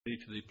To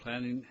the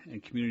Planning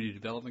and Community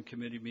Development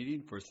Committee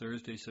meeting for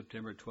Thursday,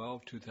 September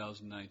 12,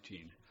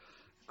 2019.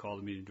 Call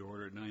the meeting to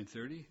order at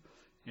 9:30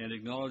 and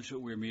acknowledge that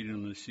we're meeting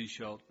on the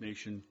Sechelt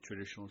Nation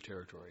traditional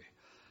territory.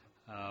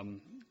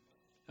 And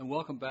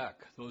welcome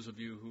back, those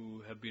of you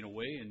who have been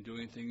away and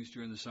doing things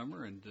during the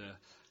summer. And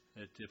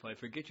if I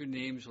forget your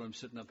names while I'm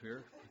sitting up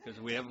here,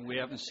 because we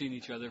haven't seen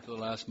each other for the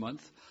last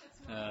month.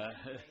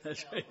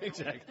 That's right,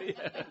 exactly.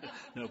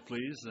 No,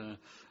 please.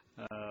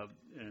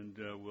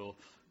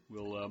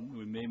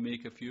 We may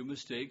make a few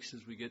mistakes as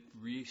we get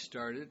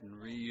restarted and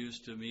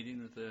reused to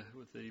meeting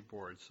with the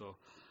board. So,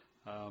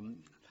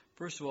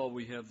 first of all,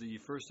 we have the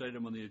first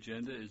item on the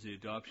agenda is the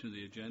adoption of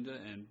the agenda.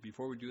 And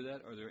before we do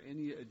that, are there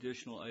any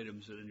additional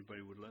items that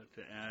anybody would like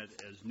to add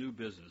as new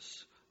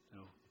business?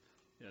 No.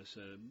 Yes,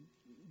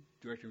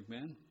 Director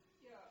McMahon.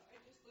 Yeah, I'd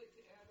just like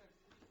to add a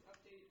brief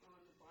update on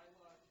the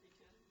bylaw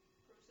 310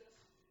 process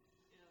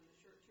and the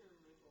short-term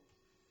rental.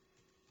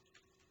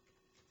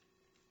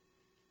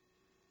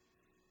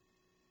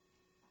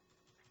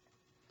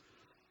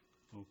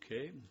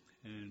 Okay,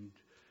 and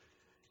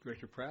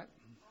Director Pratt?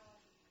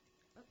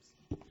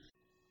 Oops.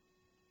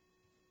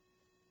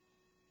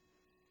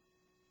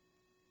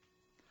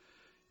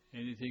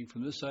 Anything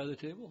from this side of the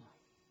table?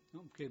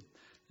 Okay,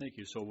 thank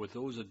you. So with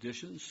those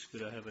additions,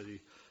 could I have a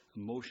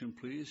motion,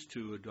 please,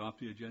 to adopt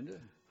the agenda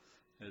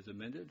as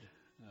amended?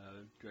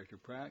 Director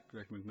Pratt,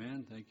 Director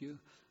McMahon, thank you.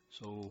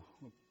 So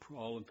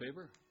all in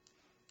favor?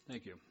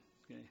 Thank you.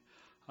 Okay.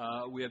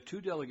 We have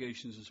two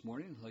delegations this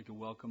morning. I'd like to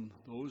welcome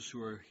those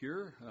who are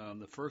here.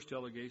 The first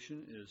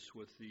delegation is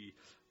with the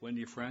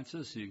Wendy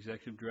Francis, the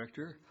Executive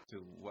Director.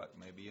 To what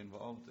may be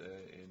involved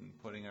in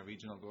putting a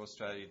regional growth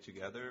strategy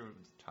together,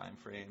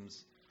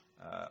 timeframes,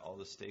 all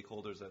the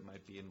stakeholders that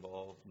might be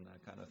involved and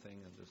that kind of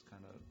thing, and just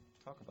kind of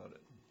talk about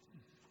it.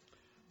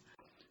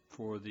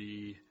 For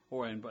the,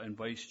 and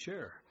Vice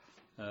Chair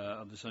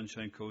of the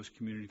Sunshine Coast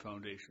Community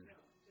Foundation.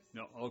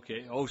 No,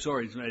 okay. Oh,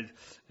 sorry.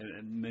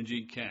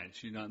 Manjeet can't.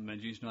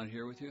 Manjeet's not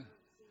here with you?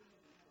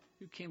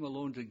 You came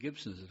alone to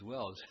Gibson's as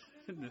well.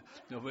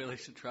 Nobody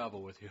likes to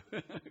travel with you.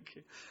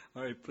 Okay.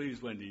 All right,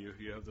 please, Wendy,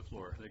 you have the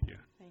floor. Thank you.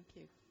 Thank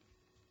you.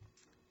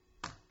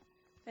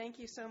 Thank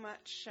you so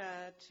much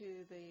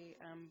to the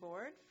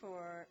board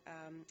for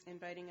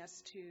inviting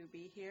us to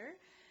be here.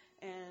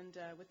 And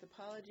with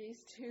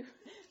apologies to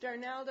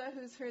Darnelda,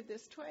 who's heard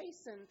this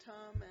twice, and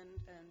Tom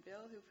and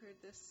Bill, who've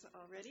heard this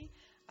already.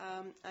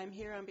 I'm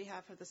here on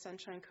behalf of the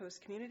Sunshine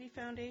Coast Community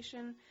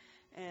Foundation,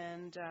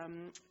 and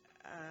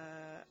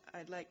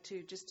I'd like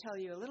to just tell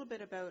you a little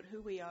bit about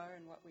who we are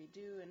and what we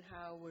do and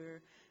how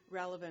we're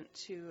relevant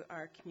to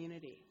our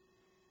community.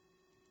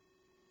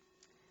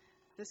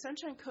 The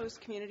Sunshine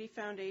Coast Community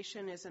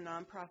Foundation is a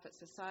nonprofit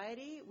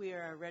society. We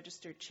are a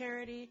registered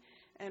charity,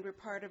 and we're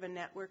part of a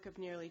network of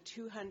nearly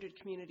 200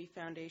 community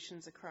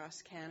foundations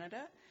across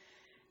Canada.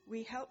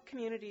 We help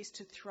communities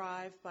to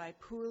thrive by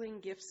pooling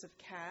gifts of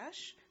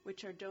cash,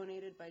 which are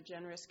donated by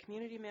generous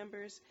community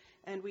members,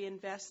 and we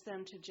invest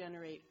them to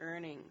generate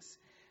earnings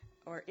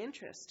or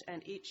interest.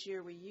 And each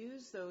year we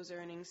use those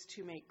earnings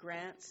to make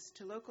grants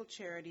to local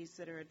charities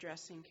that are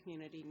addressing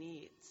community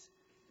needs.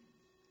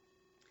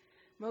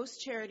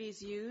 Most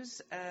charities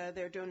use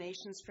their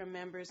donations from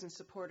members and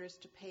supporters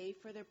to pay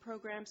for their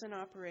programs and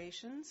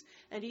operations,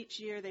 and each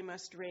year they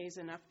must raise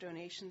enough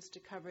donations to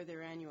cover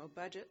their annual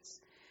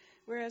budgets.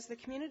 Whereas the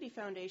Community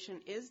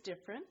Foundation is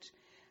different.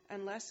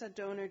 Unless a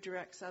donor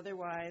directs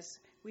otherwise,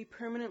 we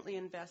permanently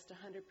invest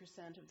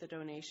 100% of the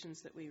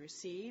donations that we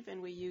receive,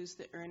 and we use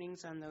the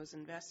earnings on those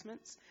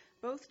investments,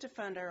 both to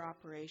fund our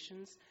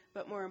operations,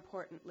 but more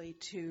importantly,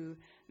 to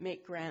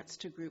make grants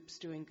to groups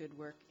doing good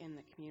work in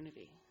the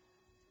community.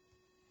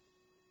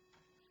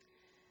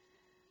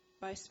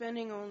 By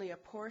spending only a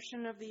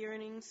portion of the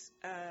earnings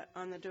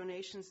on the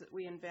donations that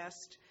we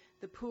invest,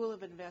 the pool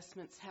of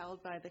investments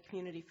held by the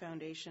Community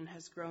Foundation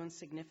has grown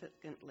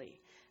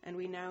significantly, and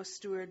we now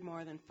steward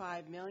more than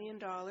 $5 million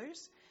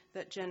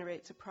that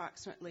generates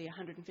approximately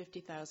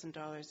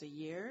 $150,000 a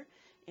year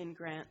in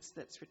grants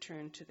that's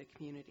returned to the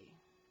community.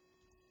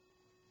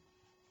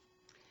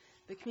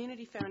 The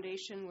Community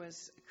Foundation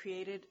was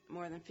created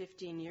more than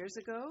 15 years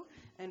ago,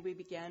 and we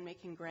began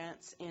making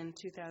grants in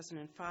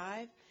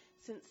 2005.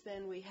 Since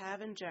then, we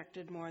have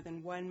injected more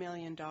than $1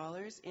 million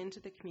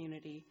into the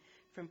community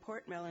from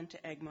Portmelon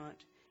to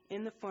Egmont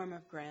in the form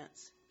of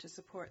grants to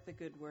support the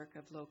good work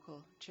of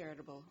local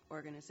charitable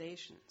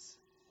organizations.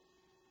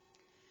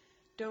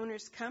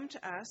 Donors come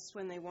to us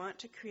when they want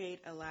to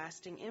create a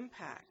lasting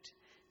impact.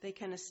 They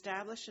can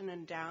establish an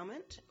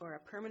endowment or a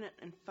permanent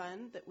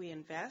fund that we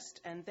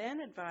invest and then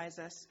advise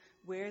us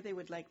where they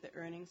would like the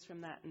earnings from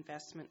that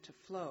investment to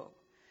flow.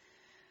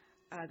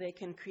 They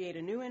can create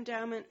a new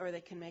endowment, or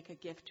they can make a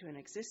gift to an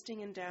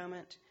existing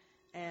endowment,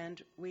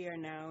 and we are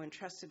now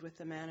entrusted with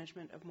the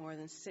management of more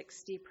than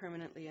 60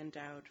 permanently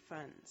endowed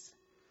funds.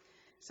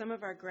 Some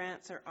of our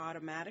grants are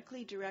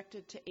automatically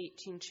directed to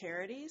 18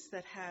 charities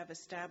that have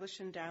established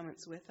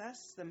endowments with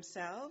us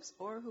themselves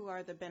or who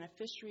are the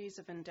beneficiaries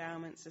of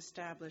endowments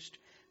established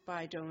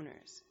by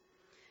donors.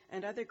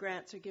 and other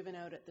grants are given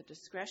out at the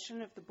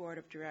discretion of the Board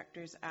of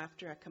Directors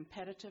after a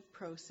competitive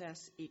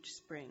process each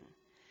spring.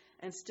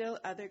 And still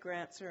other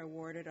grants are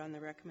awarded on the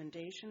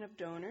recommendation of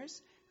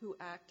donors who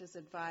act as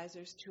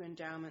advisors to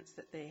endowments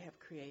that they have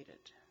created.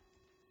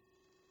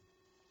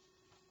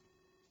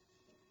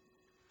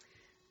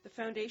 The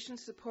Foundation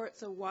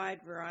supports a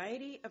wide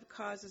variety of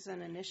causes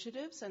and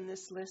initiatives, and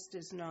this list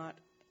is not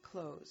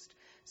closed,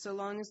 so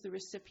long as the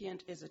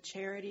recipient is a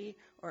charity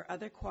or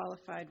other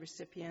qualified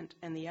recipient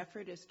and the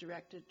effort is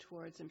directed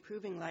towards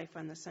improving life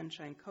on the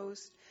Sunshine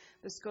Coast.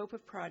 The scope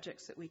of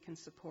projects that we can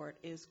support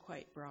is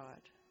quite broad.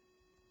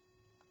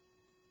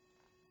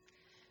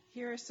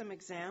 Here are some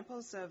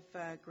examples of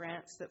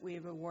grants that we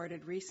have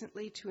awarded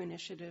recently to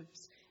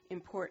initiatives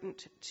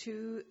important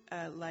to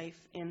life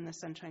in the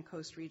Sunshine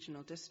Coast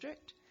Regional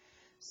District.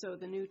 So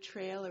the new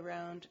trail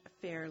around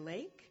Fair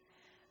Lake,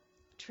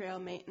 trail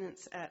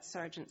maintenance at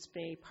Sargents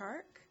Bay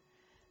Park,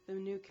 the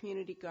new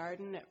community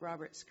garden at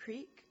Roberts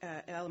Creek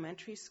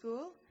Elementary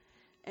School,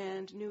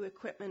 and new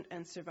equipment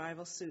and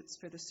survival suits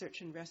for the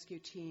search and rescue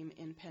team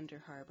in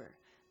Pender Harbor.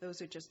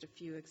 Those are just a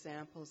few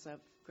examples of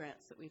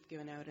grants that we've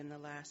given out in the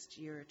last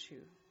year or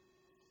two.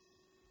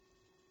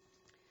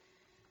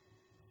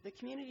 The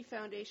Community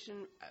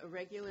Foundation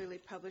regularly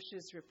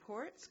publishes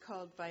reports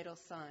called Vital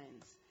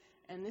Signs,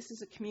 and this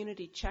is a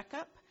community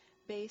checkup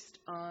based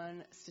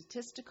on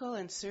statistical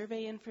and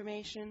survey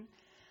information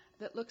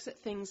that looks at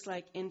things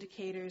like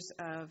indicators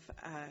of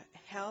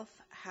health,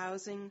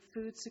 housing,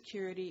 food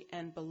security,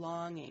 and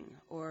belonging,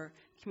 or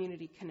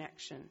community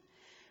connection.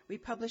 We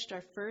published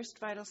our first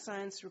Vital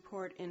Signs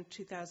report in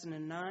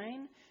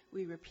 2009.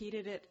 We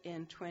repeated it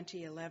in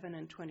 2011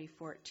 and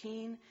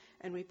 2014,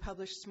 and we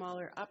published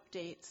smaller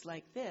updates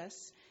like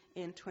this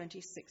in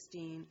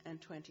 2016 and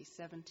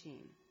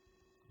 2017.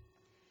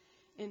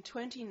 In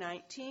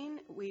 2019,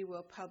 we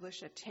will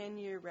publish a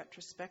 10-year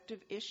retrospective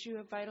issue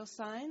of Vital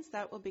Signs.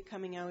 That will be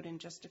coming out in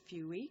just a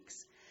few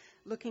weeks,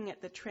 looking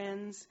at the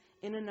trends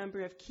in a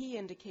number of key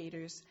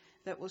indicators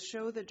that will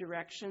show the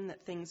direction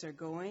that things are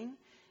going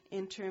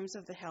in terms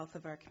of the health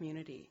of our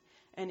community.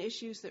 And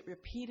issues that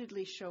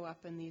repeatedly show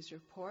up in these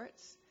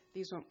reports,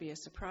 these won't be a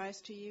surprise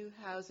to you: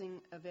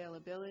 housing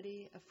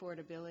availability,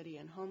 affordability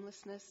and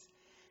homelessness,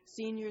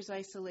 seniors'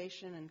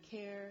 isolation and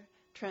care,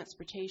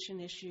 transportation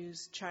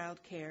issues, child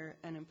care,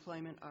 and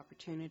employment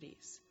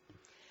opportunities.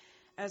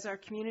 As our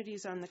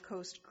communities on the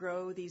coast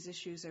grow, these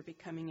issues are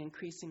becoming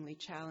increasingly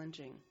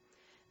challenging.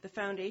 The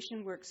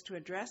Foundation works to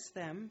address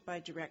them by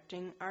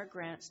directing our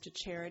grants to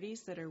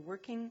charities that are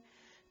working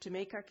to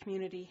make our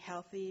community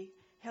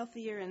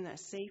healthier and a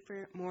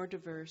safer, more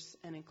diverse,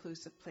 and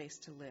inclusive place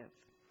to live.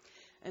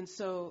 And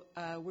so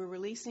we're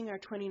releasing our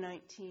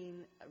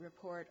 2019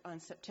 report on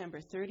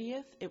September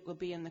 30th. It will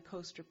be in the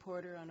Coast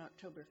Reporter on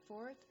October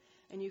 4th,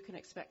 and you can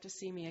expect to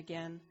see me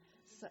again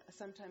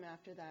sometime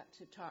after that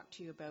to talk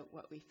to you about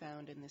what we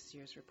found in this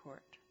year's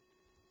report.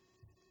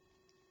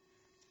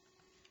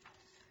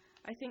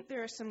 I think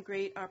there are some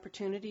great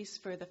opportunities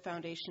for the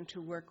Foundation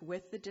to work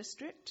with the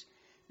district.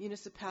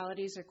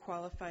 Municipalities are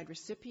qualified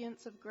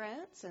recipients of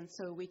grants, and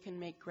so we can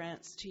make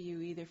grants to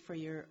you either for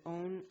your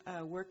own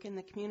work in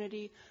the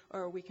community,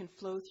 or we can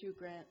flow through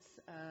grants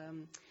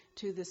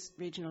to this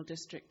regional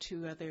district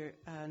to other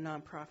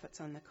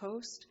nonprofits on the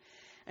coast.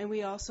 And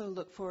we also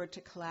look forward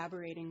to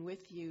collaborating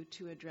with you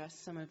to address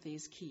some of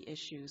these key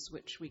issues,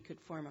 which we could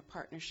form a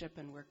partnership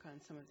and work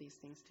on some of these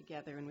things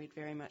together, and we'd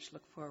very much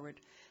look forward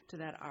to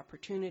that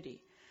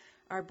opportunity.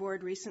 Our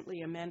board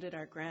recently amended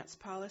our grants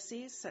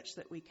policies such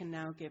that we can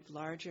now give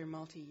larger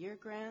multi-year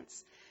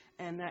grants,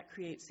 and that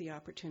creates the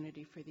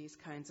opportunity for these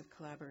kinds of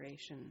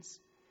collaborations.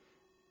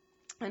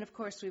 And of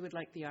course, we would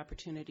like the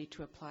opportunity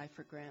to apply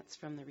for grants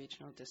from the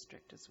regional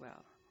district as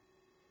well.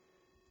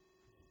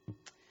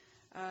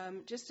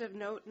 Just of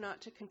note,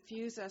 not to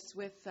confuse us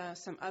with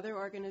some other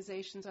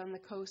organizations on the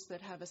coast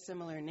that have a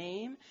similar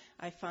name.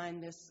 I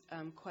find this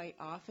quite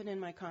often in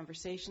my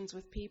conversations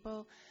with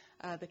people.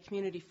 The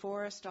Community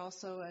Forest,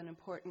 also an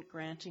important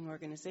granting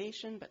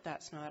organization, but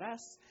that's not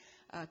us.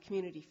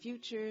 Community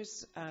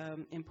Futures,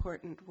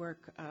 important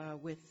work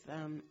with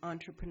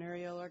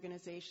entrepreneurial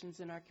organizations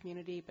in our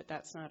community, but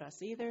that's not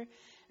us either.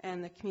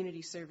 And the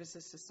Community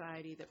Services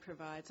Society that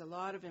provides a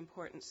lot of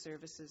important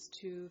services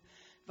to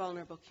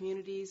vulnerable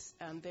communities.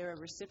 They're a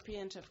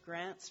recipient of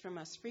grants from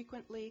us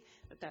frequently,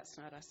 but that's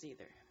not us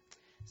either.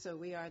 So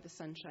we are the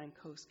Sunshine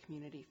Coast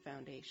Community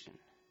Foundation.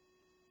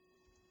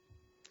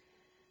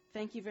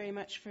 Thank you very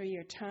much for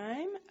your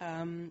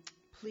time.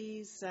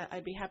 Please,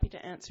 I'd be happy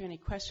to answer any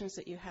questions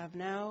that you have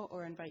now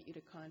or invite you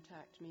to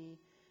contact me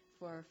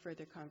for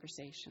further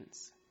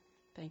conversations.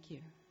 Thank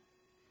you.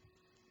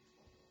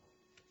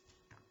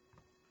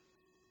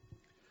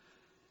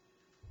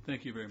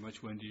 Thank you very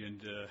much, Wendy,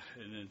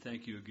 and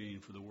thank you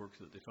again for the work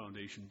that the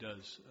Foundation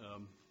does.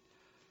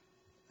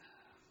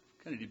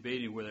 Kind of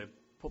debating whether I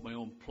put my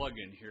own plug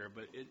in here,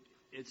 but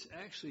it's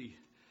actually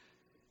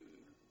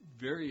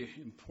very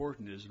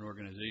important as an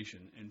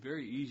organization and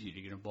very easy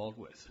to get involved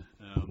with.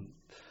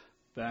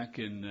 Back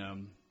in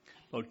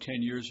about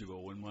 10 years ago,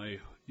 when my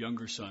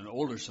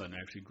older son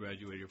actually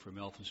graduated from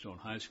Elphinstone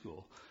High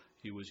School.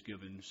 He was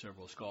given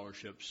several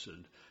scholarships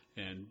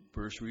and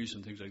bursaries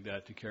and things like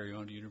that to carry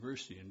on to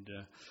university. And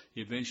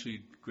he eventually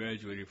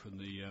graduated from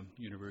the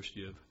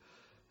University of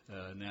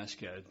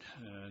NSCAD,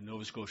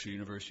 Nova Scotia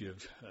University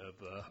of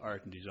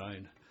Art and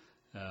Design.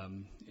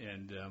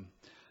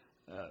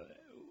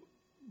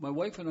 My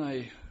wife and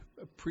I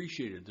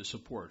appreciated the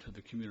support of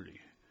the community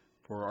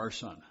for our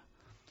son.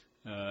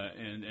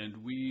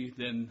 And we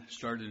then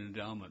started an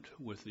endowment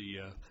with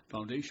the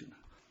foundation.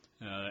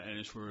 And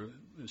it's for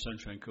the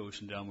Sunshine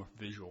Coast Endowment for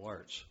Visual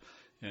Arts.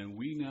 And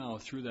we now,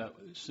 through that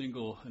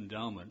single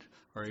endowment,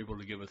 are able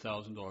to give a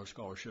 $1,000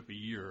 scholarship a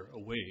year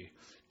away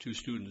to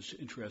students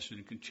interested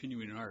in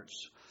continuing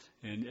arts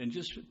and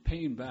just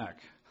paying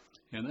back.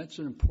 And that's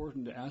an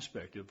important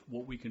aspect of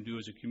what we can do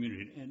as a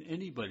community. And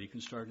anybody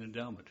can start an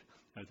endowment.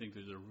 I think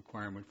there's a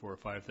requirement for a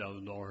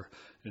 $5,000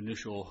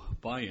 initial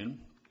buy-in,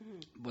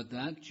 but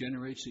that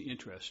generates the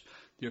interest.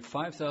 The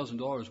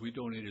 $5,000 we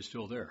donate is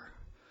still there,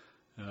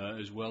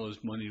 as well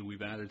as money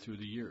we've added through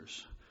the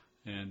years.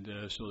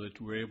 And so that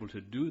we're able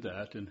to do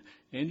that, and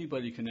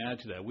anybody can add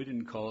to that. We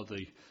didn't call it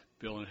the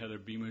Bill and Heather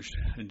Beamish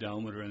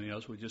Endowment or anything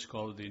else. We just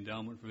called it the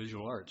Endowment for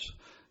Visual Arts.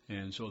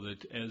 And so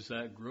that as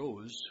that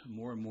grows,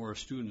 more and more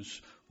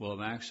students will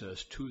have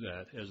access to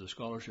that as a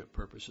scholarship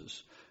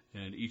purposes.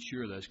 And each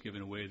year that's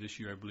given away. This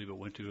year I believe it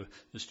went to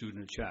the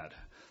student at Chad.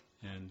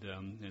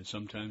 And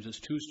sometimes it's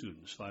 2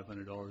 students,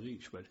 $500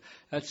 each. But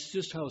that's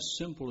just how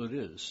simple it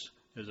is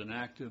as an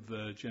act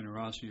of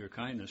generosity or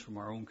kindness from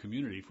our own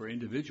community for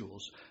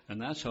individuals.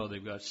 And that's how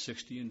they've got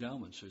 60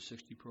 endowments or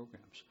 60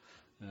 programs.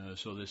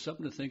 So there's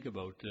something to think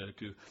about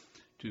to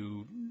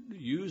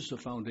use the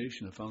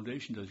foundation. The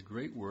foundation does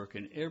great work,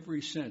 and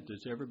every cent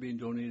that's ever been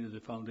donated to the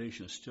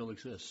foundation still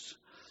exists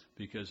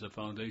because the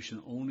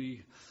foundation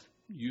only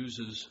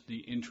uses the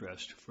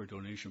interest for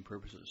donation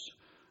purposes.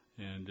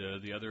 And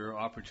the other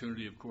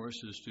opportunity, of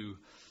course, is to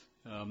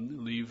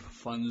leave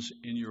funds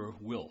in your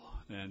will,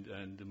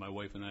 and my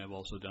wife and I have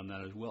also done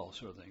that as well,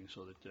 sort of thing,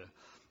 so that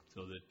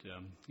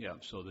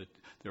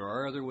there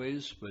are other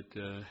ways, but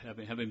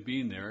having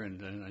been there,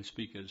 and I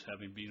speak as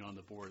having been on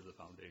the board of the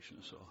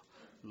foundation, so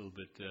a little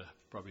bit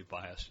probably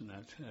biased in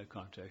that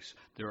context.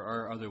 There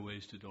are other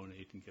ways to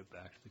donate and give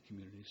back to the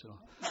community. So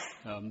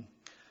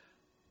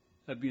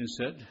that being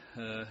said,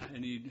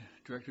 any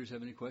directors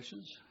have any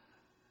questions?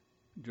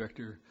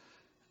 Director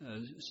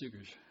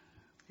Seegers.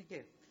 Thank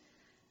you.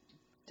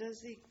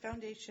 Does the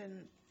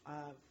foundation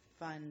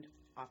fund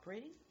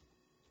operating?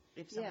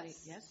 If somebody,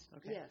 yes?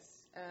 Okay.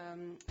 Yes.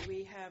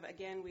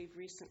 We've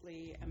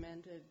recently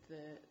amended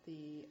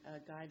the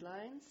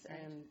guidelines, Right.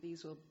 and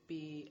these will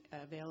be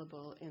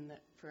available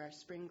for our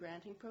spring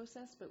granting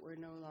process, but we're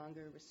no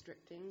longer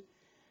restricting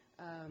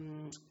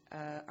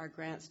our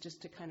grants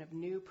just to kind of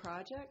new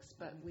projects,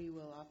 but we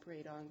will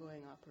operate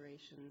ongoing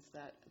operations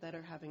that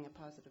are having a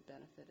positive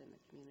benefit in the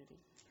community.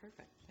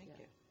 Perfect. Thank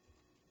you.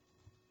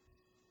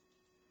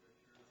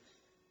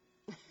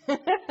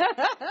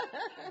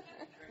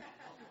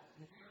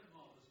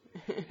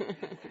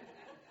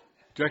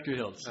 Director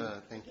Hills.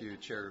 Thank you,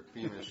 Chair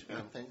Beamish.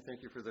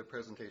 Thank you for the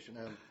presentation.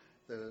 I'm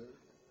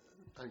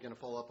going to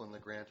follow up on the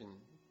granting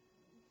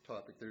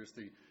topic. There's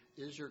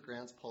is your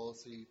grants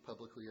policy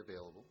publicly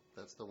available?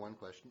 That's the one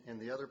question. And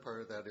the other part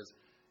of that is,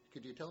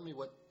 could you tell me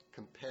what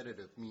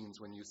competitive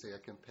means when you say a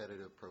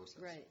competitive process?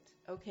 Right.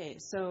 Okay.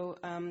 So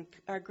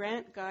our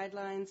grant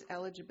guidelines,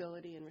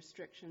 eligibility, and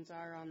restrictions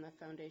are on the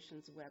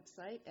Foundation's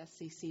website,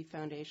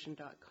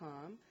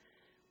 sccfoundation.com.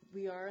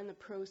 We are in the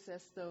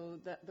process, though,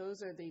 that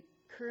those are the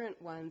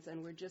current ones,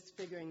 and we're just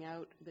figuring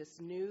out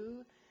this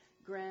new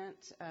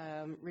grant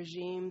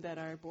regime that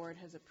our board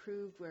has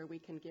approved, where we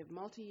can give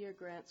multi-year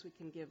grants, we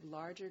can give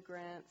larger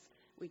grants,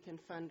 we can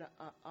fund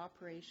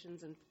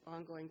operations and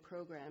ongoing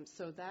programs.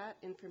 So that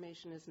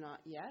information is not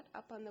yet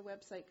up on the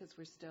website because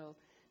we're still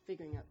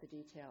figuring out the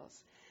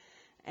details.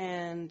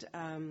 And,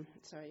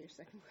 sorry, your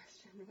second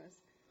question was?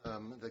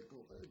 The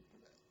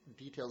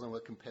details on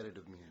what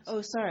competitive means.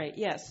 Oh, sorry.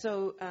 Yes.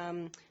 So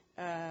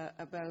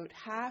about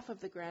half of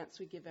the grants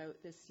we give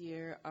out this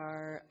year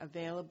are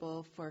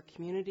available for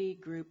community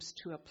groups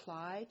to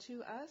apply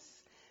to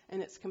us.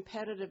 And it's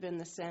competitive in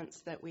the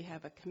sense that we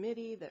have a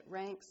committee that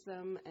ranks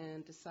them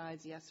and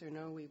decides yes or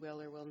no, we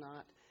will or will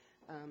not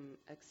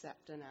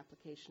accept an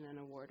application and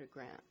award a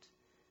grant.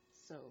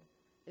 So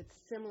it's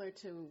similar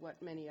to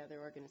what many other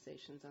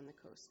organizations on the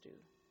coast do.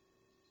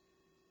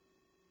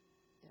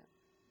 Yeah.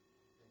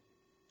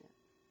 Yeah.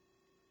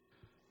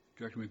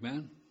 Director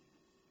McMahon.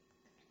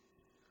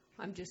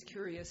 I'm just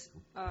curious,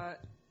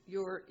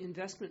 your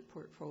investment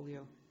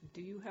portfolio,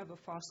 do you have a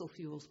fossil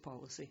fuels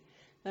policy?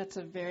 That's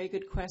a very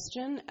good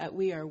question.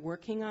 We are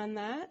working on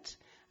that.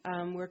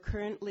 We're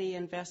currently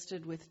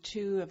invested with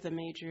 2 of the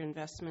major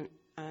investment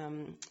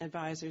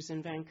advisors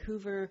in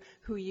Vancouver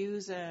who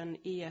use an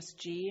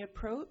ESG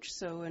approach,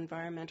 so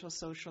environmental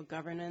social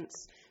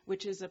governance,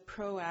 which is a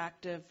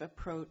proactive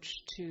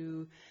approach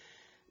to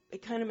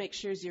it kind of makes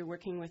sure you're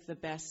working with the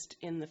best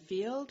in the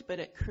field, but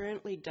it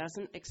currently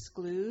doesn't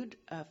exclude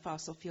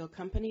fossil fuel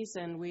companies,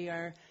 and we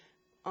are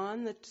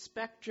on the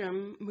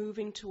spectrum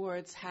moving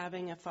towards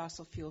having a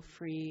fossil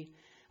fuel-free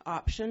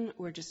option.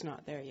 We're just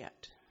not there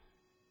yet.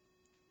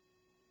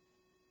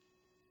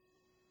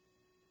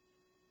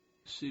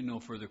 See no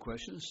further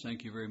questions.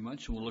 Thank you very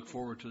much, and we'll look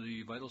forward to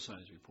the vital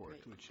signs report.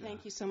 Great. Which,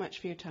 Thank you so much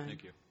for your time.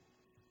 Thank you. Is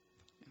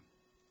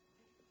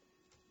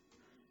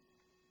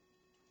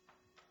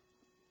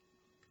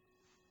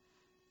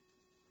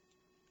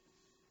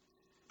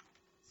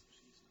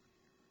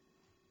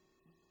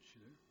she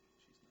there?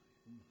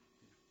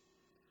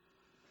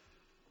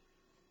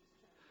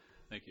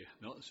 Thank you.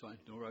 No, it's fine.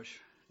 No rush.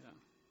 Yeah.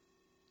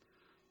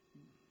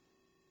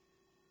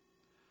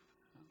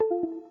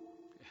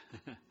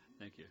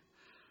 Thank you.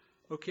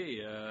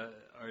 Okay,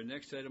 our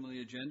next item on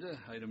the agenda,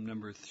 item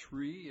number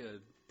 3,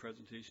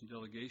 presentation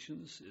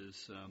delegations,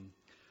 is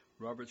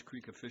Roberts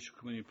Creek Official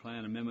Community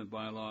Plan Amendment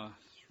Bylaw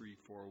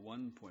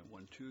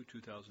 341.12,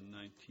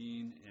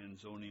 2019, and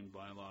Zoning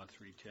Bylaw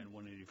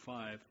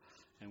 310.185.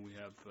 And we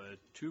have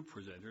 2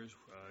 presenters,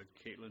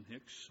 Caitlin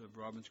Hicks of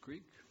Roberts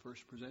Creek,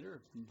 first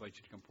presenter. I invite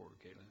you to come forward,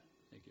 Caitlin.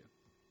 Thank you.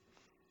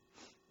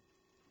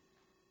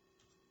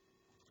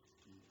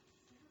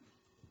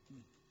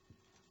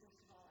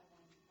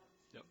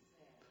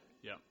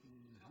 Yep.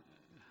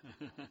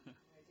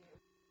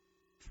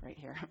 Right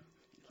here.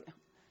 Thank you.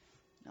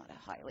 Not a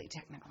highly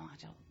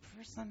technological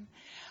person.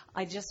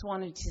 I just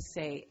wanted to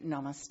say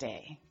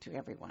namaste to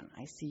everyone.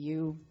 I see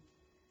you.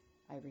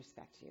 I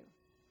respect you.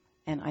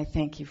 And I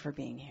thank you for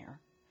being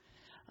here.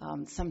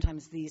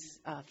 Sometimes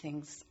these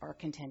things are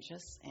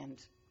contentious and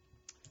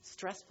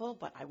stressful,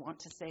 but I want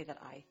to say that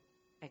I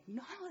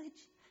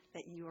acknowledge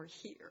that you are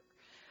here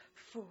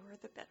for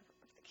the better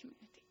of the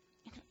community.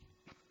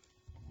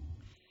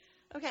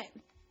 Okay.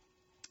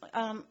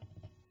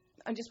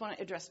 I just want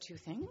to address 2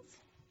 things.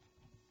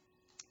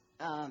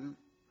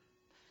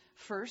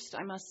 First,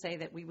 I must say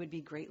that we would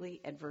be greatly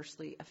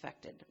adversely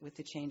affected with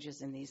the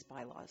changes in these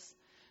bylaws.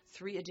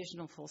 3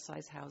 additional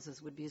full-size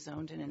houses would be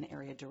zoned in an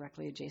area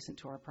directly adjacent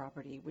to our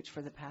property, which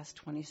for the past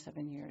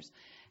 27 years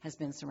has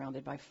been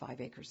surrounded by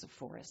 5 acres of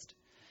forest.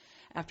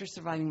 After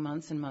surviving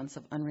months and months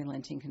of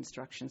unrelenting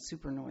construction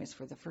super noise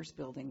for the first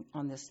building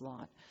on this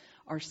lot,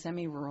 our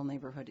semi-rural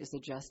neighborhood is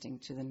adjusting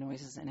to the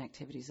noises and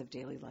activities of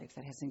daily life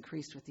that has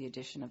increased with the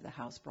addition of the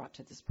house brought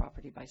to this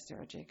property by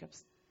Sarah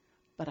Jacobs.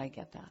 But I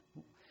get that.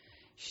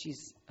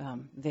 She's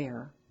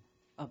there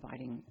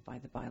abiding by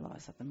the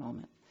bylaws at the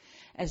moment.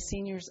 As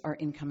seniors, our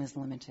income is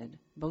limited.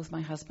 Both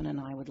my husband and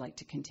I would like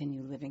to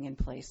continue living in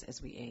place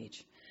as we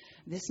age.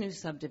 This new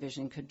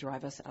subdivision could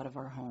drive us out of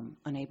our home,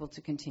 unable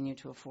to continue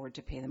to afford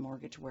to pay the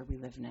mortgage where we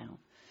live now.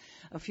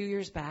 A few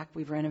years back,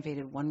 we've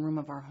renovated one room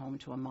of our home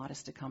to a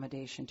modest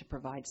accommodation to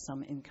provide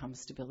some income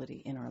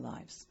stability in our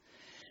lives.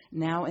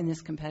 Now, in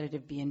this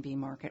competitive B&B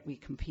market, we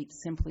compete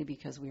simply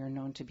because we are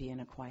known to be in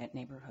a quiet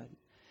neighborhood.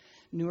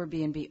 Newer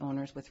B&B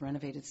owners with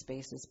renovated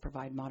spaces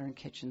provide modern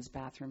kitchens,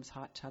 bathrooms,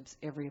 hot tubs,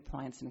 every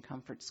appliance and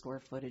comfort,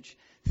 square footage,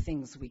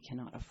 things we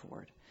cannot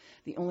afford.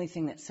 The only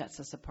thing that sets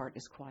us apart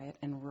is quiet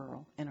and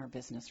rural, and our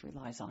business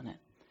relies on it.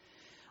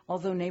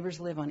 Although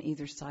neighbors live on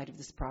either side of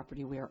this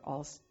property, we are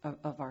all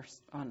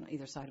on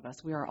either side of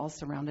us. We are all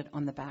surrounded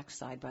on the back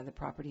side by the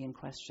property in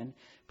question,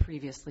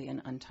 previously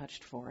an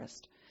untouched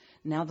forest.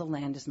 Now the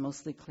land is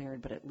mostly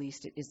cleared, but at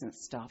least it isn't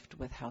stuffed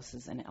with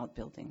houses and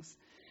outbuildings.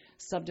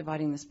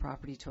 Subdividing this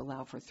property to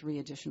allow for 3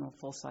 additional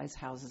full-size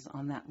houses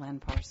on that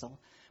land parcel,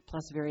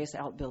 plus various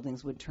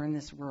outbuildings, would turn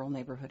this rural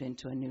neighborhood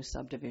into a new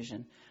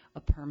subdivision, a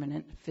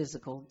permanent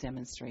physical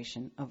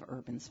demonstration of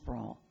urban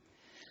sprawl.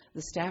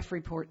 The staff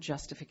report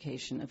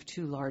justification of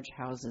 2 large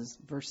houses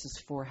versus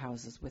 4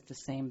 houses with the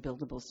same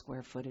buildable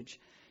square footage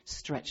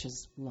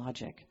stretches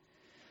logic.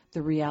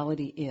 The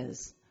reality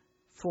is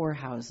 4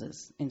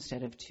 houses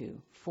instead of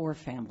 2, 4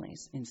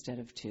 families instead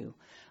of 2,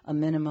 a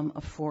minimum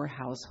of 4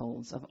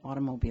 households of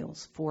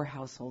automobiles, 4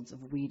 households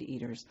of weed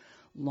eaters,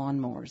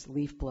 lawnmowers,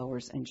 leaf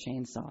blowers, and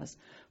chainsaws,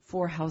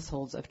 4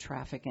 households of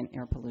traffic and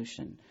air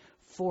pollution,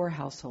 4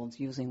 households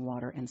using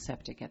water and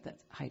septic at the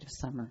height of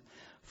summer,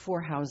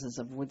 4 houses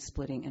of wood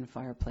splitting and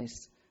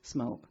fireplace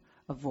smoke,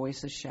 of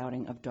voices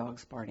shouting, of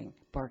dogs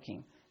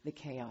barking, the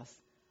chaos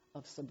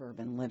of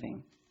suburban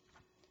living.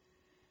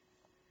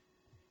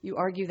 You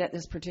argue that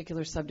this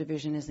particular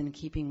subdivision is in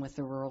keeping with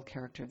the rural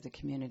character of the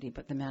community,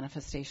 but the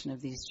manifestation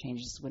of these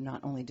changes would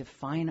not only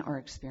define our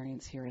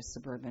experience here as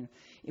suburban,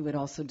 it would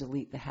also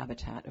delete the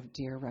habitat of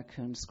deer,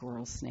 raccoons,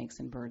 squirrels, snakes,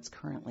 and birds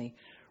currently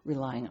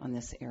relying on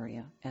this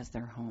area as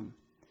their home.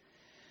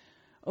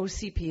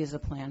 OCP is a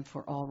plan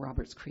for all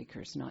Roberts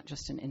Creekers, not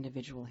just an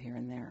individual here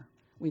and there.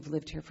 We've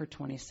lived here for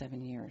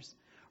 27 years.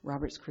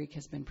 Roberts Creek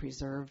has been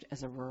preserved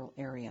as a rural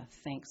area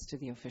thanks to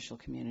the official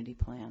community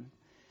plan.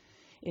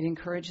 It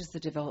encourages the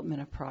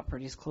development of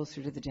properties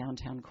closer to the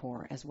downtown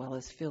core, as well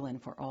as fill-in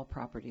for all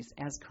properties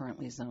as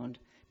currently zoned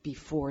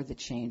before the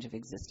change of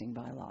existing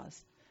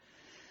bylaws.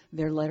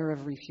 Their letter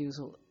of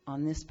refusal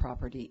on this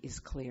property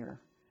is clear.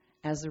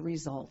 As a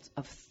result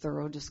of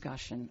thorough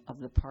discussion of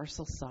the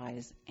parcel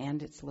size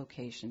and its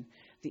location,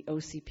 the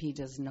OCP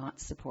does not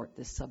support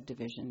this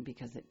subdivision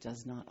because it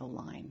does not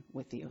align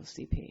with the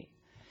OCP.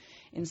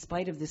 In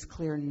spite of this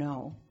clear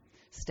no,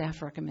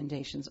 staff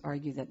recommendations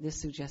argue that this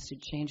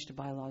suggested change to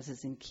bylaws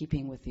is in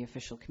keeping with the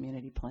official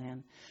community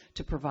plan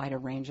to provide a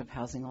range of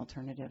housing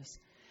alternatives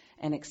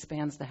and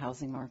expands the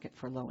housing market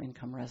for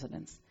low-income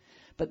residents.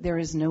 But there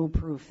is no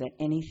proof that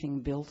anything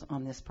built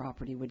on this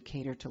property would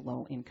cater to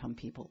low-income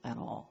people at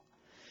all.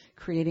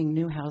 Creating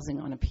new housing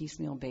on a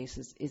piecemeal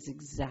basis is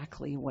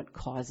exactly what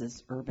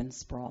causes urban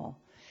sprawl,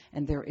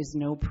 and there is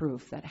no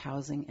proof that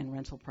housing and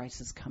rental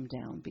prices come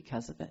down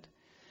because of it.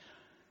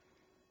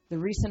 The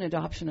recent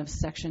adoption of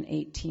Section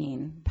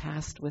 18,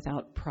 passed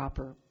without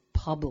proper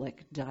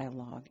public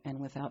dialogue and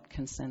without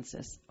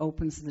consensus,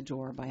 opens the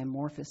door by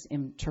amorphous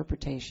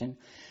interpretation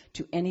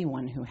to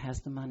anyone who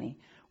has the money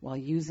while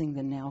using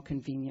the now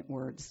convenient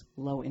words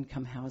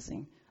low-income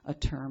housing, a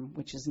term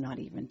which is not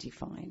even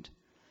defined.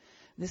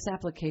 This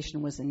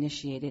application was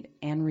initiated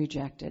and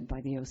rejected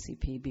by the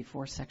OCP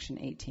before Section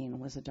 18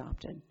 was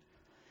adopted.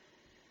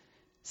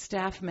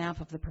 Staff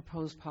map of the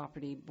proposed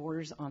property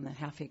borders on the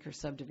half-acre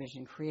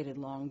subdivision created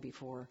long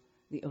before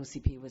the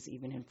OCP was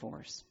even in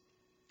force.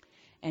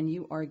 And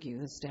you argue,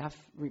 the staff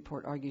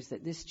report argues,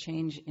 that this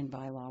change in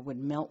bylaw would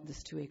melt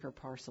this 2-acre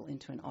parcel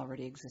into an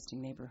already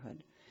existing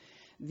neighborhood.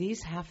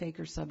 These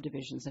half-acre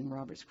subdivisions in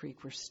Roberts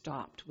Creek were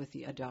stopped with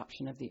the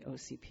adoption of the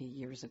OCP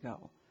years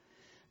ago.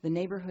 The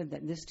neighborhood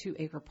that this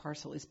 2-acre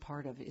parcel is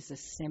part of is a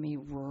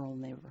semi-rural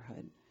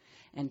neighborhood.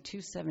 And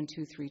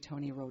 2723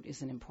 Tony Road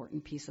is an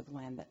important piece of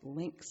land that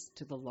links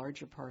to the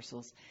larger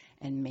parcels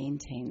and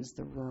maintains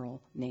the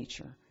rural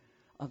nature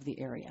of the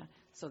area.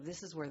 So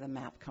this is where the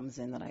map comes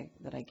in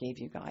that I gave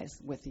you guys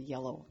with the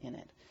yellow in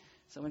it.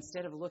 So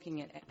instead of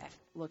looking at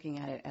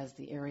it as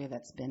the area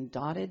that's been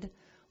dotted,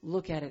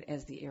 look at it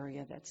as the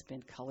area that's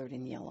been colored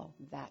in yellow.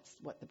 That's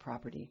what the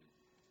property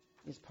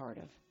is part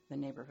of, the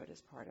neighborhood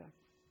is part of.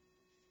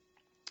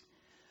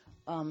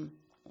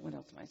 What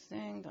else am I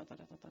saying?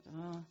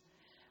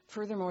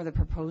 Furthermore, the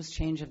proposed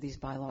change of these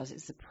bylaws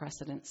is a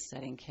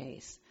precedent-setting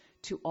case.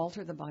 To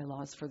alter the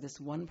bylaws for this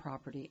one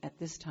property at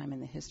this time in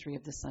the history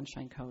of the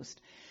Sunshine Coast,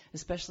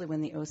 especially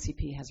when the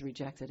OCP has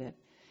rejected it,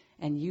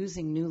 and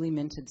using newly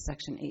minted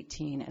Section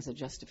 18 as a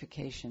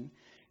justification,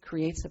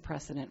 creates a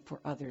precedent for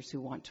others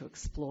who want to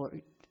explore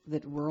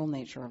the rural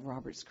nature of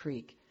Roberts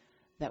Creek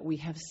that we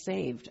have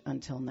saved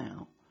until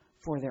now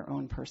for their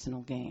own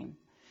personal gain.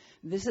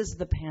 This is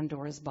the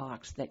Pandora's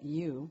box that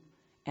you,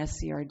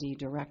 SCRD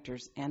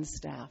directors and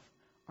staff,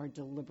 are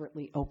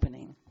deliberately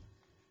opening.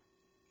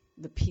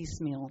 The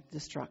piecemeal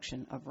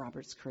destruction of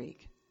Roberts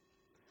Creek.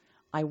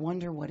 I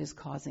wonder what is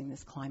causing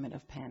this climate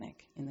of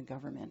panic in the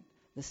government,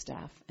 the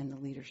staff, and the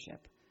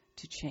leadership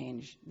to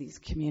change these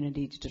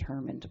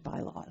community-determined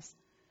bylaws.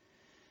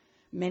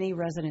 Many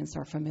residents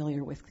are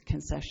familiar with the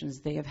concessions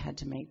they have had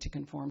to make to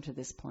conform to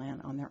this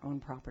plan on their own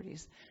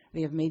properties.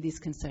 They have made these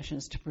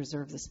concessions to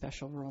preserve the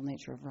special rural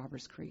nature of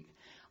Roberts Creek.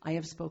 I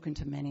have spoken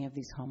to many of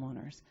these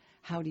homeowners.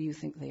 How do you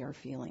think they are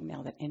feeling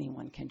now that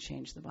anyone can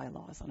change the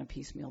bylaws on a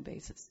piecemeal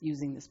basis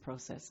using this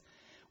process,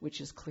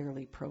 which is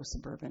clearly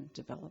pro-suburban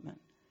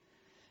development?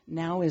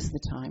 Now is the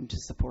time to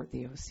support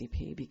the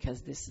OCP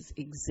because this is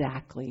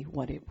exactly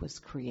what it was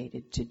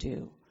created to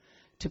do,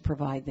 to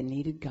provide the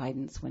needed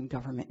guidance when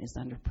government is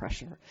under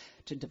pressure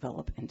to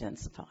develop and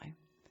densify.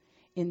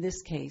 In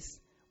this case,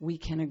 we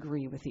can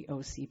agree with the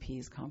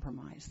OCP's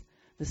compromise.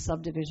 The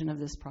subdivision of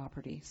this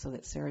property so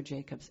that Sarah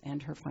Jacobs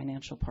and her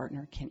financial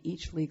partner can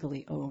each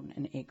legally own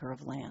an acre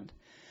of land,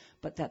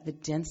 but that the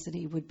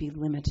density would be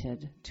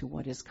limited to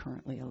what is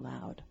currently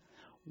allowed,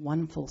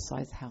 1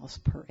 full-size house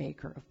per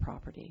acre of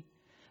property.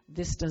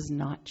 This does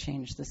not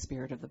change the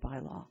spirit of the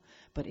bylaw,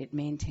 but it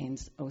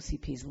maintains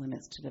OCP's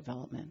limits to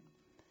development.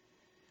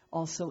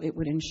 Also, it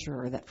would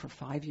ensure that for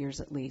 5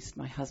 years at least,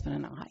 my husband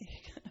and I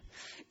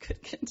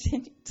could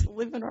continue to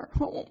live in our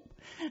home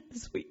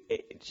as we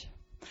age.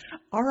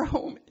 Our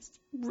home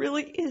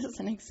really is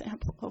an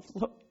example of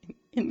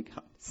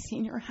low-income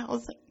senior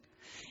housing.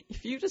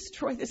 If you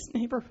destroy this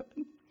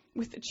neighborhood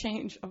with the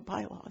change of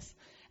bylaws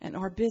and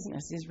our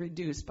business is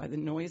reduced by the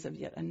noise of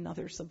yet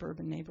another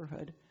suburban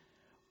neighborhood,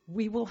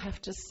 we will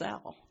have to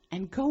sell.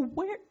 And go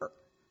where?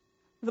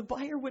 The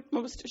buyer would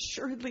most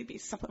assuredly be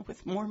someone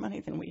with more money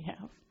than we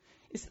have.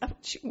 Is that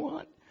what you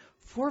want?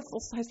 4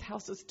 full-size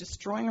houses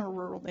destroying our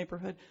rural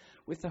neighborhood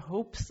with the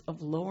hopes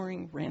of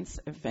lowering rents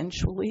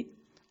eventually,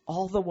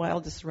 all the while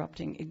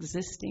disrupting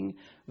existing,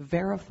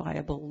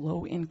 verifiable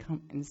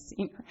low-income and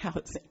senior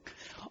housing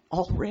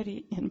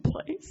already in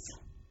place.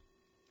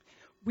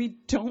 We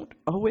don't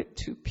owe it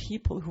to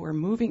people who are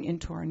moving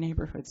into our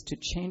neighborhoods to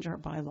change our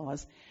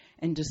bylaws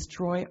and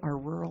destroy our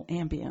rural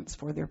ambience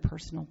for their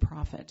personal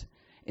profit,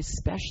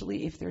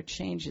 especially if their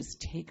changes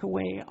take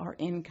away our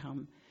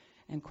income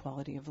and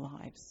quality of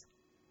lives.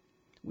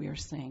 We are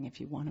saying if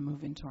you want to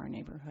move into our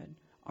neighborhood,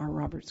 our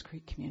Roberts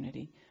Creek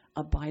community,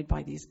 abide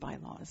by these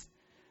bylaws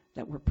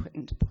that were put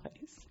into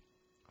place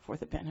for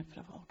the benefit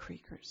of all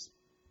Creekers.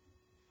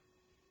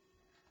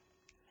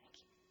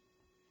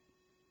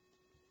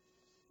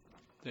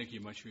 Thank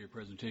you much for your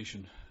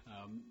presentation.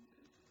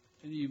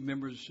 Any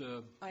members,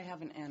 I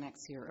have an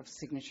annex here of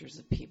signatures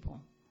of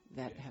people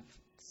that have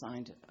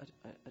signed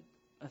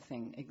a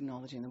thing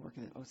acknowledging the work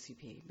of the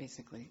OCP,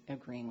 basically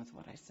agreeing with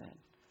what I said.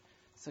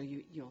 So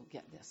you'll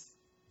get this.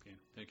 okay,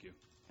 thank you.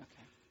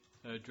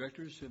 Okay.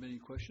 Directors, have any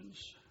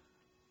questions?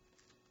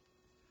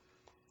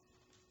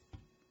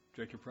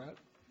 Director Pratt?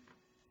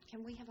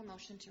 Can we have a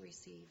motion to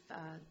receive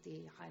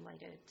the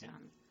highlighted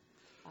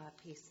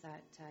piece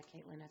that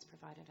Caitlin has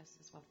provided us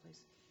as well, please?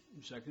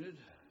 Seconded?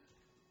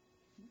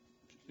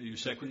 Are you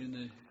seconding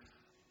the?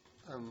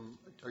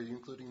 Are you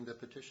including the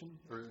petition,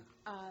 or?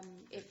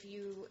 If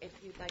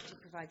you'd like to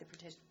provide the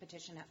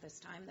petition at this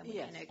time, then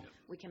Yes.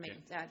 we can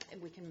make that,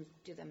 and we can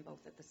do them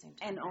both at the same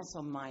time. And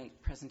also my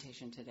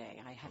presentation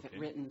today. I have Okay. it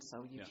written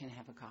so you Yeah. can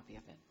have a copy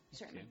of it.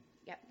 Certainly. Okay.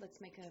 Yeah,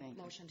 let's make a Thank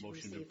you. motion to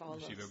Motion to receive all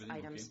receive those everything,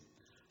 items,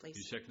 okay. You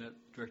please. second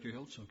that, Director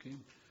Hiltz? Okay.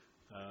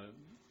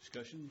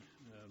 Discussion?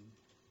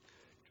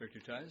 Director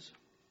Ties?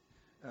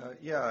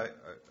 Yeah,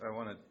 I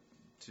wanted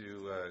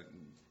to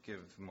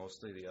give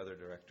mostly the other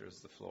directors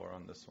the floor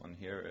on this one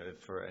here.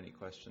 For any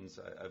questions,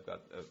 I've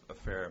got a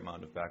fair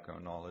amount of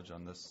background knowledge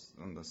on this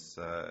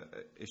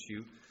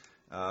issue.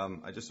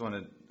 I just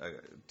wanted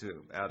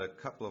to add a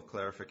couple of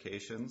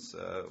clarifications.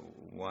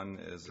 One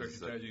is Director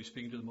that, Ties, are you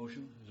speaking to the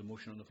motion? Is a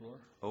motion on the floor?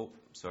 oh,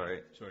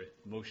 sorry. Sorry,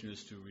 the motion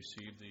is to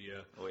receive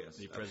the Oh, yes,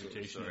 the absolutely,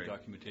 presentation and sorry.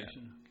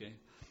 documentation. Okay.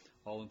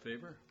 All in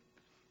favor?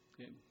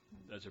 Okay,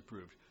 that's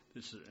approved.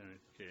 This is,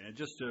 okay, and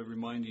just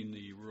reminding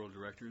the rural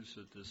directors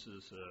that this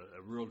is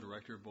a rural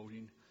director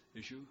voting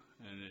issue,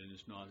 and it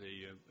is not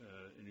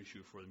an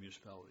issue for the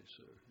municipalities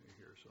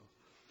here. So,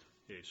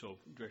 okay, so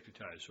Director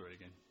Ties, sorry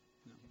again.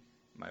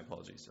 My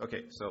apologies.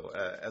 Okay, so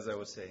as I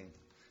was saying,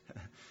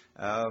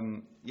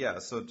 yeah,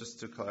 so just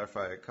to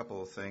clarify a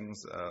couple of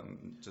things,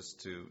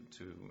 just to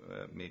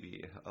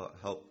maybe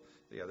help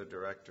the other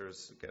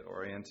directors get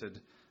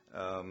oriented.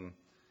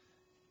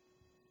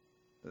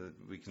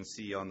 We can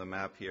see on the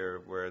map here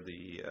where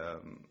the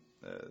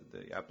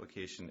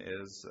application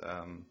is,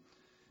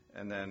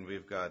 and then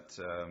we've got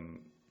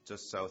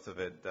just south of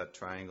it, that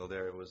triangle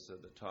there was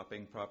the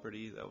Topping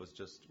property that was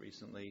just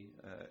recently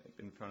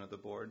in front of the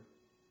board.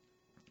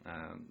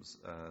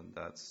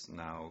 That's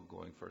now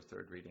going for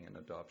third reading and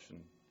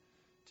adoption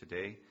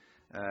today.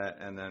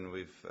 And then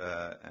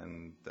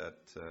and that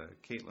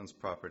Caitlin's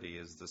property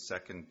is the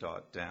second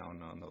dot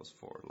down on those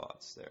 4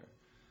 lots there.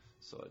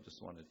 So I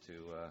just wanted to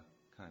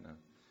kind of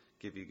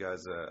give you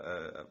guys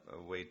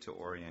a way to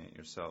orient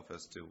yourself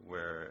as to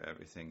where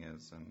everything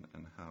is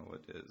and how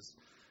it is.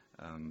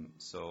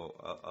 So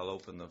I'll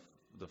open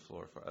the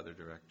floor for other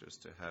directors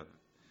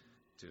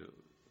to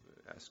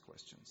ask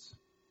questions.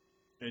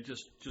 And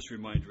just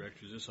remind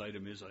directors, this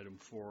item is item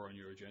 4 on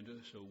your agenda,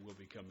 so we'll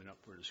be coming up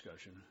for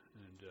discussion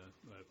and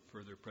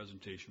further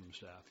presentation from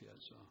staff yet.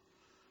 So,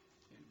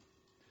 okay.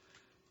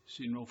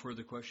 Seeing no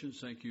further questions,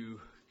 thank you,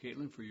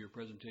 Caitlin, for your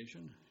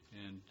presentation,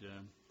 and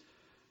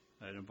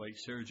I'd invite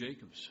Sarah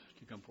Jacobs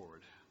to come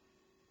forward.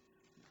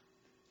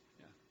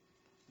 Yeah.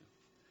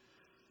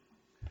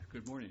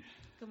 Good morning.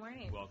 Good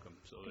morning. Welcome.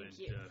 So, Thank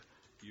you.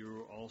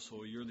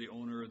 You're the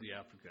owner of the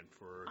applicant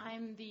for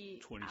I'm the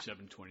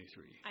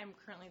 2723. I'm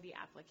currently the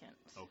applicant.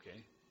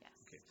 Okay. Yes.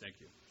 Okay. Thank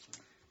you.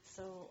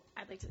 So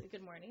I'd like to.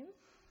 Good morning.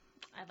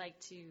 I'd like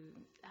to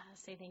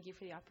say thank you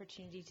for the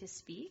opportunity to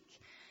speak,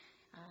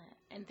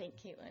 and thank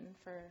Caitlin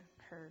for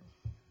her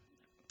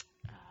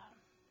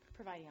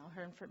providing all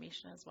her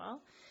information as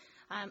well.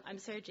 I'm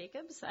Sarah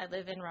Jacobs. I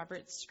live in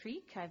Roberts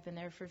Creek. I've been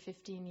there for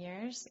 15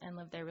 years and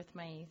live there with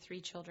my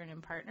 3 children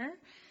and partner.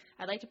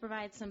 I'd like to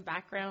provide some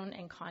background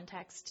and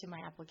context to my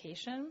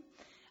application.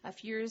 A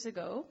few years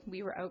ago,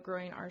 we were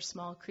outgrowing our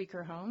small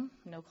creeker home,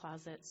 no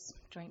closets,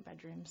 joint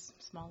bedrooms,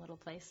 small little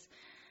place.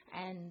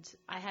 And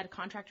I had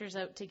contractors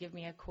out to give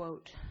me a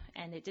quote,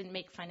 and it didn't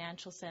make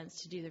financial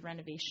sense to do the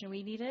renovation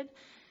we needed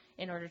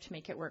in order to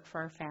make it work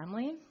for our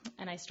family.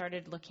 And I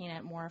started looking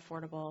at more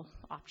affordable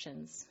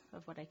options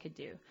of what I could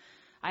do.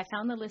 I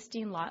found the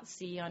listing Lot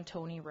C on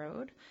Tony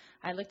Road.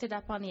 I looked it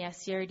up on the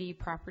SCRD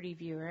property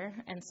viewer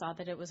and saw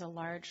that it was a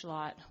large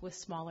lot with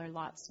smaller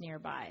lots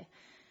nearby.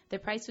 The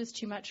price was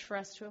too much for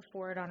us to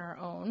afford on our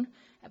own,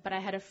 but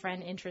I had a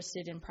friend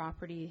interested in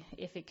property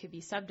if it could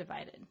be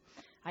subdivided.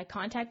 I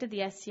contacted the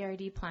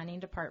SCRD planning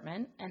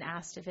department and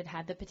asked if it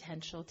had the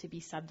potential to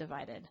be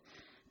subdivided.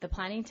 The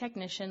planning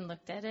technician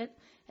looked at it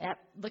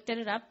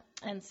up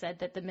and said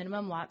that the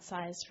minimum lot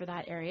size for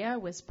that area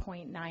was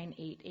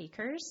 0.98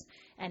 acres,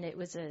 and it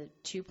was a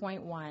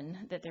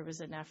 2.1, that there was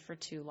enough for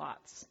 2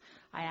 lots.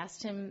 I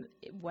asked him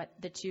what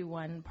the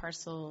 2.1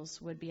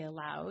 parcels would be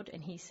allowed,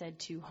 and he said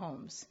 2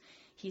 homes.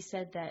 He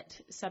said that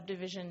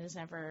subdivision is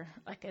never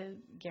like a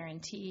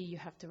guarantee. You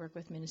have to work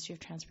with Ministry of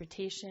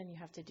Transportation. You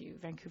have to do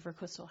Vancouver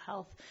Coastal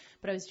Health.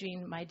 But I was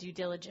doing my due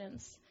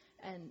diligence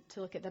and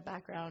to look at the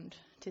background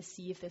to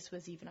see if this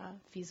was even a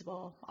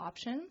feasible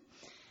option.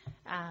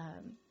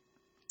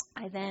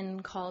 I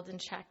then called and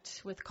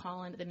checked with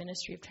Colin at the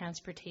Ministry of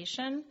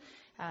Transportation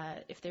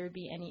if there would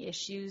be any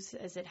issues,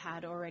 as it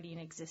had already an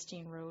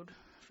existing road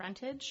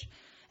frontage.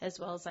 as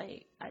well as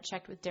I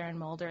checked with Darren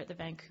Mulder at the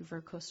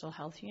Vancouver Coastal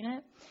Health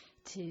Unit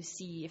to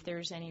see if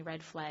there's any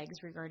red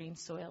flags regarding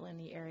soil in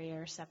the area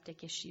or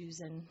septic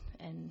issues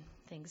and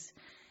things,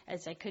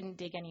 as I couldn't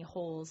dig any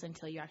holes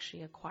until you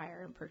actually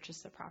acquire and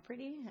purchase the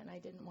property, and I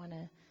didn't want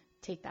to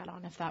take that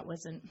on if that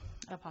wasn't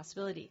a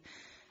possibility.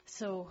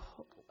 So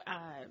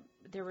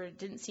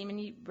didn't seem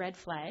any red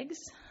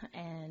flags,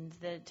 and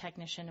the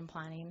technician in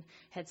planning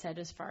had said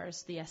as far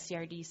as the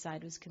SCRD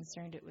side was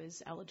concerned, it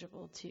was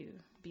eligible to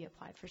be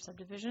applied for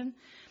subdivision.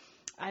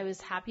 I was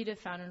happy to have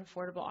found an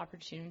affordable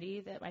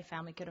opportunity that my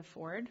family could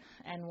afford,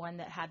 and one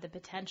that had the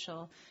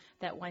potential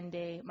that one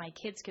day my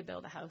kids could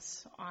build a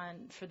house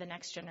for the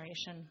next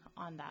generation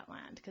on that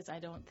land, because I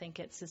don't think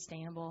it's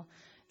sustainable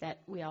that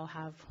we all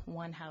have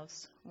one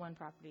house, one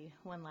property,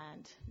 one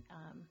land.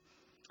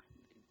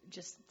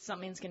 Just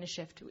something's going to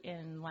shift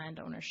in land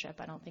ownership.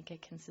 I don't think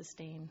it can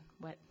sustain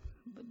what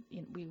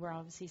we were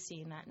obviously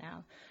seeing that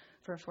now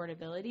for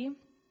affordability.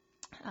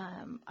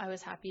 I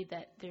was happy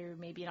that there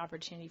may be an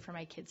opportunity for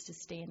my kids to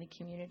stay in the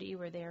community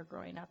where they are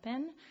growing up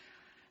in.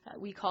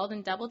 We called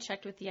and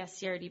double-checked with the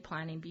SCRD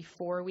planning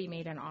before we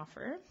made an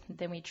offer.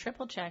 Then we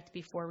triple-checked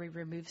before we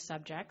removed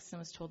subjects and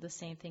was told the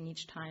same thing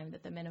each time,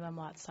 that the minimum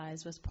lot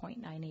size was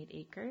 0.98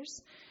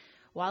 acres.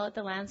 While at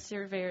the land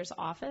surveyor's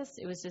office,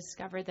 it was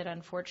discovered that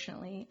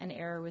unfortunately an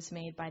error was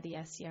made by the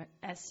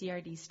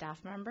SCRD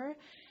staff member,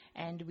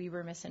 and we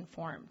were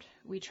misinformed.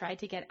 We tried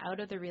to get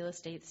out of the real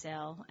estate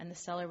sale, and the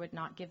seller would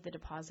not give the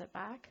deposit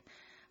back.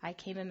 I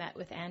came and met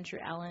with Andrew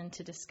Ellen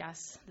to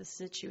discuss the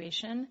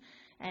situation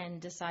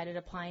and decided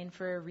applying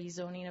for a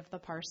rezoning of the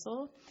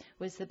parcel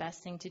was the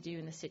best thing to do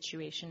in the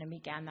situation, and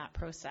began that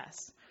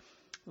process.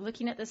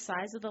 Looking at the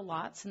size of the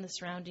lots in the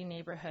surrounding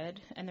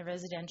neighborhood and the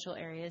residential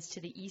areas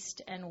to the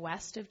east and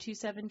west of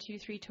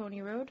 2723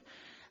 Tony Road,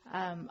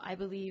 I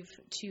believe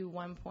a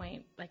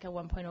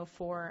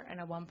 1.04 and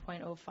a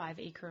 1.05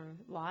 acre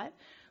lot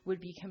would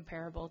be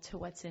comparable to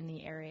what's in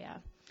the area.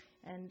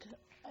 And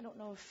I don't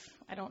know if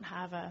I don't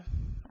have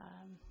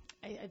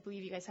I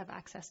believe you guys have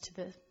access to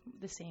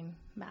the same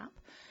map.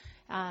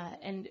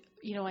 And,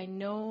 I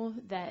know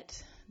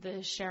that the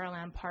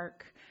Sharyland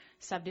Park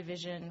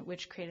subdivision,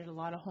 which created a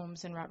lot of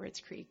homes in Roberts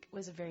Creek,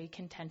 was a very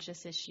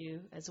contentious issue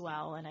as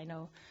well. And I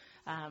know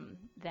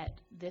that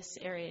this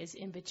area is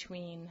in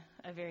between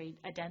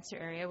a denser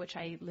area, which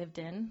I lived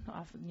in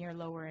near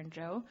Lower and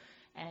Joe,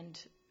 and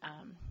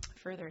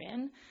further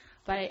in.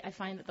 But I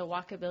find that the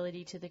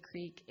walkability to the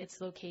creek, its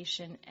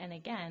location, and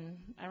again,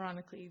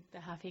 ironically, the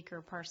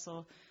half-acre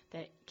parcel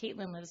that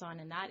Caitlin lives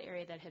on in that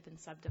area that had been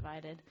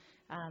subdivided,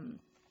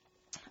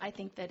 I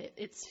think that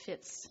it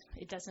fits.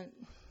 It doesn't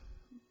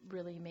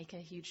really make a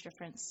huge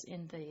difference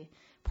in the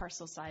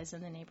parcel size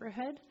in the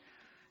neighborhood.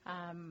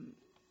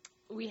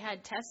 We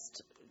had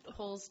test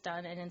holes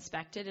done and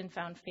inspected and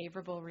found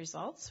favorable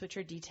results, which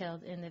are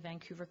detailed in the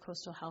Vancouver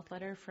Coastal Health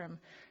letter from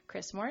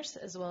Chris Morse,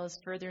 as well as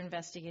further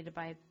investigated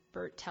by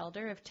Bert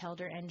Telder of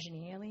Telder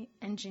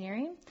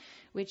Engineering,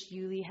 which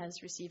Yulee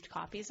has received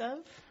copies of.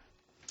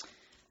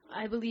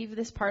 I believe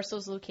this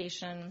parcel's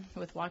location,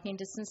 with walking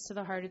distance to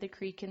the heart of the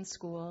creek and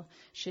school,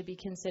 should be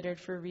considered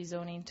for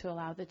rezoning to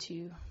allow the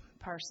two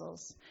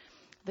parcels.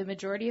 The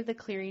majority of the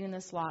clearing in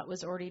this lot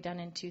was already done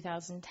in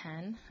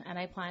 2010, and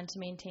I plan to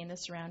maintain the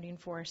surrounding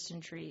forest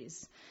and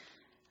trees.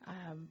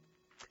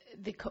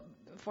 The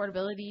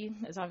affordability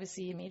is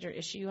obviously a major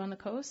issue on the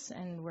coast,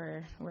 and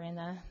we're in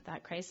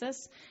that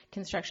crisis.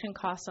 Construction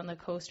costs on the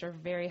coast are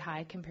very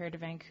high compared to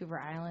Vancouver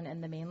Island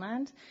and the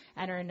mainland,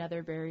 and are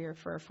another barrier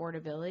for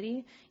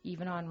affordability,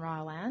 even on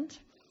raw land.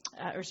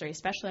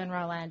 Especially on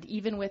raw land,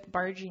 even with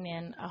barging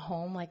in a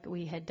home like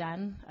we had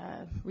done,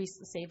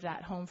 saved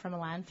that home from a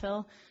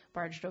landfill,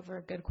 barged over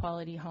a good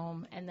quality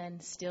home, and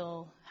then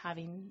still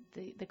having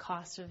the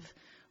cost of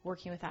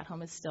working with that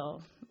home is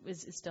still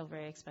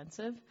very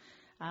expensive.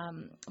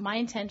 My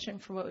intention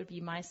for what would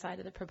be my side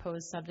of the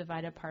proposed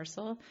subdivided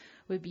parcel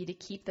would be to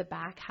keep the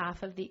back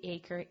half of the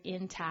acre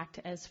intact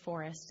as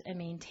forest and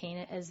maintain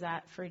it as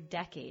that for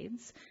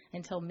decades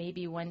until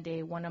maybe one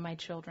day one of my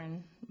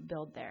children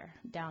build there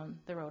down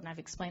the road. And I've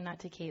explained that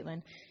to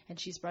Caitlin, and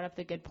she's brought up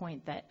the good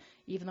point that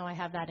even though I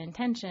have that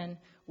intention,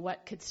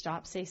 what could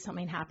stop, say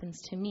something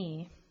happens to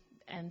me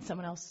and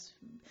someone else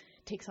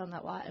takes on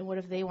that lot, and what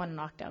if they want to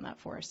knock down that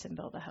forest and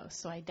build a house?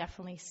 So I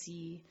definitely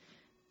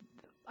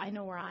I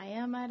know where I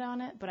am at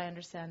on it, but I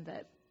understand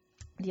that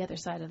the other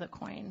side of the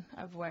coin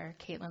of where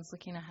Caitlin's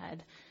looking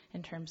ahead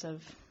in terms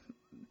of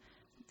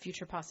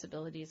future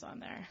possibilities on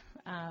there.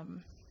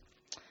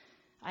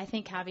 I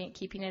think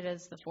keeping it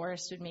as the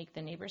forest would make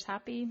the neighbors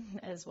happy,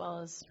 as well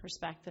as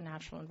respect the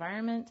natural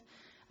environment.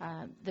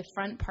 The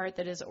front part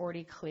that is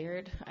already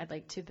cleared, I'd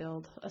like to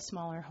build a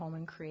smaller home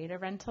and create a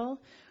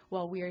rental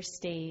while we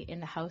stay in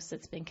the house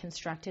that's been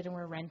constructed and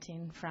we're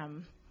renting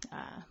from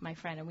my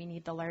friend. And we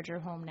need the larger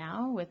home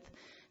now with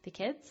the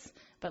kids,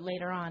 but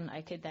later on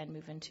I could then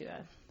move into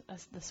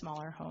the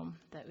smaller home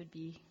that would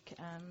be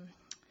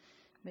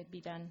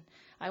done.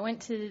 I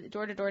went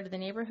door to door to the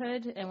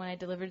neighborhood, and when I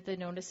delivered the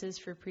notices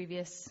for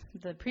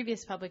the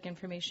previous public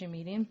information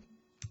meeting,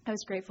 I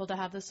was grateful to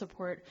have the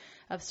support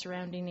of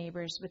surrounding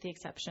neighbors, with the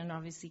exception,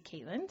 obviously,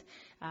 Caitlin,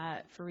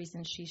 for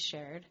reasons she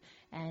shared.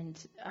 And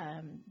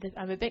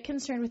I'm a bit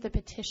concerned with the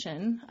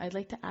petition. I'd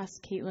like to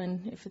ask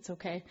Caitlin, if it's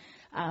okay,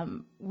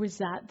 was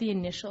that the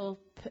initial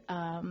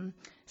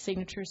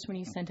signatures when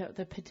you sent out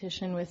the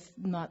petition with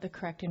not the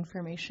correct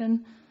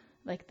information?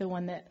 Like the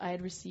one that I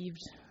had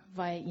received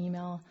via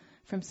email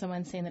from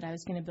someone saying that I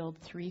was going to build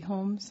 3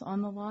 homes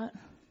on the lot?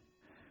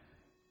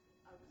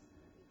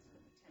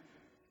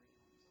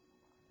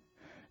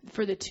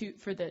 For the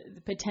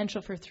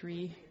potential for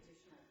 3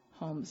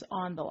 homes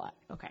on the lot.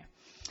 Okay.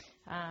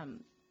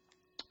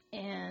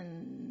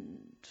 And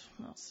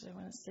what else do I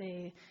want to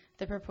say?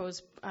 The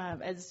proposed,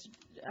 as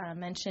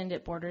mentioned,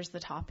 it borders the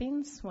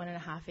Toppings,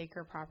 1.5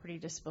 acre property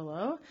just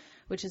below,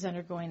 which is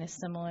undergoing a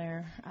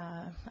similar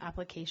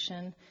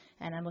application.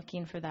 And I'm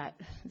looking for the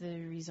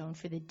rezone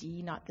for the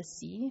D, not the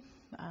C,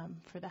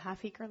 for the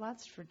 1/2 acre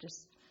lots, for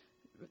just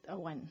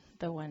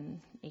the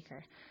 1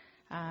 acre.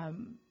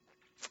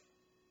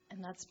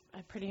 And that's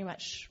pretty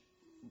much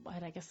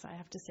what I guess I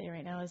have to say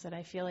right now, is that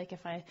I feel like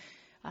if I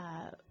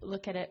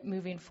look at it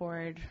moving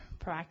forward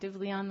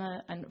proactively on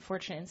the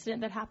unfortunate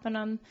incident that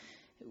happened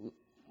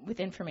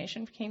with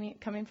information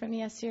coming from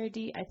the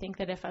SCRD, I think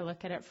that if I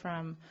look at it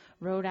from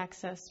road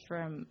access,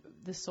 from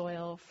the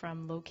soil,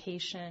 from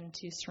location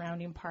to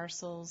surrounding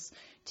parcels,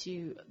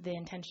 to the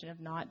intention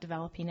of not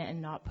developing it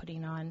and not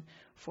putting on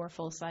 4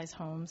 full-size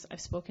homes.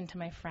 I've spoken to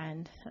my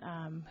friend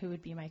who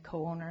would be my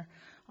co-owner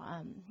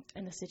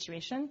in the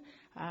situation,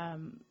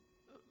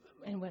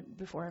 and went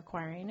before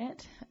acquiring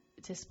it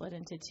to split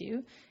into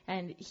 2,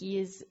 and he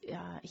is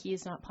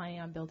not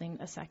planning on building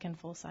a second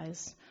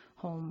full-size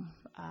home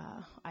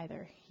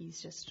either.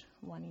 He's just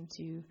wanting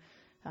to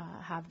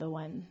have the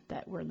one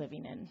that we're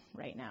living in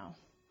right now.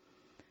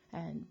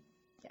 And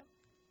yeah.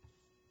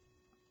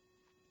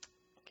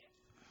 Okay.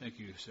 Thank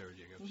you, Sarah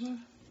Jacobs.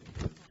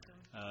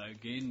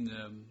 Again,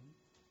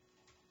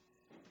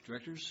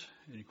 directors,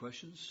 any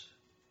questions?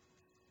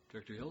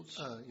 Director Hiltz?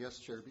 Yes,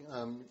 Chair. Do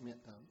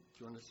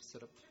you want us to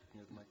set up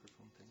near the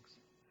microphone? Thanks.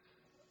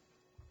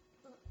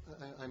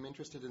 I'm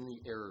interested in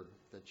the error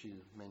that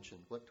you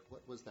mentioned. What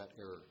was that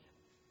error?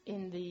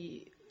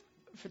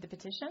 For the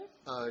petition?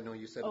 No,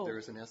 you said there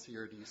was an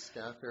SCRD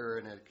staff error,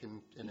 and it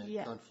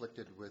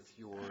conflicted with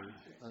your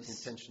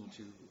intention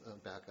to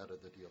back out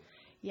of the deal.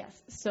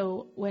 Yes.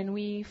 So when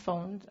I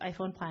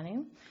phoned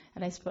planning,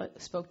 and I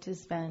spoke to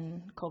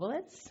Sven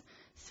Kobelitz.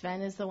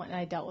 Sven is the one, and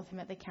I dealt with him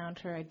at the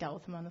counter, I dealt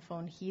with him on the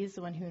phone. He is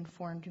the one who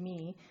informed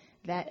me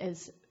that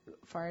as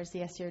far as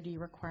the SCRD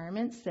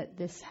requirements, that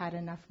this had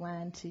enough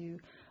land to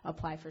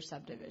apply for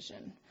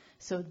subdivision.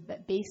 So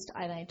that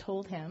and I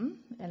told him,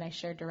 and I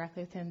shared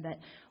directly with him, that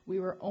we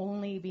were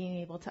only being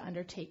able to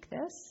undertake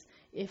this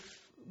if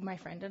my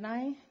friend and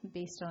I,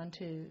 based on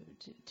to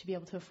be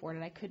able to afford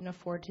it, I couldn't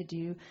afford to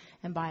do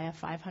and buy a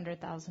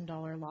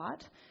 $500,000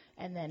 lot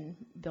and then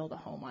build a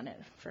home on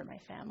it for my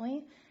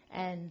family.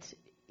 And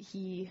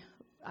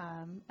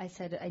I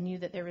said I knew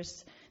that there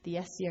was the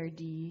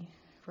SCRD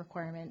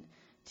requirement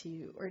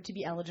to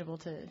be eligible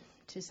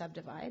to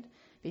subdivide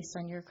based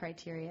on your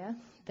criteria,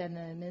 then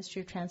the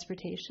Ministry of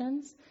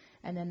Transportation's,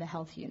 and then the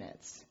health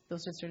units.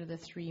 Those are sort of the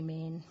 3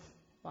 main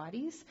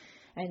bodies.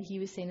 And he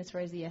was saying, as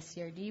far as the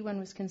SCRD one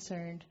was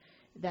concerned,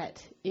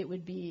 that it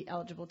would be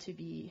eligible to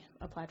be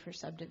applied for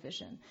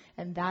subdivision.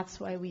 And that's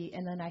why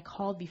and then I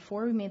called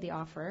before we made the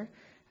offer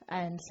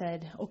and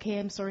said, okay,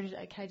 I'm sorry,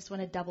 I just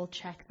want to double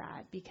check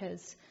that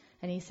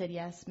and he said,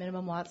 yes,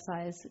 minimum lot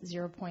size,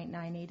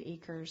 0.98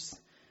 acres.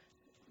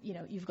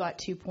 You've got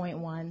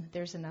 2.1,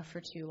 there's enough for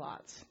 2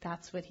 lots.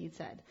 That's what he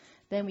said.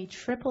 Then we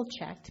triple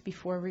checked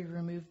before we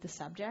removed the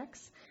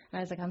subjects. And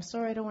I was like, I'm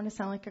sorry, I don't want to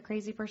sound like a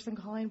crazy person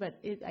calling, but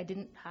I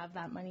didn't have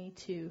that money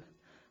to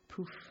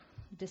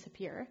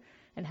disappear,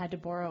 and had to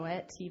borrow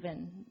it to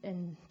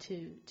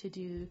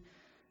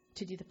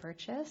do the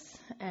purchase.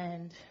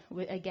 And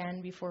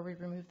again, before we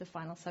removed the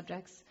final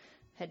subjects,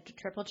 had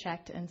triple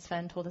checked, and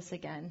Sven told us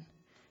again,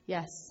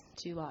 yes,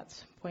 2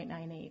 lots,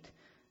 0.98.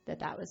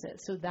 That was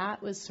it. So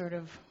that was sort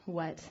of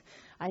what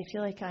I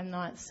feel like. I'm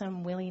not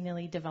some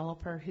willy-nilly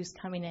developer who's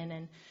coming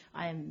in,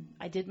 and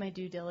I did my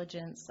due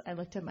diligence. I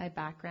looked at my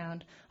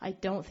background. I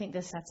don't think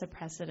this sets a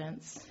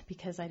precedence,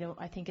 because I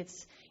think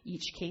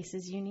each case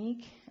is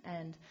unique.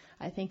 And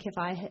I think if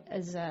I,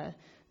 as a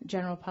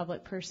general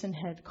public person,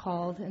 had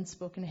called and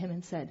spoken to him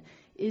and said,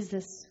 is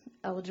this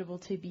eligible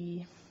to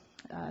be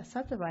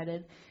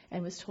subdivided,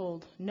 and was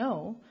told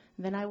no,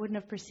 then I wouldn't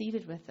have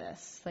proceeded with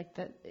this.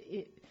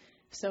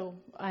 So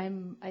I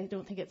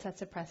don't think it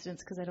sets a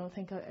precedence, because I don't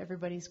think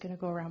everybody's going to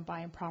go around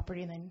buying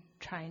property and then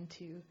trying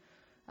to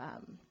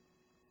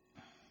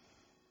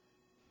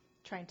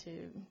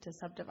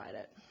subdivide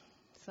it.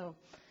 So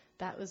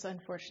that was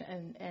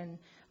unfortunate. And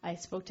I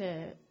spoke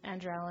to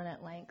Andrew Allen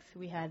at length.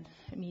 We had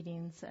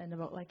meetings and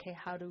about hey,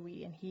 how do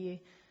we? And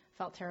he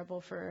felt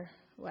terrible for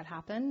what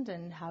happened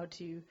and how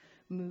to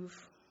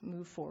move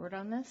forward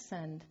on this.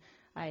 And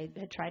I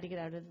had tried to get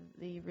out of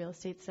the real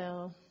estate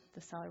sale. The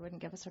seller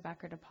wouldn't give us her back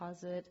our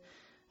deposit.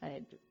 I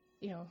had,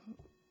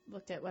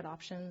 looked at what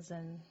options,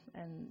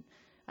 and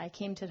I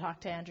came to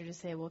talk to Andrew to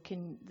say, well,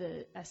 can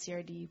the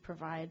SCRD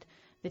provide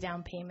the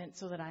down payment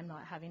so that I'm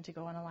not having to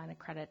go on a line of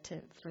credit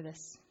for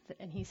this?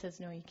 And he says,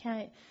 no, you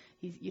can't.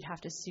 You'd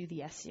have to sue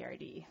the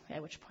SCRD,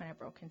 at which point I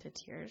broke into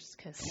tears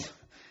because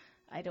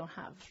I don't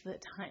have the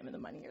time and the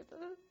money or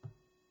the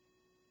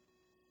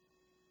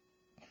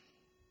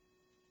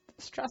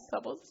stress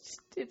levels.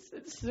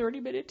 It's already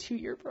been a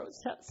 2-year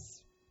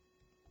process.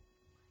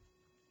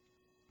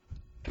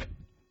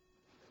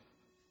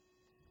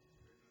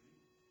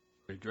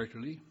 Director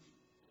Lee?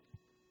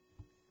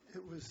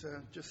 It was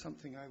just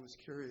something I was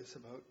curious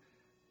about.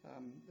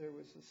 There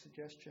was a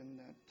suggestion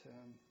that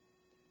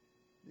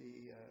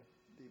the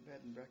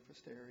bed and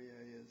breakfast area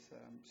is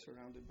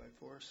surrounded by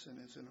forests and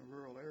is in a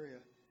rural area.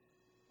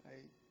 I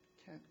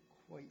can't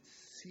quite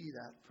see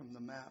that from the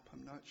map.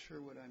 I'm not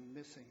sure what I'm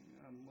missing.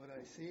 What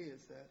I see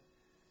is that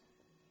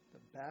the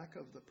back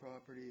of the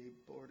property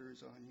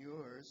borders on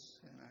yours,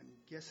 and I'm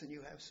guessing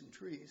you have some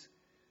trees,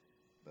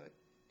 but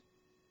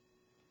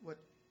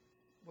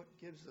what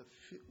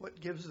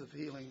gives the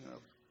feeling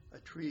of a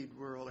treed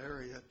rural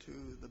area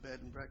to the bed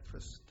and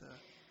breakfast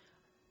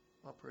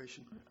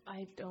operation?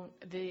 I don't.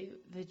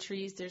 The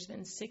trees. There's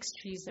been 6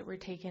 trees that were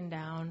taken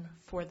down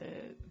for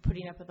the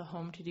putting up of the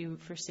home to do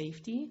for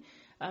safety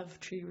of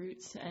tree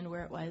roots and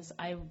where it was.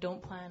 I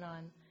don't plan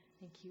on.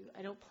 Thank you.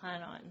 I don't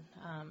plan on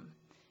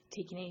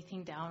taking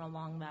anything down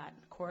along that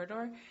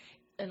corridor.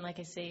 And like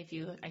I say,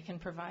 I can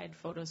provide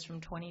photos from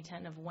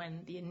 2010 of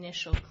when the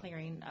initial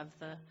clearing of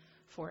the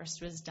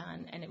forest was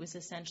done, and it was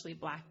essentially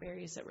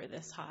blackberries that were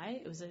this high.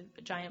 It was a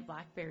giant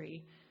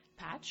blackberry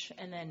patch,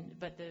 and then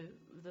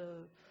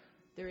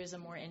there is a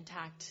more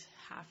intact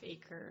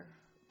half-acre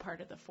part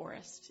of the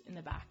forest in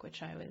the back,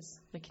 which I was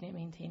looking at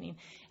maintaining.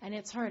 And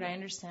it's hard. I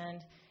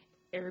understand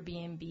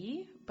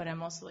Airbnb, but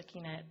I'm also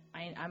looking at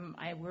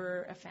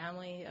we're a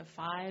family of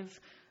 5.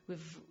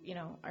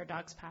 Our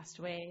dog's passed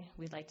away.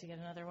 We'd like to get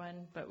another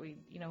one, but we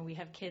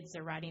have kids.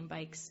 They're riding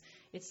bikes.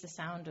 It's the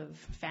sound of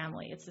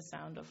family. It's the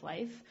sound of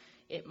life.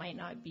 It might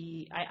not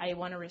be. I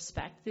want to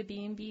respect the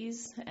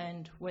B&Bs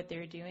and what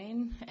they're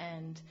doing,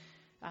 and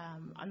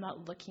I'm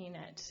not looking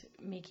at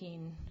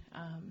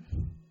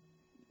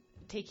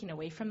taking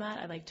away from that.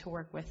 I like to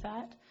work with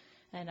that,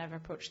 and I've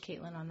approached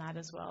Caitlin on that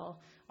as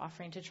well,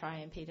 offering to try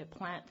and pay to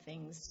plant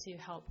things to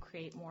help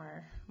create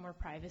more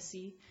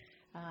privacy.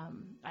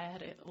 I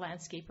had a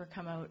landscaper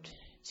come out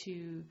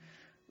to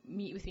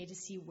meet with me to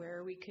see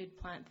where we could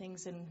plant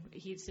things, and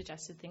he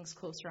suggested things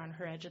closer on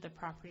her edge of the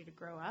property to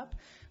grow up.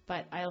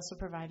 But I also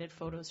provided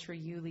photos for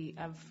Yulee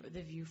of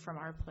the view from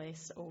our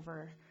place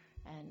over,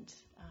 and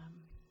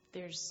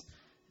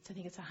I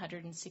think it's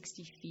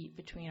 160 feet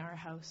between our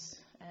house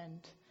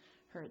and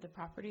the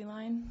property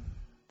line.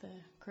 The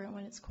current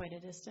one, it's quite a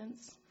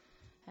distance.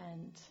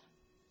 And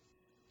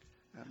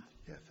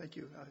yeah, thank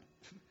you.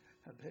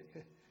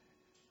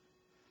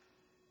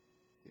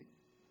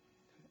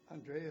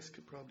 Andreas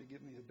could probably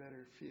give me a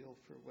better feel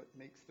for what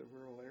makes the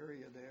rural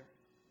area there.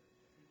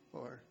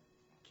 Or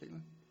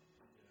Caitlin?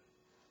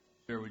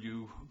 Sarah, would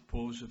you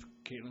oppose if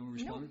Caitlin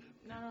responded?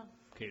 No.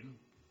 Caitlin?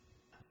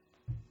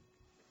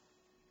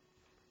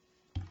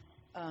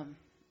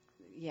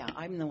 Yeah,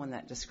 I'm the one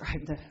that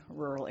described the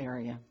rural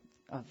area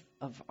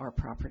of our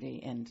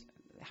property and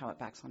how it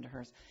backs onto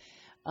hers.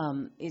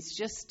 It's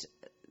just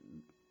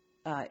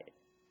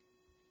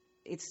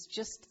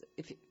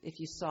if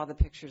you saw the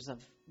pictures of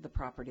the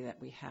property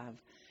that we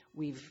have,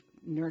 we've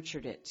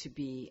nurtured it to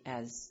be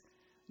as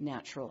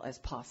natural as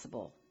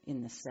possible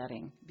in the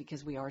setting,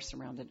 because we are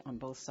surrounded on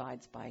both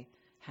sides by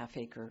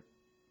half-acre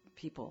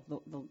people.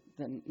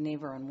 The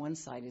neighbor on one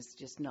side is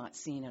just not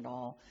seen at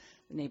all.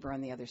 The neighbor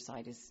on the other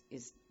side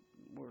is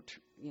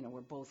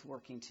we're both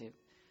working to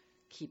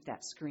keep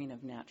that screen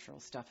of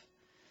natural stuff.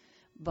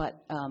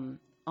 But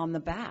on the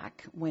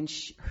back, when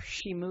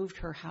she moved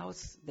her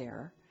house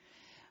there,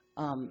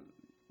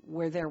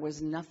 where there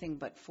was nothing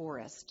but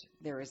forest,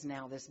 there is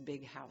now this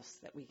big house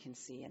that we can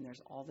see, and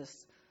there's all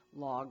this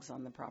logs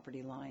on the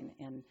property line,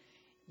 and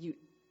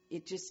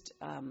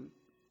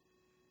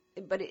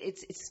but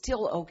it's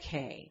still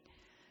okay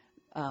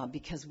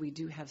because we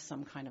do have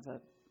some kind of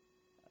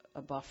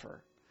a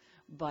buffer.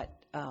 But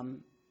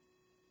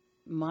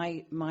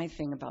my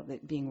thing about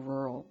it being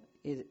rural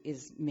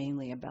is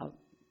mainly about,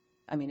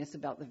 it's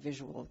about the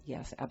visual,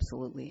 yes,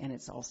 absolutely, and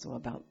it's also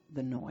about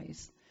the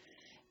noise.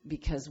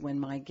 Because when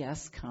my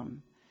guests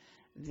come,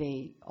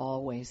 they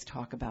always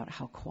talk about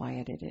how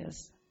quiet it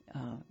is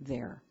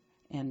there.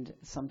 And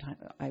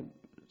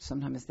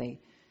sometimes they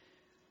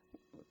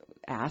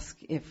ask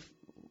if,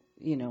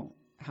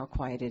 how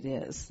quiet it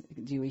is.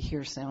 Do we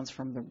hear sounds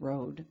from the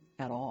road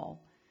at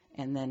all?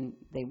 And then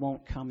they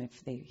won't come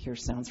if they hear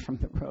sounds from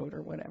the road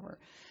or whatever.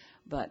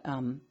 But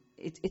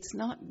it's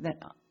not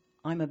that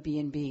I'm a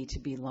B&B to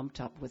be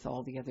lumped up with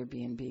all the other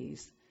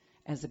B&Bs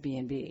as a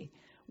B&B.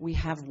 We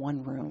have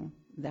one room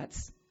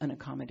that's an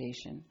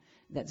accommodation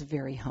that's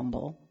very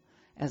humble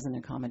as an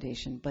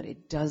accommodation, but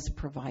it does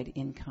provide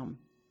income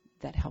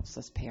that helps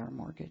us pay our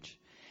mortgage.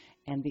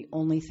 And the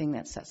only thing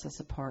that sets us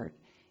apart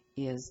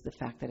is the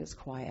fact that it's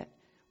quiet.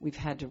 We've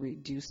had to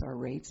reduce our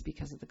rates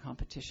because of the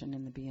competition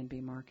in the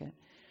B&B market.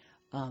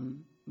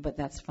 But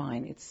that's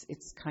fine.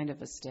 It's kind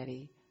of a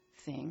steady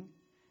thing,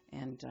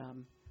 and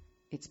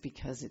it's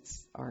because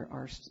it's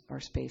our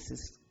space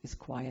is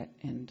quiet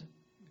and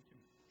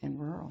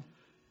rural.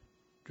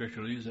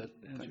 Director Lee, is that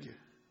answer? Thank you.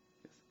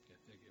 Yeah,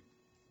 thank you.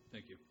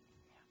 Thank you.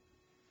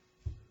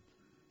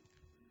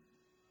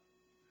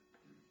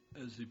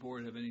 Does the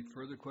board have any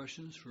further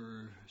questions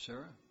for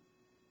Sarah?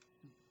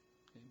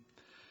 Okay.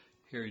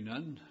 Hearing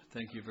none,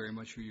 thank you very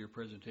much for your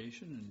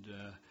presentation,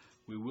 and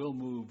we will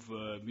move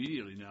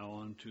immediately now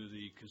on to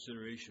the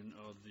consideration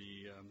of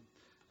the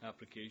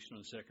application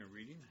on second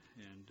reading,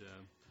 and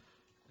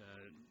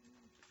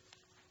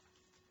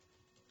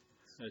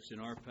that's in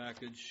our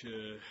package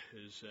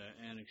is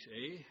Annex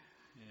A,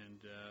 and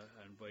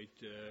I invite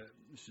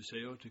Mr.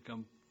 Seo to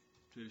come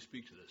to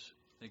speak to this.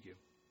 Thank you.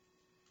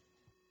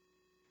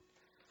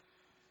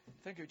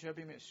 Thank you, Chair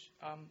Beamish.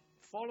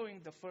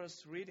 Following the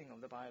first reading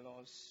of the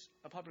bylaws,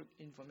 a public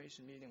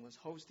information meeting was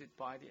hosted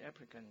by the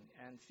applicant,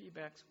 and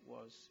feedback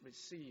was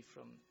received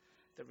from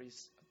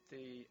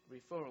the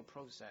referral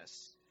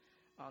process.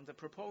 The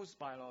proposed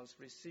bylaws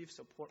received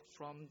support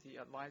from the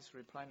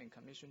Advisory Planning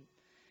Commission,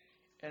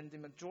 and the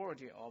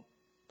majority of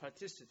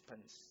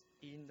participants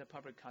in the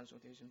public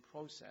consultation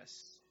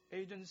process.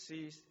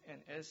 Agencies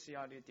and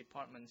SCRD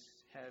departments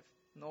have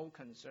no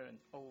concern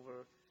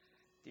over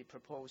the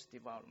proposed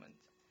development.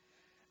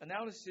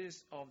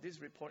 Analysis of this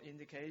report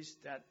indicates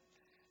that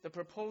the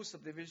proposed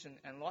subdivision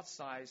and lot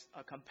size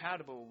are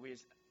compatible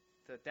with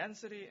the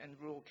density and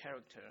rural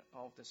character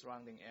of the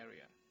surrounding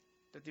area.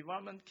 The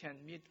development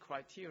can meet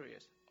criteria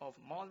of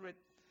moderate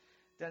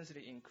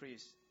density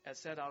increase as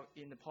set out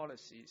in the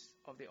policies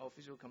of the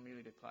official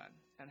community plan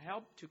and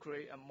help to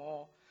create a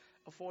more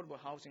affordable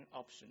housing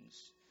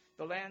options.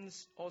 The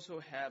lands also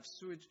have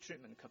sewage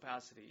treatment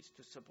capacities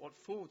to support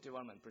full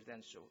development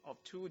potential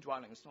of 2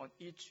 dwellings on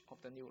each of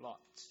the new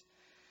lots.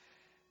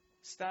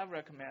 Staff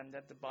recommend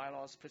that the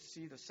bylaws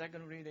proceed to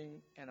second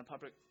reading and a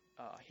public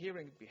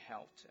hearing be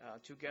held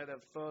to gather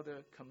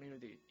further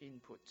community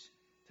input.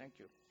 Thank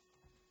you.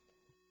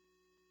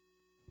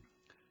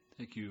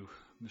 Thank you,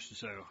 Mr.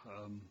 Seo.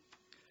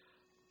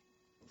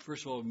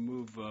 First of all,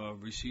 move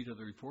receipt of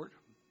the report.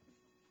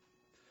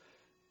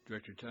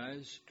 Director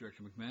Ties,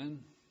 Director McMahon,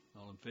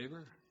 all in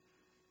favor?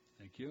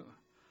 Thank you.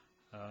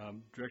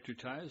 Director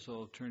Ties,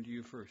 I'll turn to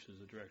you first as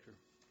the director.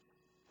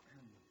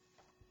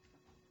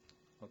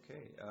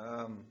 Okay.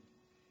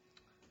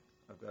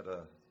 I've got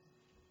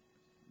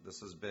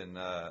this has been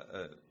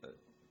a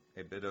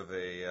bit of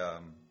a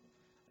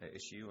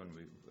issue, and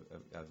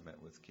I've met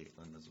with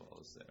Caitlin as well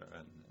as there,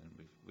 and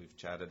we've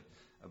chatted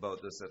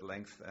about this at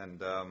length,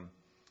 and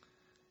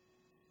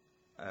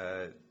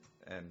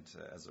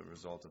as a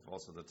result of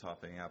also the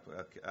topping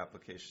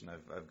application,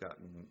 I've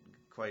gotten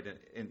quite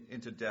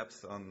into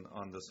depth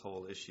on this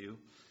whole issue,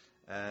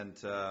 and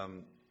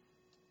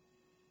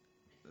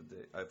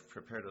I've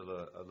prepared a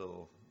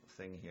little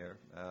thing here,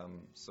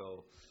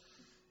 so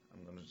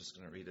I'm just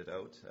going to read it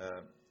out.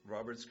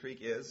 Roberts Creek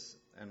is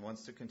and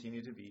wants to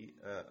continue to be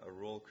a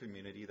rural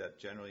community that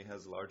generally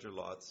has larger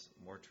lots,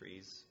 more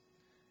trees,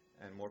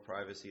 and more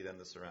privacy than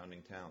the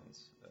surrounding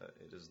towns.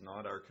 It is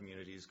not our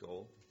community's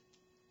goal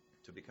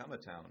to become a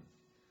town.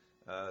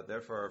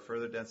 Therefore, our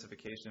further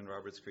densification in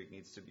Roberts Creek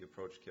needs to be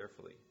approached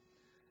carefully.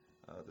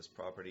 This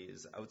property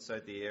is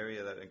outside the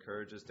area that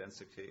encourages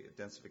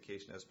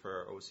densification as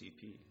per our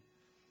OCP.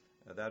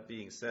 That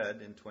being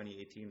said, in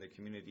 2018, the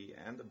community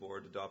and the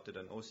board adopted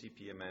an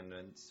OCP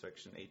amendment,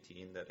 Section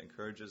 18, that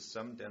encourages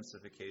some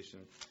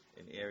densification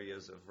in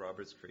areas of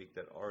Roberts Creek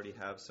that already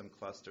have some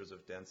clusters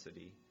of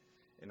density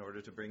in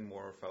order to bring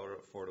more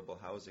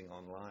affordable housing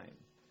online.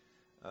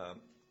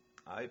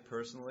 I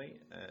personally,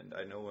 and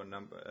I know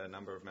a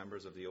number of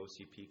members of the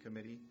OCP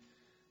committee,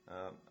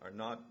 are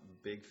not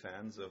big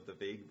fans of the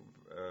vague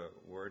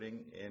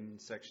wording in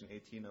Section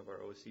 18 of our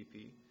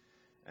OCP,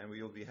 and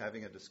we will be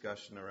having a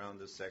discussion around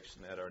this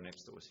section at our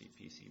next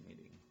OCPC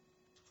meeting.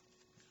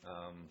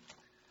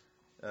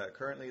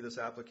 Currently, this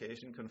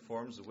application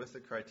conforms with the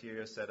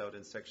criteria set out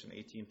in Section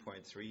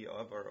 18.3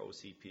 of our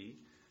OCP.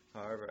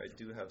 However, I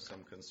do have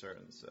some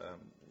concerns.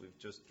 We've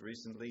just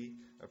recently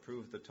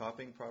approved the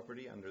topping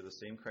property under the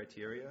same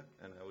criteria,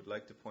 and I would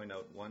like to point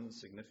out one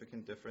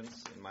significant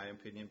difference, in my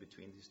opinion,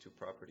 between these two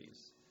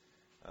properties.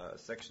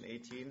 Section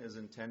 18 is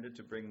intended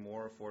to bring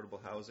more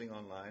affordable housing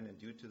online, and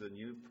due to the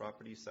new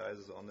property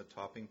sizes on the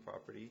topping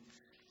property,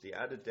 the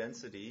added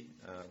density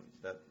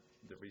that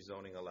the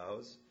rezoning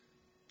allows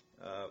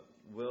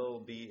will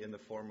be in the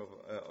form of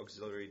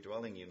auxiliary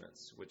dwelling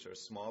units, which are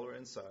smaller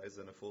in size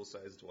than a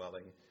full-size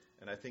dwelling,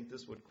 and I think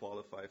this would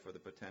qualify for the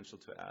potential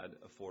to add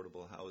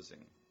affordable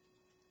housing,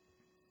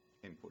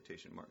 in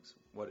quotation marks.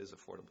 What is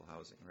affordable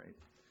housing, right?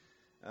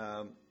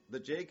 The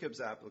Jacobs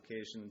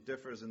application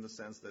differs in the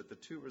sense that the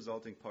 2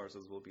 resulting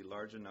parcels will be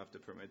large enough to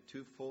permit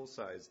 2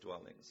 full-size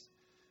dwellings,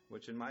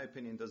 which in my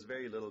opinion does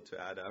very little to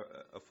add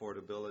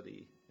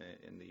affordability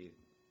in the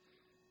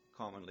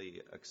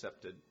commonly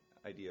accepted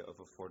idea of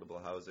affordable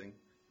housing.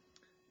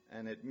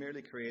 and it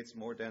merely creates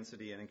more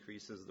density and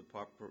increases the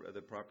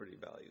property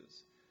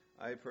values.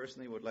 I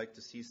personally would like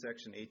to see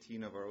Section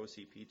 18 of our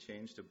OCP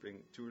changed to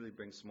truly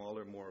bring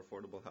smaller, more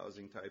affordable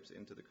housing types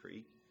into the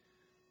creek,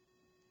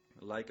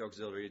 like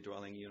auxiliary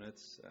dwelling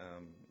units,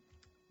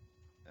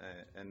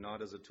 and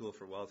not as a tool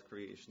for wealth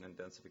creation and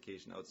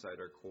densification outside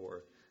our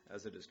core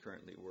as it is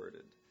currently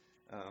worded.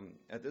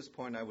 At this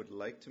point, I would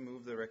like to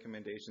move the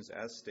recommendations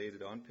as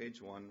stated on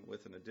page 1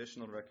 with an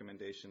additional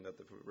recommendation that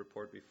the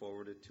report be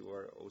forwarded to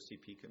our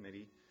OCP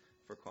committee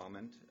for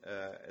comment,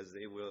 as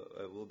they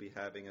will be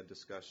having a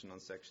discussion on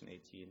Section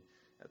 18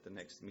 at the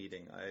next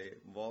meeting. I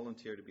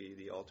volunteer to be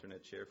the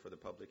alternate chair for the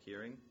public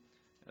hearing,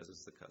 as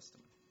is the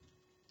custom.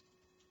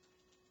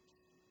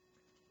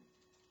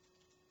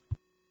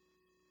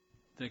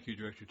 Thank you,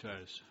 Director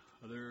Titus.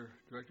 Other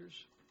directors?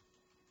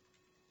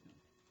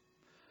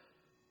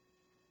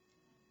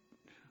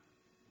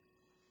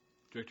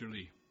 Director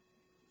Lee.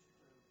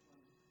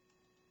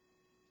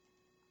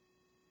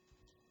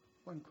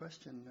 One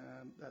question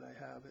that I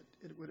have,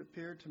 it would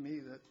appear to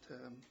me that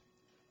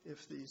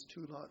if these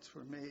 2 lots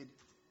were made,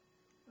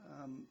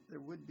 there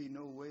would be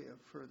no way of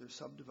further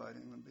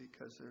subdividing them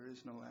because there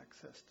is no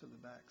access to the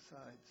back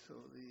side. So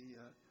the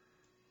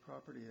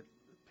property, it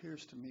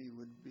appears to me,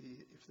 would be,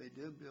 if they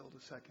did build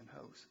a second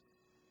house,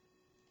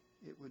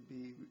 it would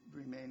be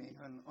remaining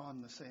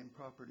on the same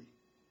property.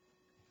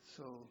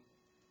 So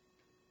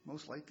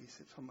most likely,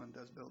 if someone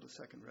does build a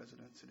second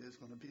residence, it is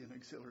going to be an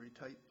auxiliary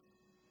type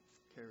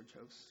carriage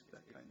house,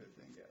 that kind of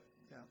thing.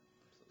 Yeah.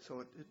 So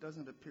it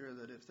doesn't appear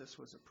that if this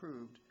was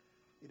approved,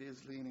 it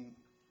is leaning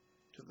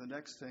to the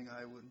next thing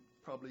I would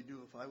probably do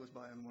if I was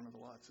buying one of the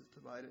lots, is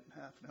divide it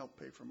in half and help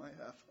pay for my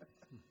half.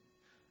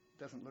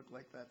 Doesn't look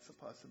like that's a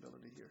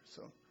possibility here.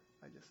 So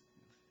I just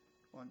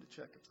wanted to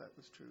check if that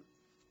was true.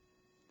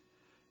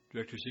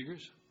 Director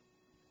Seegers?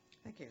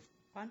 Thank you.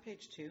 On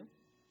page 2,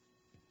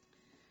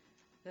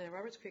 the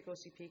Roberts Creek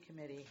OCP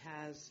Committee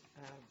has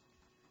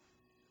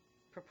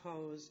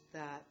proposed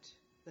that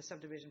the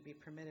subdivision be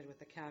permitted with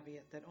the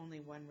caveat that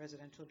only 1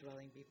 residential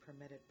dwelling be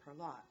permitted per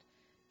lot.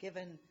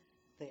 Given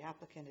the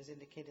applicant has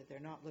indicated they're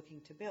not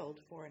looking to build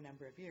for a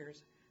number of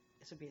years,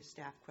 this would be a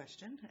staff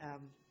question.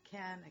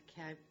 Can a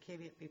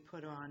caveat be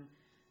put on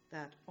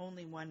that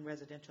only 1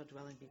 residential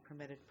dwelling be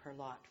permitted per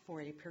lot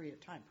for a period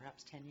of time,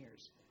 perhaps 10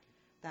 years?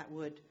 That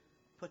would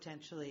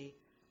potentially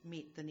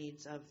meet the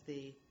needs of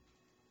the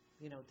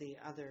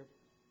other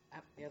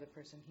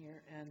person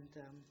here and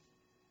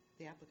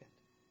the applicant.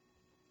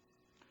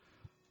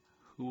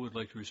 Who would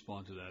like to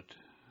respond to that?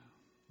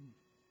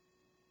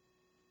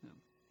 Yeah.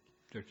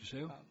 Director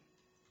Seo?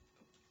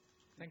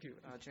 Thank you,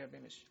 Chair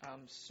Beamish.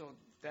 So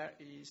there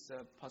is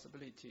a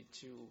possibility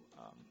to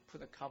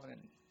put a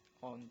covenant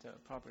on the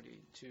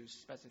property to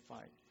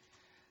specify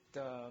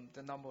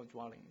the number of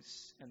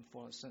dwellings and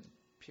for a certain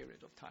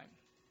period of time.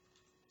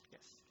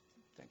 Yes.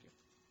 Thank you.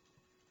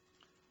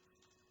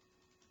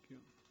 Thank you.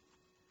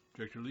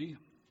 Director Lee?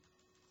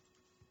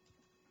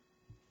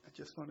 I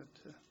just wanted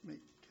to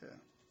make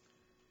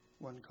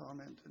one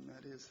comment, and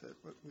that is that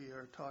what we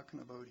are talking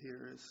about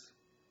here is,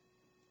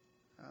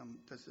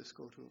 does this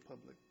go to a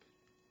public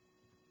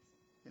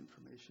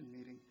information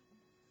meeting,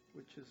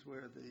 which is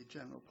where the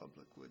general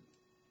public would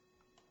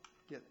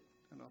get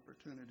an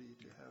opportunity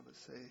to have a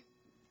say.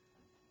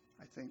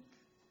 I think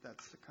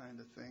that's the kind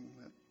of thing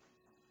that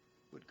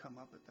would come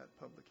up at that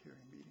public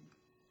hearing meeting,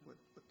 what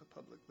the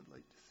public would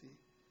like to see.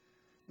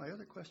 My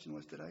other question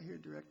was, did I hear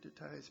Director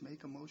Tice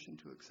make a motion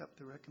to accept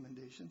the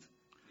recommendations?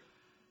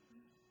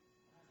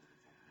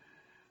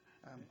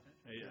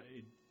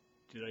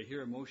 Did I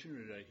hear a motion, or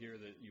did I hear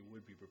that you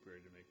would be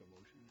prepared to make a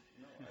motion?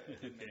 No, I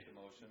didn't make the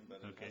motion, but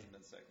it hasn't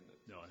been seconded.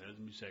 No, it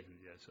hasn't been seconded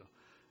yet. So,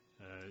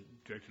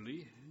 Director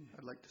Lee?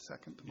 I'd like to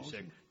second the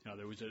motion. Now,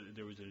 there was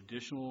an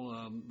additional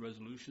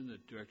resolution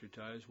that Director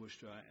Tice wished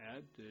to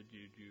add. Did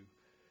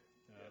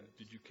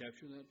you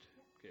capture that?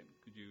 Okay.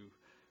 Could you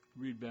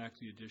read back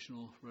the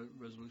additional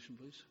resolution,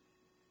 please?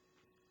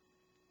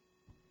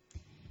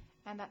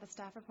 And that the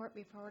staff report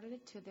be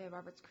forwarded to the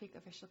Roberts Creek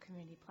Official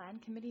Community Plan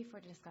Committee for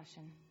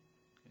discussion.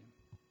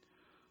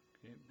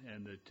 Okay.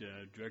 And that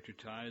Director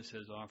Tice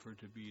has offered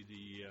to be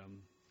the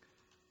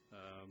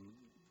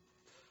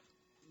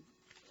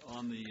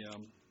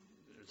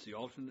it's the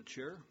alternate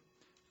chair.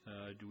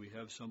 Do we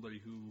have somebody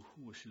who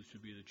wishes to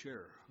be the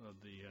chair of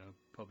the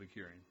public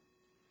hearing?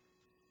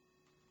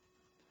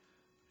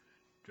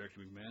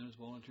 Director McMahon is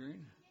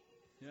volunteering?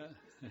 Yeah?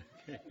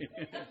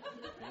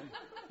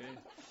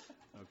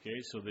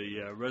 Okay, so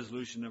the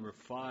resolution number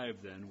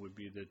 5 then would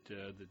be that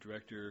the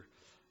Director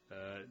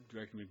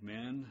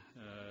McMahon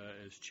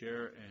as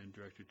chair and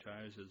Director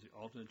Tice as the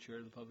alternate chair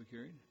of the public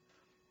hearing.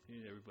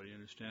 Okay, everybody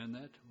understand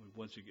that?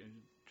 Once again,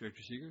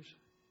 Director Seegers?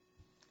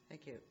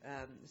 Thank you.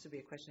 This would be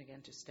a question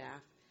again to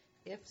staff.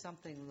 If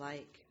something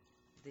like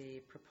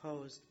the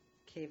proposed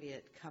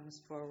caveat comes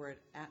forward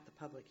at the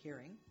public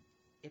hearing,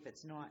 if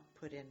it's not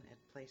put in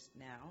place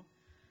now,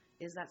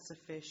 is that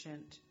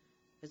sufficient?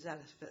 Is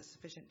that a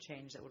sufficient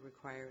change that would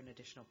require an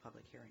additional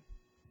public hearing?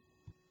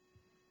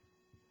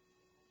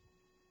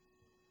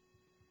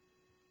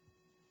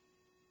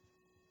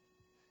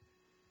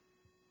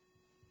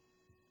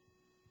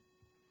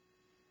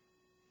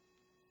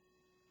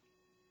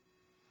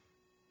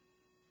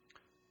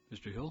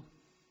 Mr. Hill?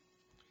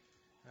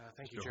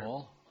 Thank you, Mr. Chair.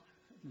 Hall?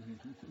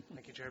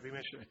 Thank you, Chair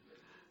Beamish.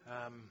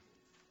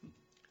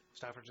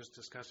 Staff are just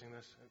discussing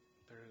this.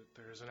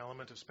 There is an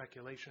element of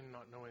speculation,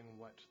 not knowing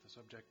what the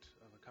subject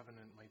of a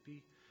covenant might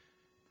be.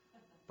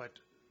 But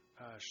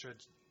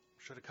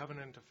should a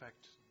covenant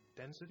affect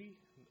density,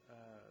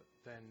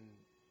 then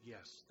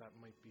yes, that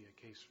might be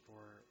a case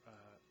for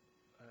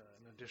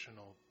an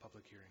additional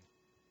public hearing.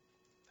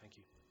 Thank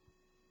you.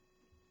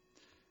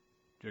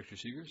 Director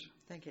Seegers?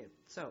 Thank you.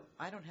 So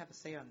I don't have a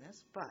say on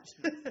this, but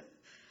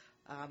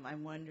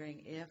I'm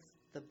wondering if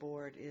the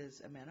board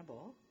is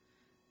amenable,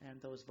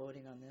 and those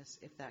voting on this,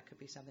 if that could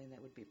be something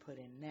that would be put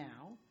in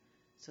now,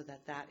 so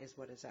that that is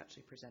what is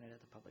actually presented at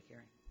the public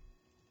hearing.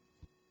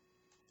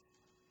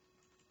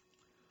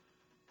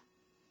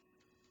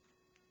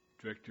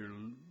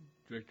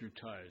 Director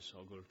Ties.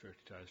 I'll go to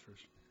Director Ties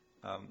first.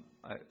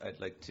 I'd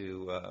like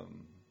to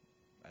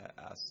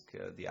ask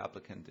the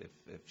applicant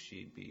if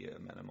she'd be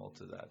amenable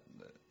to that.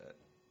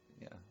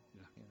 Yeah.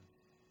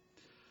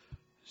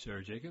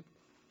 Sarah Jacob?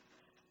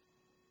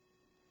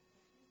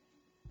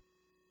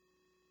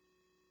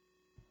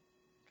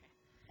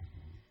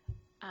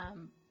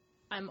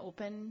 I'm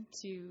open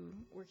to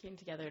working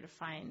together to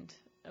find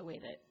a way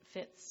that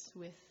fits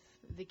with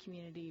the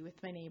community,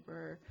 with my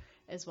neighbor,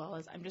 as well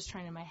as I'm just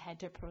trying in my head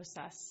to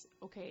process,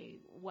 okay,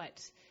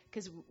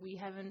 because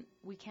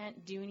we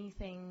can't do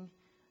anything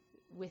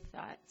with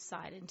that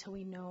side until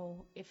we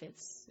know if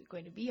it's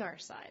going to be our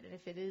side, and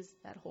if it is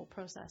that whole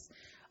process.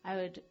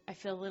 I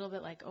feel a little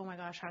bit like, oh my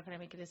gosh, how can I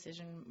make a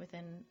decision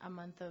within a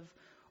month of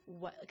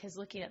what, because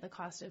looking at the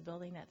cost of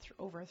building at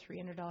over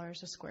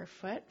 $300 a square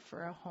foot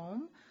for a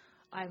home,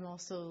 I'm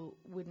also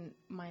wouldn't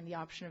mind the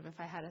option of if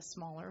I had a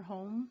smaller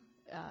home,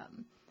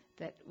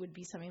 that would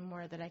be something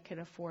more that I could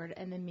afford,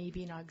 and then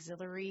maybe an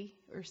auxiliary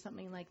or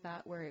something like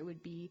that where it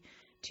would be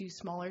 2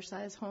 smaller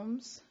size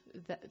homes.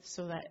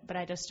 But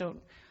I just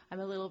don't, I'm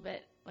a little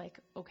bit like,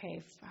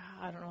 okay,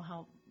 I don't know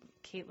how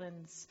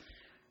Caitlin's,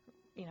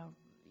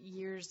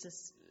 years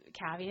this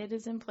caveat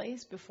is in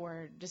place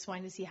before, just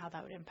wanting to see how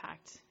that would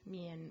impact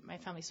me and my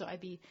family. So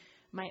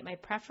my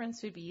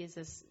preference would be, is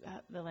this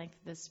the length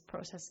this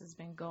process has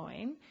been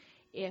going,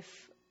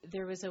 if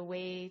there was a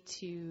way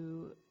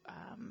to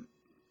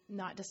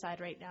not decide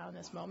right now in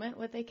this moment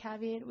what the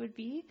caveat would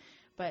be,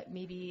 but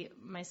maybe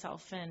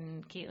myself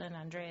and Caitlin,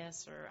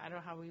 Andreas, or I don't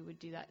know how we would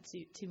do that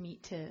to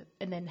meet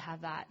and then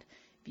have that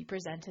be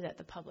presented at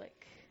the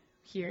public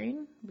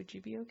hearing. Would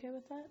you be okay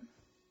with that?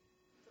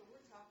 So we're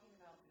talking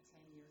about the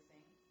 10-year thing.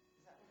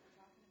 Is that what we're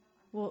talking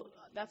about? Well,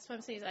 that's what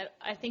I'm saying.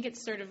 I think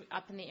it's sort of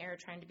up in the air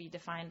trying to be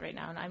defined right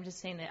now, and I'm just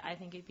saying that I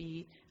think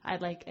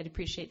I'd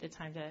appreciate the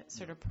time to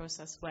sort of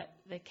process what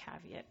the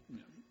caveat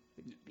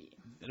would be.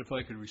 And if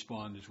I could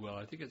respond as well,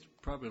 I think it's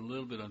probably a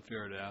little bit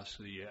unfair to ask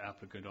the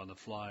applicant on the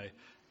fly,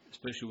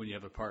 especially when you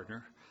have a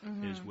partner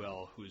as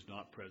well who is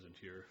not present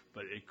here.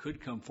 But it could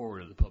come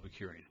forward at the public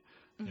hearing.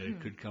 It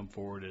could come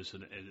forward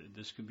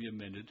this can be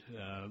amended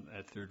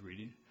at third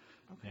reading.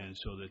 Okay. And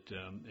so that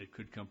it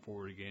could come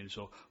forward again.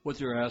 So what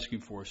they're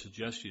asking for,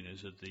 suggestion,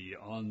 is that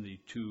on the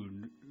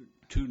two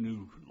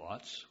new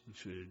lots,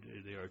 which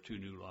they are 2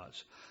 new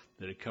lots,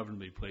 that a covenant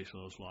be placed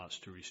on those lots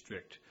to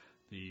restrict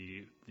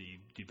the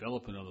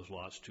development of those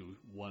lots to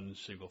one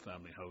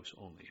single-family house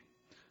only,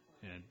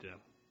 and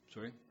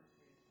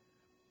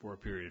for a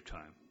period of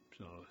time,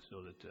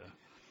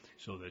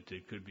 so that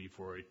it could be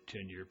for a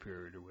 10-year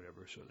period or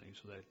whatever sort of thing.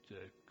 So that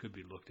could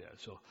be looked at.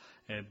 So,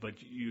 but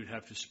you'd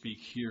have to speak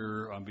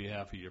here on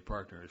behalf of your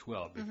partner as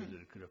well, because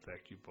it could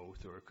affect you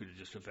both, or it could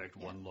just affect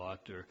one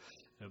lot,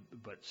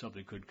 but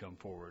something could come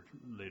forward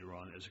later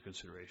on as a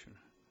consideration.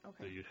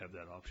 Okay. So you'd have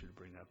that option to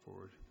bring that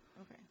forward.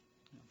 Okay.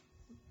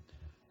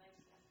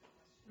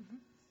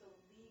 So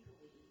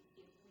legally,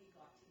 if we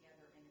got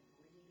together and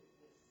agreed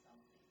with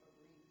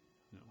something,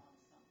 on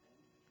something,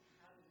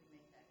 how do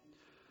we make that into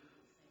a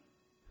legal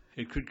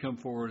thing? It could come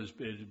forward as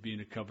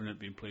being a covenant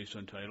being placed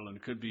on title, and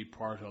it could be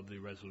part of the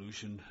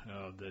resolution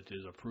that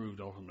is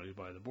approved ultimately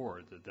by the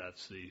board,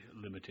 that's the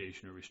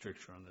limitation or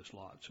restriction on this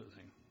lot sort of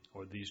thing,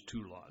 or these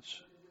 2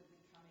 lots.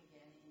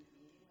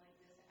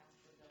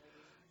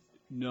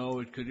 No,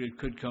 it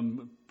could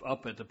come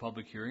up at the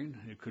public hearing.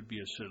 It could be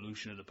a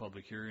solution at the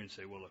public hearing and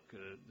say, well, look,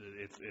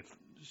 if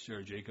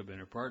Sarah Jacob and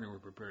her partner were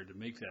prepared to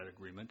make that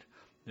agreement,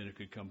 then it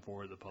could come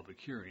forward at the public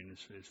hearing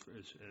as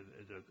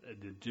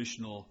an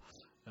additional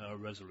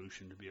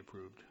resolution to be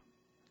approved.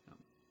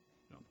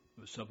 It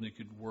was something you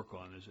could work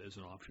on as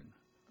an option.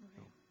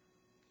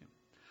 Okay.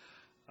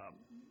 So,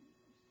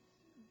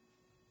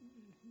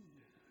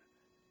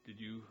 did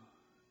you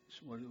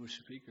want to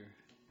speak, or?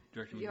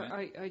 Director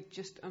McMahon?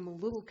 I'm a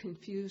little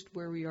confused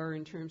where we are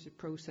in terms of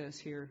process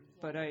here,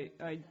 but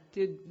I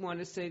did want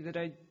to say that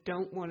I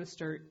don't want to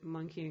start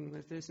monkeying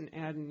with this and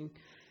adding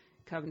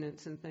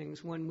covenants and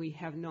things when we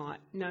have not.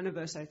 None of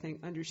us, I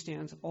think,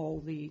 understands all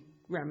the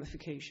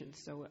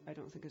ramifications, so I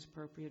don't think it's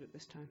appropriate at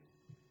this time.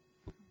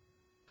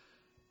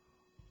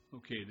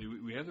 Okay,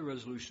 we have the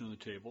resolution on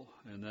the table,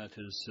 and that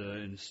is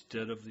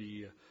instead of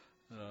the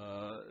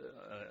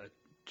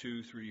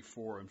 2, 3,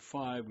 4, and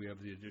 5, we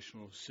have the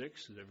additional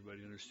 6. Does everybody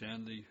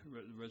understand the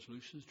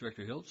resolutions?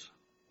 Director Hiltz?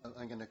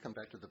 I'm going to come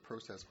back to the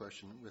process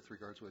question with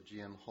regards to what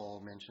GM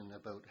Hall mentioned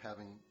about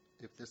having,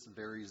 if this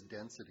varies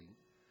density,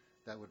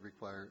 that would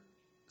require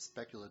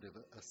speculative,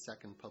 a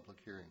second public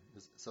hearing.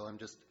 So I'm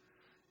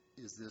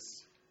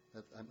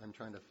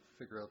trying to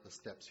figure out the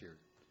steps here.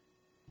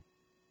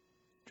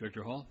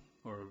 Director Hall?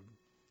 Or,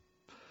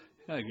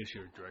 I guess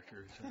you're a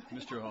director. So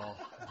Mr. Hall.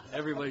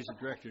 Everybody's a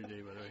director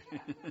today, by the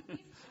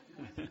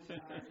way.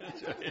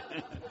 That's right.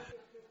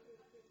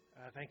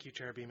 Thank you,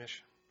 Chair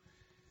Beamish.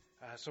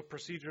 So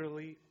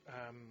procedurally,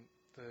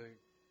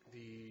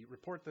 the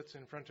report that's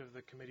in front of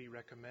the committee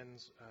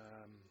recommends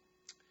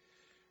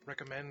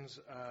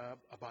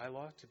a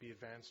bylaw to be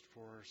advanced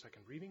for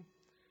second reading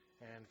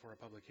and for a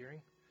public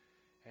hearing.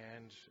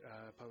 And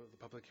the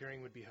public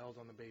hearing would be held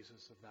on the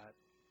basis of that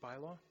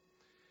bylaw.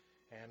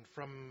 And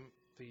from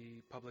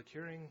the public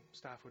hearing,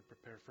 staff would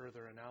prepare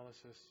further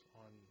analysis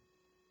on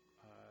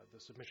the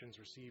submissions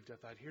received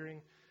at that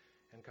hearing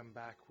and come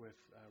back with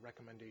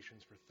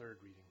recommendations for third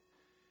reading.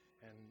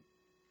 And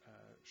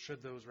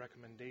should those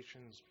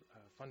recommendations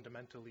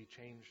fundamentally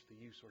change the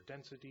use or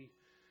density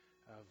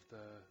of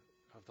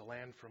the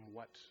land from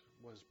what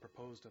was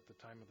proposed at the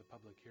time of the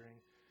public hearing,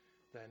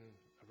 then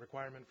a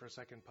requirement for a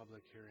second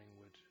public hearing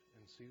would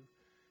ensue,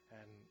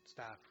 and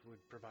staff would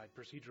provide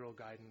procedural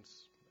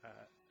guidance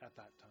at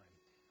that time.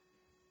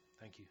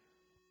 Thank you.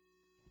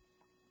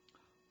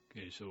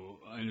 Okay, so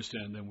I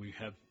understand then we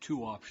have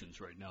two options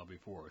right now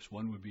before us.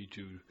 One would be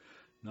to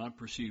not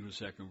proceed with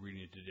second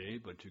reading today,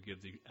 but to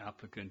give the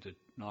applicant an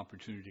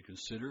opportunity to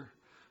consider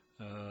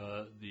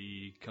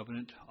the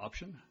covenant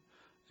option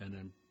and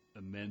then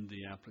amend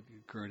the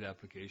current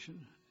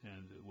application,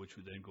 and which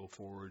would then go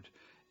forward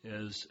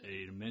as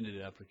an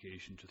amended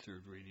application to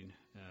third reading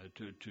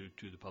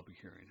to the public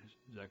hearing.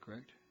 Is that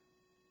correct?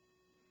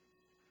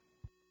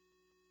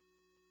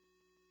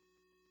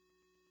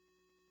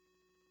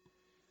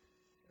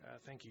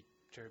 Thank you,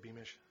 Chair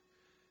Beamish.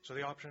 So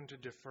the option to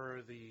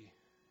defer the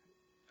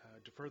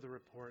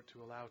report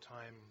to allow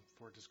time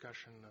for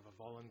discussion of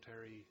a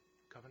voluntary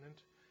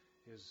covenant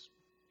is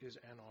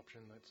an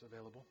option that's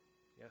available.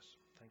 Yes,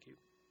 thank you.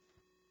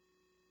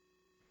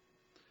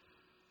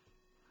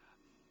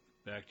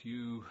 Back to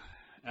you,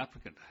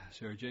 applicant,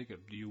 Sarah Jacob.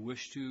 Do you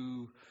wish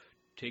to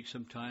take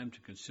some time to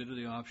consider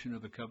the option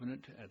of a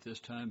covenant at this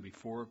time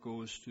before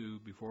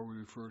we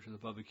refer to the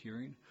public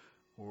hearing?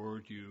 Or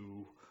do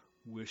you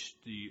wish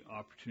the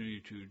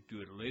opportunity to do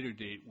it at a later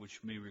date,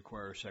 which may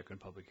require a second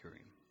public hearing?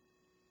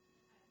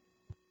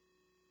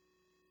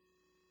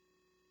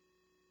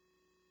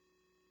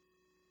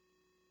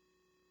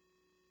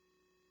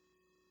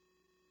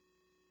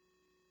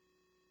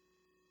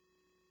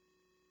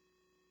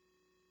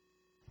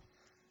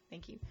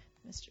 Thank you,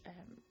 Mr.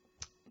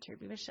 Chair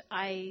Beamish.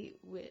 I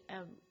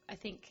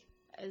think,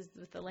 as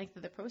with the length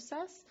of the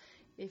process,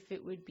 if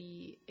it would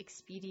be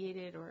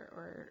expedited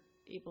or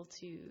able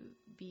to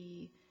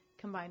be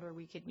combined where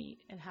we could meet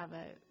and have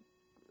a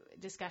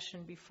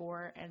discussion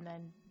before and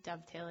then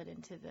dovetail it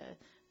into the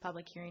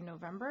public hearing in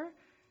November,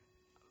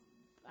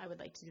 I would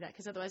like to do that,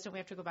 because otherwise don't we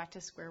have to go back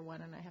to square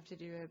one and I have to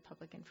do a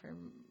public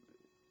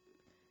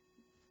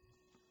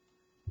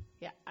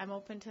Yeah, I'm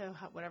open to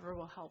whatever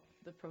will help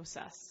the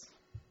process.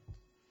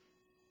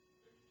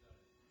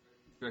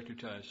 Director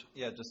Tice.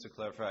 Yeah, just to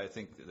clarify, I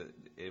think that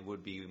it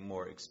would be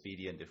more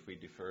expedient if we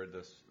defer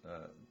this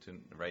to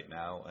right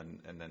now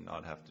and then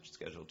not have to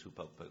schedule two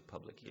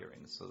public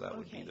hearings. So that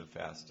would be the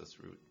fastest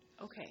route.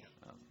 Okay.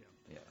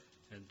 Yeah.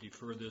 And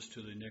defer this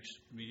to the next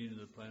meeting of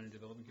the Planning and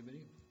Development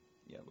Committee?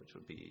 Yeah, which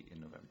would be in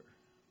November.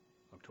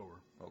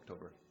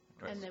 October.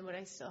 Right. And then would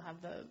I still have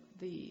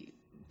the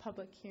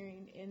public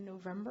hearing in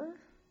November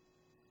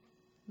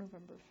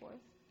 4th?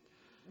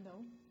 No?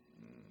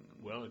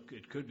 Well,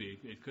 it could be.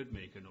 It could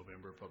make a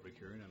November public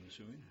hearing, I'm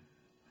assuming,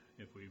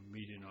 if we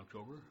meet in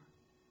October,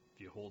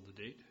 if you hold the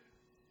date.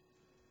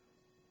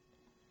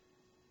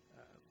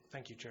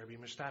 Thank you, Chair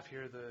Beamish. Staff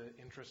here, the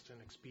interest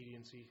in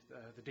expediency.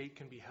 The date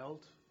can be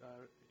held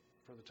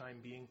for the time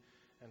being,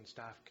 and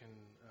staff can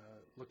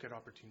look at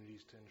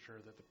opportunities to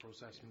ensure that the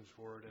process moves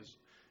forward as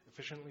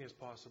efficiently as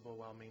possible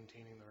while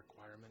maintaining the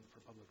requirement for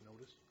public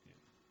notice. Yeah.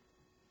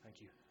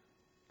 Thank you.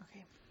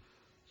 Okay.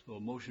 So a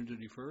motion to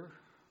defer.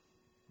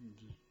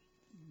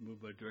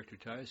 Moved by Director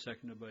Tice,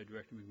 seconded by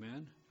Director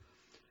McMahon.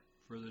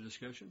 Further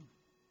discussion?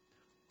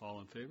 All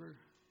in favor?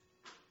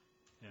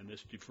 And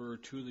this defer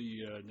to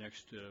the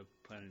next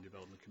Planning and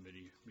Development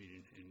Committee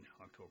meeting in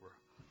October.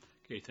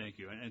 Okay, thank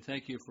you. And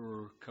thank you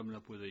for coming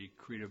up with a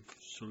creative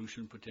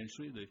solution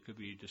potentially that could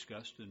be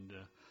discussed and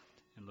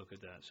look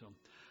at that. So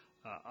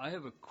I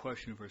have a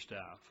question for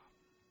staff.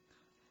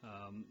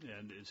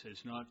 And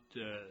it's not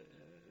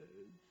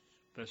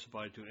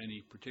specified to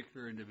any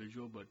particular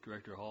individual, but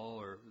Director Hall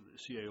or the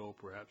CAO,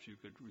 perhaps you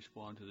could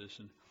respond to this.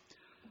 And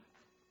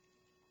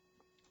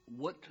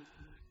what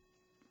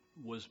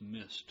was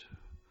missed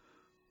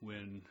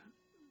when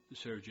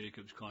Sarah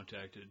Jacobs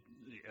contacted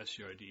the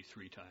SCRD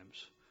 3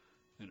 times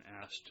and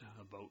asked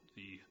about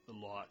the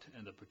lot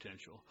and the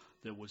potential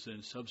that was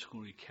then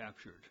subsequently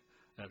captured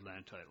at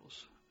land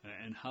titles?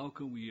 And how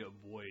can we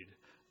avoid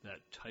that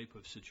type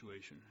of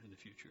situation in the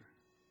future?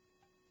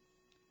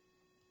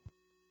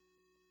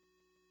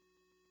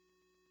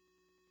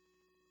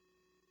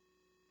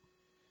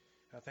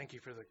 Thank you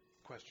for the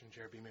question,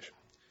 Chair Beamish.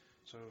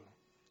 So,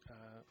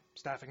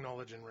 staff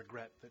acknowledge and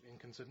regret that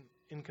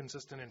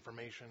inconsistent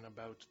information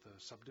about the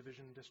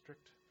subdivision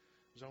district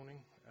zoning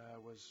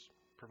was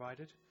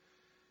provided,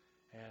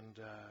 and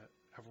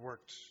have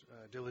worked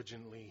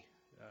diligently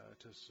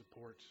to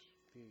support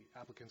the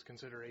applicant's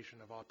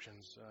consideration of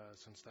options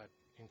since that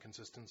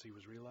inconsistency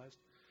was realized.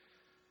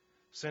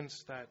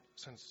 Since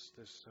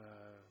this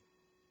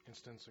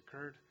instance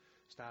occurred,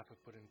 staff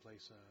have put in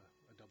place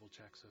a double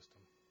check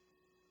system.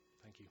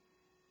 Thank you.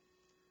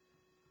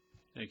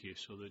 Thank you.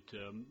 So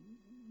that,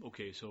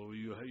 okay, so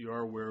you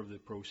are aware of the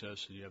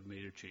process and you have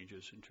made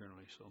changes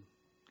internally. So,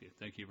 okay,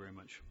 thank you very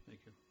much. Thank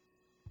you.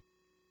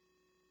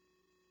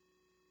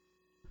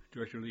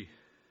 Director Lee.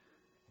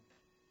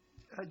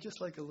 I'd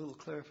just like a little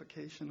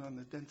clarification on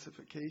the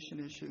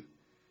densification issue.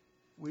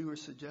 We were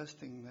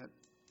suggesting that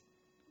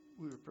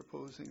we were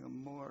proposing a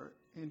more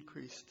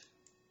increased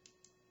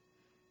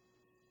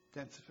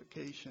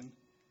densification,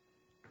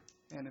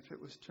 and if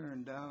it was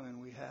turned down and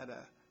we had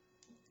a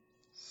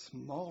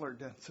smaller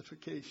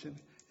densification,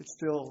 it's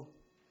still,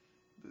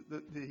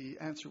 the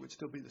answer would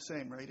still be the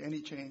same, right?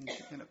 Any change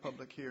in a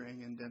public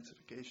hearing in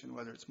densification,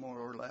 whether it's more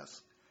or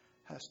less,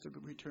 has to be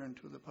returned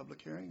to the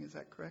public hearing. Is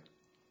that correct?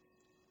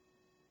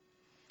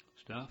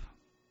 Staff?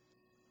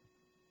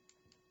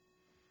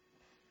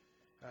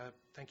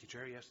 Thank you,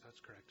 Chair. Yes, that's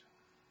correct.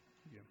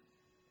 Yeah.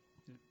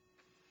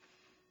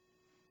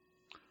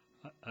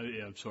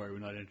 I'm sorry, we're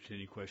not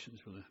entertaining questions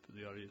for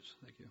the audience.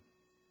 Thank you.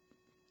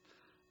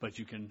 But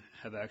you can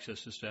have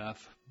access to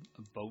staff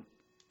about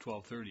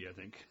 12:30, I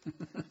think,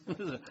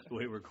 the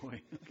way we're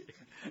going.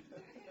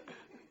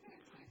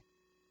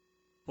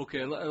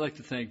 Okay, I'd like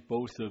to thank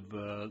both of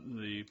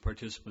the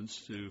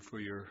participants for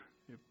your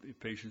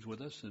patience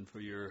with us and for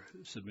your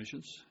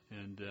submissions.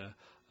 And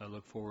I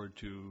look forward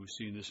to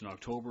seeing this in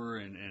October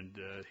and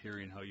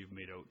hearing how you've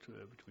made out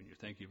between you.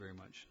 Thank you very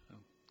much.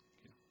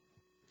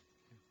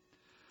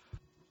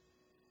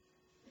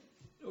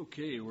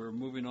 Okay, we're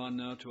moving on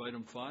now to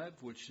item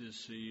 5, which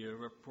is the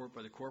report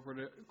by the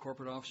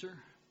corporate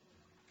officer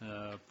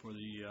for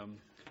the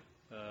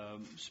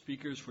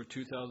speakers for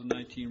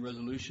 2019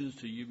 resolutions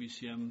to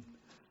UBCM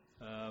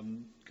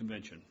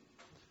convention.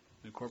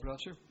 The corporate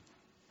officer?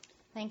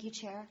 Thank you,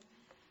 Chair.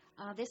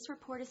 This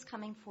report is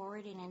coming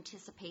forward in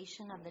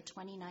anticipation of the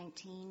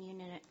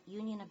 2019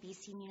 Union of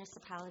BC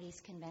Municipalities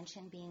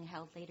Convention being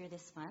held later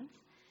this month.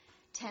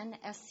 10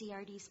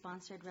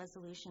 SCRD-sponsored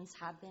resolutions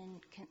have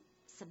been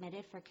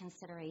submitted for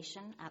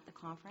consideration at the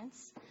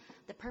conference.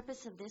 The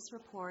purpose of this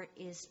report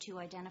is to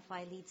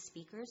identify lead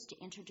speakers to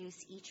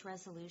introduce each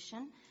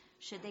resolution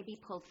should they be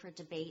pulled for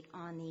debate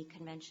on the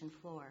convention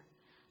floor.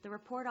 The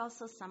report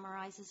also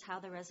summarizes how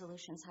the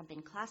resolutions have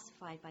been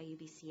classified by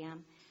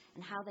UBCM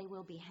and how they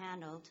will be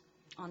handled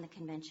on the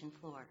convention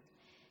floor.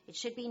 It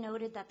should be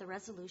noted that the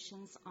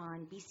resolutions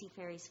on BC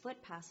Ferries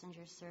foot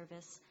passenger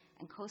service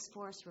and Coast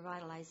Forest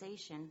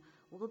revitalization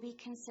will be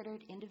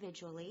considered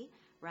individually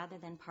rather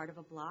than part of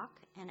a block,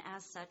 and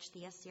as such,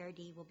 the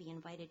SCRD will be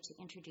invited to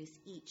introduce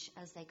each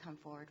as they come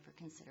forward for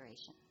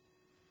consideration.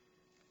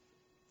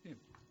 Okay.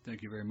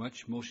 Thank you very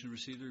much. Motion to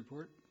receive the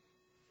report?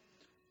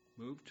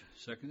 Moved.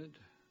 Seconded?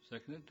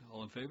 Seconded.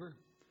 All in favor?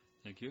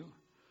 Thank you.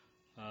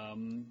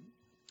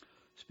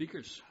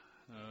 Speakers,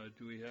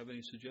 do we have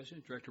any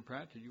suggestions? Director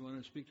Pratt, did you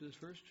want to speak to this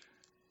first?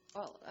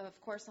 Well,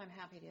 of course, I'm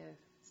happy to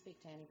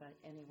speak to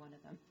any one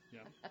of them.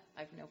 Yeah.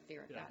 I have no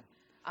fear of that.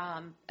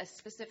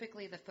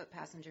 Specifically the foot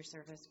passenger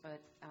service,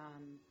 but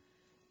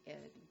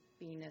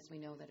being as we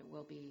know that it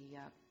will be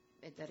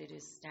that it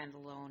is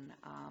standalone,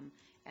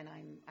 and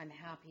I'm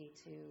happy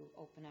to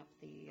open up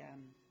the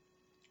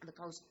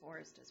Coast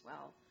Forest as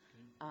well,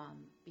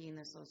 being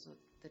this also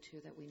the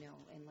two that we know,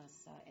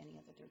 unless any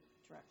of the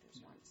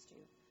directors wants to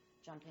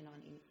jump in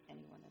on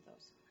any one of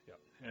those.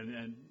 Yeah,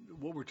 and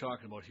what we're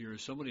talking about here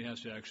is somebody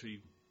has to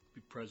actually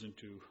be present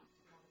to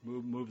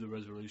move the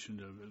resolution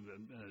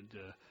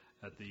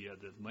at the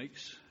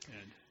mics.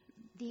 And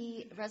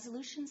the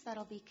resolutions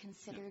that'll be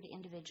considered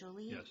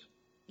individually, yes,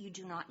 you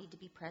do not need to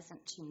be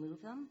present to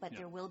move them, but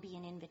there will be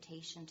an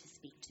invitation to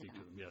speak to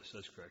them. Yes,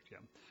 that's correct. Yeah,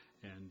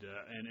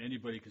 and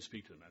anybody can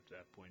speak to them at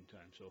that point in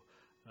time. So,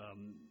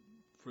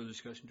 further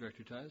discussion,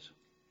 Director Tyus?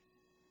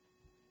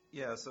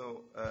 Yeah.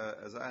 So,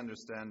 as I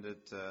understand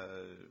it,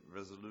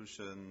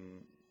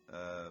 resolution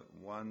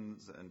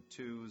 1s and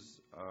 2s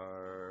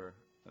are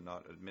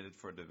not admitted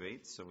for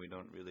debate, so we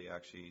don't really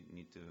actually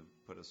need to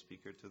put a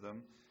speaker to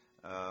them.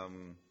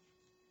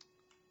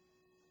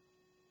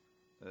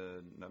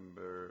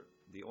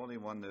 The only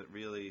one that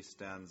really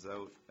stands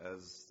out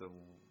as the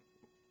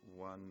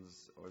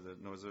ones,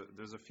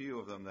 there's a few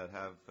of them that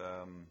have,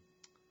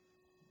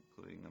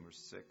 including number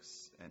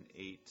 6 and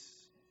 8,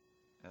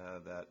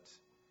 that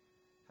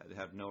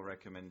have no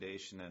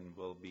recommendation and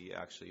will be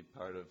actually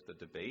part of the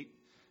debate.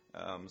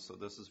 So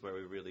this is where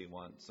we really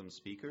want some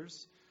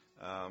speakers.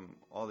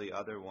 All the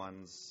other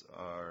ones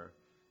are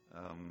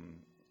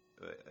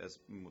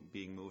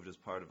being moved as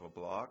part of a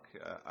block.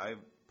 I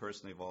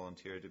personally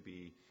volunteer to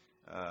be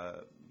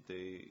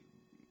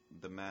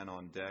the man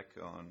on deck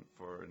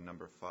for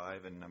number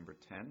 5 and number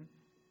 10.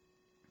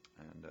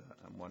 And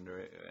I'm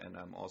wondering, and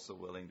I'm also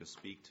willing to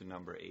speak to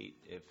number 8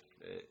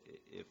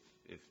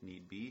 if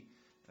need be,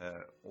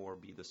 or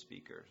be the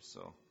speaker.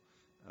 So,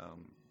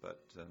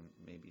 but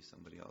maybe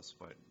somebody else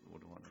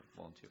would want to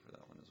volunteer for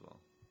that one as well.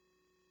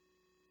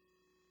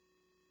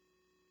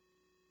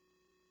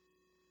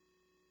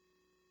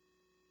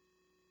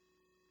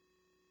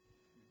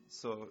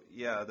 So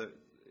yeah,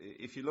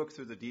 if you look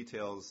through the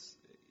details,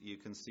 you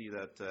can see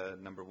that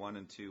number 1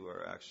 and 2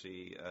 are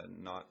actually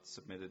not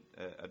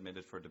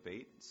admitted for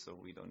debate, so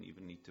we don't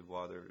even need to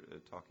bother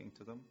talking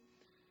to them.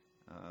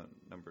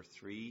 Number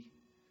 3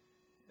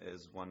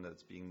 is one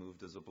that's being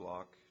moved as a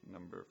block.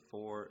 Number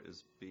 4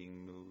 is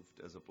being moved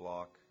as a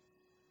block.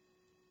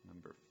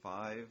 Number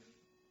 5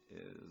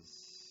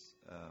 is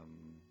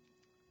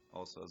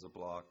also as a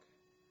block.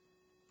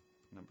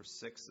 Number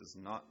 6 is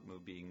not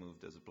being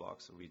moved as a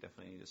block, so we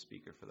definitely need a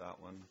speaker for that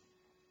one.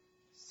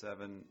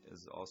 7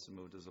 is also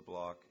moved as a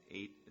block.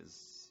 8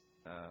 is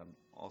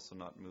also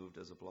not moved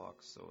as a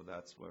block, so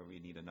that's where we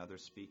need another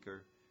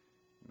speaker.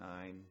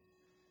 9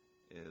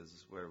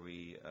 is where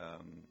we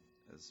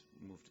is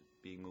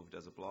being moved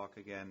as a block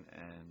again,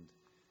 and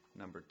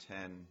number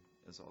 10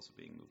 is also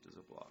being moved as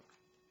a block.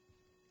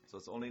 So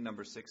it's only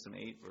number 6 and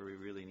 8 where we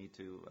really need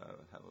to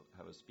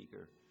have a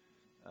speaker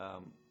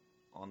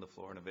on the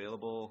floor and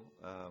available,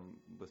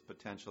 with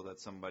potential that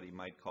somebody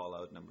might call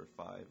out number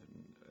 5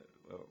 and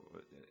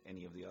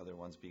any of the other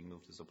ones being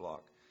moved as a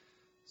block.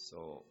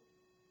 So,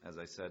 as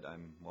I said,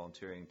 I'm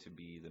volunteering to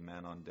be the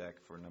man on deck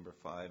for number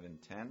 5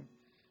 and 10,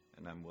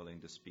 and I'm willing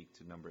to speak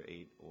to number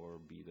 8 or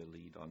be the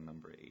lead on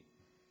number 8.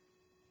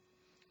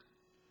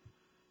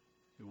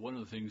 One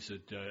of the things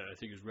that I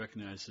think is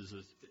recognized is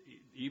that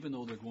even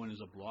though they're going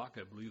as a block,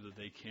 I believe that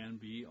they can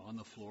be on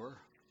the floor,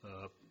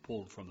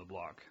 pulled from the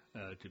block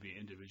to be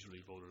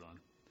individually voted on.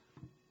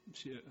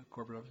 See,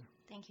 Corporate Officer?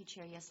 Thank you,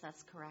 Chair. Yes,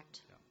 that's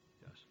correct. Yeah.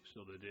 Yes, so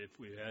that if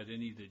we had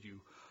any that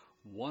you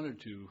wanted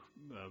to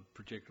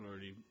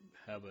particularly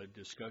have a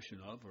discussion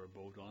of or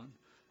vote on,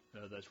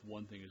 that's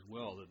one thing as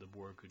well that the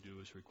board could do,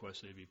 is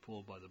request they be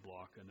pulled by the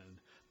block, and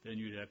then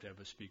you'd have to have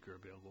a speaker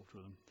available for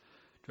them.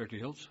 Director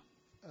Hiltz?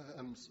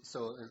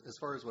 So as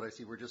far as what I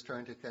see, we're just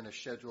trying to kind of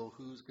schedule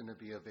who's going to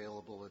be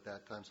available at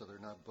that time, so they're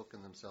not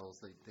booking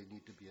themselves. They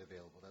need to be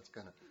available. That's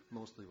kind of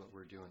mostly what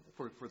we're doing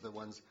for the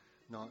ones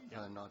not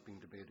being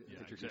debated.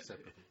 Yeah,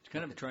 exactly. It's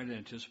kind of trying to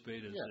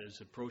anticipate as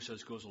the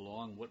process goes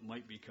along what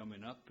might be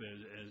coming up,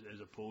 as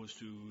opposed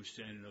to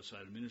standing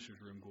outside a minister's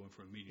room going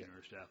for a meeting or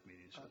a staff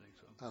meeting. So I think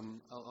so.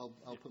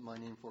 I'll put my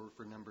name forward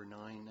for number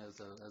 9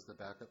 as the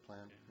backup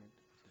plan. Okay.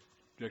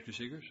 Director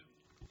Seegers?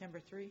 Number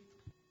 3.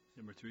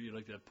 Number 3, you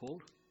like that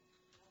pulled?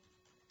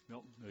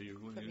 No, you're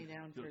going to put me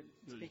down for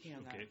speaking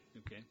on that.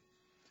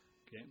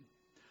 Okay.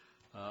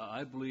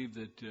 I believe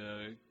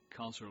that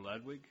Councillor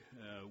Ladwig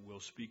will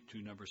speak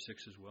to number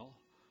 6 as well.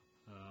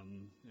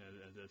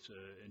 That's an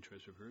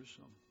interest of hers.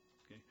 So,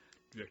 okay,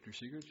 Director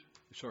Seegers.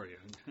 Sorry,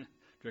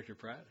 Director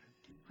Pratt.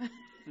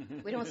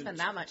 We don't spend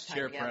that much time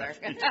Chair together.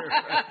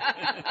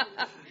 Pratt.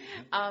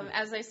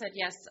 As I said,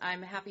 yes,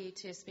 I'm happy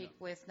to speak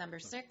with number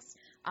 6.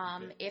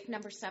 If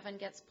number 7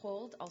 gets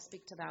pulled, I'll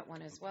speak to that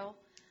one as well,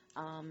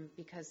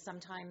 because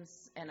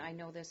sometimes, and I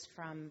know this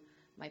from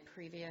my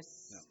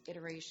previous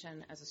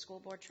iteration as a school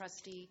board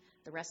trustee,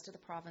 the rest of the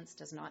province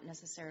does not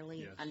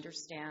necessarily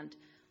understand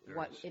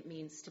what it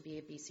means to be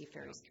a BC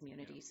Ferries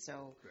community,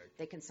 so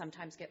they can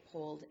sometimes get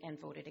pulled and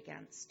voted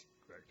against.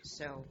 Correct.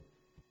 So.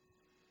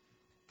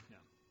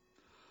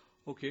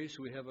 Okay,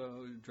 so we have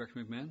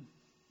Director McMahon.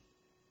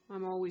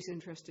 I'm always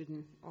interested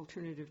in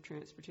alternative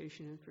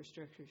transportation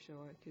infrastructure, so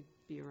I could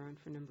be around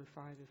for number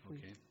 5 if we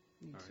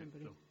need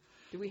somebody. So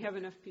do we have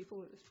enough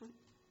people at this point?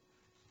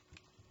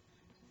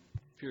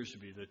 Appears to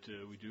be that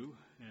we do,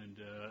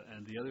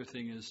 and the other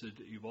thing is that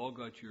you've all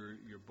got your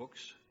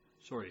books.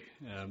 Sorry,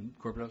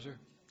 Corporate Officer.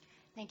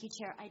 Thank you,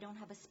 Chair. I don't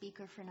have a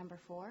speaker for number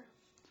 4.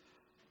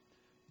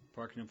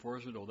 Park and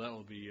Enforcement. Oh, that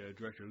will be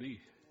Director Lee.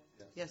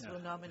 Yes, we'll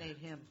nominate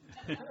him.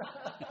 There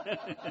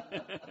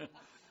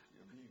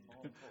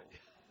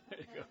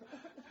you go.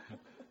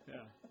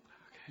 Yeah.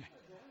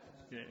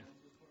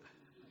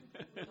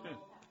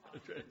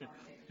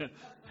 Okay.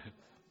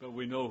 But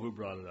we know who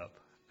brought it up.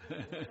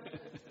 Okay.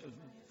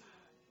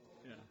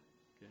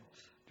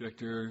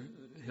 Director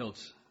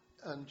Hiltz.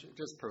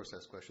 Just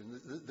process question.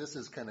 This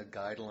is kind of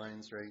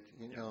guidelines, right?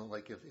 You know,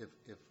 like if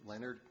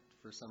Leonard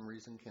for some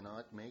reason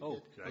cannot make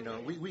it, exactly. you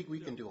know, we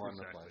can do on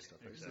the fly stuff.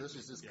 Right? So this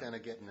is just kind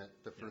of getting at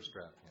the first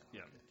draft.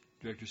 Yeah.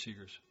 Director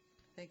Seegers.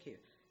 Thank you.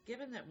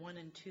 Given that 1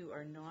 and 2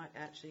 are not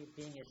actually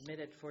being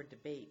admitted for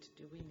debate,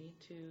 do we need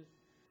to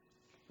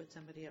put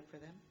somebody up for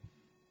them?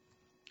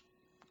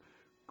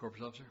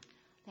 Corporate Officer.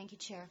 Thank you,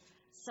 Chair.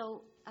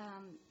 So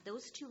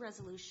those two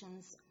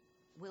resolutions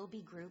will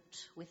be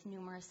grouped with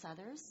numerous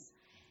others,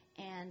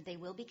 and they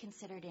will be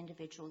considered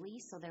individually,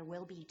 so there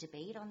will be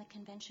debate on the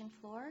convention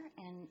floor,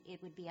 and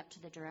it would be up to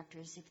the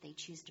directors if they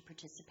choose to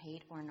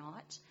participate or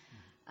not.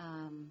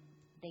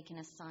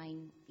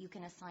 You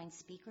can assign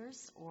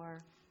speakers,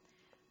 or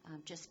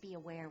just be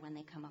aware when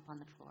they come up on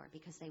the floor,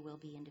 because they will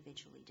be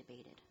individually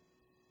debated.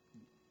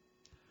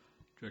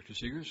 Director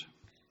Seegers?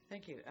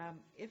 Thank you.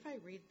 If I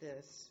read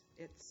this,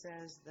 it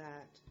says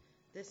that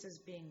this is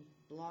being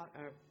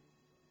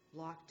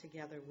blocked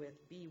together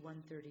with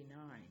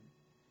B139.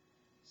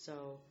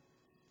 So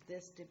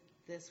this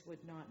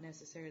would not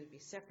necessarily be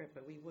separate,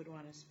 but we would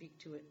want to speak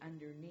to it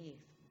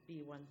underneath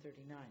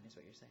B139, is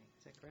what you're saying.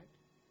 Is that correct?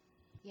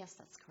 Yes,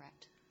 that's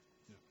correct.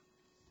 Yeah.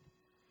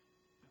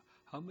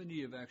 How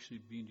many have actually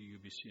been to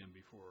UBCM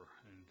before?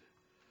 And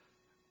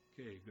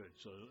okay, good.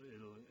 So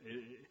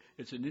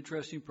it's an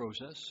interesting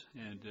process,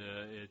 and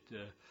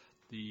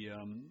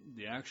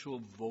the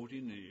actual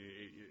voting,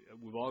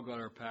 we've all got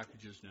our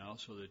packages now,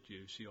 so that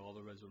you see all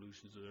the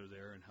resolutions that are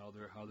there and how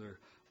they're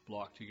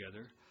blocked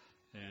together.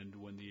 And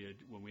when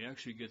we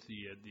actually get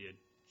the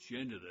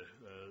agenda,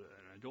 and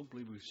I don't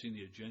believe we've seen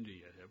the agenda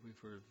yet, have we,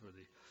 for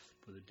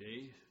the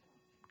day?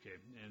 Okay,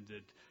 and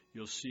that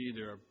you'll see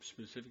there are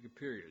specific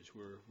periods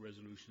where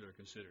resolutions are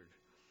considered,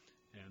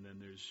 and then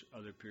there's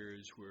other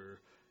periods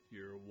where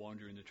you're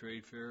wandering the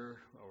trade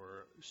fair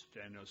or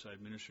standing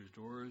outside ministers'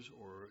 doors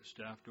or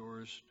staff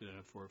doors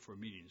for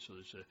meetings. So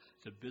it's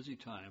a busy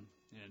time,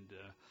 and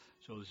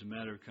so it's a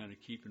matter of kind of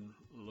keeping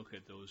a look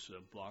at those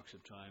blocks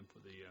of time for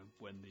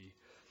when the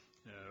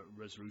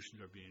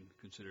resolutions are being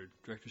considered.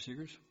 Director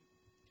Seegers?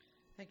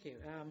 Thank you.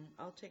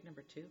 I'll take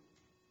number 2.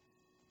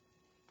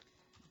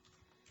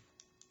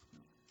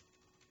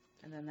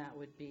 And then that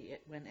would be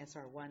it when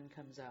SR1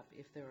 comes up.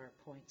 If there are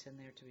points in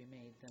there to be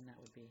made, then that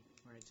would be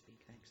where I'd speak.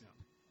 Thanks. Yeah.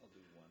 I'll do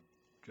 1.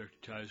 Director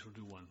Ties will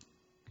do 1.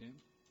 Okay.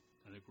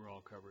 I think we're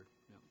all covered.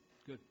 Yeah.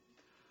 Good.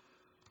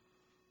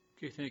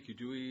 Okay. Thank you.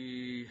 Do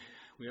we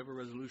have a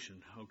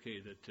resolution? Okay.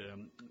 That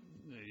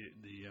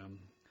the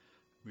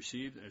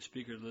received a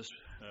speaker list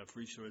for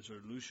each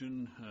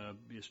resolution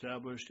be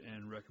established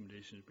and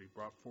recommendations be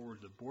brought forward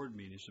to the board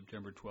meeting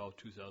September 12,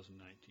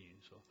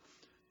 2019. So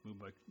moved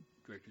by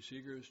Director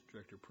Seegers,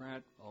 Director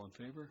Pratt, all in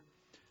favor?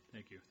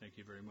 Thank you. Thank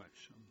you very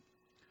much.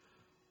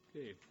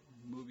 Okay,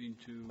 moving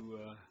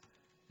to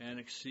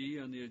Annex C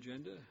on the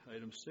agenda,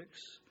 item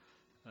 6,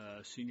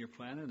 senior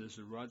planner. This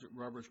is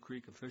Roberts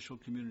Creek Official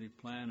Community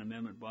Plan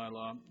Amendment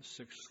Bylaw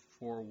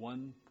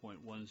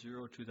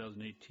 641.10,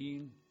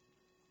 2018,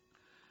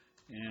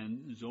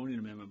 and Zoning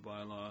Amendment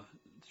Bylaw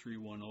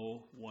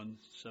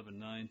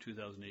 310179,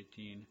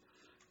 2018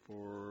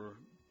 for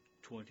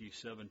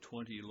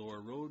 2720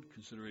 Lower Road,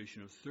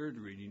 consideration of third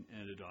reading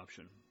and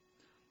adoption.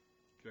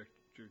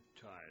 Director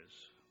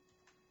Ties.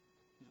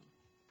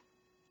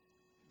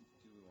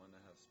 Do we want to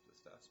have the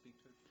staff speak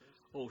to it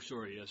first? Oh,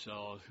 sorry. Yes,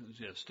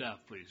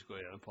 staff, please. Go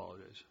ahead. I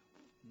apologize.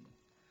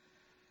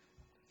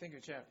 Thank you,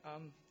 Chair.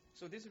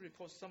 So this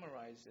report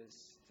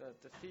summarizes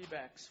the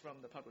feedbacks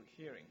from the public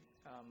hearing.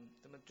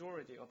 The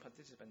majority of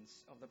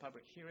participants of the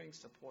public hearing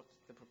support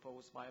the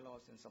proposed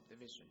bylaws and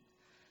subdivision.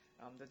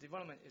 The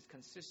development is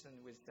consistent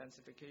with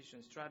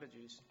densification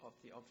strategies of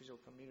the official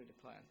community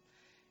plan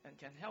and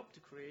can help to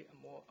create a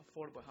more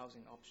affordable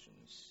housing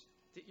options.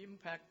 The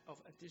impact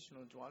of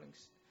additional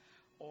dwellings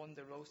on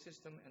the road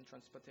system and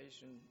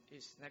transportation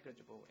is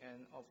negligible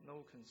and of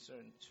no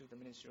concern to the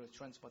Ministry of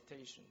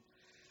Transportation.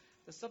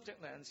 The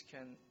subject lands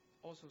can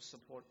also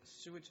support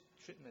sewage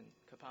treatment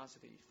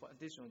capacity for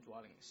additional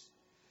dwellings.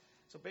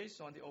 So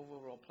based on the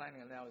overall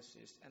planning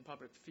analysis and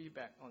public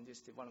feedback on this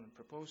development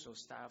proposal,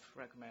 staff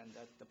recommend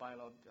that the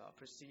bylaw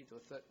proceed to a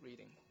third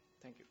reading.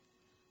 Thank you.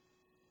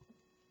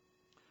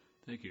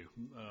 Thank you.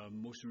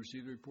 Motion to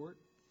receive the report.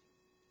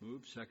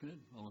 Moved, seconded.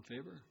 All in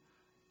favor?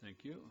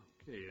 Thank you.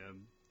 Okay,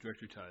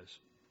 Director Ties.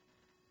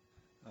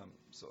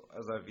 So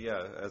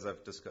as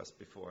I've discussed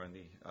before in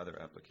the other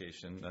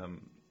application,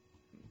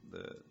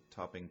 the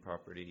topping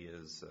property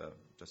is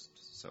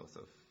just south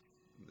of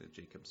the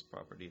Jacobs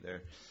property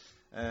there.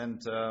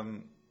 And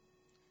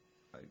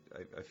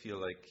I feel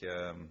like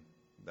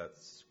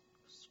that's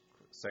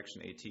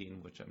Section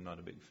 18, which I'm not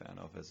a big fan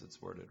of as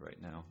it's worded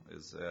right now,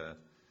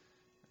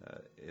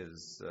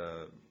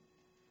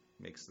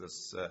 makes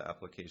this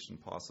application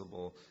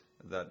possible.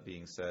 That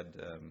being said,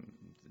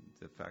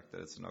 the fact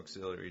that it's an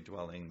auxiliary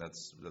dwelling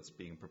that's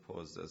being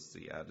proposed as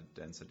the added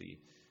density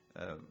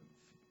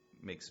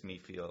makes me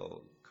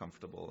feel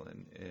comfortable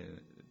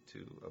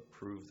to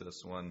approve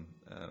this one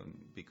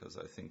because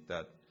I think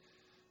that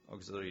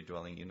auxiliary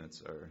dwelling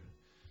units are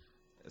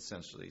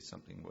essentially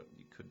something what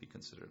could be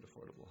considered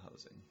affordable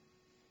housing.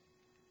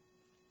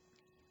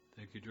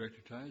 Thank you,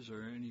 Director Ties.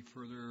 Are there any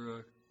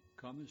further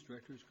comments,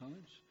 Director's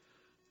comments?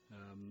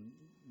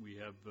 We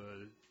have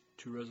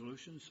 2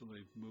 resolutions.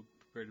 Somebody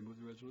prepared to move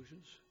the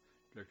resolutions?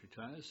 Director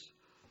Ties.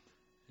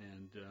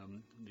 And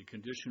the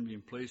condition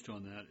being placed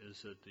on that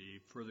is that the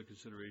further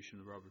consideration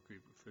of Robert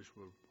Creek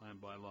Official Plan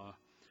Bylaw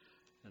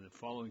and the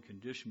following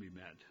condition be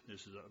met.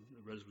 This is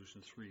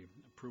Resolution 3,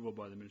 approval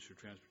by the Minister of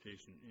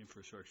Transportation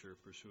Infrastructure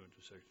pursuant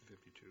to Section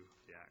 52 of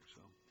the Act.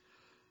 So,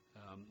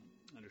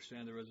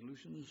 understand the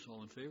resolutions.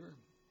 All in favor?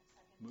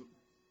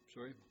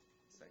 Sorry?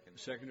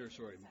 Seconder,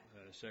 sorry.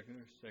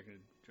 Seconded,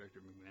 Director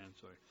McMahon,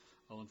 sorry.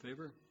 All in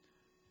favor?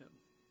 Yep.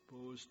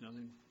 Opposed?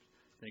 Nothing?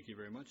 Thank you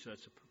very much.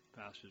 That's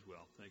passed as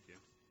well. Thank you.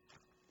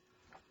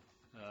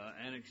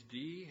 Annex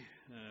D,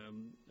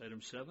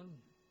 item 7.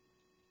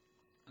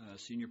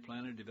 Senior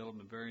Planner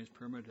Development Variance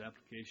Permit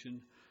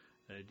application,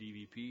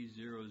 DVP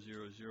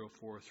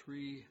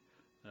 00043,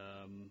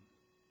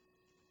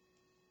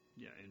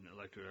 in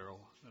electoral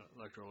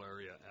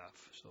area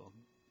F. So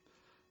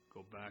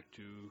go back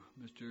to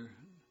Mr.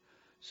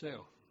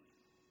 Seo.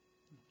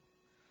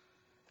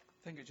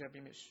 Thank you, Chair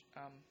Beamish.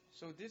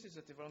 So this is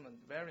a development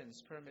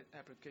variance permit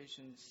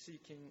application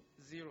seeking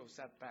zero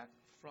setback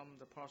from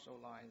the parcel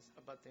lines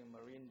abutting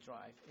Marine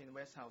Drive in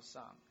West Howe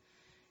Sound,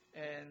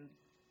 and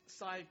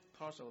side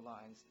parcel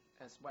lines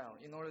as well,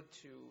 in order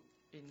to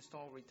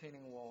install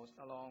retaining walls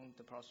along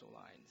the parcel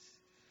lines.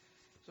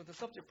 So the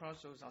subject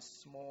parcels are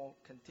small,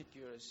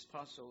 contiguous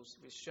parcels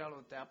with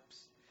shallow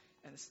depths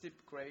and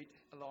steep grade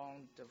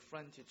along the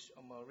frontage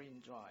of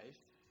Marine Drive.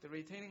 The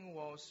retaining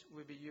walls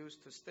will be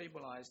used to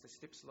stabilize the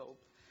steep slope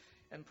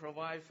and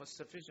provide for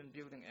sufficient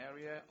building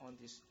area on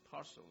these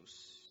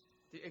parcels.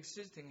 The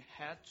existing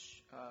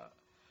hedge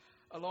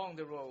along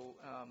the road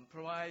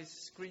provides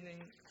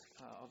screening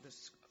of the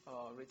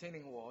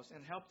retaining walls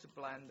and help to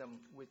blend them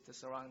with the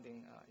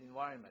surrounding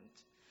environment.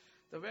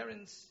 The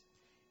variance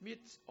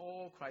meets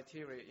all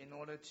criteria in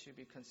order to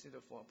be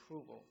considered for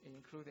approval,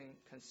 including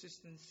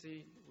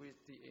consistency with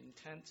the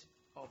intent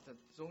of the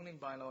zoning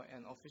bylaw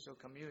and official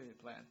community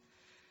plan,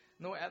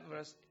 no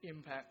adverse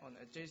impact on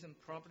adjacent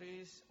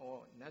properties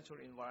or natural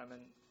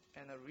environment,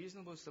 and a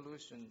reasonable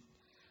solution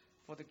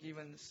for the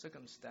given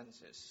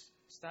circumstances.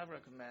 Staff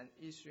recommend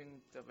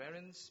issuing the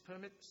variance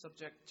permit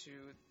subject to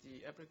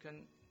the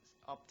applicant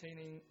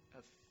obtaining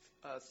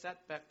a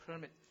setback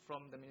permit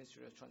from the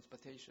Ministry of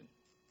Transportation.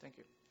 Thank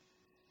you.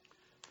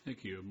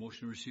 Thank you.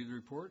 Motion to receive the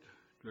report.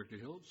 Director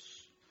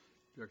Hiltz,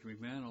 Director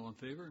McMahon, all in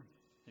favor?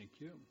 Thank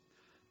you.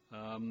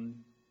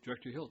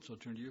 Director Hiltz, I'll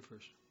turn to you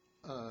first.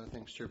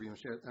 Thanks, Chair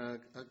Beamish. A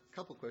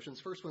couple questions.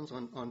 First one's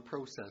on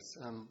process.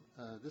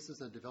 This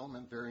is a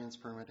development variance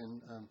permit,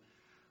 and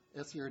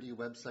SCRD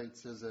website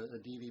says a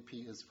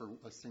DVP is for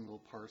a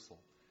single parcel.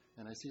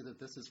 And I see that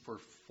this is for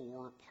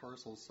 4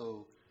 parcels.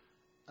 So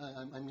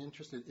I'm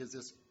interested,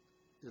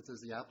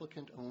 does the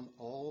applicant own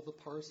all the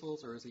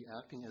parcels, or is he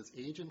acting as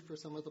agent for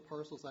some of the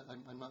parcels?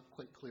 I'm not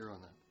quite clear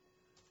on that.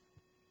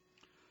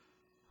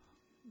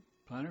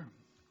 Planner?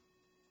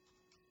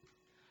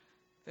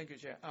 Thank you,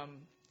 Chair.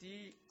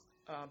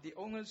 The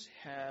owners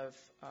have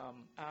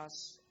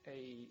asked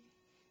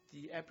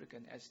the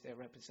applicant as their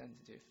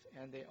representative,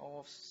 and they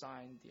all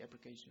signed the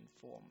application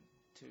form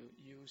to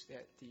use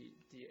the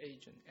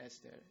agent as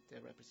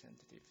their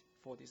representative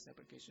for this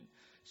application.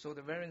 So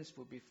the variance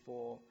will be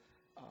for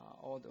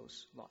all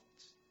those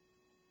lots.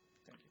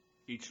 Thank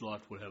you. Each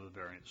lot would have a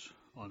variance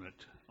on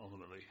it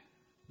ultimately.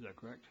 Is that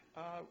correct?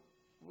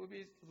 Will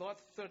be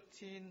lot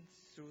 13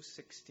 through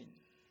 16.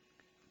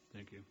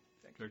 Thank you.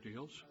 Director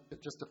Hills?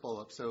 Just to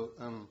follow up, so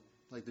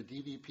like the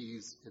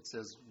DVPs, it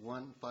says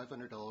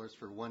 $500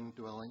 for one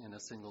dwelling in a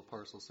single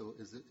parcel. So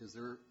is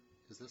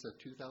this a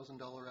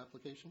 $2,000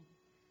 application?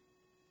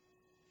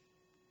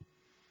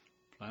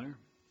 Planner?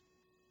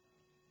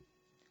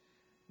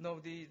 No,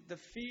 the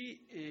fee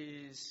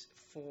is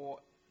for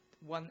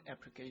one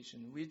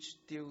application, which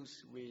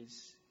deals with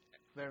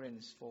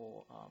variance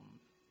for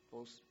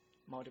both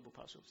multiple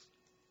parcels.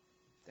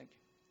 Thank you.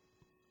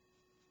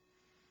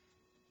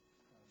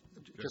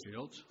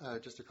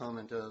 Just a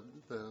comment.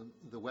 The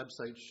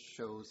website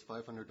shows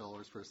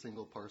 $500 for a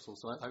single parcel,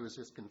 so I was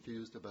just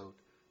confused about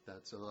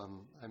that. So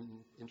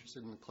I'm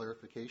interested in the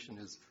clarification.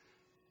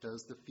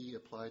 Does the fee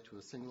apply to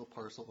a single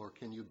parcel, or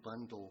can you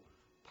bundle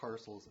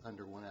parcels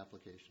under one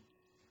application?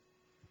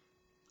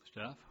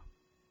 Staff?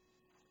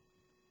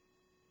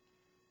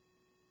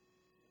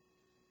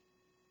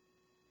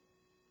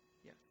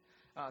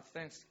 Yeah.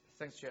 Thanks,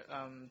 Chair.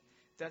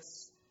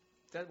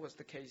 That was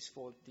the case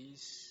for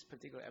this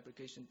particular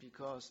application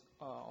because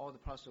all the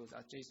parcels are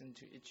adjacent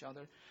to each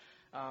other.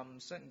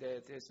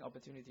 Certainly, there's an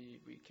opportunity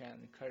we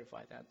can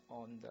clarify that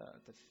on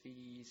the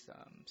fees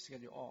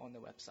schedule or on the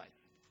website.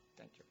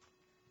 Thank you.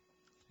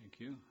 Thank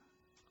you.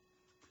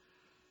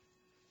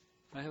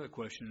 I have a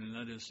question, and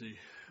that is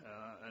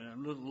and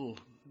I'm a little,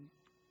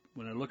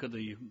 when I look at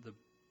the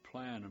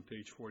plan on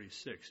page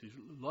 46, these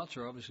lots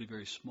are obviously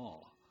very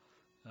small,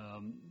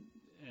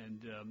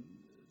 and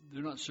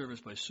they're not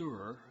serviced by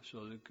sewer, so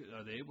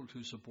are they able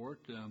to support,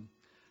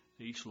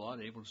 each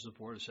lot able to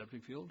support a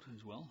septic field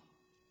as well?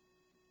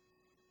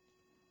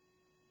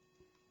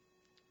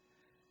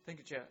 Thank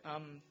you, Chair.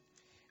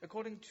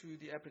 According to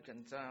the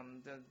applicant,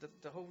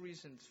 the whole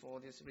reason for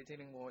this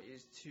retaining wall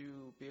is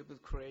to be able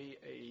to create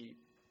a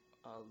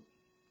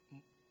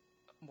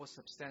more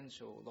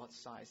substantial lot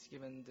size,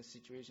 given the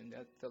situation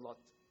that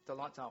the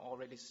lots are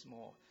already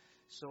small.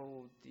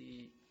 So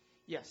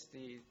yes,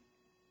 the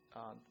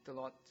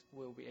lot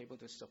will be able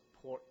to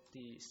support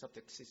the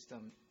septic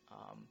system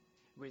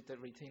with the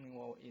retaining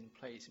wall in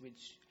place,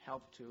 which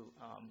help to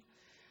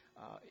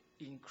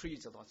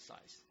increase the lot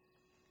size.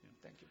 Yeah.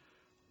 Thank you.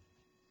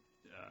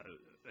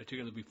 I take it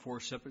there'll be 4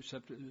 septic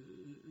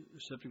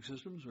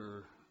systems,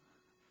 or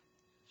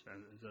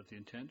is that the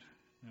intent,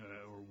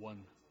 or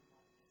one?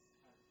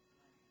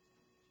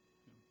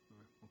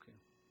 Yeah, okay.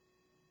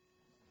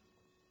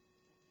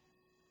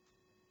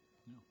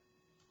 No.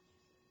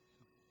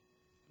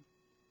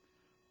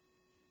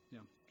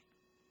 Yeah.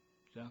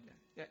 Staff?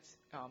 Yes.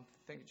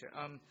 Thank you, Chair.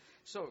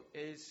 So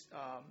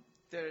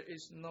there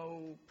is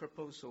no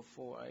proposal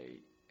for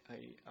a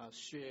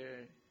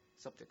shared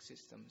septic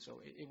system,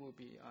 so it will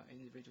be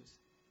individual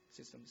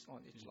systems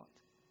on each lot.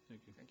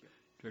 Thank you. Thank you.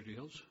 Director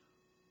Hills?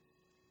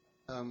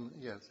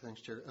 Yes,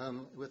 thanks, Chair.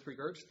 With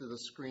regards to the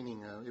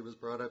screening, it was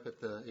brought up at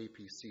the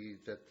APC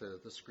that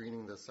the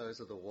screening, the size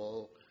of the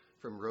wall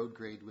from road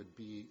grade would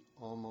be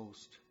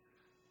almost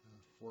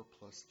 4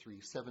 + 3,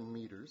 7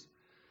 meters.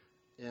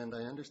 And I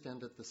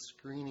understand that the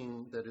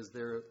screening that is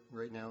there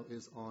right now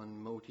is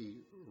on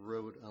Moti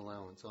road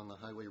allowance, on the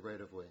highway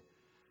right-of-way,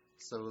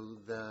 so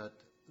that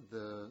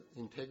the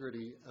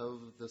integrity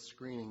of the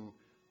screening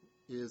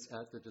is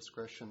at the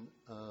discretion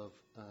of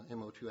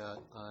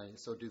MO2I.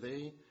 So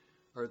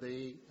are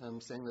they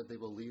saying that they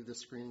will leave the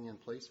screening in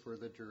place for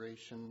the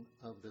duration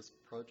of this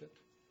project,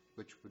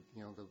 which would,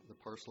 the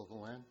parcel of the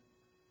land?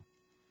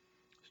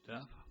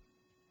 Staff?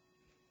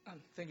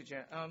 Thank you,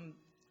 Chair.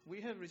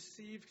 We have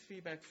received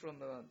feedback from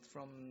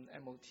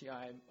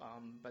MOTI,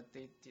 but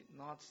they did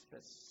not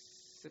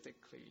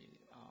specifically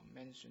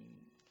mention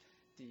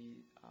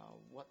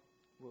what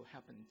will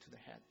happen to the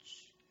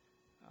hedge.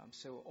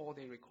 So all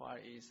they require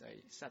is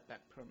a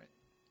setback permit.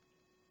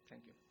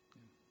 Thank you.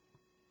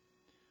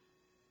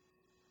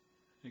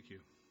 Thank you.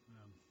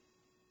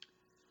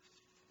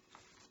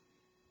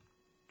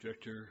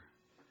 Director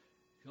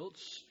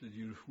Hiltz, did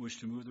you wish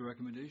to move the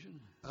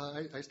recommendation?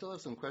 I still have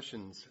some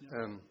questions.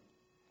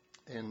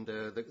 And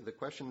the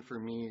question for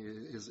me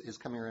is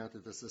coming around to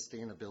the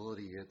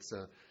sustainability.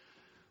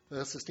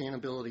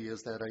 Sustainability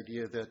is that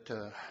idea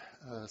that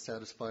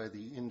satisfy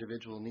the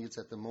individual needs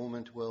at the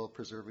moment while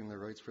preserving the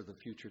rights for the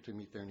future to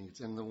meet their needs.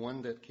 And the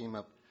one that came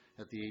up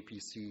at the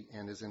APC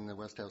and is in the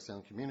West Howe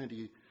Sound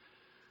Community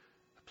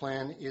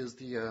Plan is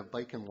the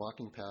bike and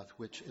walking path,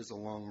 which is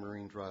along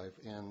Marine Drive.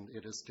 And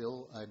it is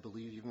still, I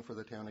believe, even for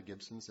the town of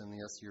Gibsons and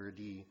the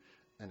SCRD,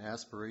 an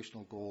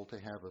aspirational goal to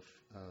have a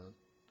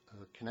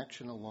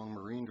connection along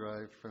Marine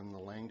Drive from the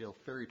Langdale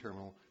Ferry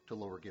Terminal to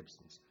Lower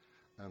Gibsons.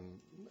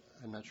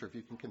 I'm not sure if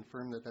you can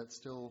confirm that that's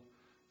still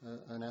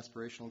an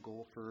aspirational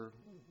goal for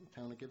the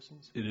town of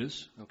Gibsons? It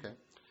is. Okay.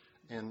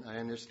 And I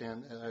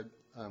understand.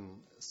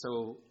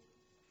 So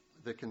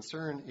the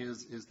concern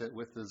is that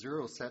with the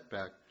zero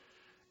setback,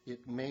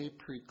 it may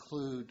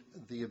preclude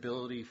the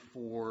ability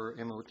for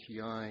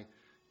MOTI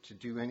to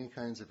do any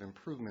kinds of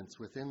improvements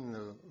within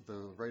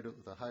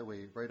the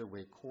highway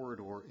right-of-way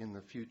corridor in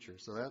the future.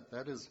 So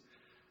that is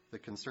the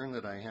concern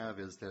that I have,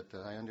 is that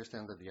I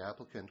understand that the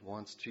applicant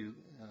wants to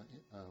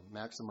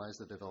maximize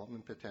the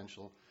development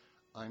potential.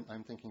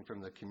 I'm thinking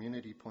from the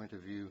community point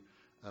of view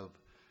of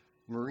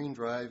Marine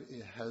Drive.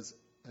 It has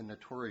a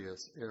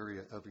notorious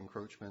area of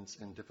encroachments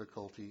and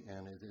difficulty,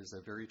 and it is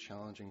a very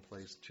challenging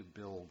place to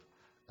build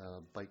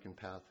bike and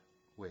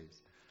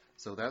pathways.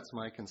 So that's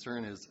my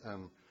concern, is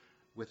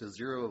with a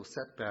zero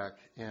setback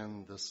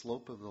and the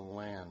slope of the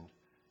land,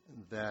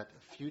 that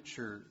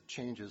future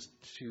changes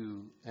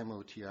to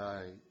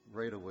MOTI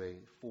right away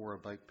for a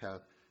bike path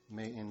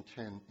may in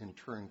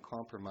turn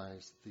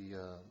compromise the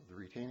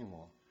retaining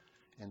wall.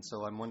 And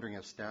so I'm wondering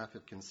if staff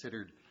have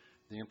considered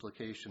the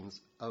implications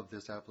of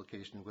this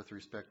application with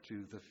respect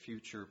to the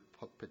future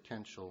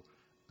potential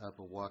of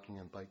a walking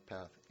and bike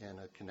path and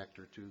a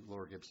connector to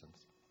Lower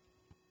Gibsons.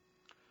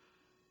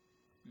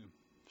 Yeah.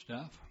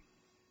 Staff?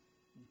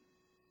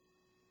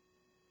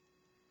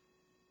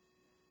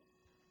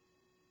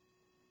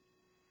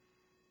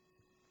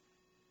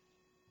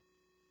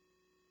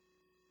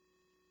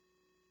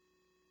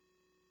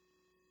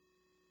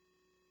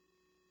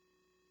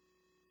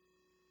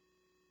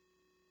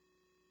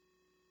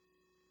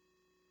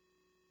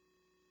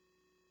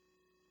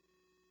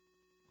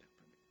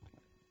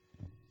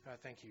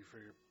 Thank you for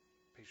your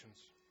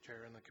patience,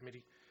 Chair and the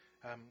committee.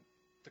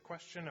 The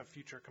question of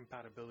future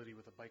compatibility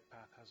with a bike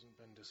path hasn't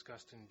been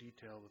discussed in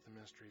detail with the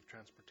Ministry of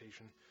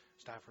Transportation.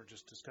 Staff were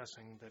just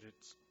discussing that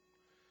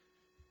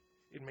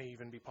it may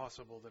even be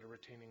possible that a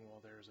retaining wall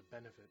there is a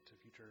benefit to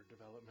future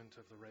development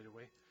of the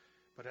right-of-way.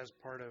 But as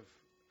part of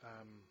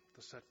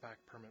the setback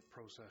permit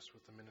process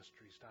with the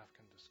Ministry, staff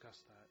can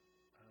discuss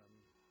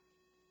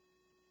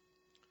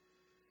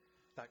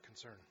that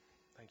concern.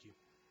 Thank you.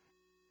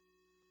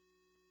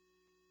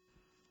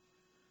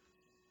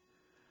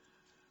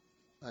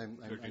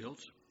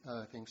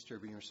 Thanks, Chair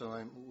Beamer. So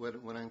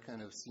what I'm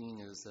kind of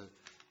seeing is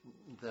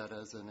that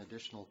as an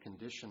additional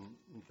condition,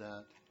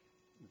 that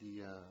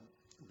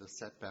the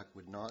setback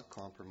would not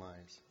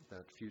compromise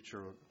that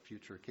future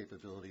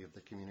capability of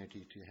the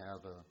community to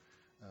have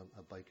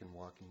a bike and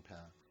walking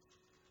path.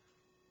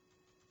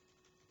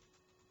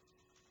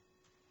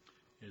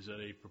 Is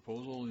that a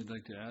proposal you'd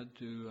like to add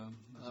to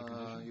as a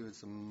condition? It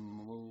was a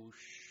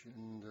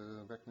motion.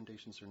 The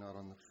recommendations are not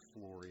on the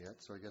floor yet,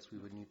 so I guess we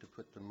would need to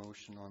put the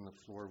motion on the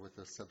floor with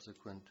a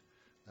subsequent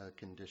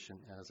condition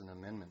as an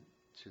amendment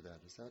to that.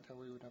 Is that how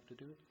we would have to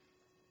do it?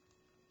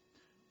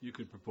 You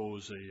could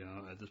propose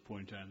at this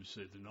point in time,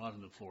 say they're not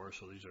on the floor,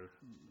 so these are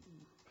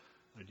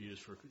ideas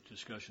for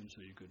discussion,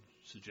 so you could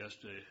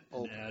suggest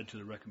an add to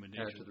the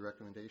recommendation. Add to the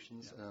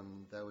recommendations. Yeah.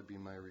 That would be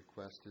my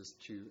request, is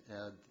to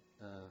add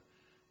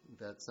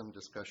that some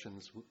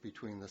discussions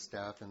between the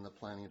staff and the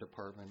planning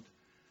department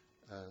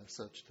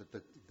such that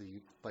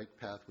the bike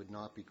path would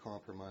not be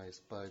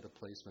compromised by the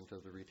placement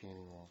of the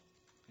retaining wall.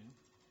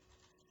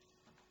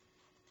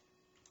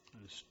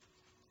 Okay.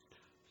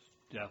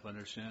 Staff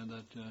understand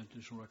that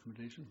additional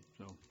recommendation?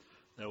 So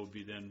that would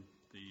be then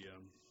the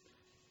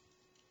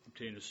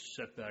obtain a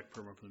setback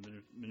permit from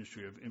the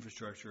Ministry of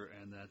Infrastructure,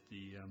 and that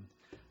the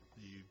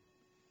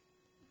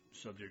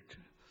subject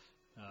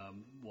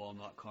will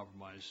not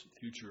compromise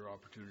future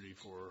opportunity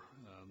for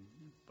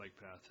bike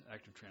path,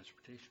 active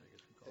transportation, I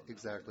guess we call it.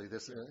 Exactly.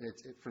 This,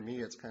 for me,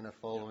 it's kind of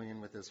following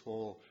in with this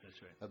whole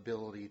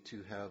ability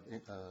to have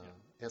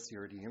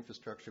SCRD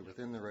infrastructure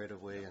within the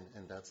right-of-way,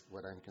 and that's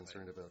what I'm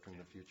concerned about in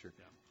the future.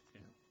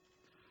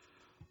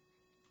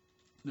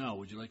 Now,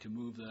 would you like to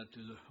move that to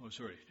the,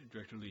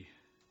 Director Lee.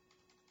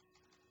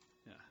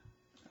 Yeah.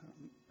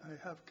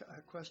 I have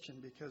a question,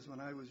 because when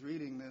I was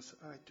reading this,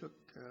 I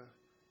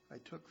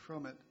took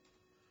from it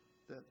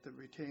that the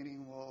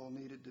retaining wall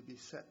needed to be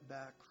set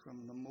back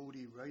from the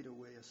Modi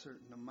right-of-way a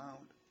certain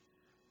amount,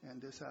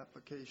 and this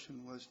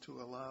application was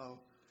to allow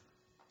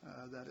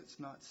that it's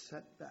not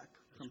set back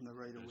from the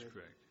right-of-way.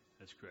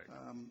 That's correct.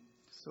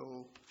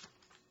 So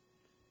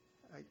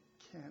I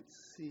can't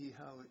see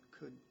how it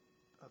could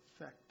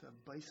affect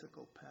a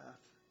bicycle path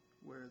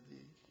where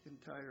the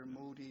entire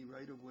Modi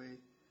right-of-way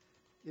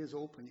is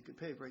open. You could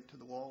pave right to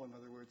the wall, in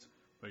other words.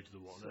 Right to the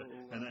wall. So,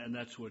 and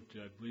that's what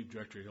I believe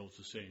Director Hills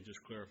is saying,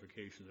 just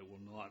clarification that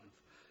will not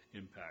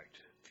impact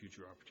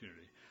future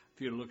opportunity. If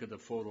you look at the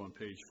photo on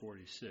page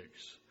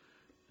 46,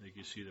 I think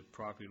you see the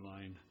property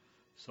line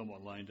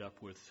somewhat lined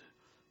up with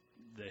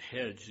the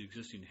hedge, the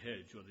existing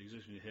hedge. Well, the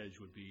existing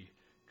hedge would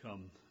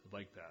become the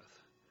bike path,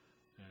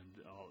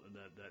 and all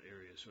that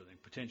area sort of thing,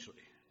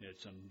 potentially at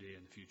some day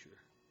in the future,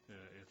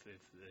 if the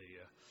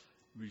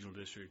regional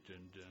district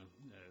and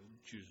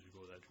chooses to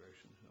go that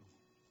direction. So.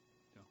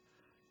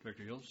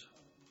 Director Hills?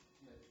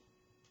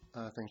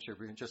 Thanks, Chair.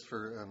 Just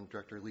for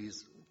Director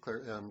Lee's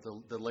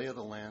the lay of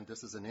the land,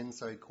 this is an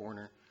inside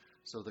corner,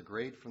 so the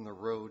grade from the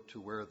road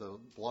to where the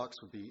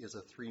blocks would be is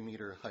a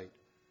 3-meter height.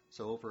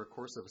 So over a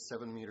course of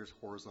 7 meters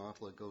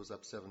horizontal, it goes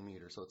up 7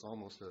 meters. So it's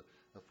almost a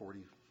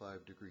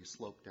 45-degree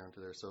slope down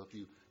to there. So if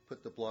you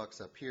put the blocks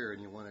up here and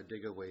you want to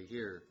dig away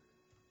here,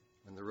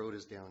 and the road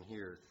is down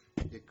here,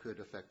 it could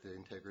affect the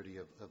integrity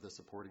of the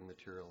supporting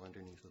material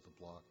underneath of the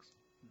blocks.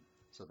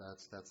 So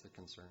that's the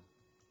concern.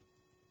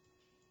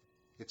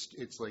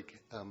 It's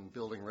like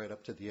building right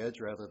up to the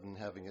edge rather than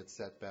having it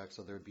set back,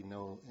 so there would be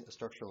no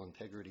structural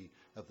integrity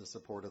of the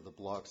support of the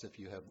blocks if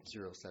you have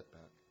zero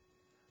setback.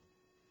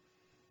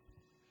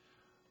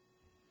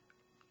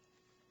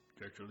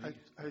 Director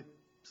Lee?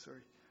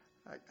 Sorry.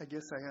 I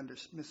guess I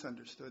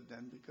misunderstood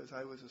then, because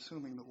I was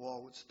assuming the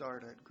wall would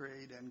start at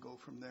grade and go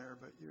from there,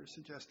 but you're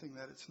suggesting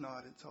that it's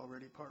not. It's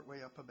already part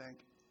way up a bank.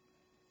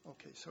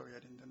 Okay, sorry, I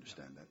didn't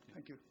understand that.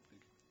 Thank you.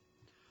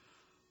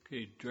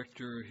 Okay,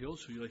 Director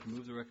Hills, would you like to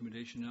move the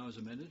recommendation now as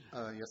amended?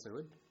 Yes, I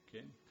would.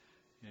 Okay,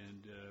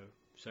 and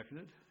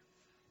seconded?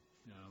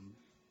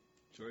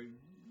 Sorry,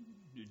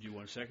 did you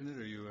want to second it,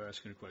 or are you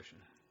asking a question?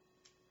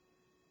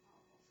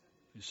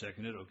 You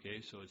seconded,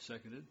 okay, so it's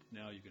seconded.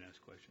 Now you can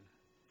ask a question.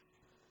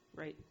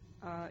 Right.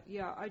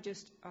 Yeah,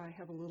 I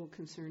have a little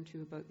concern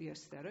too about the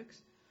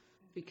aesthetics,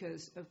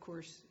 because of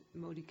course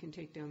Modi can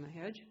take down the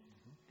hedge,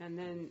 and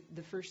then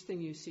the first thing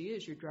you see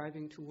as you're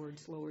driving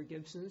towards Lower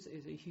Gibsons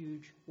is a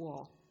huge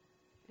wall.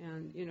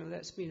 And, you know,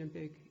 that's been a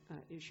big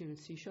issue in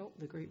Sechelt,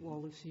 the Great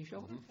Wall of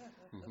Sechelt.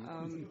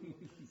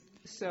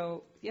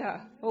 So,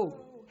 yeah. Oh,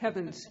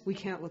 heavens, we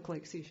can't look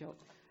like Sechelt.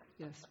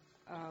 Yes.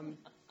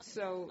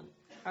 So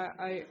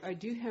I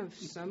do have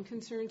some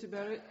concerns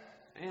about it.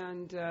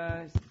 And,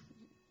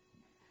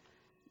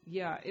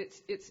 yeah,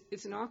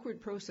 it's an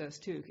awkward process,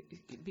 too,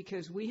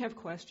 because we have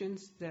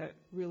questions that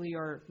really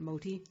are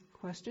Modi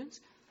questions.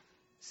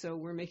 So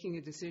we're making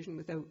a decision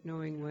without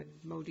knowing what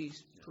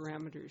Modi's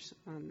parameters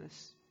on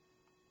this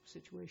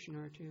situation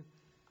are too.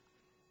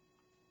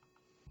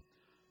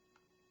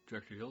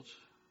 Director Hills?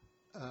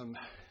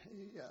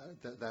 Yeah,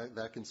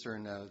 that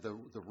concern,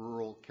 the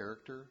rural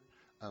character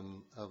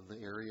of the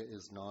area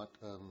is not,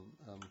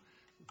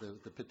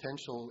 the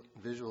potential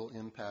visual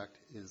impact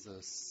is a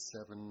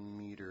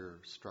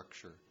 7-meter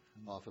structure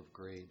off of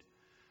grade.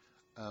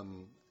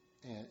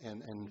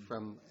 And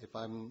from, if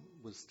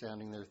was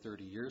standing there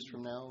 30 years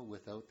from now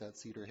without that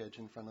cedar hedge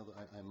in front of it,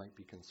 I might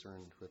be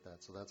concerned with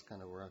that. So that's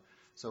kind of where,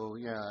 so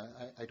yeah,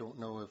 I don't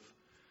know if,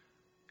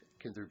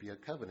 can there be a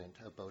covenant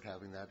about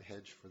having that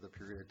hedge for the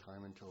period of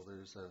time until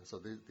there's so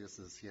this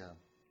is, yeah,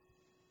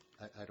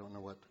 I don't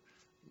know what,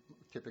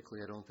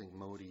 typically I don't think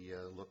MODI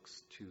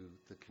looks to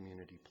the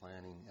community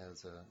planning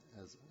as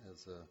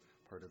a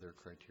part of their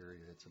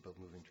criteria. It's about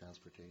moving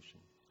transportation.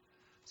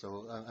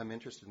 So I'm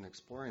interested in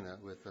exploring that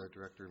with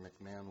Director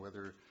McMahon,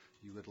 whether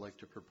you would like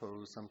to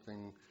propose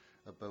something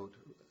about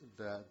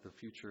the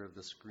future of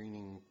the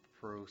screening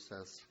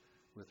process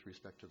with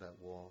respect to that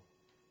wall.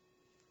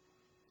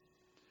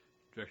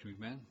 Director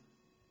McMahon?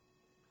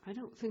 I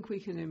don't think we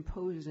can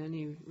impose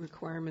any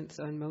requirements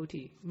on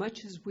MOTI,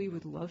 much as we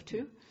would love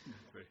to,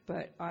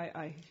 but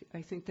I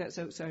think that's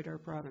outside our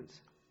province.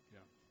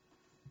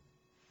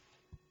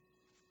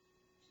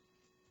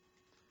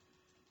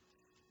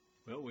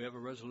 Well, we have a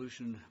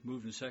resolution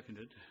moved and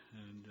seconded,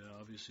 and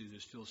obviously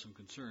there's still some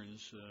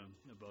concerns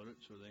about it,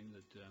 sort of thing,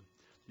 that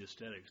the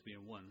aesthetics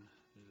being one.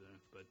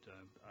 But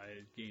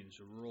again, it's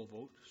a rural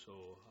vote,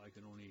 so I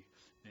can only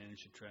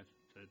manage the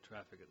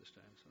traffic at this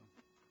time. So,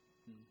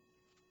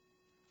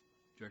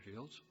 Director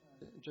Hills?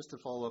 Just to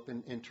follow up,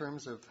 in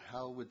terms of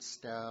how would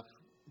staff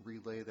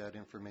relay that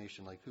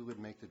information, like who would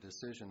make the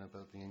decision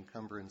about the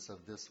encumbrance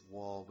of this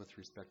wall with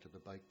respect to the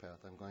bike path?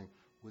 I'm going,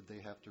 would they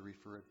have to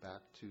refer it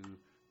back to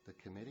the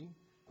committee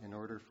in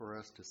order for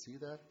us to see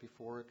that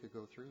before it could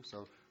go through?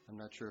 So I'm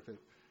not sure if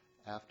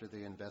after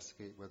they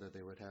investigate, whether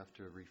they would have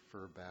to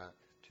refer back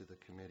to the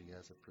committee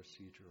as a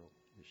procedural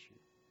issue.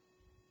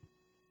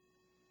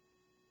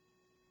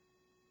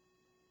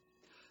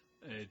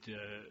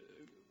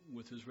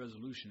 With this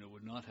resolution, it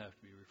would not have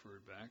to be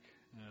referred back.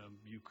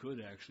 You could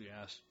actually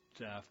ask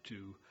staff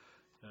to,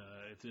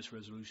 if this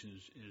resolution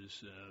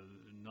is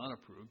not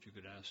approved, you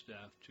could ask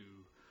staff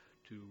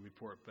to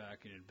report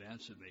back in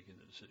advance of making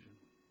the decision.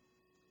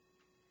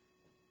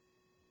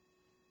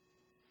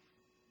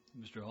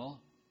 Mr. Hall?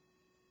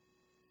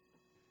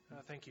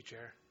 Thank you,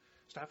 Chair.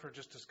 Staff are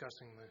just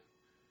discussing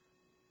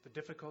the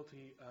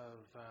difficulty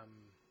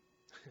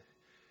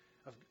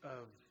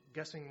of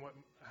guessing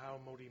how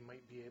MODI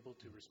might be able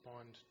to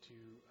respond to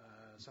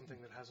something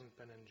that hasn't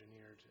been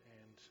engineered,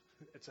 and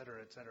et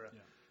cetera,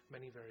 Yeah.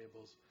 many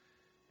variables,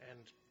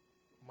 and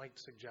might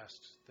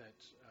suggest that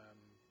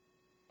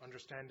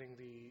understanding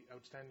the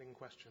outstanding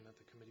question that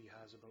the committee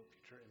has about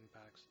future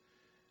impacts,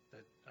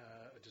 that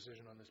a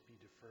decision on this be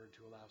deferred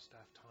to allow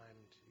staff time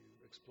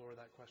to explore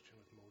that question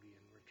with MODI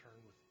and return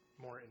with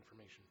more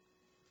information.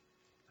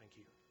 Thank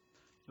you.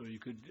 So you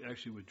could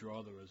actually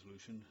withdraw the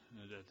resolution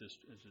at this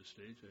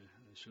stage,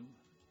 I assume.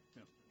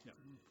 Yeah.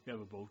 You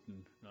have a vote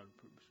and not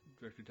approve.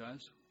 Director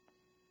Tynes?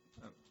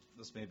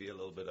 This may be a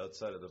little bit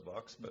outside of the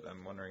box, but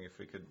I'm wondering if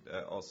we could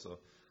also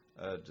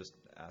just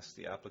ask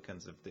the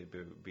applicants if they'd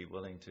be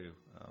willing to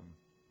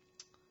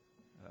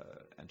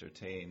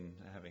entertain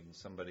having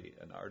somebody,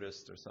 an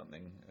artist or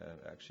something,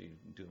 actually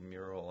do a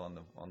mural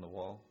on the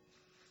wall,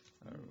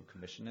 or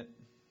commission it,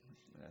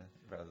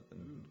 rather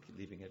than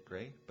leaving it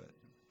gray. But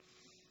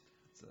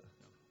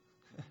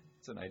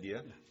it's an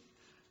idea.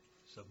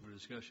 Something for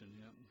discussion.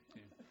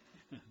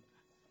 Yeah. Okay.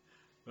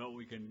 Well,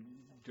 we can.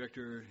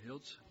 Director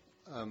Hiltz?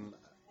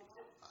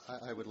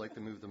 I would like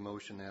to move the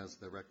motion as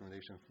the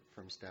recommendation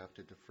from staff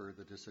to defer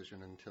the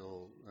decision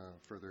until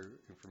further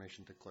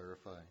information to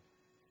clarify,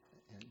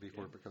 and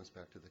before it comes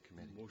back to the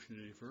committee. Motion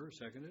to defer,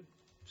 seconded?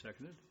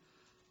 Seconded.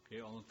 Okay,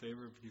 all in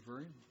favor of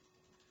deferring?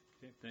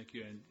 Okay, thank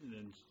you. And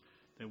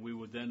then we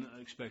would then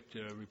expect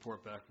a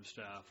report back from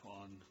staff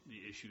on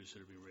the issues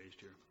that are being raised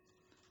here.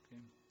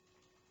 Okay,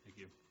 thank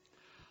you.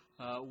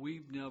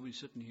 We've now been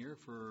sitting here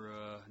for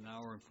an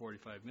hour and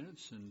 45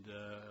 minutes, and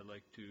I'd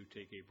like to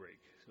take a break.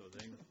 So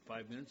then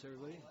 5 minutes,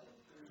 everybody?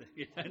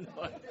 Yeah, I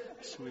know.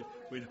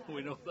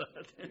 We know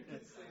that.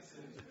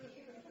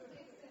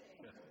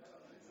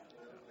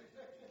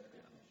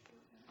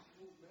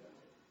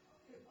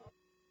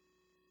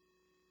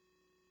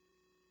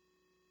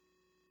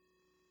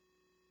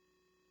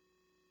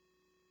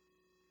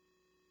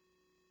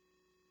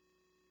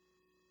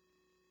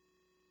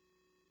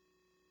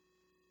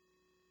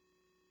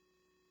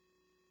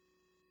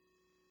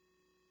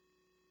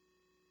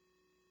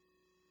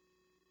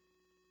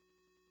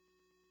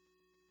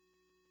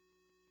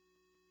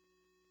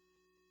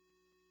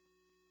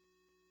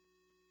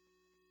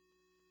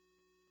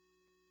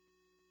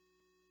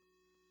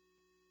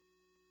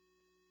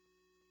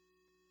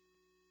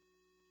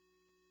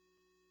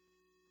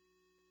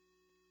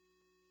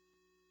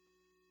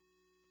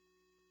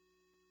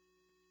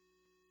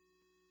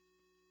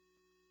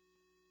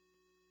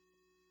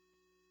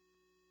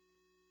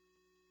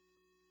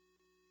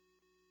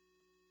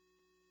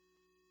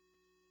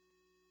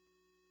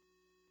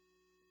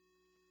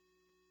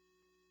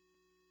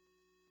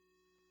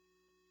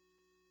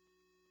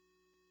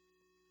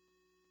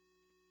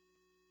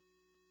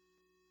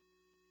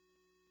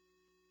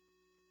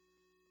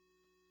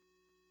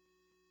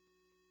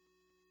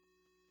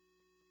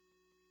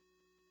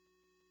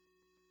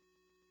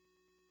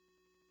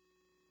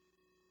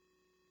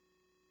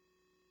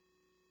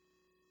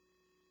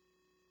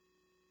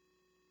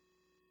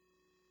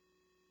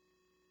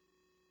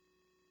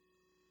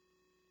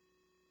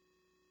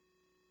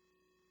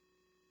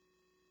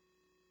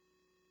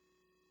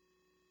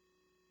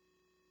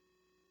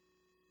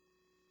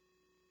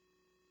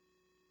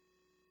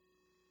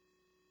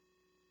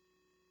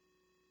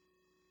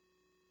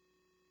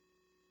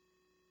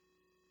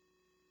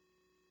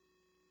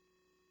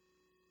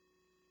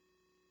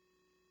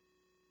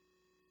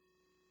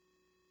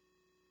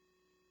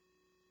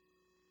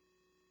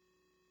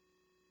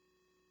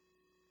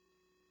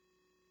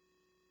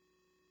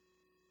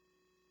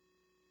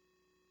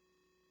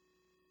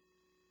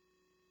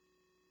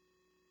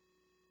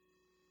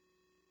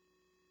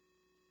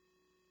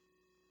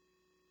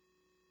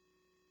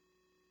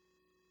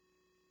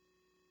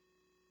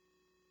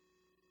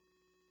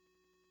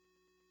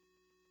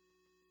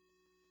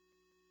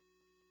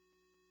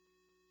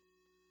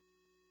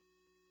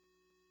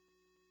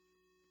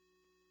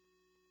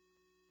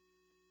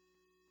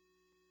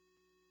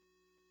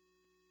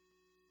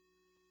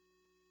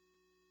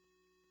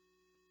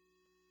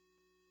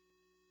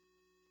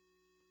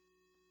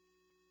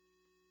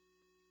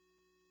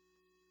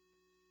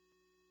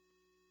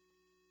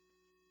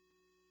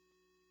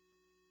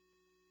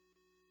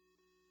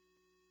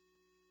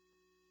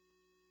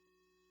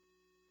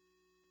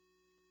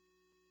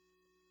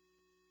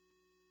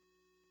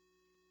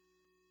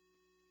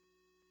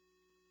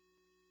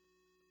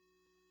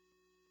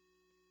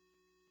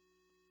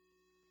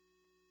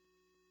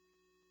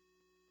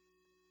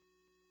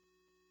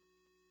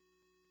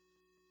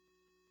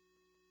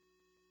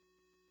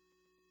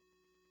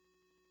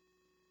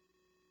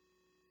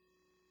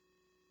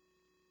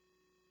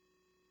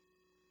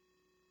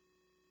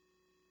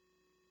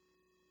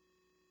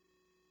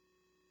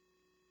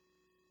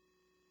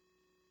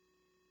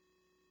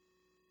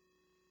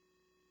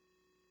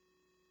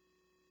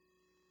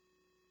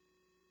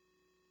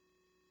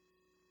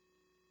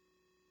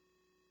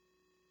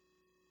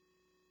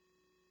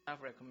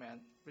 staff recommend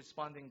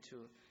responding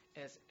to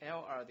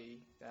SLRD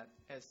that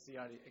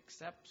SCRD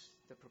accepts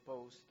the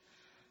proposed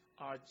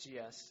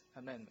RGS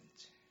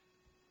amendment.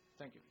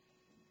 Thank you.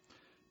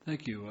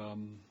 Thank you.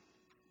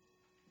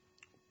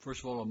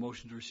 First of all, a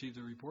motion to receive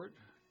the report.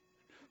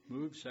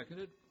 Moved,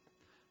 seconded.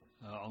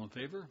 All in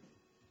favor?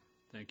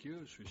 Thank you.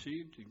 It's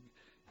received.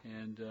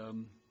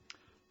 And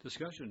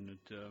discussion.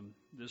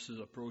 This is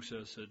a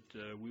process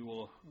that we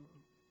will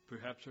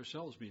perhaps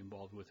ourselves be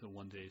involved with in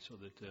one day. So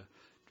that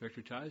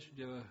Director Ties,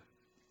 do you have a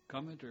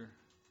comment or?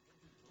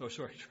 Oh,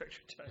 sorry,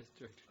 Director Ties.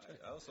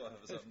 I also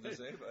have something to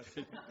say, but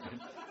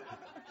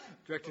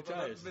Director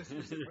Ties.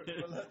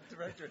 We'll let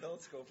Director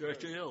Hiltz go first.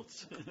 Director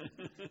Hiltz.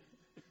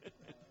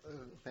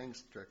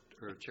 Thanks,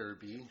 Director Chair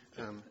B.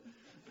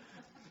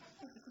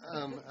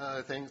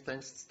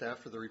 Thanks staff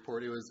for the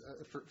report. It was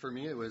for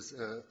me. It was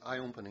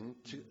eye-opening.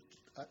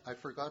 I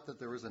forgot that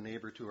there was a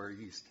neighbor to our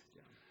east.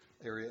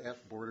 Area F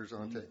borders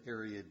onto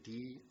Area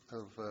D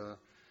of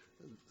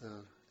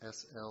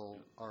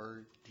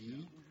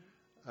SLRD,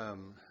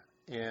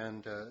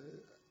 and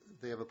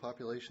they have a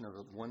population of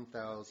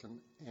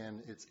 1,000,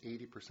 and it's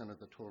 80% of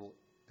the total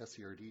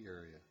SCRD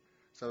area.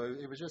 So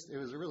it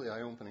was really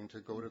eye-opening to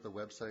go to the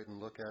website and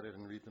look at it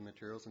and read the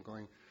materials and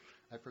going,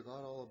 I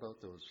forgot all about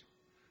those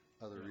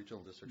other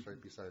regional districts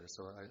right beside us.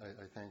 So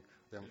I thank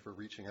them for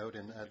reaching out,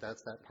 and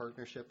that's that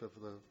partnership of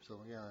the.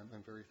 So yeah,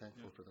 I'm very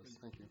thankful for this.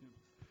 Thank you.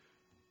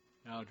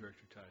 Now,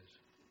 Director Ties.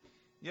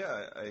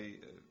 Yeah,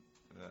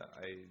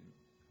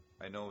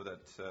 I know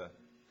that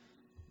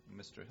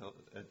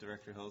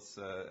Director Hiltz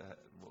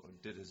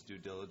did his due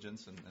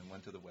diligence and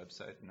went to the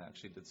website and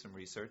actually did some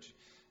research.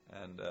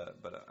 And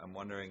but I'm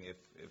wondering if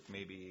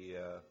maybe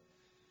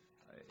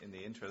in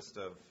the interest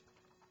of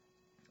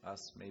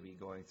us maybe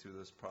going through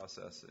this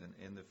process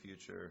in the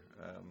future,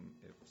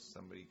 if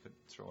somebody could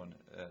throw in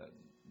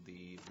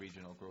the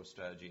regional growth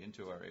strategy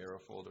into our ARRA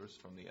folders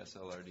from the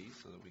SLRD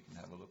so that we can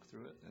have a look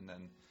through it. And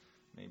then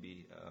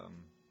maybe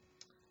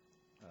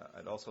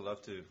I'd also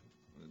love to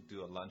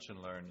do a lunch and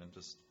learn and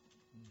just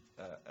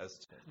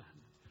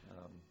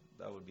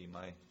that would be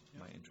my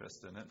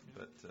interest in it.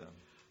 But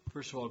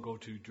first of all, I'll go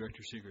to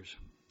Director Seegers.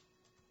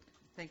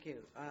 Thank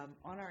you.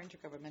 On our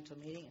intergovernmental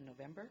meeting in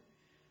November,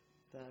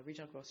 the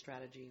regional growth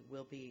strategy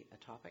will be a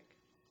topic,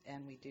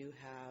 and we do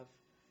have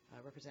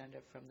a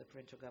representative from the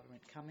provincial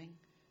government coming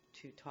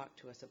to talk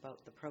to us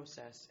about the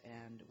process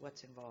and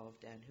what's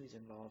involved and who's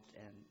involved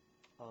and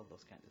all of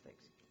those kinds of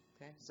things.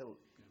 Okay, so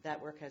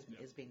that work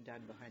is being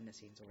done behind the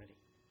scenes already.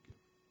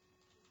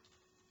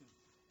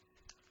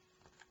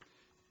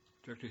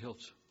 Director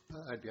Hiltz.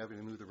 I'd be happy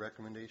to move the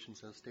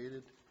recommendations as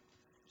stated.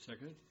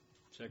 Seconded.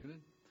 Seconded.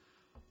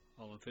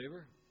 All in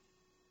favor?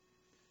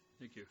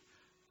 Thank you.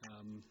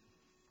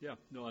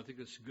 I think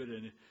that's good.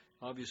 And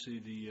obviously,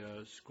 the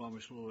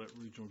Squamish-Lillooet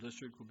Regional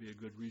District will be a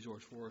good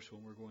resource for us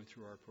when we're going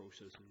through our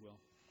process as well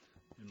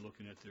and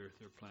looking at their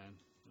plan.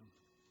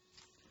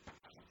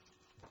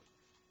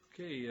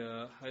 Okay,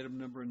 item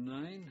number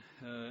 9,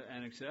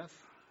 Annex F,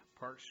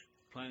 Parks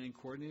Planning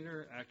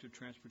Coordinator, Active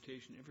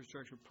Transportation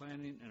Infrastructure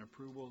Planning and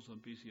Approvals on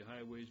BC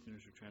Highways,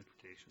 Minister of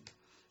Transportation.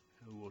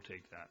 Who will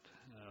take that?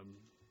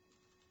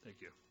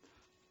 Thank you.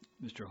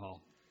 Mr.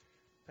 Hall.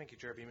 Thank you,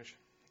 Chair Beamish.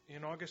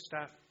 In August,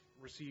 staff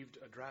received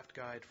a draft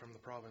guide from the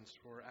province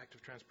for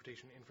active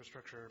transportation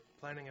infrastructure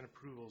planning and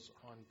approvals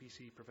on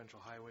BC provincial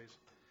highways.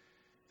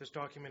 This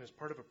document is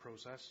part of a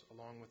process,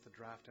 along with the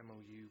draft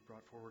MOU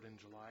brought forward in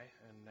July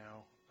and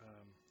now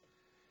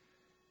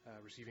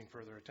receiving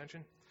further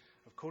attention,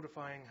 of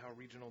codifying how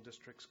regional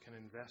districts can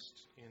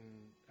invest in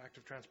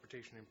active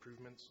transportation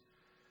improvements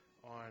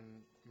on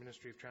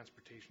Ministry of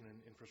Transportation and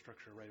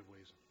Infrastructure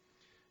right-of-ways.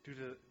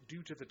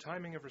 Due to the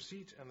timing of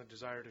receipt and the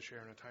desire to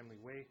share in a timely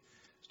way,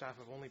 staff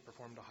have only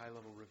performed a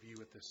high-level review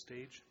at this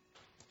stage.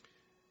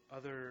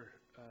 Other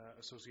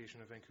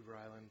Association of Vancouver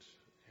Island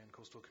and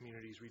Coastal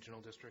Communities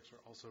regional districts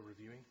are also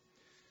reviewing.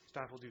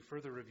 Staff will do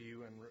further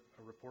review, and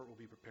a report will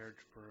be prepared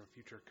for a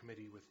future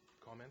committee with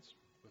comments,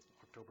 with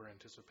October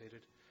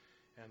anticipated.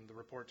 And the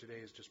report today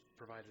is just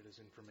provided as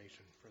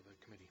information for the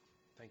committee.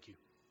 Thank you.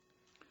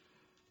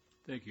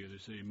 Thank you.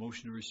 There's a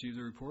motion to receive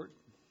the report.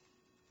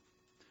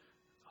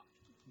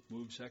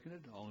 Moved,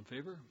 seconded. All in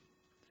favor?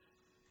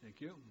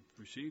 Thank you.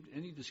 Received.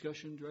 Any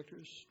discussion,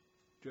 directors?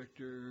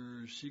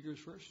 Director Seegers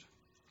first.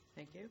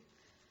 Thank you.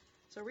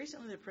 So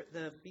recently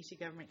the BC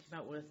government came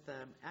out with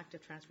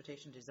Active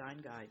Transportation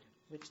Design Guide,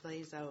 which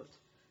lays out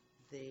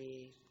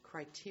the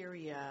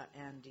criteria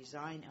and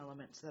design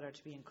elements that are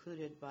to be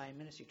included by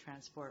Ministry of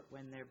Transport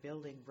when they're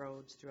building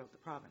roads throughout the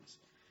province.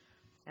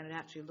 And it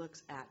actually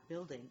looks at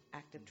building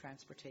active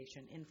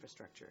transportation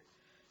infrastructure.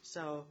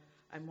 So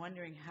I'm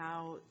wondering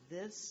how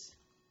this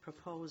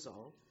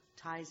proposal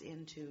ties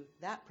into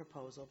that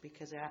proposal,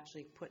 because it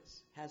actually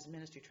has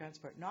Ministry of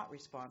Transport not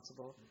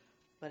responsible,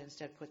 but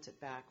instead puts it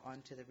back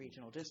onto the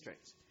regional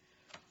districts.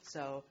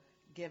 So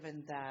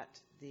given that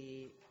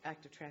the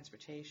Active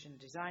Transportation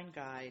Design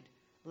Guide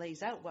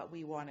lays out what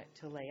we want it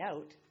to lay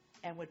out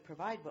and would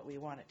provide what we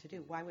want it to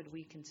do, why would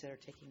we consider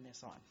taking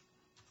this on?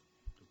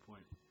 Good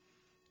point.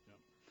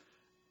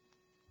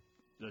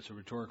 That's a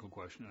rhetorical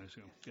question, I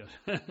assume.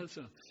 Yes.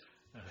 So,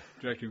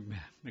 Director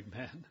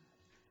McMahon.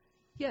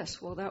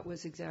 Yes, well, that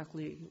was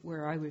exactly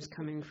where I was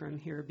coming from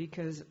here,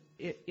 because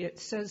it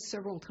says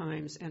several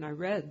times, and I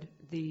read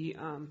the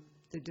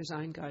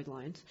design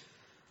guidelines.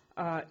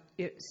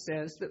 It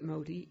says that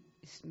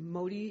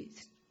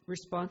MODI's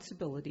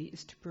responsibility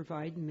is to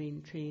provide and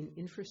maintain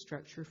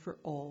infrastructure for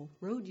all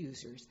road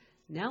users.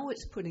 Now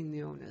it's putting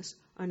the onus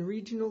on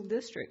regional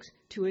districts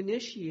to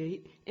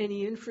initiate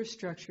any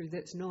infrastructure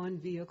that's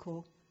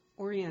non-vehicle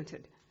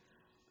oriented.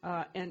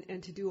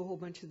 And to do a whole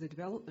bunch of the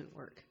development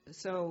work.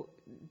 So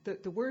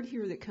the word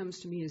here that comes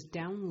to me is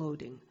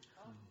downloading.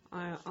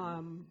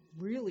 I'm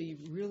really,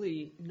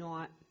 really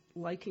not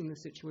liking the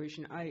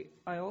situation.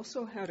 I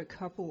also had a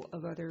couple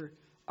of other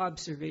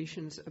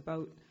observations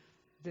about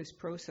this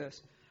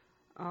process.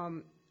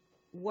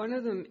 One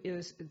of them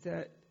is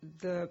that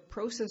the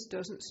process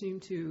doesn't seem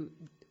to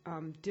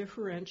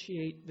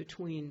differentiate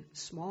between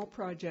small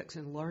projects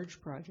and large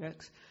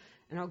projects.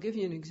 And I'll give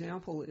you an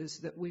example,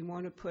 is that we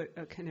want to put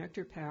a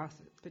connector path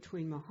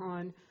between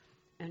Mahan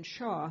and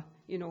Shaw,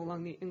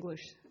 along the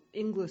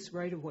Inglis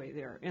right-of-way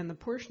there. And the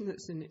portion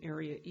that's in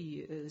Area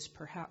E is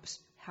perhaps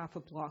half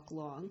a block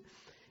long.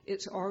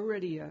 It's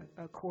already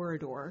a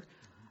corridor.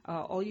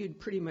 All you'd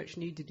pretty much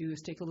need to do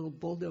is take a little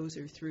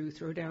bulldozer through,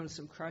 throw down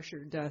some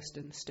crusher dust,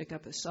 and stick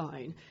up a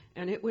sign.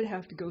 And it would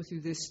have to go through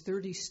this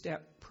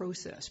 30-step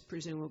process,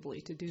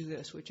 presumably, to do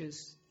this, which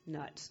is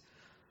nuts.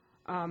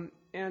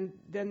 And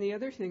then the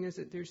other thing is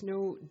that there's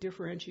no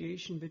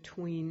differentiation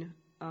between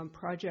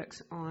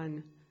projects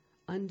on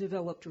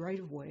undeveloped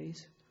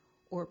right-of-ways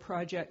or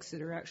projects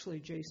that are actually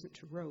adjacent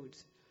to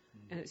roads.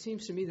 And it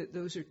seems to me that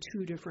those are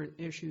two different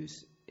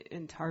issues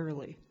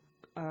entirely.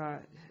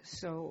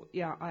 So,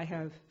 yeah, I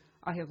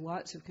have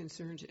lots of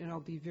concerns, and I'll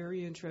be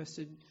very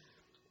interested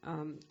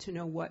to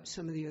know what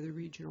some of the other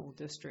regional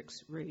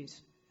districts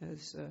raise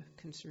as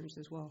concerns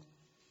as well.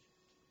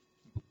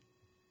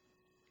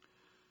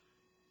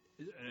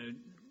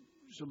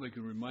 Somebody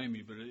can remind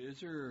me, but is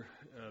there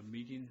a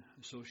meeting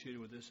associated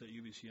with this at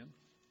UBCM?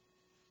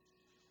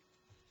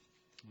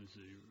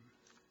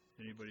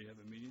 Anybody have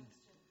a meeting?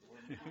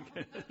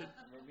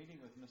 We're meeting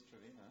with Mr.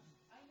 Lima.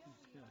 I know.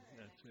 Yeah,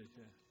 that's right.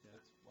 Yeah.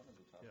 That's one of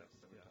the topics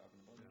that we're talking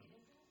about.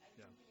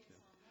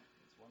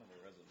 It's one of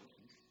our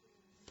resolutions.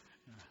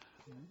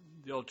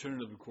 The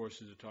alternative, of course,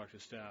 is to talk to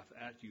staff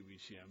at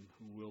UBCM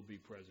who will be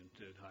present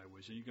at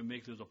Highways, and you can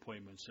make those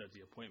appointments at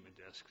the appointment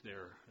desk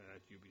there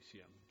at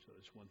UBCM. So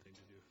that's one thing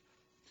to do.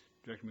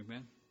 Director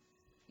McMahon?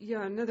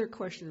 Yeah, another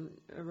question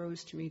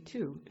arose to me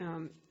too.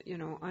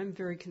 I'm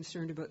very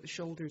concerned about the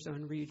shoulders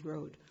on Reed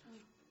Road.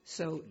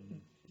 So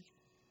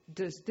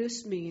does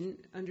this mean,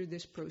 under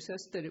this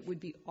process, that it would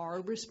be our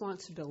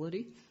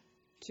responsibility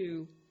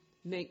to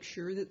make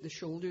sure that the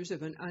shoulders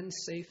of an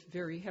unsafe,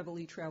 very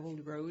heavily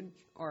traveled road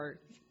are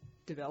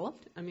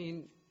developed? I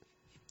mean,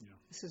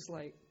 This is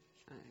like,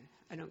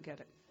 I don't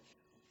get it.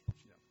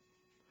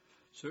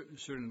 Yeah.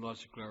 Certainly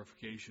lots of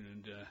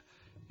clarification.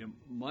 And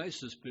my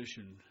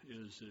suspicion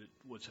is that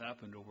what's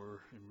happened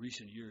over in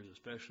recent years,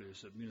 especially,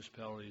 is that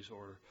municipalities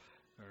or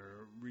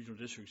regional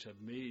districts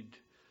have made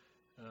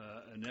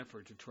an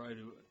effort to try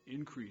to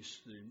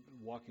increase the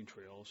walking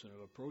trails and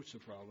have approached the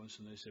province,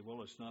 and they say,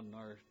 well, it's not in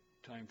our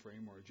time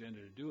frame or agenda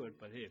to do it,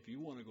 but hey, if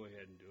you want to go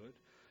ahead and do it,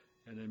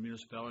 and then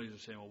municipalities are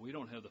saying, well, we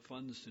don't have the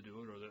funds to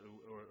do it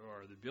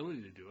or the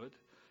ability to do it,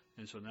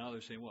 and so now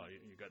they're saying, well,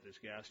 you got this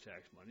gas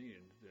tax money,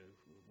 and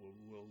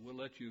we'll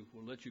let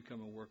you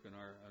come and work on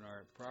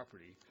our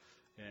property,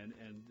 and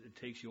it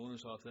takes the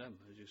onus off them,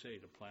 as you say,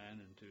 to plan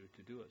and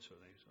to do it, sort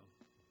of thing. So,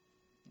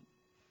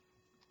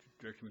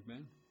 Director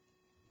McMahon.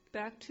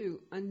 Back to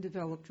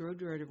undeveloped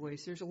road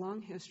right-of-ways, there's a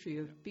long history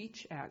of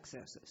beach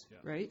accesses,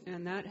 right?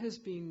 And that has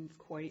been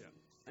quite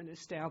an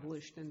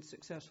established and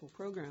successful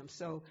program.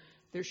 So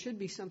there should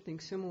be something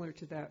similar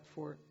to that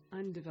for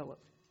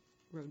undeveloped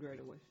road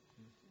right-of-ways.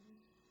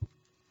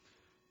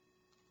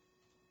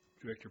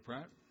 Director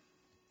Pratt?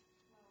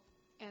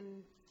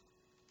 And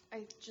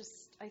I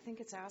think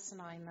it's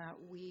asinine that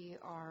we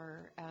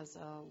are, as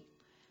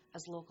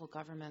local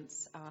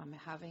governments,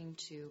 having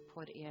to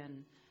put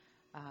in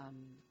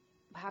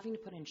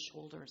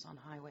shoulders on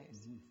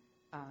highways,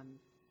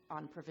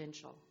 on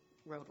provincial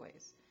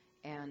roadways,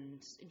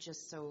 and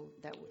just so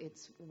that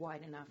it's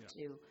wide enough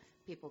to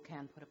people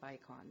can put a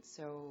bike on.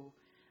 So,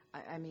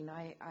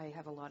 I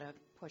have a lot of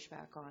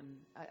pushback on.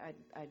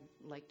 I'd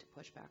like to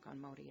push back on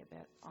MODI a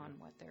bit on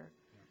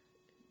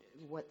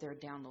what they're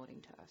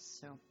downloading to us.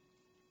 So,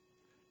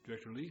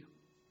 Director Lee.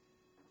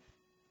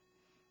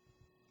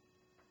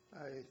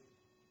 I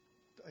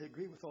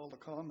agree with all the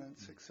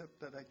comments, except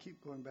that I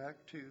keep going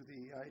back to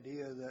the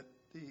idea that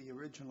the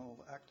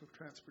original active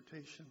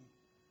transportation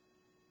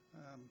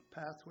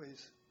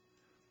pathways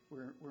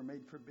were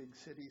made for big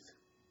cities,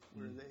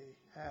 where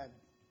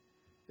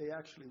they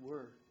actually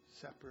were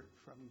separate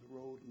from the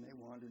road, and they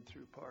wandered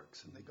through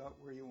parks, and they got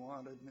where you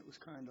wanted, and it was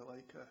kind of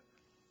like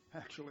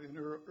actually an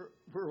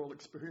rural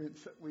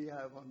experience that we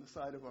have on the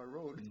side of our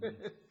road.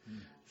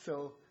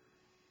 So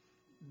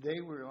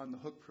they were on the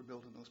hook for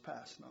building those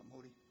paths, not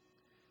Modi.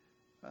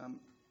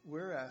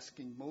 We're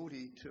asking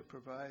Modi to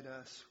provide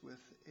us with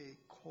a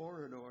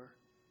corridor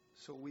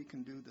so we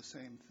can do the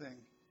same thing.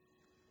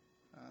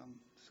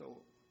 So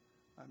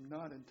I'm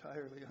not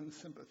entirely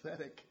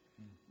unsympathetic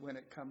when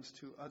it comes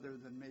to other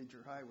than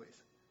major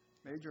highways.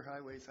 Major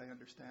highways I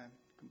understand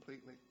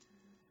completely.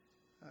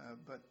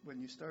 But when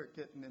you start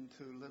getting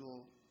into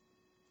little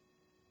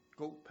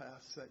goat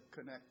paths that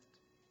connect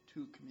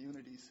two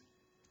communities,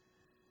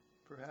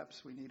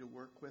 perhaps we need to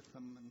work with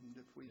them, and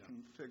if we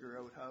can figure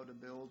out how to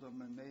build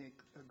them and they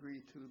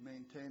agree to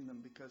maintain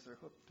them because they're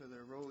hooked to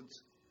their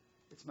roads,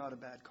 it's not a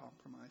bad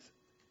compromise.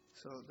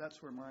 So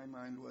that's where my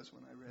mind was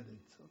when I read it.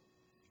 So.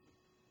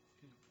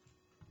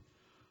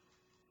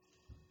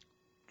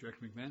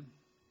 Director McMahon?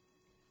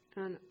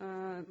 And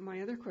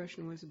my other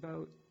question was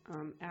about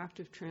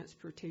active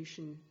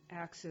transportation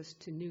access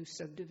to new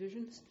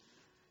subdivisions.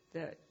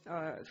 That,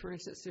 for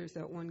instance, there's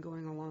that one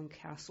going along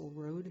Castle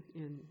Road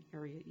in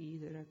Area E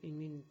that I've been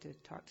meaning to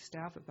talk to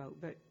staff about,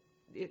 but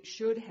it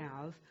should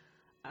have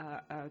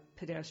a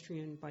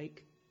pedestrian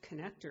bike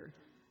connector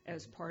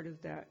as part of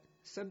that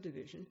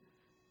subdivision,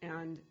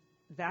 and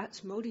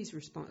that's Modi's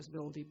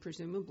responsibility,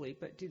 presumably.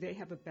 But do they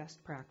have a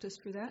best practice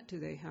for that? Do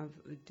they have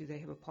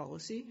a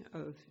policy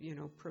of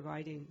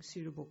providing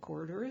suitable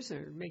corridors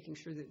or making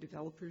sure that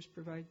developers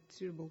provide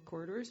suitable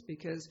corridors?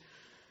 Because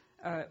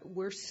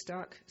we're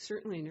stuck,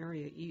 certainly in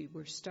Area E,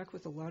 we're stuck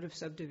with a lot of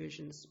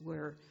subdivisions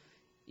where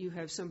you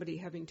have somebody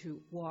having to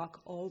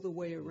walk all the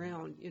way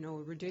around, a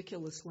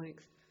ridiculous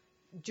length,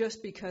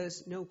 just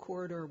because no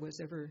corridor was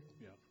ever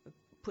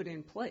put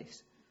in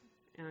place.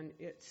 And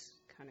it's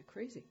kind of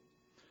crazy.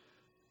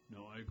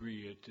 No, I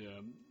agree.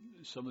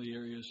 Some of the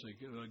areas like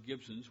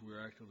Gibson's,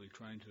 we're actively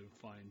trying to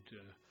find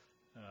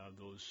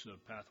those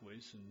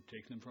pathways and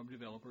take them from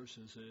developers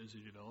as they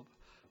develop.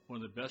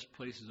 One of the best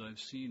places I've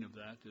seen of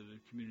that, the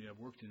community I've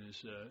worked in,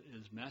 is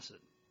Masset.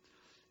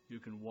 You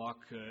can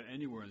walk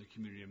anywhere in the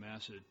community of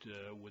Masset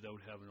without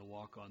having to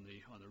walk on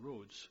the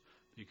roads,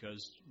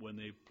 because when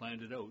they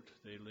planned it out,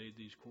 they laid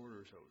these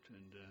corridors out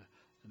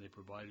and they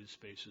provided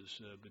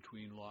spaces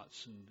between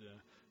lots and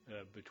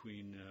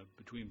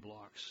between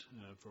blocks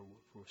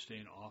for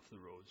staying off the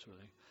roads,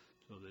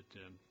 so that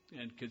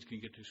and kids can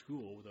get to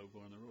school without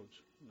going on the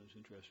roads. That's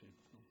interesting.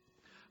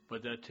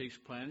 But that takes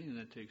planning, and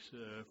that takes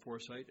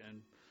foresight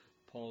and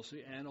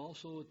policy, and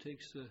also it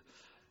takes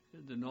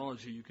the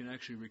knowledge that you can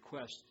actually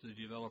request the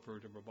developer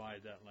to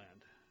provide that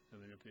land. I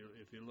mean,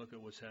 if you look at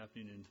what's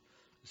happening in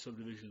the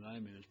subdivision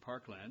I'm in, is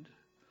Parkland.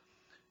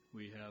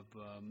 We have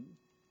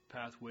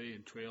pathway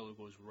and trail that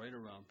goes right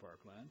around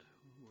Parkland.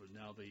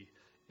 Now the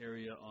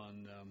area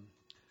in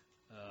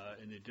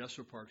the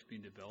industrial park is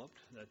being developed.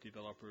 That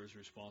developer is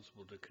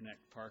responsible to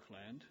connect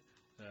Parkland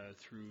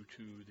through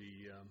to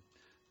the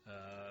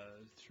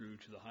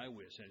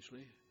highway,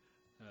 essentially,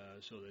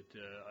 so that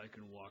I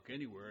can walk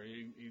anywhere,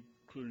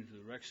 including to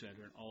the rec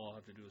center, and all I'll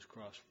have to do is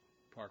cross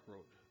Park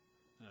Road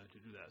to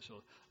do that.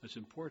 So it's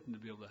important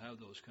to be able to have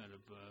those kind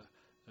of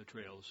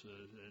trails,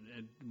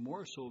 and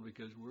more so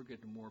because we're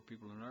getting more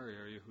people in our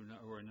area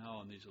who are now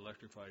on these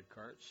electrified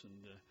carts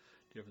and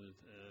different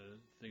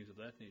things of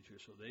that nature,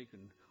 so they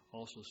can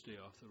also stay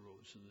off the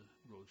roads and the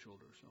road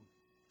shoulder. So,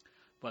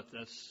 but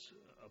that's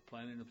a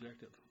planning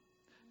objective,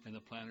 and the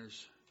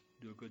planners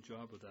do a good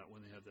job with that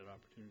when they have that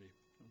opportunity.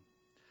 So.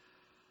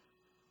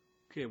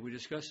 Okay, have we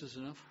discussed this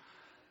enough?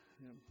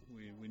 Yeah,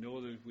 we know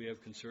that we have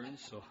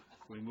concerns, so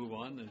we move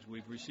on. As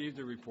we've received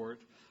the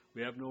report,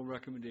 we have no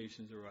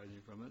recommendations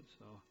arising from it,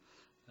 so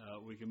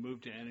we can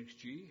move to Annex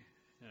G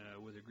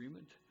with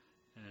agreement,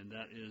 and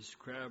that is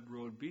Crab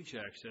Road beach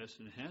access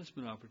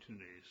enhancement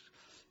opportunities.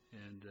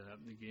 And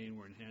again,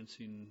 we're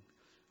enhancing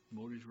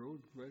Modi's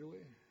Road right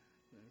away.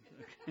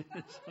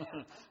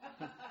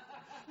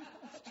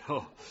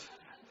 So,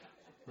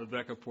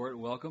 Rebecca Port,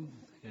 welcome,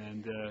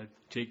 and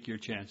take your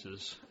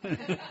chances.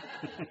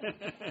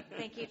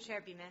 Thank you,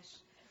 Chair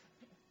Beamish.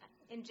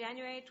 In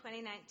January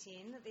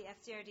 2019, the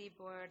SCRD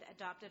Board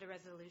adopted a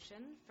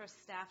resolution for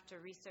staff to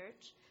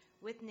research,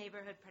 with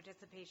neighborhood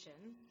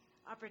participation,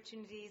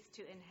 opportunities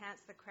to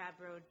enhance the Crab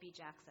Road beach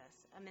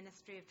access, a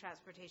Ministry of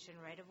Transportation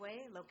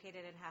right-of-way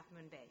located in Half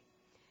Moon Bay.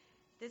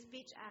 This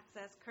beach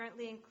access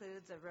currently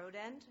includes a road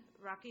end,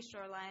 rocky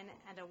shoreline,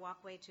 and a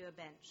walkway to a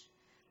bench.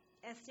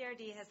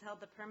 SCRD has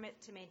held the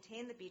permit to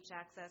maintain the beach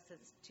access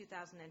since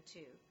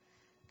 2002.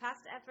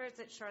 Past efforts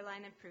at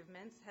shoreline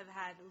improvements have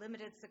had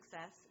limited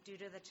success due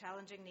to the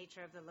challenging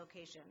nature of the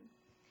location,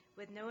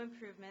 with no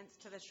improvements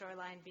to the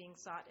shoreline being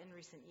sought in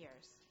recent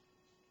years.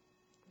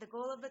 The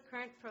goal of the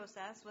current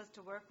process was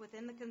to work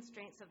within the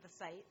constraints of the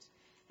site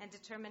and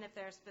determine if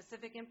there are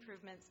specific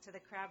improvements to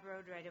the Crab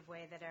Road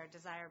right-of-way that are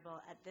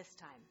desirable at this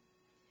time.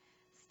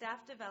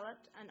 Staff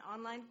developed an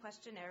online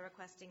questionnaire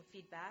requesting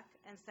feedback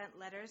and sent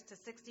letters to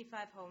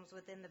 65 homes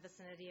within the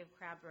vicinity of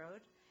Crab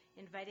Road,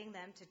 inviting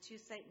them to 2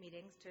 site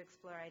meetings to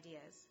explore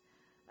ideas.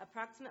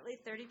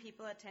 Approximately 30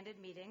 people attended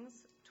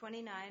meetings,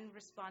 29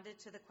 responded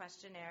to the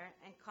questionnaire,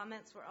 and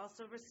comments were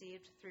also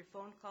received through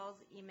phone calls,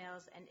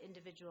 emails, and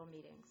individual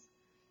meetings.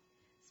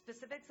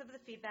 Specifics of the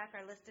feedback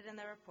are listed in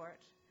the report.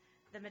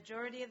 The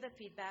majority of the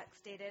feedback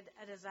stated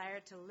a desire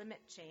to limit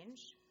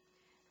change.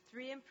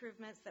 3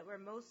 improvements that were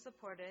most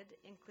supported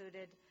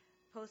included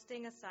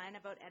posting a sign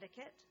about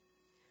etiquette,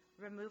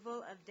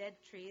 removal of dead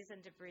trees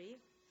and debris,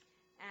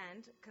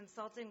 and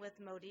consulting with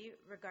MODI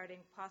regarding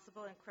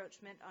possible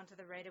encroachment onto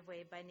the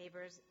right-of-way by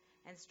neighbors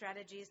and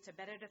strategies to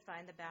better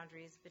define the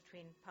boundaries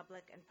between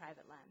public and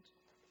private land.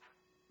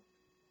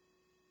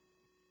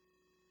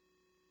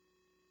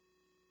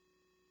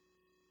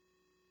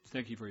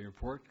 Thank you for your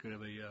report. Could I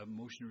have a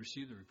motion to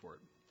receive the report?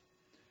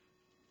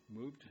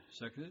 Moved,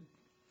 seconded.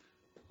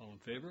 All in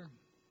favor?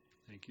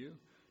 Thank you.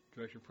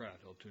 Director Pratt,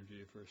 I'll turn to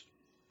you first.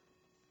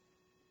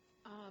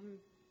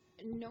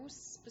 No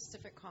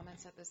specific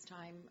comments at this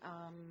time.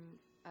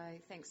 I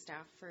thank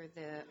staff for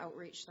the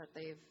outreach that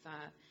they've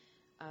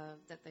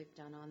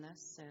done on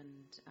this,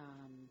 and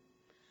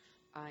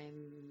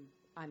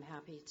I'm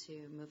happy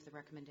to move the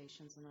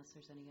recommendations unless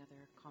there's any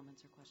other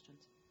comments or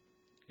questions.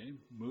 Okay,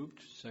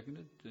 moved,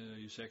 seconded. Are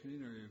you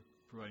seconding or are you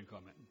providing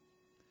comment?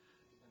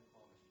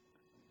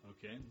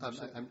 Okay.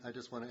 I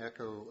just want to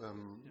echo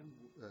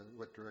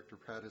what Director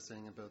Pratt is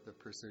saying about the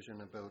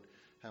precision, about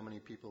how many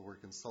people were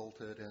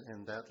consulted,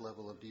 and that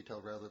level of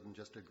detail rather than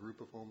just a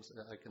group of homes.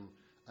 I can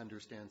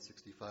understand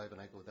 65, and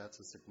I go, that's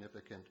a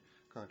significant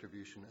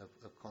contribution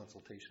of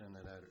consultation in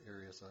that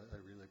area, so I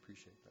really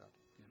appreciate that.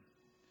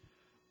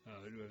 Yeah.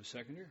 Do we have a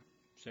seconder?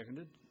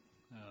 Seconded?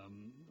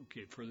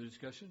 Okay, further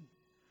discussion?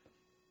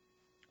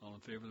 All in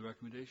favor of the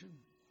recommendation?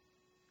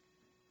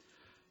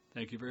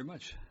 Thank you very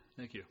much.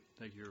 Thank you.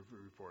 Thank you for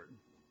your report.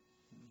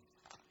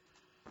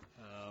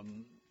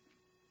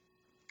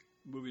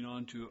 Moving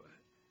on to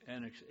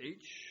Annex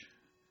H,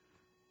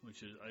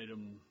 which is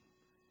item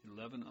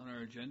 11 on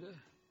our agenda,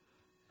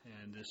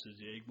 and this is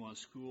the Egmont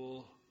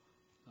School,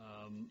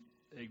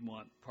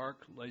 Egmont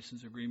Park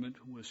license agreement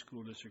with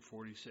School District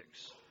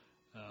 46.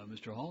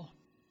 Mr. Hall?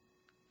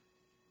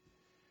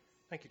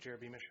 Thank you, Chair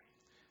Beamish.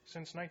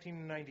 Since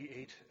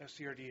 1998,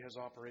 SCRD has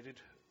operated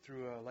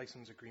through a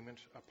license agreement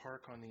a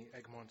park on the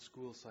Egmont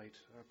School site,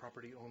 a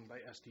property owned by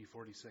SD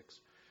 46.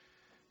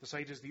 The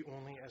site is the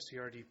only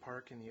SCRD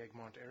park in the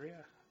Egmont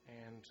area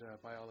and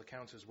by all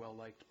accounts is well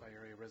liked by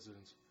area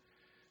residents.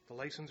 The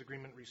license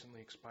agreement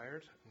recently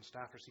expired and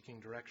staff are seeking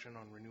direction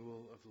on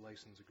renewal of the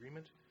license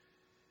agreement.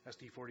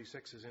 SD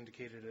 46 has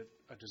indicated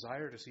a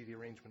desire to see the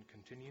arrangement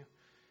continue,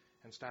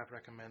 and staff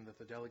recommend that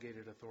the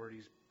delegated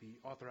authorities be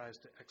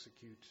authorized to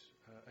execute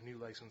a new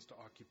license to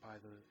occupy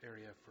the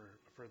area for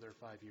a further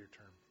 5-year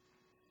term.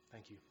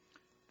 Thank you.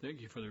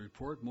 Thank you for the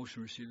report. Motion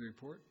to receive the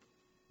report.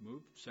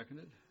 Moved.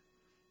 Seconded.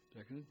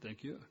 Seconded.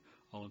 Thank you.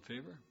 All in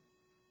favor?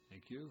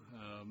 Thank you.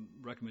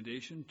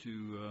 Recommendation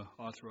to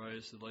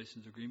authorize the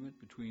license agreement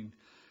between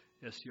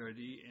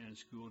SCRD and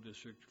School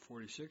District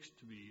 46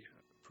 to be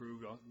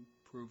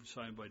approved,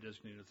 signed by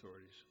designated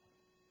authorities.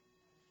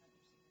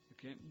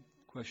 Okay.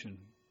 Question.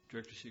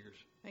 Director Seegers.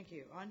 Thank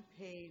you. On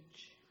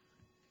page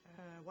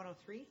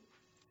 103,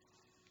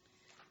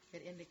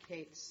 it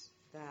indicates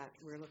that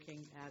we're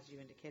looking, as you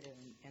indicated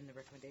in the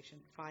recommendation,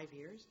 5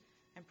 years,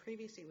 and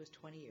previously it was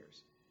 20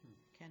 years.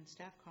 Can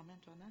staff comment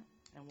on that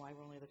and why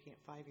we're only looking at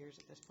 5 years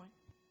at this point?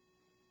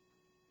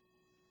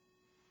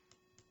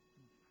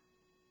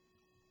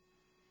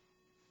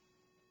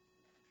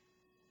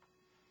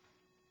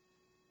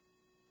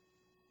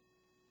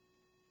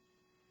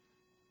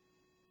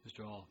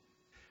 Mr. Hall.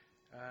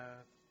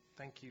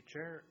 Thank you,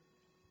 Chair.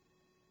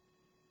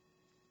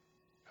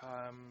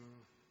 I'm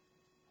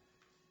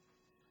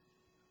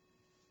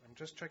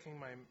just checking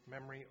my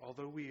memory.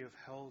 Although we have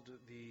held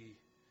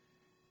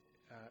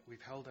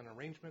we've held an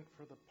arrangement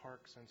for the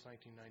park since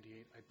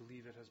 1998, I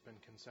believe it has been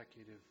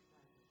consecutive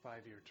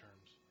 5-year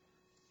terms.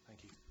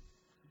 Thank you.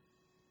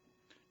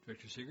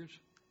 Director Seegers?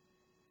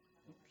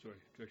 Sorry,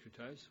 Director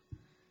Ties?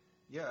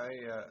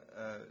 Yeah,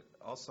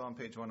 also on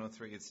page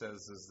 103 it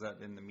says is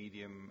that in the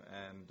medium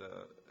and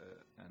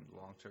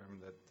long term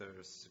that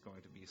there's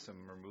going to be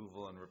some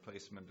removal and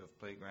replacement of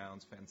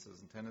playgrounds, fences,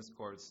 and tennis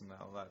courts and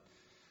all that.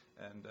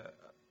 And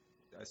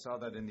I saw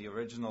that in the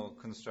original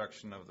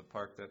construction of the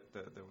park that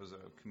there was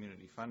a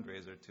community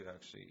fundraiser to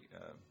actually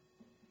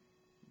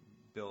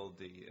build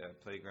the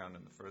playground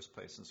in the first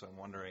place. And so I'm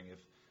wondering if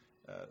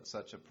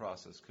such a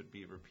process could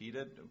be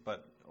repeated,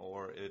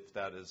 or if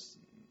that is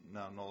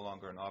now no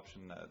longer an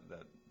option,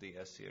 that the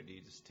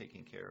SCRD is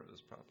taking care of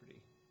this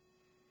property.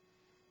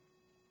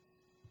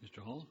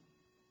 Mr. Hall?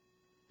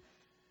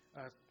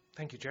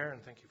 Thank you, Chair,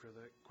 and thank you for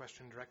the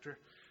question, Director.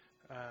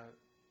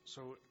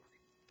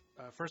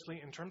 Firstly,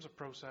 in terms of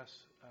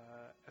process,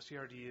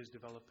 SCRD is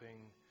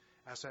developing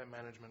asset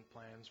management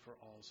plans for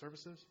all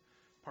services.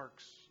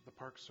 The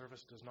Park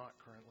Service does not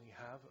currently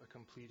have a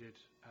completed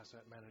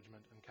asset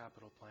management and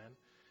capital plan,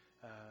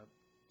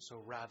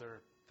 so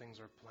rather things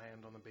are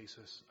planned on the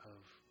basis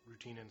of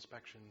routine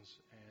inspections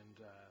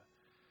and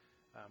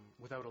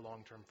without a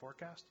long-term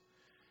forecast.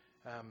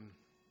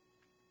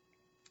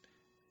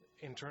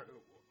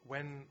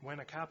 When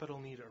a capital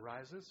need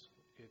arises,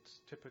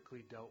 it's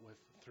typically dealt with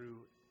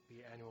through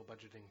the annual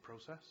budgeting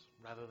process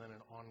rather than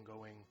an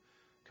ongoing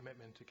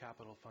commitment to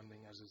capital funding,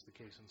 as is the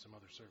case in some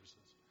other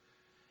services.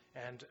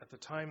 And at the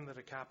time that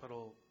a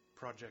capital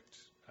project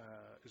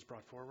is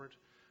brought forward,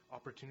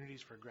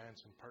 opportunities for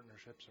grants and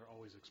partnerships are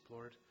always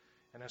explored,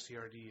 and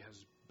SCRD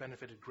has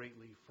benefited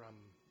greatly from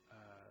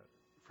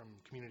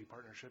community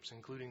partnerships,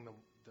 including the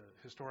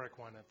historic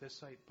one at this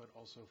site, but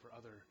also for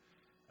other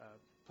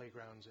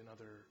playgrounds in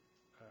other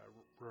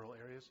rural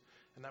areas.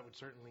 And that would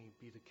certainly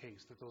be the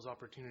case, that those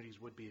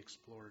opportunities would be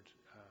explored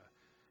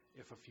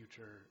if a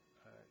future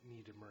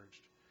need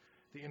emerged.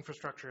 The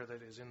infrastructure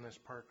that is in this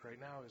park right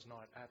now is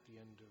not at the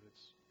end of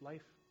its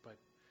life, but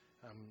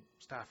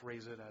staff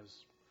raise it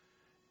as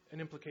an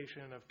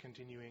implication of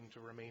continuing to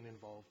remain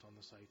involved on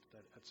the site,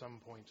 that at some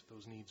point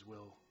those needs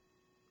will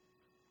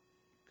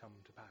come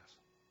to pass.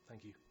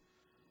 Thank you.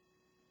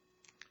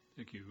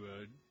 Thank you.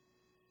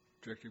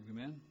 Director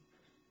McMahon?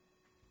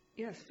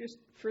 Yes, just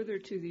further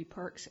to the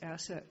Parks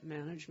Asset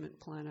Management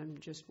Plan, I'm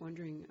just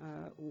wondering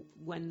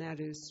when that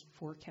is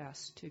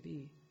forecast to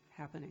be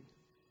happening.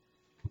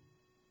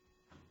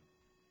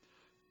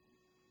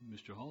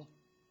 Mr. Hall?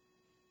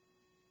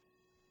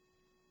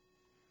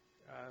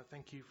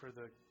 Thank you for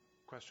the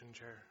question,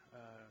 Chair.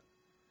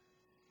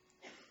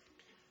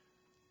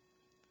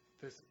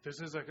 This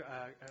is a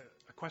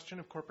question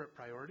of corporate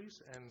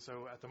priorities, and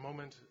so at the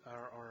moment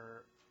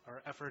our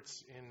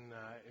efforts in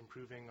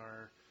improving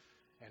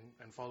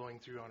and following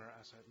through on our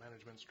asset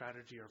management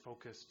strategy are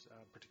focused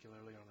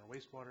particularly on our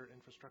wastewater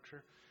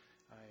infrastructure.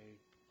 I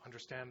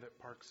understand that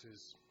Parks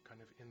is kind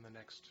of in the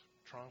next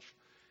tranche,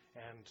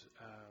 and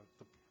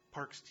the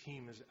Parks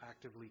team is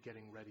actively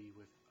getting ready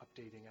with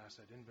updating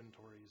asset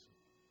inventories,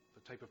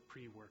 the type of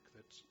pre-work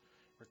that's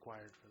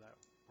required for that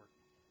work.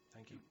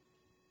 Thank you.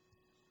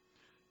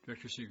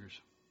 Director Seegers.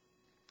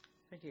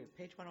 Thank you.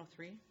 Page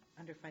 103,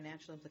 under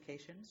financial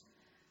implications,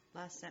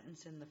 last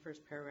sentence in the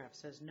first paragraph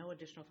says no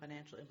additional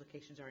financial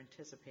implications are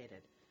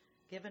anticipated.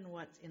 Given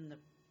what's in the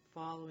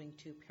following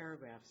two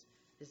paragraphs,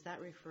 is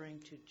that referring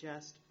to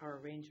just our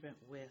arrangement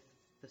with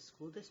the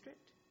school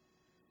district?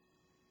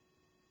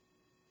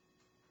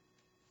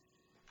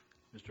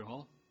 Mr.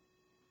 Hall?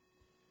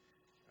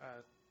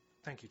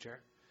 Thank you, Chair.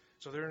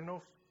 So there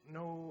are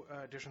no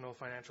additional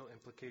financial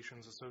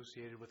implications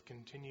associated with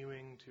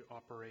continuing to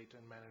operate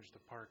and manage the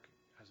park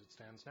as it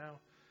stands now.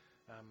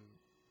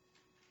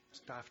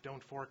 Staff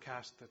don't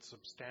forecast that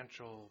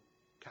substantial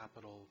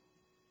capital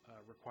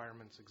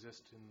requirements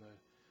exist in the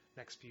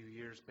next few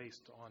years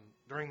based on,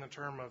 during the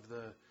term of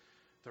the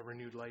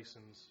renewed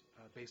license,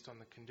 based on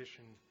the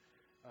condition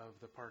of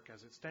the park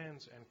as it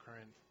stands and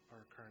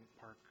our current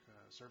park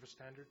service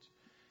standards.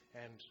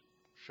 And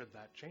should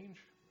that change,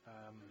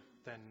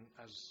 then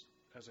as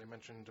I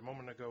mentioned a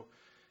moment ago,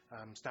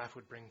 staff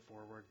would bring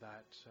forward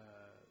that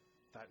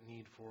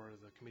need for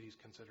the committee's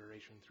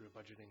consideration through a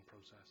budgeting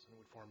process, and it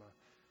would form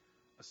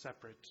a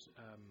separate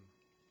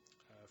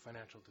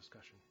financial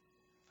discussion.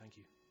 Thank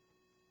you.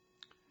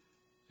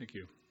 Thank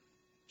you.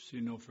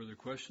 Seeing no further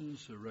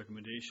questions, a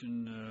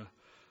recommendation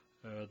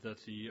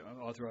that the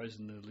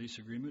authorizing the lease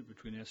agreement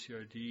between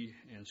SCRD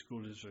and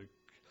School District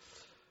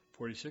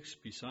 46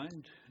 be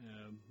signed.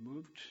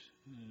 Moved.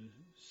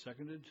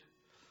 Seconded.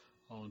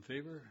 All in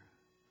favor?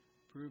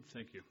 Approved.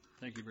 Thank you.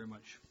 Thank you very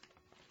much.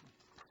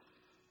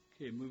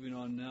 Okay, moving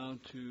on now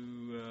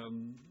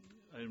to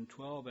item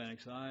 12,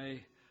 Annex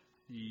I,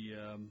 the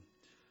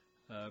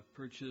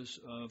purchase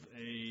of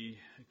a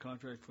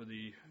contract for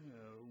the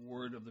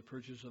award of the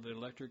purchase of an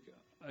electric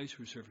ice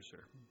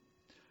resurfacer.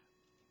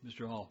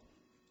 Mr. Hall.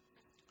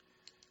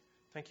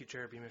 Thank you,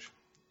 Chair Beamish.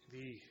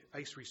 The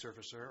ice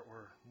resurfacer,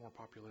 or more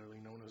popularly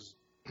known as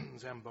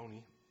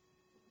Zamboni,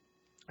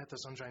 at the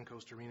Sunshine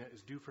Coast Arena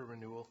is due for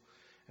renewal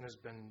and has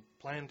been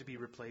planned to be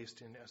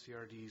replaced in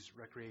SCRD's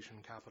Recreation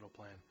Capital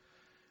Plan.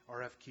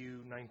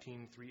 RFQ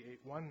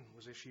 19381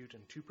 was issued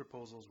and 2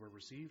 proposals were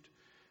received,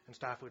 and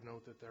staff would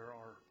note that there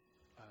are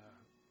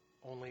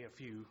only a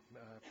few,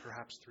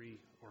 perhaps 3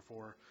 or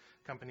 4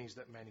 companies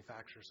that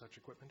manufacture such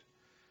equipment.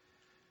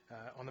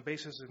 On the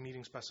basis of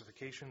meeting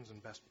specifications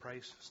and best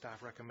price,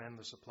 staff recommend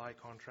the supply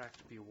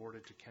contract be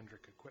awarded to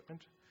Kendrick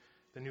Equipment.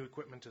 The new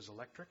equipment is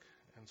electric,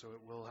 and so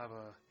it will have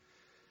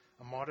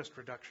a modest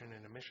reduction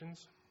in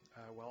emissions,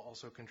 while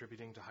also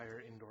contributing to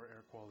higher indoor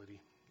air quality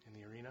in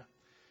the arena.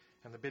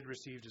 And the bid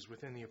received is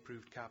within the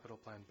approved capital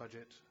plan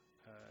budget,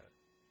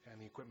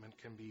 and the equipment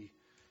can be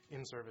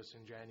in service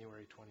in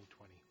January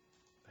 2020.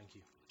 Thank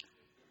you.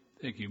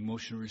 Thank you.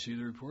 Motion to receive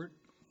the report.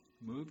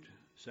 Moved.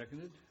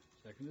 Seconded.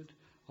 Seconded.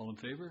 All in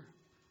favor?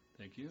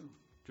 Thank you.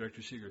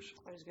 Director Seegers.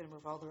 I was going to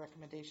move all the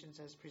recommendations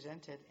as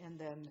presented and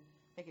then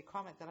make a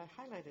comment that I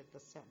highlighted the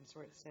sentence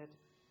where it said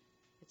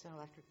it's an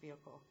electric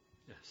vehicle.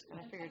 Yes. And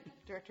I figured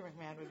Director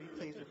McMahon would be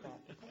pleased with that.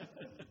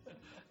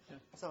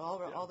 So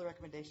all the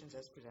recommendations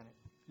as presented.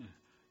 Yeah.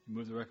 You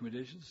move the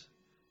recommendations?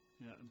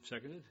 Yeah.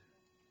 Seconded?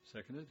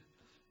 Seconded.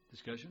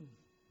 Discussion?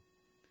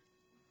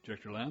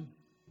 Director Lamb?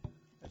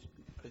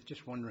 I was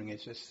just wondering,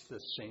 is this the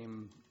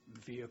same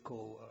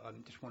vehicle?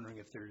 I'm just wondering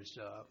if there's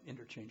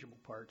interchangeable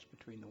parts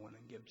between the one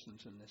in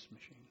Gibson's and this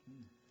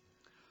machine.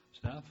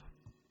 Staff?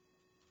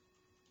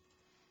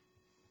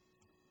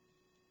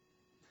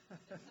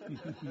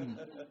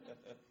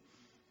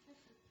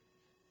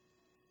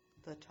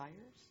 The tires?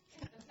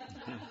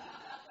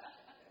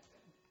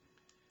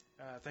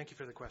 Thank you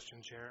for the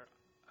question, Chair.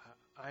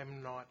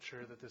 I'm not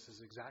sure that this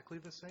is exactly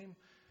the same.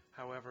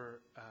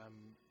 However,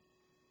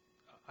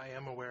 I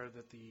am aware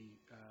that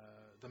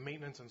the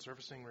maintenance and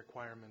servicing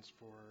requirements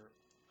for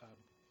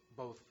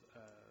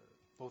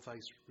both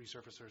ice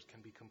resurfacers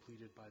can be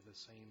completed by the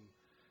same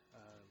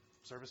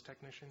service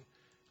technician,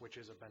 which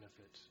is a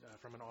benefit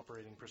from an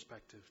operating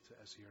perspective to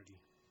SCRD.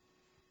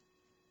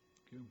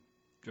 Thank you.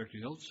 Director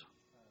Hiltz?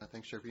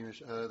 Thanks, Chair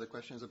Beamish. The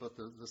question is about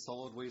the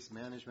solid waste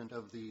management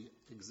of the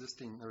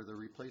existing or the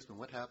replacement.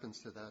 What happens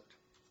to that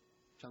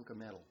chunk of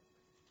metal?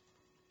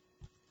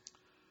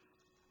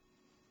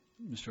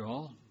 Mr.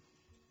 Hall?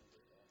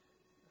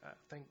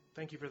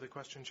 Thank you for the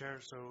question, Chair.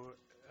 So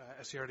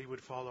SCRD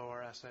would follow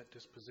our asset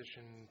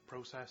disposition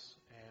process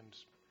and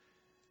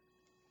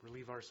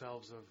relieve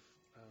ourselves of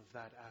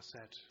that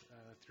asset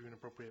through an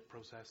appropriate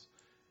process.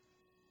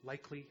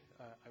 Likely,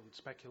 I would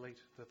speculate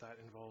that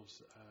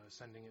involves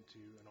sending it to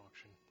an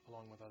auction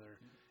along with other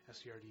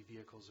SCRD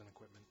vehicles and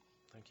equipment.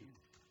 Thank you.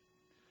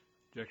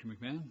 Director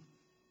McMahon?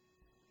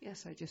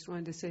 Yes, I just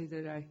wanted to say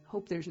that I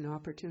hope there's an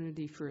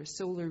opportunity for a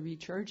solar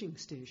recharging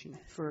station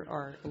for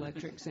our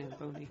electric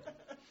Zamboni.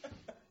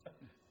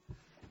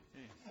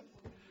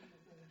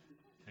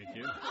 Thank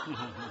you.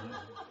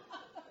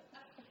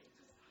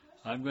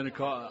 I'm going to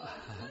call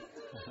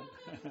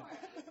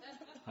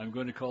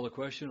the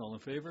question. All in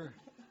favor?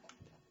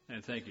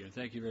 And thank you. And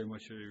thank you very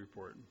much for your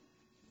report.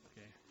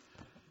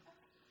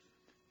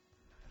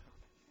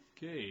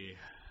 Okay.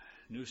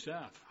 New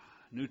staff,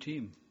 new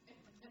team.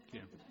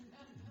 Okay.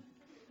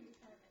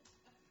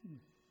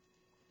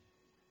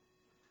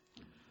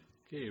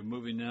 Okay,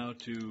 moving now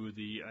to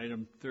the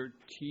item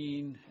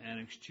 13,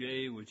 Annex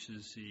J, which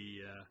is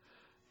the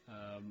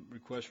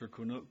request for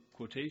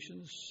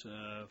quotations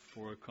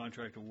for a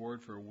contract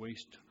award for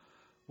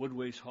wood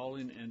waste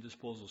hauling and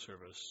disposal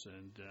service.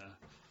 And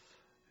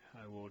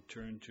I will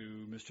turn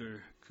to Mr.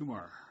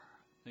 Kumar.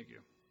 Thank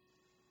you.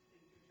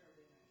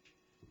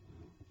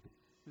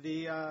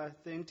 The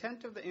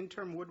intent of the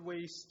interim wood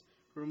waste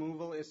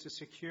removal is to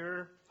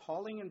secure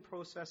hauling and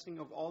processing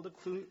of all the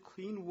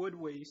clean wood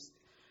waste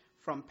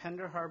from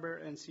Pender Harbor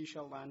and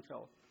Seashell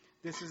landfill.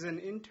 This is an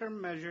interim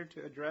measure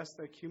to address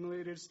the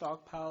accumulated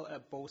stockpile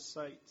at both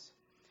sites.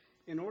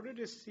 In order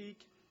to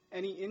seek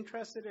any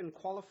interested and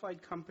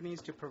qualified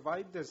companies to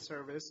provide this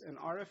service, an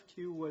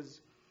RFQ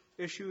was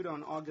issued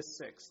on August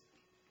 6th.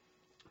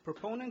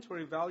 Proponents were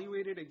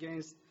evaluated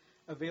against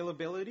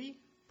availability,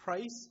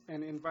 price,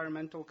 and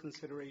environmental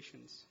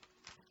considerations.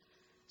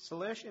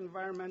 Salesh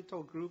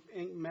Environmental Group,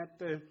 Inc. met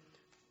the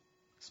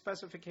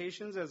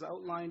specifications as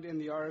outlined in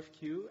the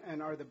RFQ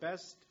and are the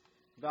best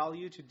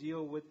value to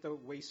deal with the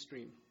waste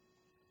stream.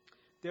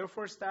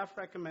 Therefore, staff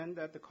recommend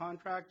that the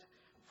contract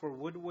for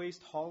wood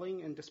waste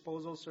hauling and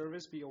disposal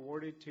service be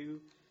awarded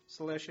to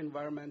Salesh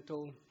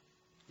Environmental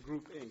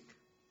Group, Inc.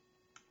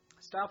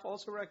 Staff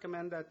also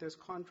recommend that this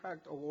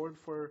contract award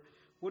for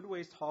wood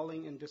waste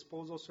hauling and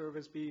disposal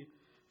service be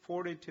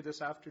forwarded to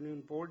this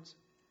afternoon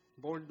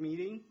board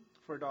meeting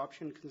for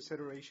adoption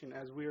consideration,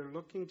 as we are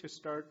looking to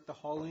start the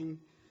hauling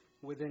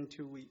within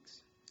 2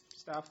 weeks.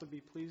 Staff would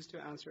be pleased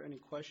to answer any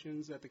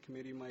questions that the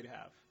committee might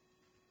have.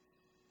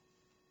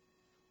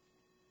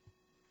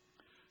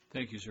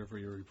 Thank you, sir, for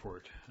your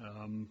report.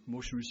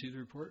 Motion to receive the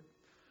report.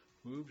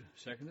 Moved.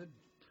 Seconded.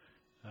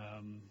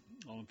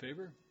 All in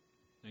favor?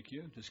 Thank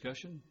you.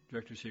 Discussion?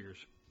 Director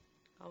Seegers.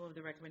 All of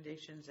the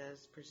recommendations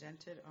as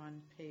presented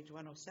on page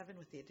 107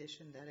 with the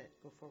addition that it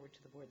go forward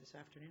to the board this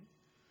afternoon.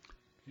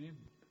 Okay.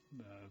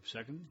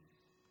 Second?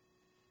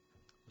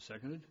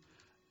 Seconded.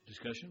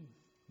 Discussion?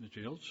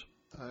 Mr. Hiltz?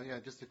 Yeah,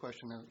 just a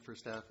question for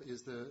staff.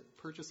 Is the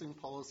purchasing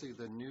policy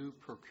the new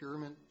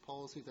procurement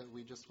policy that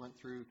we just went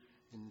through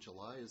in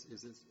July?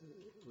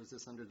 Was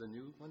this under the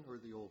new one or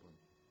the old one?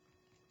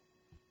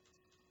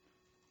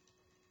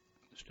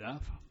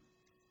 Staff?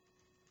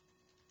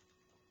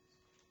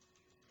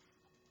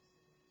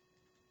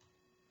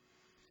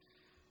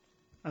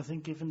 I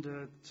think given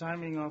the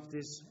timing of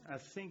this, I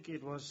think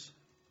it was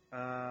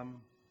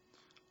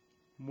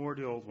more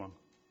the old one.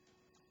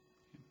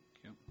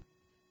 Okay.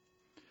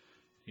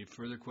 Any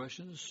further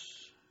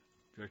questions?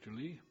 Director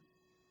Lee?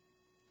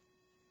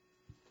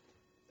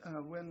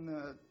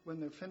 When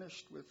they're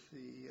finished with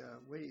the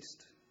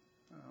waste,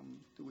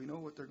 do we know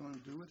what they're going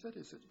to do with it?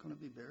 Is it going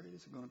to be buried?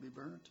 Is it going to be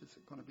burnt? Is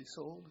it going to be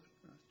sold?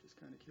 Just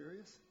kind of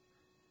curious.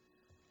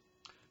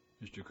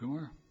 Mr.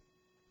 Kumar?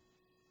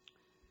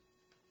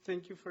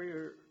 Thank you for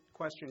your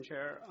question,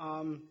 Chair.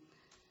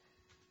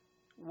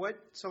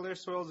 What Salesh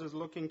Soils is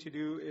looking to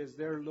do is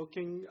they're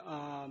looking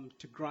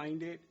to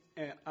grind it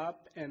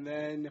up and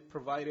then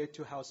provide it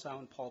to Howe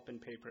Sound Pulp and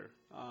Paper.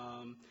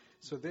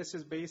 So this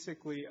is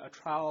basically a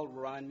trial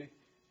run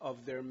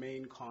of their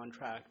main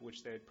contract,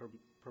 which they had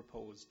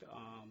proposed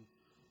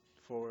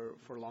for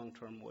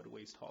long-term wood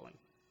waste hauling.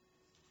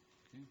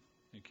 Okay,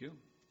 thank you.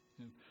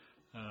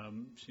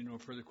 See no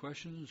further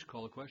questions.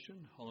 Call the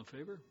question. All in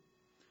favor?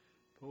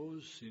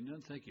 Opposed? Seeing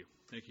none, thank you.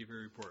 Thank you for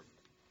your report.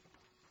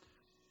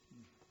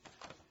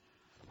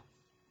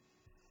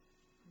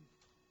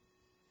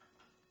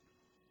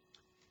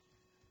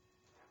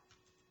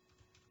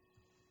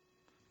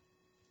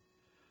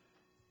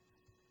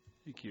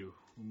 Thank you.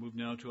 We'll move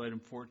now to item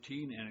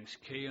 14, Annex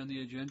K on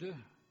the agenda,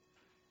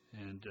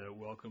 and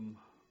welcome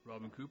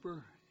Robin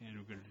Cooper, and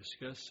we're going to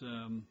discuss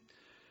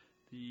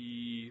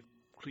the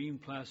Clean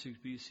Plastics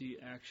BC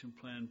Action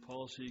Plan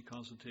Policy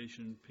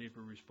Consultation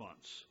Paper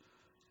Response.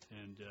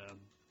 And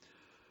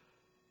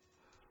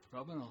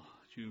Robin, I'll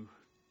let you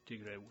take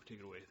it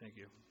away. Thank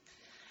you.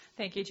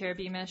 Thank you, Chair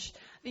Beamish.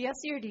 The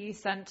SCRD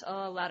sent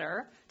a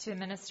letter to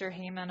Minister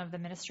Heyman of the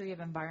Ministry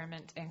of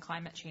Environment and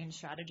Climate Change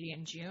Strategy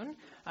in June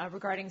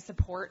regarding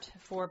support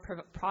for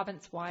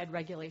province-wide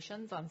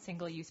regulations on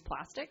single-use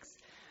plastics.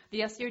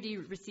 The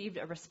SCRD received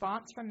a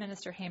response from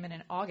Minister Heyman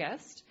in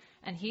August,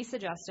 and he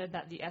suggested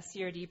that the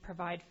SCRD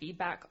provide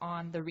feedback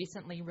on the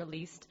recently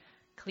released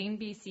Clean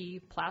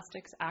BC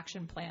Plastics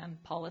Action Plan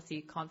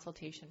Policy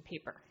Consultation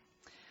Paper.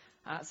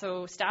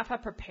 So staff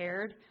have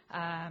prepared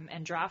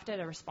and drafted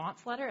a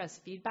response letter as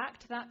feedback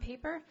to that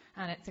paper,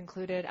 and it's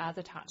included as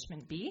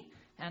attachment B.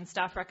 And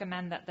staff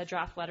recommend that the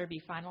draft letter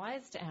be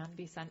finalized and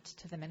be sent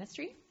to the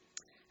ministry.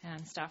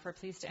 And staff are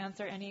pleased to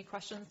answer any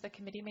questions the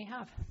committee may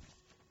have.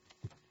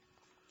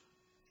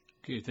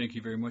 Okay, thank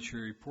you very much for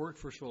your report.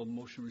 First of all,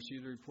 motion to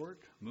receive the report.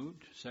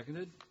 Moved.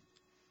 Seconded.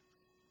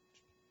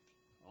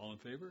 All in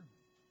favor?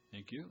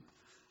 Thank you.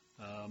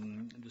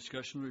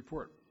 Discussion of the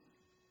report.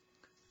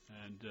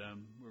 And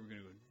where are we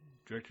going to go?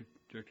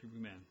 Director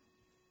McMahon.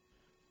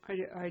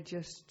 I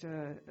just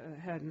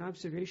had an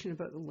observation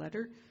about the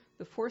letter.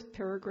 The fourth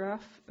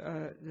paragraph,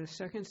 the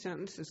second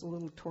sentence is a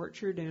little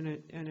tortured, and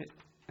it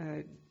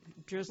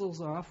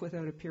drizzles off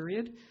without a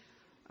period.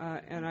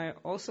 And I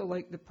also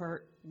like the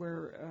part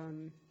where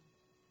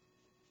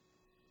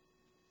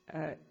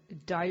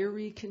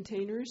diary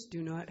containers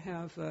do not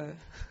have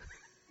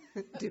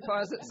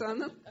deposits on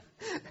them.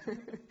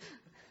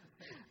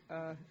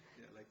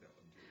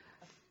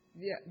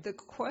 Yeah, the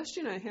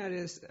question I had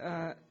is,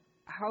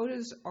 how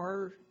does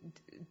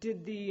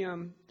did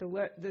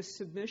the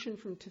submission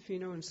from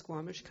Tofino and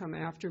Squamish come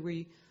after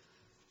we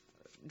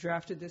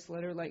drafted this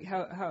letter? Like,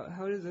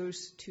 how do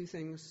those two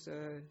things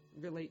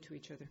relate to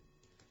each other?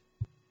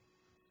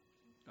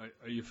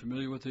 Are you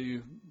familiar with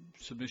the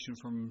submission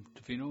from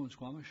Tofino and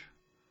Squamish?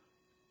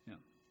 Yeah.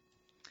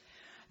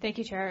 Thank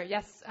you, Chair.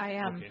 Yes, I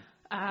am. Okay.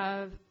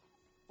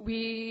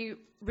 We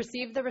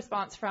received the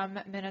response from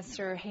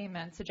Minister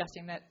Heyman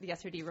suggesting that the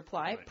SRD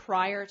reply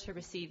prior to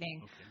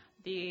receiving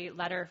the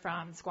letter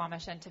from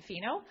Squamish and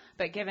Tofino,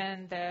 but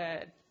given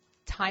the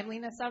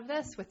timeliness of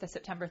this with the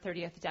September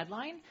 30th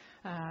deadline,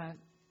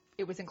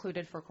 it was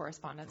included for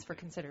correspondence for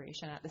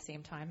consideration at the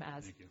same time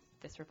as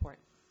this report.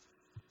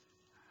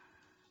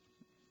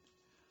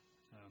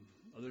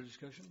 Other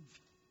discussion?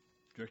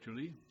 Director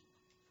Lee?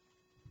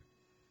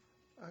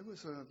 I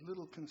was a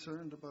little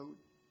concerned about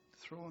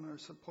throwing our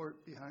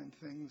support behind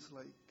things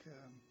like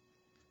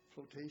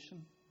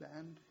flotation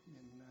banned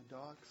in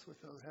docks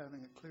without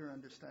having a clear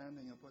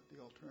understanding of what the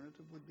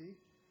alternative would be.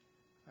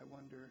 I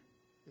wonder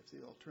if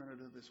the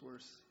alternative is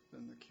worse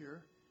than the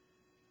cure.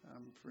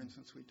 For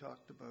instance, we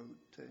talked about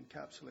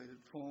encapsulated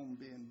foam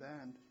being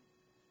banned,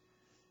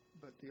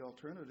 but the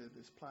alternative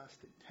is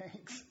plastic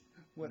tanks.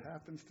 What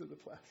happens to the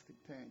plastic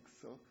tanks?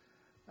 So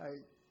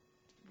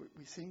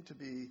we seem to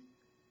be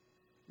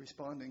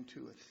responding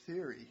to a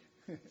theory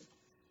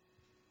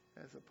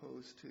as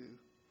opposed to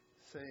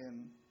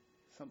saying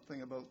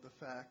something about the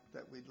fact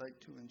that we'd like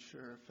to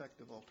ensure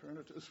effective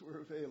alternatives were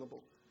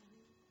available.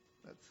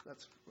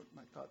 That's what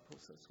my thought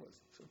process was.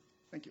 So,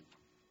 thank you.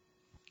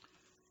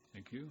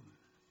 Thank you.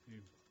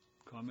 Any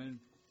comment?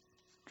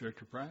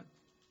 Director Pratt?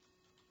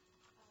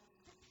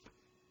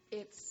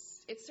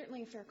 It's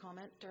certainly a fair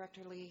comment,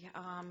 Director Lee.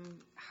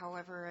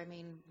 However, I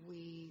mean,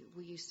 we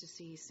used to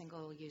see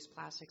single-use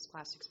plastic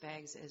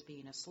bags as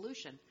being a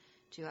solution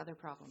to other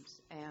problems,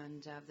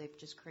 and they've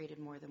just created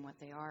more than what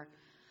they are.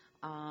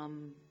 I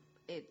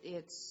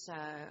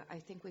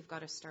think we've got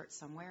to start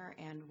somewhere,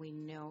 and we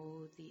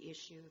know the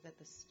issue that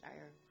the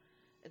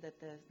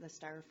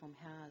styrofoam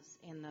has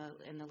in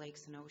the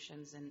lakes and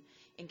oceans, and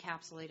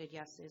encapsulated,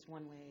 yes, is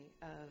one way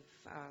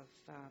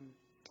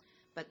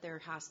but there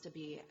has to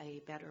be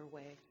a better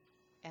way,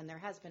 and there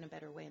has been a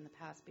better way in the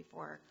past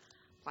before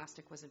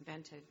plastic was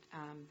invented,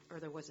 or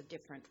there was a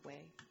different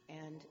way.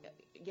 And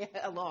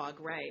a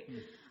log, right?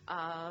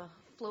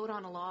 Float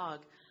on a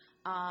log.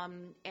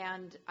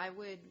 And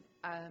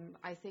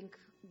I think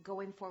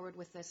going forward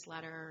with this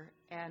letter,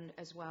 and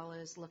as well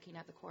as looking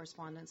at the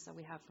correspondence that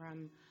we have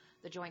from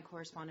the joint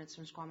correspondence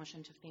from Squamish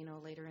and Tofino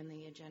later in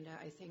the agenda,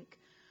 I think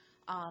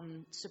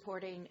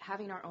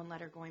having our own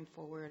letter going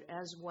forward,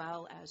 as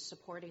well as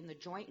supporting the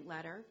joint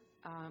letter,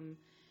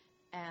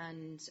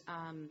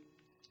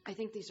 I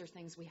think these are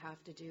things we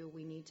have to do.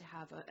 We need to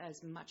have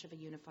as much of a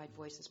unified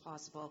voice as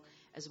possible,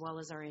 as well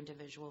as our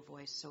individual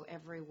voice. So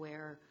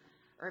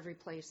or every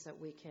place that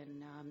we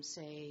can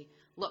say,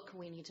 look,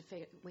 we need to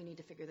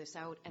figure this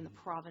out, and the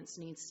province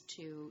needs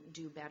to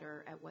do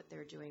better at what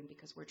they're doing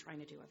because we're trying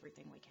to do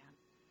everything we can.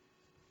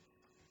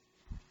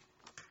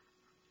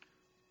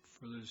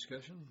 Further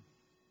discussion?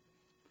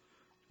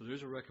 So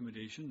there's a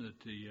recommendation that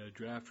the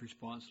draft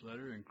response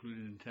letter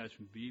included in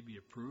attachment B be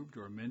approved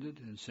or amended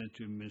and sent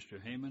to Minister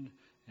Heyman,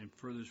 and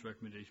further this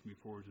recommendation be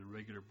forwarded to the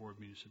regular board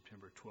meeting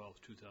September 12,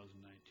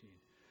 2019.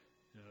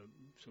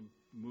 So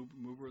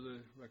mover of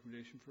the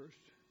recommendation first.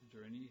 Is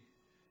there any?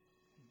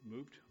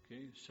 Moved.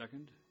 Okay.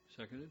 Seconded.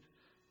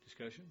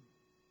 Discussion?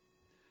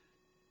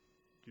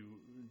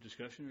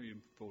 Discussion or are you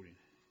voting?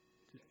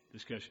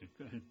 Discussion.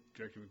 Go ahead,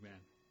 Director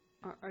McMahon.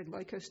 I'd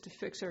like us to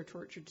fix our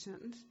tortured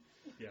sentence.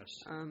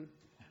 Yes.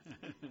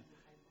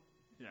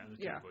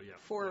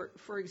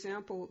 For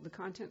example, the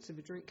contents of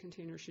a drink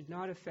container should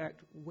not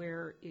affect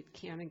where it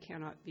can and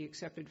cannot be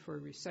accepted for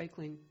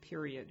recycling,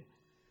 period.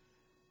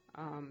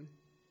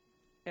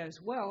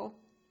 As well,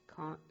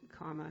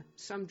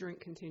 some drink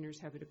containers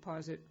have a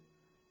deposit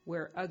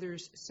where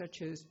others,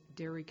 such as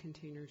dairy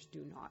containers,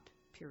 do not,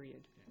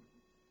 period.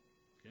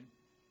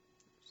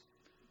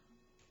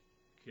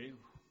 Okay.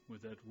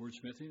 With that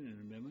wordsmithing and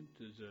amendment,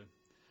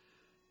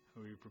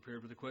 are we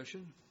prepared with the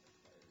question?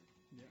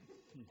 Yeah.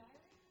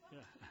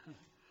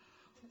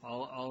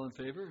 All in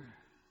favor?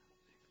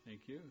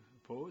 Thank you.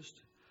 Opposed?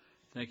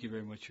 Thank you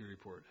very much for your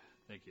report.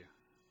 Thank you.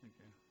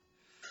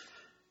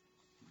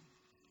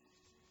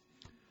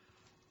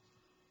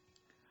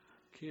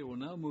 Okay, we'll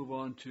now move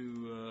on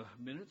to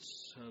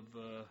minutes of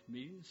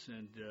meetings,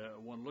 and I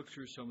want to look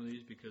through some of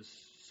these because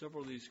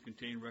several of these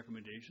contain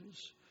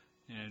recommendations,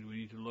 and we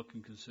need to look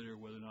and consider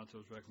whether or not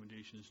those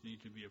recommendations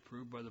need to be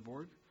approved by the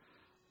board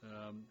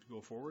to go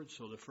forward.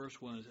 So the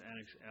first one is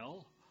Annex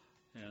L,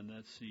 and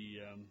that's the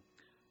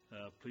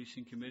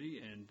Policing Committee.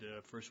 And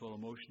first of all, a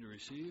motion to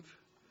receive.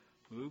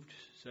 Moved,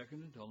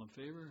 seconded, all in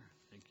favor?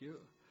 Thank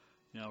you.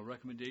 Now,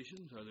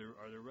 recommendations. Are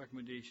there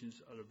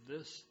recommendations out of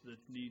this that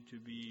need to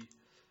be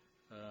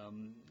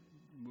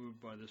moved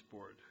by this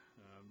board?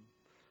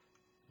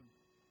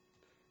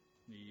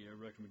 The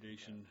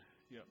recommendation,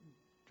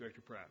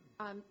 Director Pratt.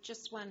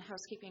 Just one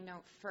housekeeping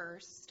note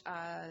first.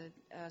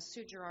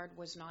 Sue Gerard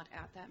was not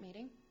at that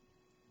meeting.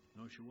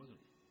 No, she wasn't.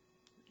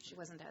 She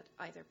wasn't at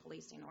either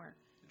policing or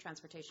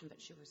transportation,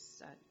 but she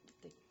was,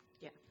 Okay.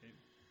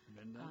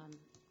 Amend that.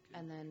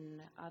 And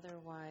then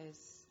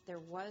otherwise, there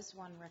was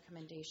one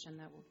recommendation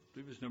that... I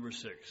believe it's number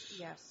 6.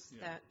 Yes,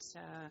 that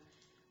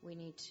we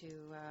need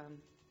to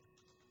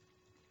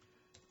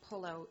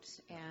pull out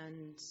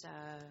and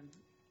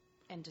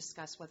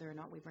discuss whether or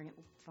not we bring it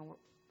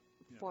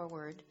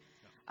forward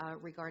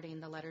regarding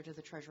the letter to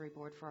the Treasury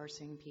Board for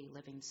RCMP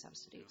living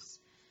subsidies.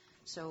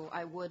 So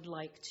I would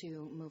like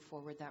to move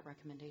forward that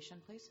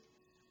recommendation, please.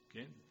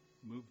 Okay.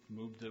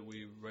 Moved that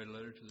we write a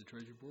letter to the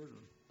Treasury Board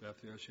on behalf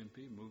of the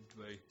RCMP. Moved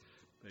by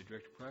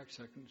Director Pratt,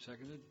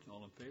 seconded.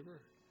 All in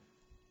favor?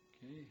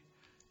 Okay.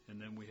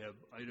 And then we have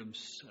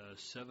items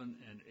 7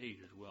 and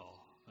 8 as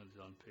well. That's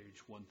on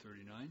page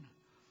 139.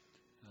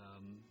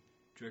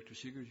 Director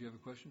Seeger, do you have a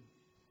question?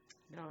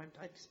 No, I'd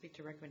like to speak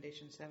to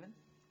recommendation 7.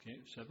 Okay,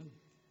 7.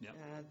 Yeah.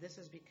 This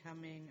is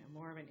becoming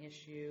more of an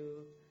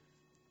issue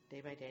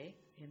day by day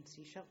in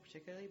Sechelt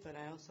particularly, but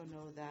I also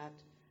know that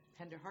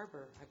Pender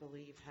Harbor, I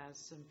believe, has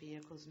some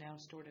vehicles now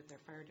stored at their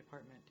fire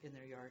department in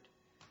their yard.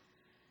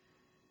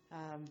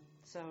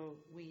 So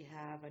we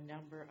have a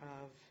number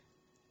of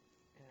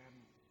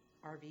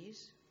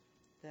RVs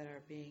that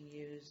are being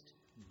used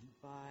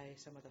by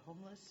some of the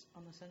homeless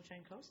on the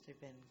Sunshine Coast. They've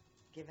been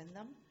given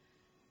them.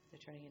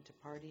 They're turning into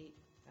party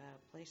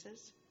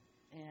places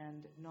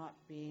and not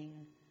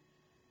being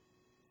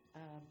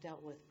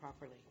dealt with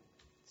properly.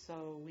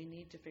 So we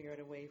need to figure out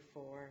a way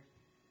for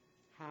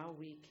how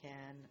we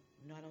can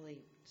not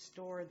only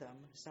store them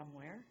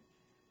somewhere,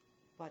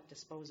 but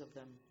dispose of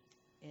them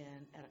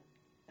in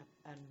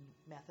a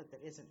method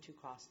that isn't too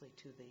costly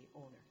to the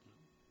owner.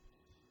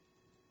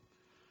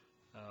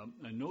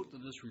 I note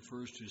that this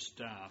refers to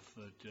staff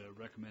that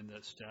recommend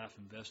that staff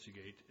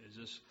investigate. Is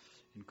this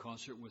in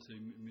concert with the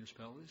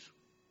municipalities?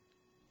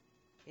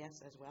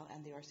 Yes, as well,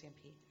 and the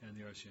RCMP. And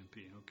the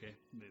RCMP, okay.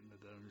 That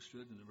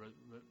understood in the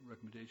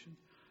recommendation.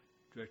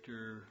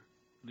 Director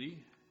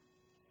Lee?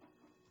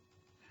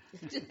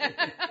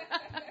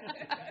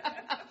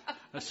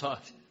 I saw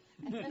it.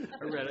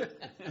 I read it.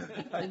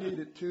 I need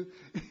it too.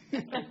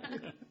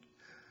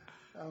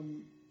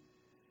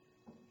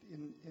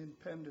 In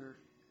Pender,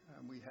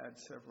 we had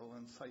several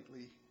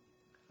unsightly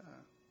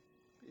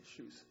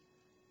issues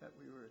that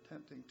we were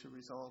attempting to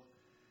resolve.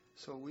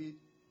 So we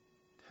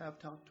have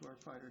talked to our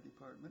fire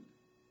department.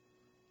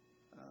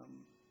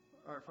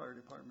 Our fire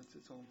department's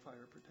its own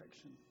fire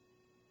protection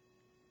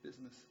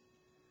business.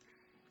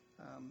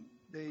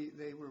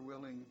 They were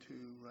willing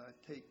to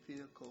take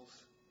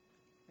vehicles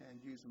and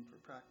use them for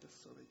practice.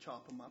 So they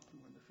chop them up,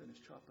 and when they're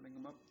finished chopping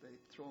them up, they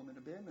throw them in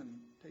a bin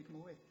and take them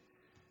away.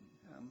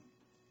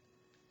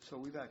 So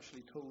we've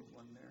actually towed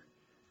one there.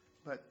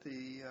 But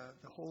the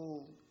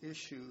whole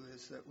issue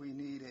is that we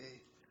need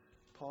a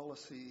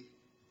policy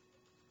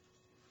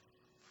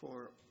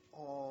for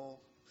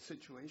all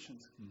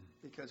situations,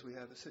 because we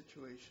have a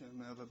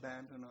situation of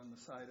abandon on the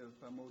side of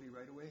Modi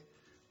right-of-way,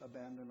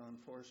 abandon on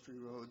forestry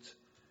roads,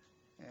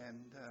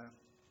 and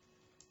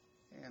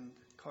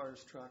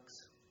cars,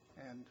 trucks,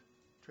 and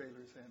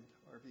trailers and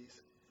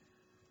RVs.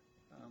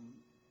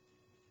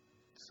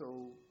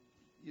 So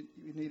you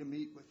need to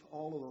meet with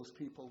all of those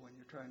people when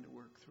you're trying to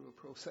work through a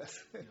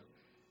process.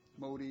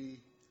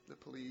 Modi, the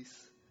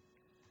police,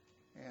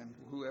 and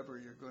whoever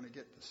you're going to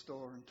get to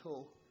store and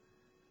tow.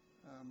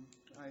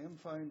 I am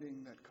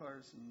finding that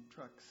cars and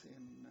trucks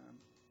in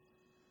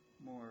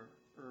more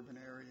urban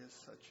areas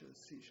such as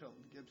Sechelt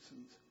and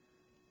Gibson's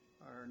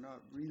are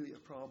not really a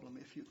problem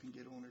if you can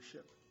get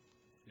ownership.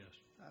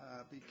 Yes.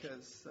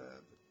 Because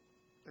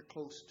they're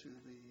close to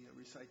the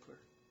recycler,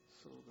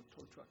 so the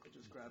tow truck will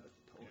just grab it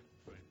and tow it.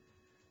 Right.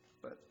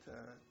 But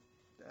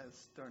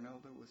as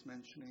Darnelda was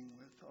mentioning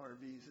with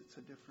RVs, it's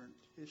a different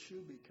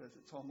issue because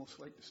it's almost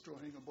like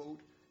destroying a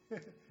boat,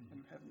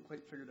 and haven't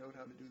quite figured out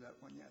how to do that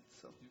one yet.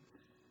 So,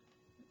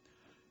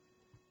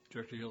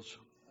 Director Hills.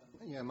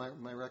 Yeah,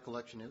 my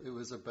recollection, it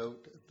was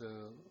about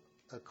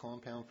a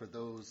compound for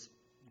those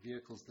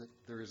vehicles that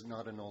there is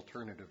not an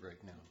alternative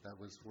right now. That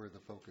was where the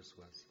focus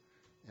was.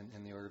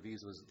 And the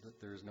RVs was that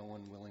there is no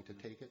one willing to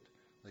take it,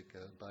 like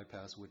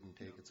Bypass wouldn't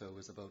take it. So it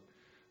was about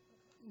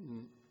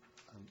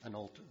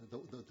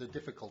the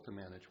difficult to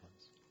manage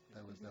ones.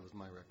 That was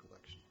my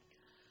recollection.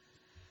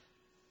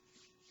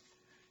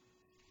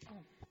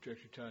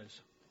 Director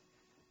Ties.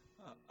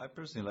 I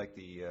personally like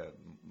the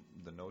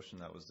notion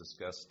that was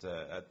discussed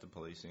at the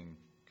policing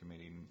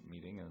committee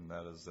meeting, and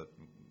that is that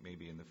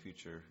maybe in the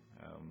future,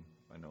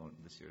 I know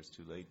this year is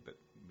too late, but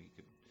we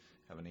could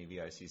have an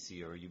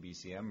AVICC or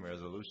UBCM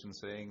resolution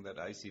saying that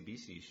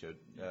ICBC should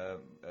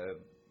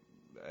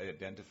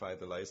identify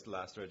the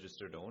last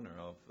registered owner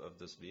of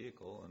this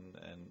vehicle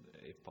and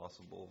if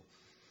possible,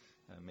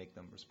 make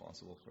them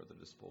responsible for the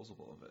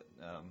disposal of it.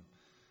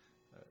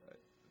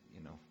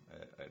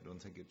 I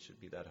don't think it should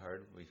be that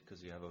hard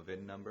because you have a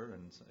VIN number,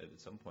 and at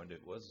some point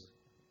it was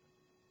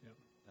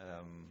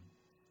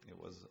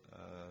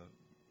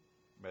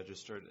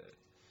registered,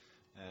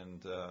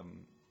 and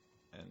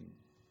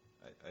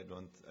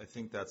I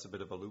think that's a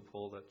bit of a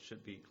loophole that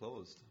should be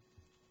closed.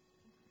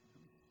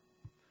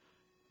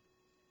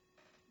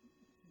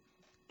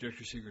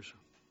 Director Seegers.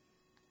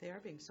 They are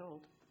being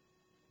sold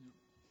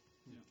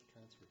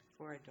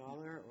for $1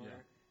 or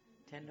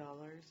 $10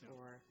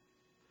 or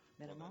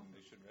minimum. Well, then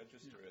they should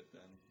register it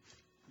then.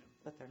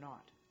 But they're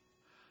not.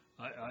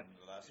 The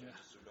last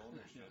registered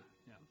owner should.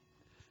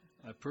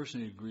 I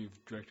personally agree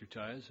with Director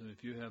Ties.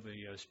 If you have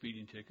a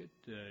speeding ticket,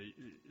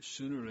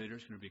 sooner or later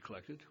it's going to be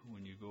collected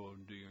when you go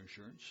and do your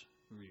insurance,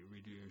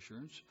 redo your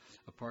insurance.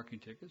 Parking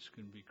tickets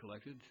can be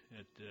collected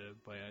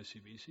by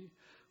ICBC.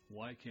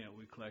 Why can't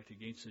we collect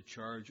against the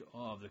charge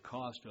of the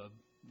cost of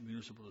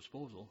municipal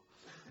disposal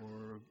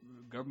or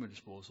government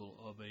disposal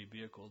of a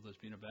vehicle that's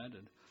been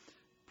abandoned?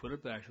 Put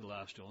it back to the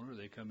last owner.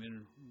 They come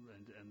in,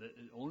 and the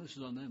onus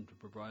is on them to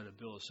provide a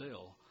bill of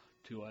sale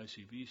to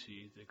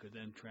ICBC. They could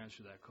then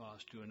transfer that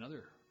cost to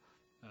another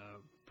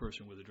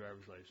person with a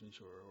driver's license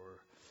or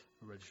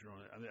a registered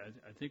owner.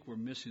 I think we're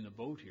missing the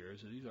boat here.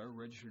 Is that these are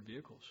registered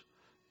vehicles,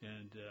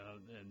 and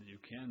you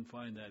can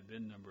find that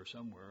VIN number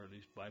somewhere. At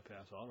least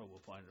Bypass Auto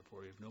will find it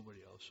for you if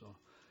nobody else. So,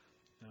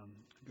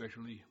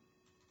 Director Lee.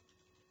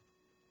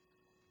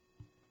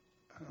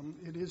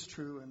 It is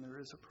true, and there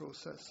is a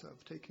process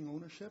of taking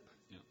ownership.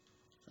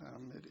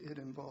 It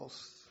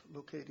involves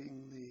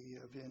locating the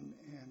VIN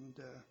and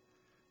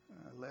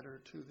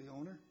letter to the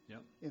owner.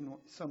 In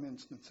some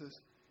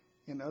instances.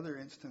 In other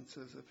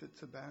instances, if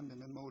it's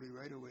abandoned in Modi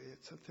right away,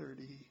 it's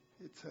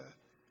a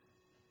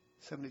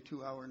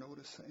 72-hour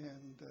notice,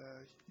 and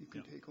you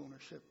can take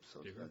ownership.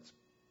 So that's.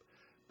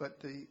 But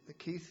the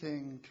key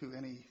thing to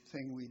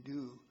anything we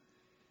do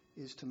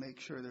is to make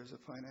sure there's a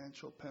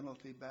financial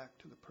penalty back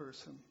to the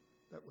person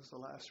that was the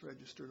last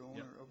registered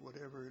owner of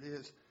whatever it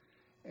is.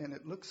 And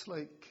it looks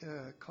like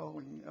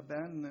calling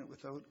abandonment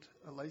without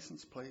a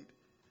license plate,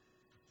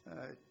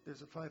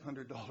 there's a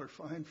 $500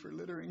 fine for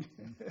littering.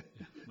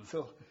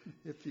 So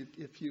if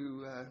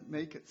you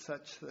make it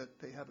such that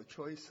they have a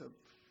choice of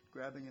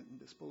grabbing it and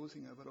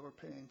disposing of it or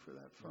paying for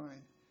that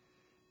fine,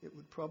 it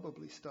would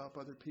probably stop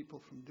other people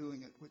from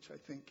doing it, which I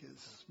think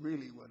is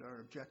really what our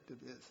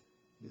objective is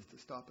to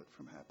stop it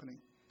from happening.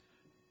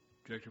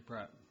 Director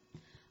Pratt.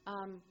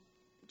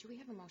 Do we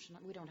have a motion?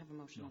 We don't have a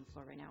motion on the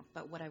floor right now,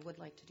 but what I would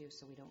like to do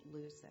so we don't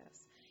lose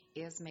this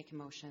is make a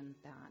motion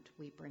that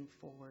we bring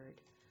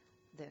forward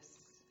this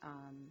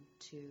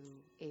to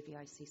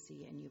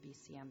AVICC and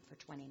UBCM for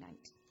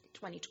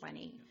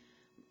 2020.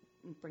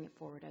 Bring it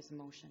forward as a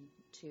motion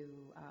to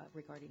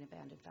regarding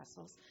abandoned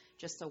vessels,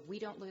 just so we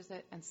don't lose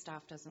it and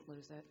staff doesn't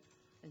lose it.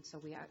 And so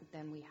we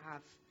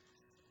have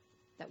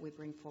that we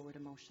bring forward a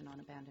motion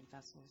on abandoned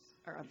vessels,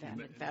 or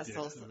abandoned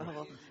vessels,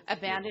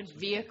 abandoned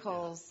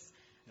vehicles,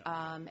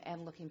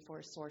 and looking for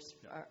a source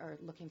or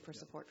looking for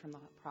support from the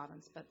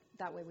province. But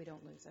that way we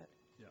don't lose it.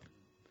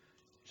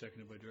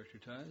 Seconded by Director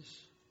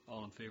Ties.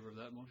 All in favor of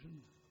that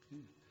motion?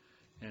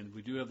 And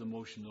we do have the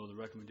motion, though, the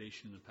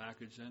recommendation in the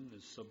package then.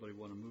 Does somebody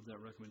want to move that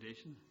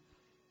recommendation?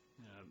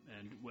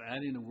 And we're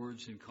adding the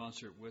words in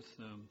concert with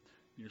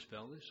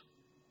municipalities.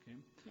 Okay?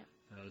 Yeah.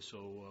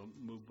 So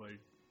moved by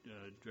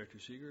Director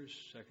Seegers,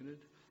 seconded.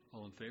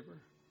 All in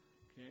favor?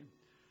 Okay.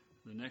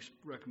 The next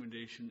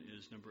recommendation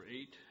is number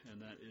 8,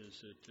 and that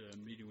is at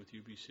meeting with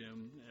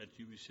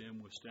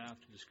UBCM with staff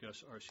to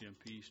discuss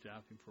RCMP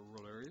staffing for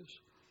rural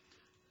areas.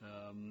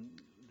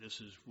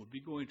 This will be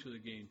going to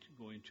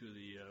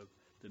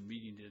the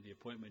meeting, the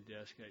appointment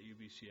desk at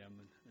UBCM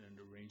and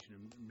arranging a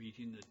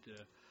meeting that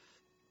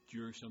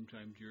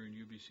sometime during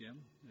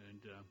UBCM.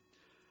 And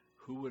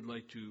who would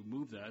like to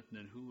move that?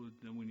 And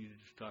then we need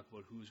to talk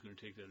about who's going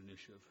to take that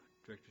initiative.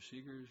 Director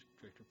Seegers,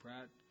 Director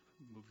Pratt,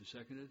 moved and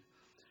seconded.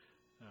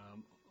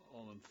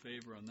 All in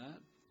favor on that?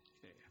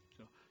 Okay.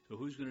 So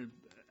who's going to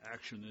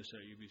action this at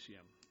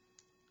UBCM?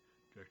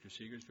 Director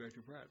Seegers,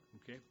 Director Pratt.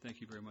 Okay.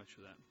 Thank you very much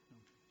for that.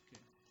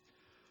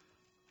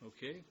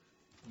 Okay.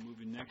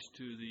 Moving next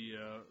to the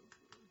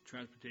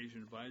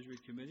Transportation Advisory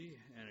Committee,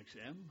 Annex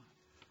M.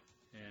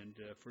 And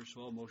first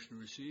of all, motion to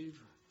receive.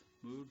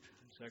 Moved,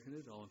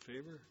 seconded. All in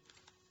favor?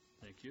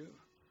 Thank you.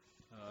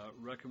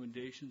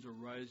 Recommendations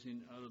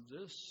arising out of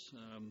this.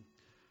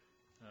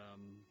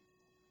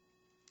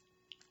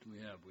 We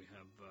have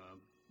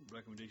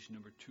recommendation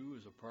number 2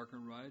 is a park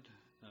and ride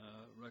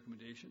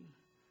recommendation.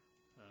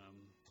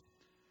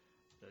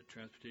 That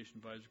Transportation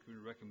Advisory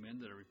Committee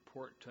recommend that a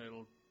report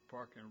titled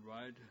Park and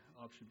Ride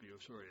option be,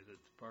 that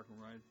Park and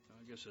Ride,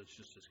 I guess that's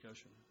just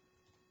discussion.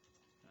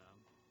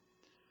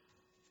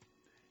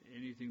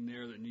 Anything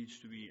there that needs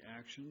to be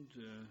actioned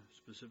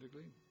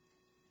specifically?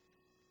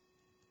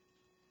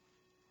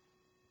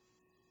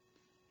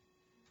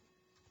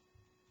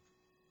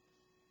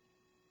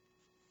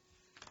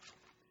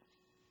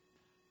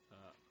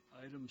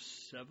 Item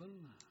 7,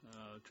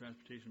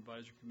 Transportation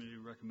Advisory Committee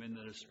recommend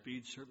that a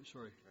speed service,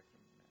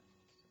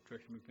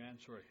 Director McMahon,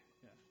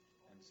 yeah.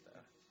 And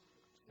staff.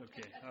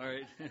 Okay, all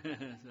right.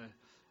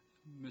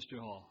 Mr.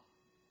 Hall.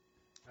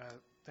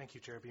 Thank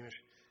you, Chair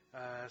Beamish.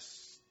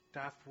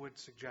 Staff would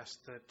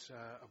suggest that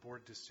a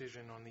board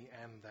decision on the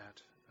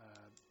that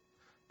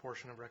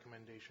portion of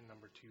recommendation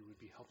number 2 would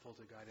be helpful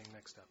to guiding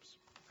next steps.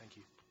 Thank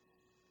you.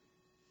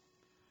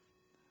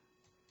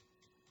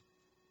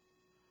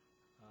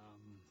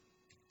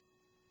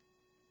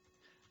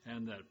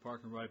 And that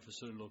park and ride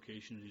facility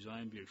location and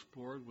design be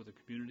explored with the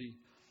community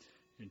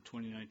in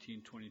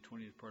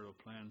 2019-2020 as part of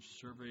a planned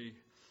survey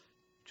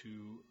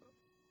to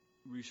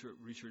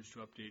research to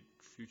update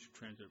future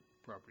transit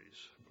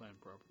planned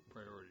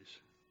priorities.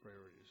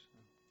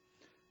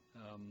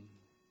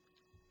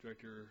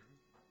 Director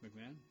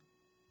McMahon?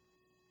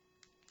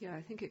 Yeah,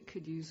 I think it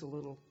could use a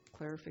little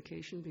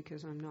clarification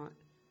because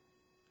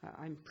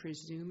I'm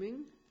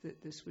presuming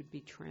that this would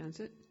be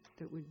transit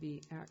that would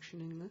be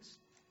actioning this.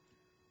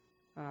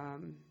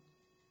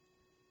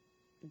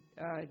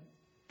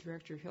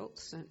 Director Hiltz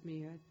sent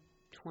me a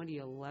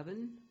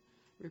 2011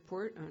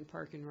 report on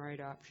park and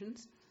ride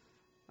options,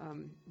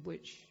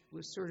 which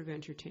was sort of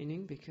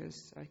entertaining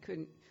because I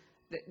couldn't.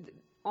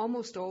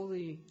 Almost all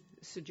the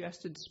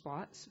suggested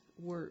spots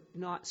were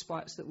not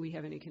spots that we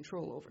have any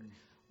control over.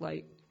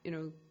 Like,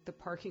 the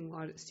parking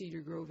lot at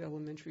Cedar Grove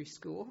Elementary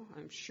School.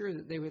 I'm sure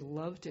that they would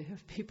love to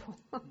have people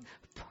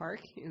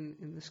park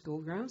in the school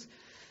grounds.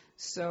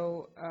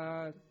 So,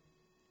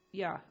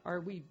 are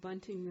we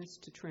bunting this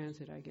to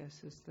transit, I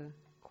guess, is the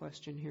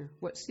question here.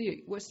 What's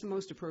the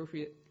most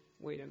appropriate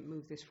way to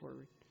move this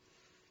forward?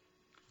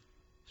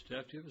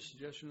 Staff, do you have a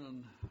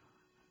suggestion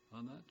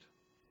on that?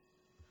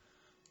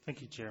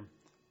 Thank you, Chair.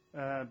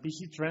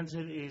 BC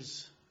Transit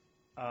is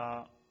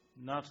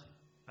not,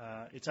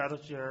 it's out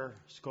of their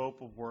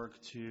scope of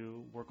work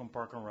to work on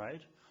park and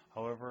ride.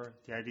 However,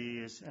 the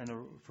idea is, and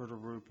a further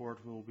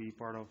report will be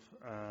part of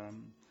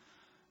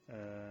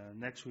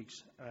next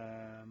week's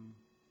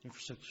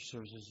infrastructure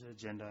services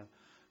agenda,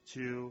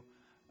 to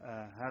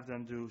have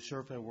them do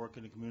survey work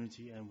in the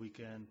community, and we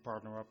can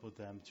partner up with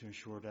them to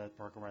ensure that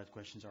park and ride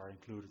questions are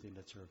included in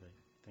that survey.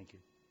 Thank you.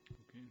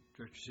 Okay.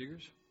 Director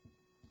Seegers?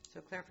 So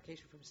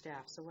clarification from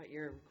staff. So what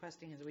you're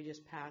requesting is we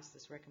just pass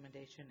this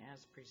recommendation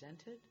as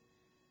presented,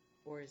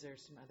 or is there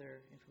some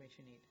other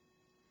information you need?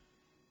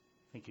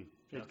 Thank you.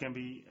 It can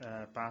be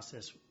passed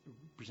as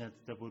presented.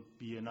 That would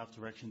be enough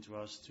direction to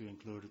us to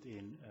include it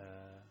in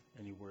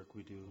any work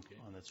we do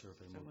on that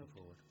survey moving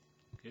forward.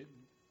 Okay.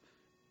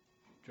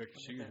 Director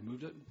Seegers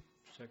moved it.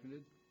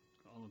 Seconded.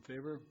 All in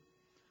favor?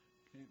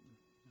 Okay.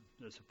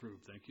 That's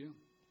approved. Thank you.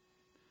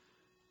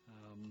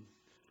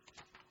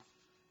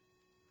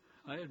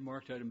 I had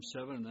marked item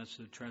 7, and that's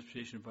the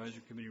Transportation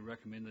Advisory Committee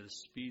recommend that a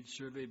speed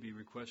survey be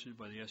requested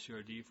by the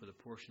SCRD for the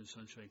portion of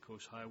Sunshine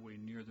Coast Highway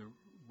near the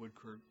Wood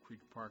Creek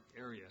Park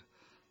area.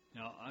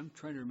 Now, I'm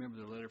trying to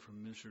remember the letter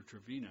from Minister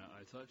Trevina.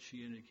 I thought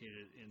she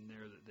indicated in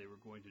there that they were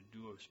going to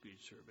do a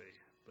speed survey,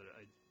 but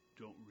I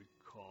don't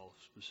recall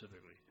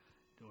specifically.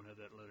 Don't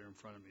have that letter in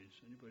front of me. Is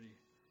anybody?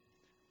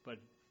 But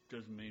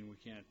doesn't mean we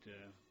can't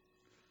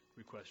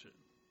request it.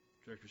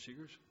 Director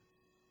Seegers?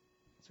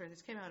 sorry,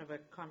 this came out of a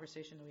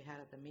conversation that we had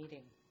at the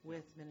meeting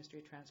with Ministry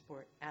of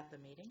Transport at the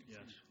meeting.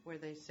 Yes. Where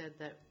they said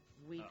that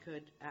we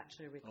could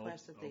actually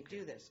request that they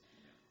do this.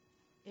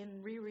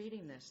 In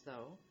rereading this,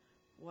 though,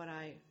 what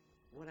I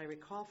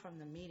recall from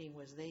the meeting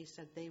was they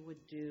said they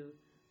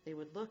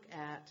would look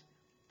at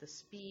the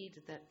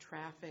speed that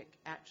traffic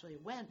actually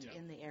went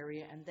in the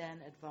area and then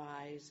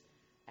advise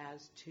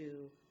as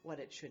to what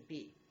it should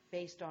be,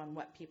 based on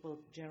what people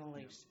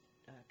generally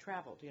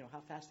traveled,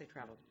 how fast they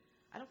traveled.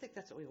 I don't think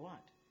that's what we want.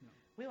 No.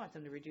 We want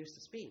them to reduce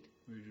the speed.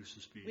 Reduce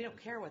the speed. We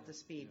don't care what the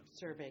speed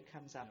survey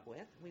comes up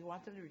with. We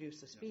want them to reduce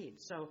the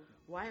speed. So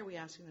why are we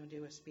asking them to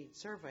do a speed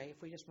survey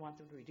if we just want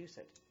them to reduce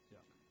it?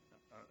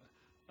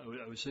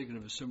 I was thinking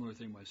of a similar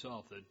thing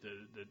myself, that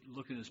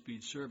looking at a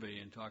speed survey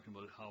and talking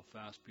about how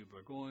fast people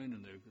are going,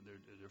 and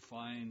they're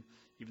fine,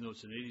 even though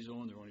it's an 80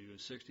 zone, they're only doing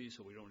 60,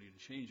 so we don't need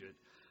to change it.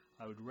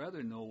 I would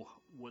rather know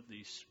what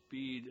the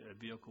speed a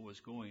vehicle was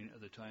going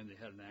at the time they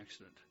had an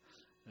accident,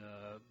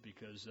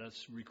 because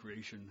that's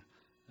recreation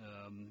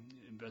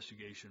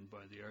investigation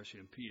by the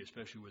RCMP,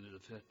 especially when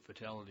there's a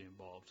fatality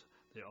involved.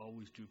 They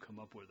always do come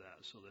up with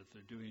that, so that if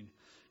they're doing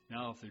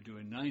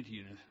 90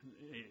 in an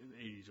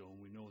 80 zone,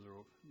 we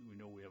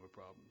know we have a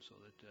problem. So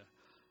that,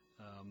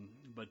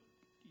 but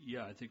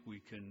yeah, I think we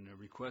can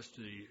request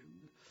the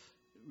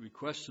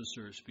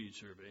speed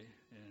survey,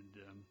 and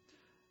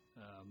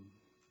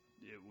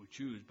we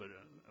choose. But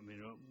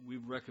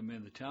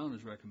the town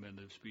has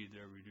recommended the speed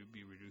there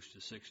be reduced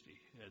to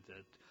 60.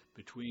 That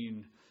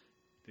between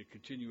the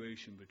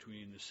continuation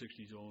between the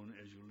 60 zone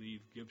as you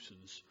leave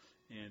Gibson's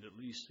and at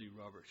least the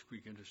Roberts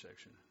Creek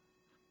intersection.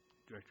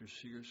 Director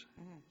Seegers?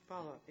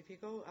 Follow-up. If you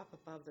go up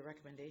above the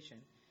recommendation,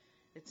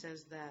 it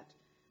says that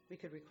we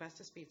could request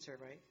a speed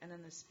survey, and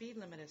then the speed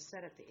limit is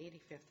set at the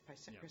 85th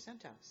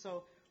percentile.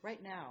 So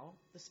right now,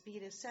 the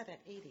speed is set at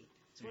 80.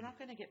 So we're not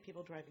going to get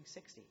people driving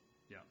 60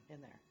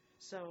 in there.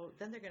 So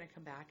then they're going to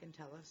come back and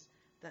tell us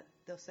that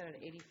they'll set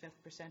at 85th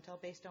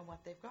percentile based on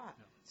what they've got.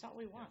 It's not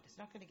what we want. It's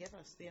not going to give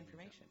us the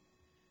information.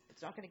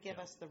 It's not going to give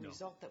us the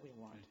result that we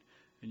want. Right.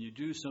 And you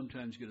do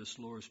sometimes get a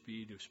slower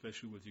speed,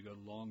 especially with you got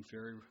a long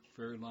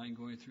ferry line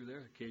going through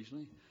there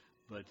occasionally,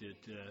 but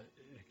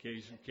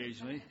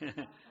occasionally,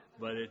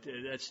 but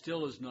that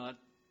still does not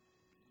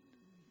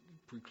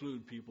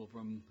preclude people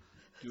from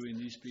doing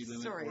these speed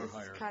limit or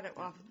higher. Sorry, cut it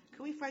off.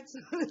 Can we find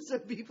some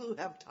people who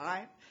have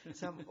time?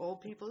 Some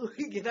old people who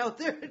can get out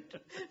there and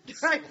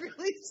drive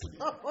really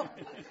slow.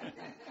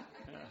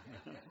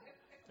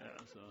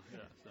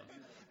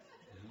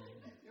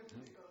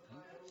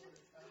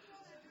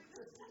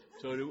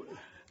 So do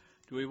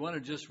we want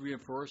to just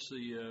reinforce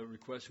the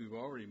request we've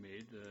already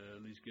made,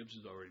 at least Gibbs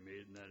has already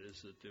made, and that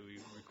is that we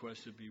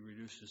request it be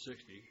reduced to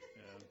 60.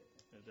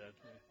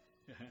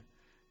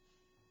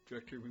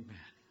 Director McMahon.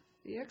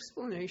 The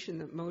explanation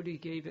that Modi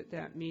gave at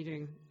that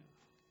meeting,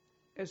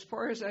 as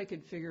far as I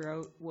could figure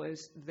out,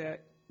 was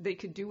that they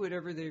could do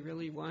whatever they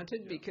really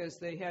wanted because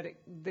they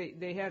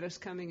had us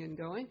coming and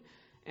going,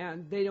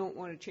 and they don't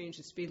want to change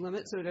the speed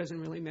limit, so it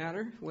doesn't really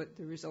matter what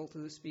the result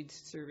of the speed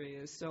survey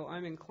is. So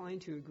I'm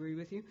inclined to agree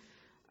with you.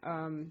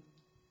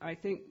 I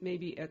think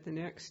maybe at the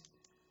next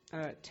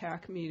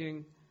TAC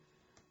meeting,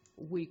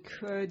 we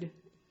could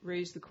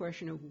raise the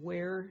question of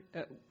where,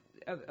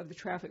 of the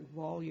traffic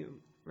volume,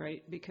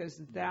 right? Because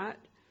that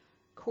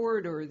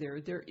corridor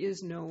there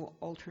is no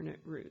alternate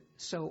route.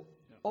 So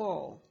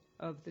all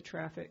of the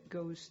traffic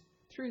goes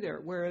through there,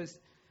 whereas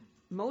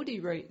Modi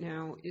right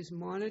now is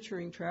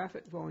monitoring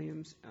traffic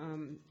volumes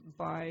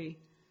by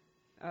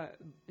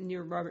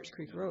near Roberts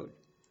Creek Road,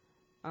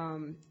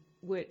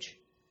 which,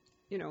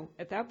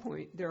 at that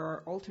point, there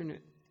are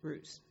alternate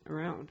routes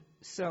around.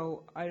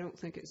 So I don't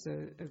think it's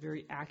a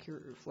very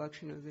accurate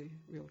reflection of the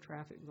real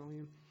traffic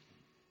volume.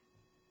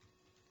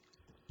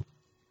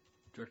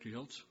 Director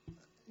Hiltz?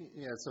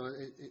 Yeah, so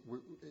it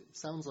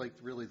sounds like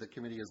really the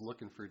committee is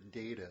looking for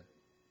data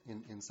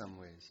in some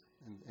ways.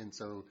 And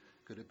so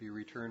could it be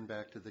returned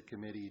back to the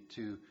committee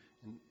to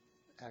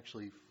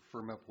actually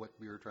firm up what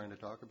we were trying to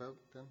talk about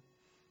then?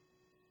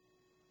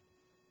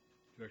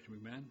 Director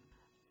McMahon?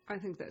 I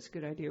think that's a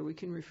good idea. We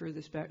can refer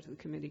this back to the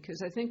committee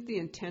because I think the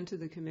intent of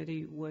the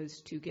committee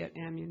was to get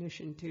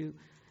ammunition to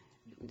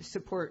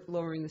support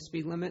lowering the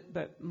speed limit,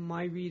 but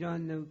my read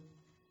on the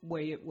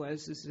way it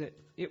was is that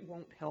it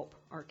won't help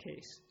our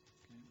case.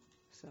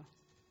 So,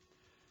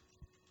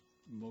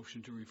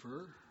 motion to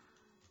refer?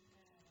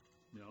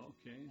 No,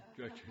 okay.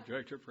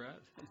 Director Pratt?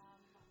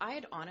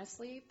 I'd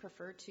honestly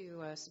prefer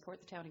to support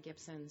the town of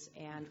Gibson's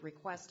and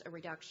request a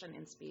reduction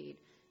in speed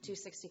to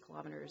 60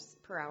 kilometers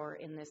per hour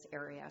in this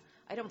area.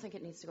 I don't think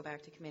it needs to go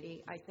back to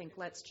committee. I think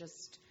let's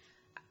just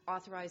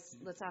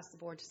let's ask the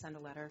board to send a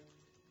letter.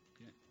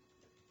 Okay.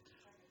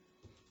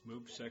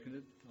 Moved,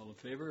 seconded. All in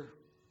favor?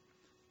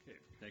 Okay,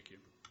 thank you.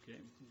 Okay,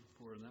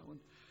 forward on that one.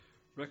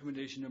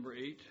 Recommendation number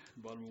 8,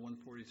 bottom of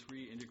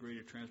 143,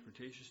 integrated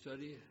transportation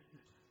study.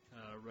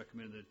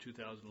 Recommend that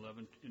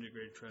 2011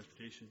 integrated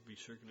transportation be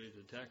circulated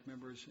to TAC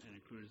members and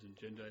included as an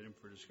agenda item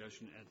for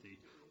discussion at the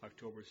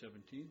October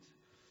 17th.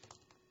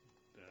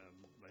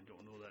 I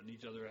don't know that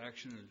needs other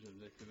action, or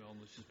that could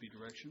almost just be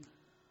direction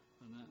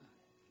on that.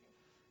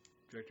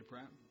 Director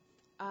Pratt?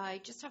 I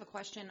just have a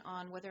question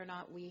on whether or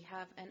not we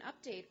have an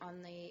update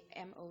on the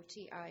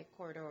MOTI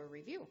corridor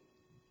review.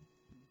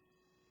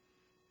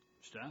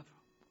 Staff?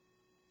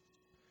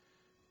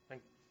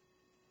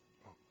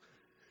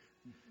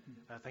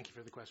 Thank you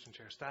for the question,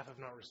 Chair. Staff have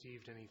not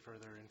received any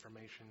further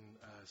information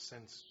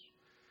since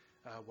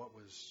what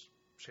was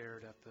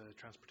shared at the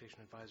Transportation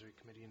Advisory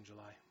Committee in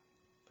July.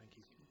 Thank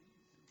you.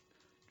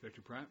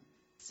 Director Pratt?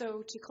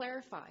 So to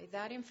clarify,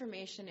 that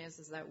information is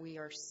that we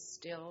are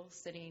still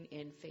sitting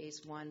in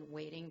phase 1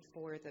 waiting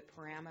for the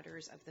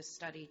parameters of the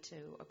study to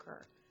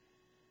occur.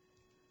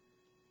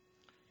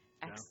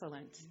 Yeah.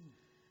 Excellent.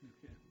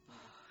 Okay.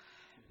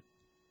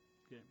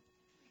 Okay.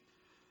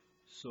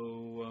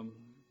 So,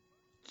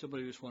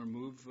 somebody just want to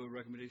move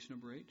recommendation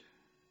number 8?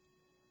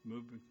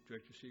 Moved by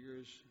Director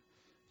Seegers,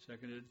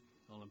 seconded.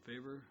 All in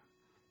favor?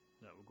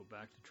 That will go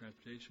back to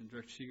transportation.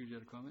 Director Seegers, you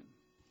had a comment?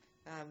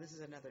 This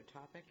is another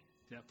topic.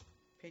 Yep.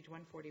 Page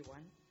 141.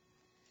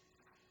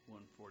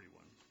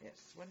 141.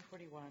 Yes,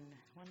 141.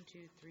 1, 2,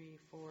 3,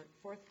 4.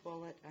 Fourth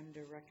bullet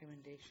under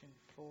recommendation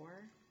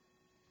 4.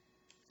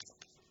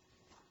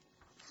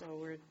 So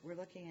we're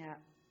looking at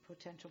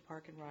potential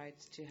park and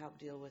rides to help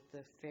deal with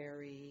the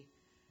ferry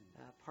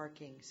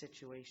parking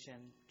situation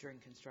during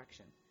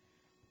construction.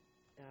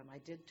 I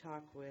did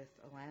talk with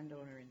a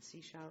landowner in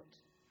Sechelt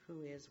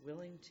who is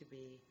willing to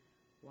be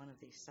one of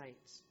these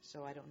sites.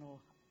 So I don't know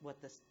what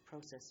this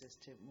process is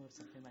to move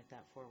something like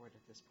that forward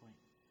at this point.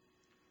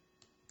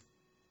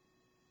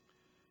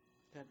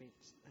 That'd be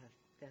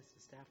that's the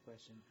staff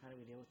question. How do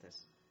we deal with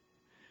this?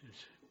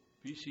 It's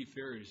BC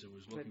Ferries that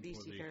was looking But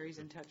for BC Ferries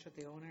in touch with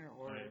the owner,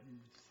 or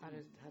how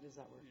does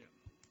that work? Yeah.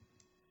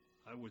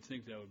 I would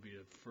think that would be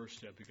a first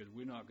step, because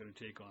we're not going to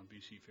take on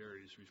BC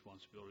Ferries'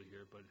 responsibility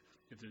here. But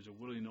if there's a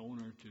willing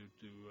owner to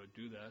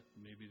do that,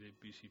 maybe the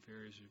BC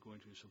Ferries is going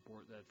to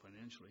support that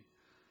financially.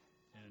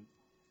 And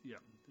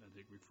yeah, I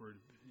think refer to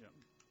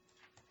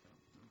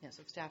Yeah,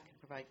 so if staff can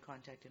provide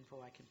contact info,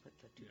 I can put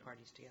the two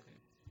parties together.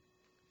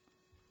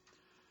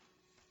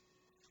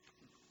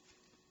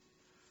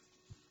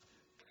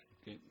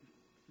 Okay.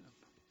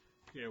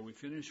 Okay, are we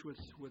finished with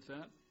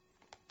that?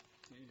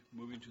 Okay,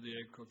 moving to the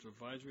Agricultural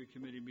Advisory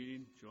Committee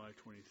meeting, July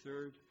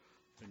 23rd.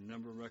 A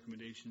number of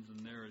recommendations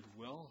in there as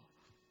well.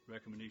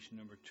 Recommendation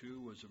number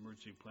 2 was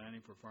emergency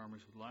planning for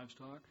farmers with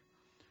livestock.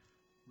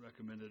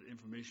 Recommended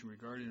information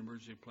regarding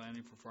emergency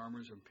planning for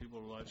farmers and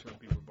people with livestock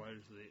be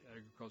provided to the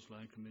Agricultural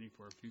Land Committee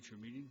for a future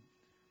meeting.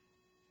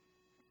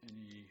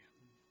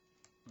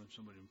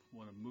 Somebody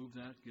want to move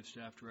that, give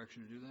staff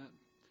direction to do that?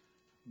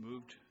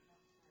 Moved.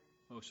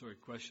 Oh, sorry,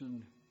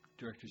 question,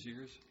 Director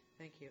Seegers?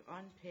 Thank you.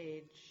 On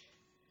page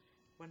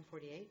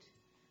 148,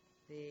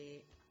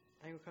 the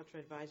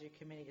Agricultural Advisory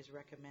Committee is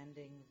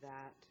recommending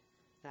that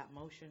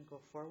motion go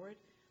forward.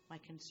 My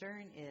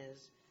concern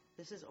is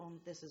this is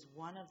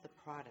one of the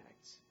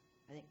products,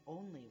 I think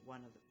only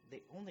one of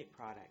the only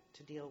product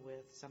to deal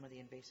with some of the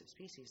invasive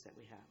species that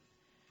we have.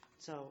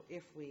 So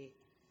if we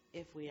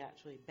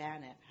actually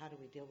ban it, how do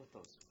we deal with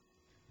those?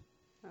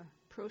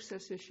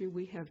 Process issue,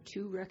 we have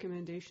 2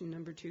 recommendation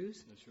number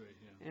 2s. That's right,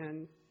 yeah.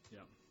 And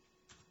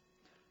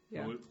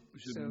yeah. Well, we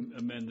should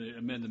amend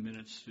the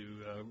minutes to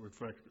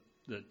reflect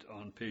that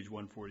on page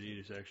 148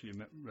 is actually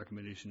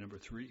recommendation number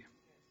 3.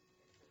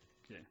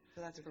 Okay.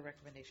 So that's for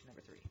recommendation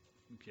number 3.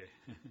 Okay.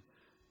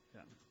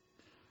 Yeah.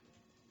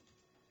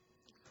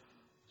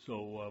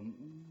 So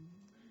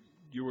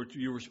you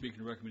were speaking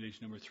to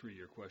recommendation number 3.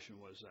 Your question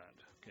was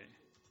that. Okay.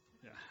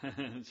 Yeah.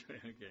 That's right.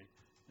 Okay.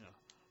 Yeah.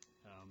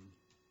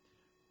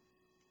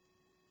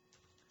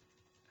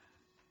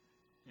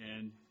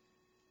 And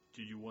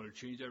did you want to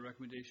change that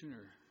recommendation,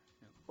 or?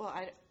 Yeah. Well,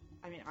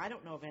 I mean, I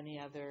don't know of any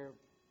other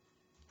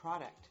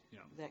product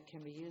that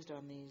can be used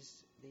on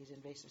these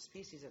invasive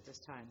species at this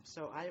time.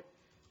 So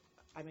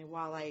I mean,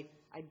 while I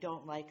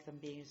don't like them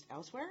being used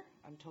elsewhere,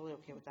 I'm totally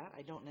okay with that.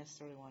 I don't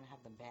necessarily want to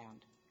have them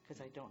banned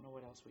because I don't know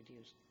what else we'd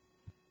use.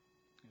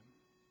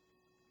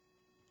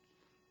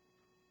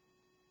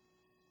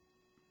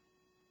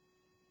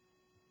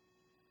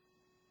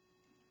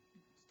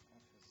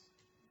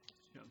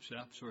 Yeah,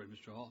 staff. Sorry,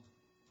 Mr. Hall.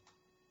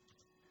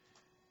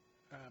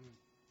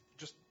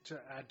 Just to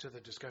add to the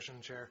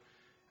discussion, Chair,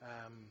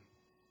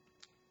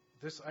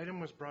 this item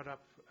was brought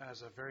up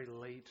as a very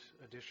late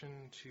addition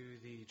to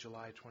the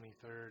July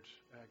 23rd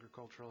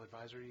Agricultural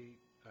Advisory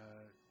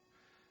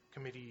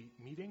Committee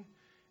meeting,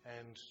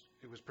 and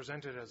it was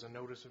presented as a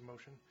notice of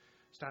motion.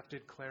 Staff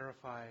did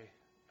clarify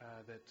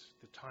that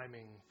the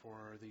timing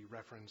for the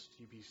referenced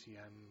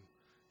UBCM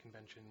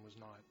convention was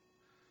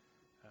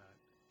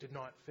did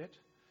not fit,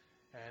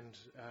 and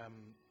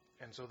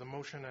so the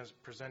motion as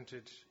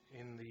presented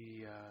in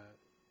the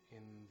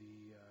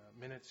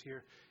minutes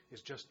here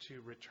is just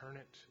to return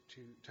it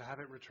to have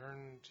it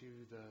returned to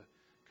the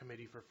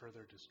committee for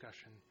further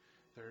discussion.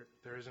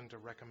 There isn't a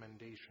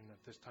recommendation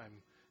at this time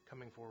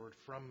coming forward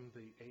from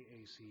the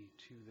AAC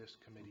to this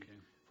committee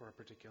for a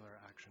particular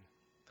action.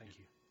 Thank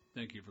you.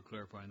 Thank you for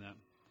clarifying that.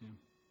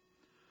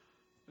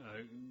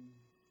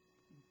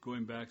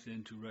 Going back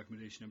then to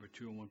recommendation number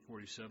 2 on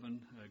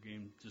 147,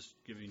 again, just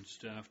giving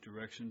staff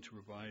direction to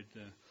provide,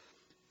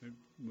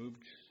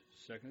 moved,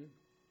 seconded?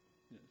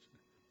 Yes.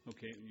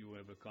 Okay, you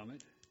have a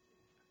comment?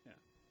 Yeah.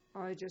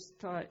 I just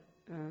thought,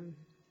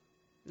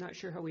 not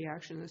sure how we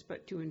action this,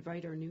 but to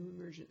invite our new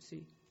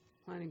emergency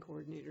planning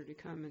coordinator to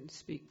come and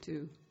speak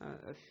to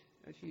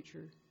a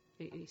future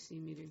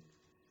AAC meeting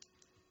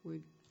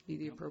would be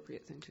the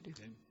appropriate thing to do.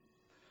 Okay.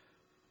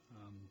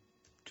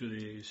 To the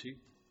AAC?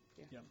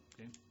 Yeah.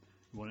 Okay.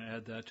 You want to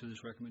add that to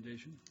this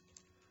recommendation?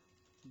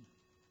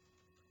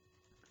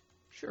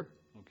 Sure.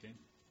 Okay.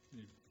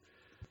 The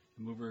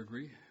mover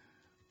agree?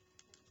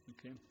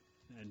 Okay.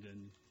 And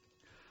then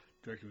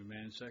Director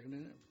McMahon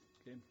seconded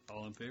it? Okay.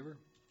 All in favor?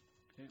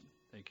 Okay.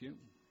 Thank you.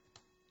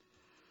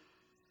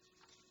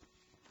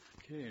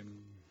 Okay.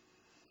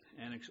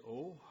 Annex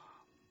O.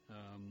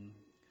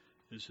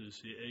 This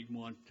is the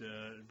Egmont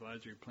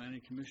Advisory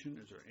Planning Commission.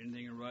 Is there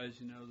anything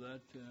arising out of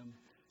that,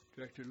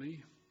 Director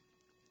Lee?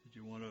 Did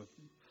you want a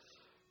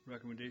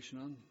recommendation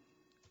on?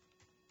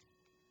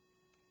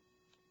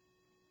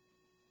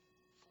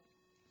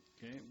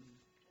 Okay.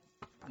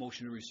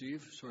 Motion to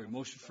receive. Sorry,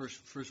 motion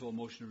first of all,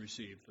 motion to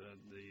receive.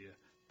 The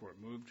board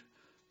moved,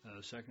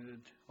 seconded.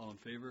 All in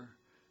favor?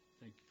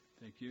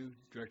 Thank you.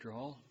 Director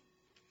Hall,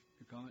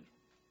 your comment?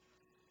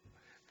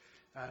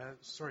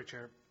 Sorry,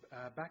 Chair.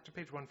 Back to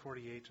page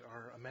 148,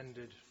 our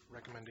amended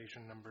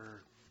recommendation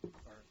number,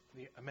 or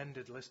the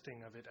amended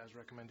listing of it as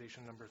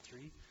recommendation number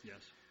 3.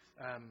 Yes.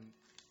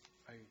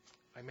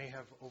 I may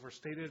have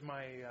overstated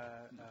my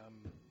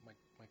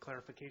my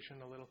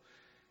clarification a little.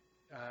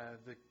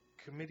 The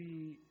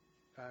committee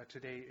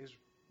today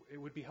it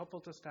would be helpful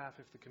to staff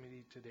if the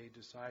committee today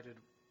decided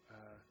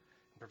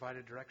and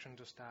provided direction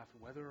to staff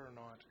whether or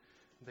not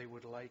they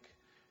would like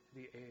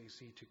the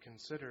AAC to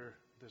consider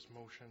this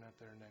motion at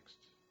their next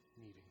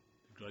meeting.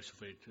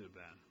 Glyphosate to the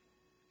ban.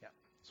 Yeah.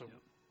 So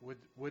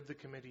would the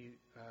committee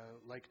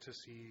like to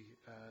see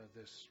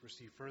this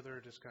receive further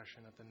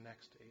discussion at the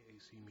next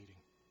AAC meeting?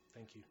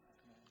 Thank you.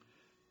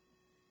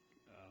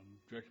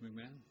 Director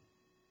McMahon?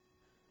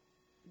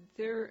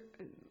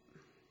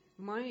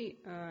 My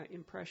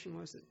impression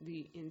was that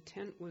the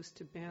intent was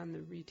to ban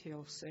the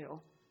retail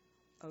sale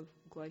of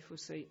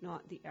glyphosate,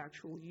 not the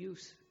actual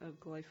use of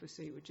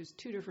glyphosate, which is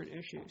two different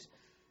issues.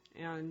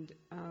 And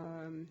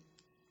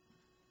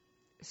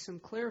some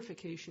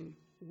clarification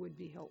would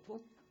be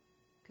helpful,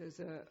 because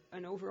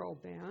an overall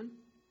ban,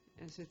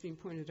 as has been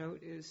pointed out,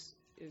 is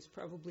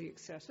probably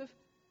excessive.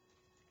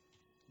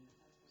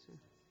 So,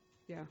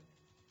 yeah.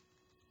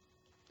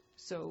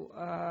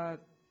 So,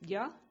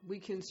 yeah, we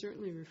can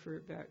certainly refer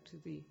it back to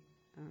the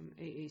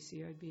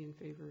AAC. I'd be in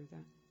favor of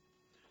that.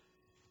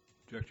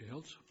 Director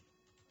Hiltz?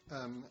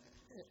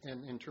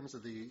 And in terms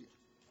of the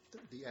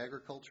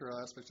agricultural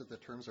aspects of the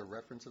terms of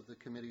reference of the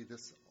committee,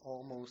 this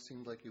almost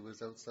seemed like it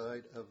was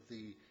outside of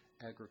the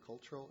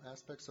agricultural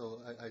aspect. So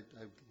I'd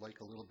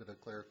like a little bit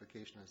of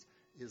clarification as,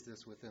 is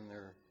this within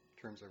their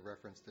terms of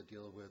reference to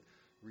deal with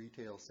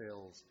retail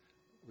sales,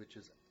 which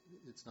is,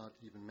 it's not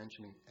even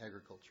mentioning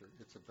agriculture.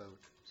 It's about,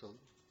 so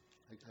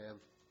I have,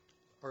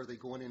 are they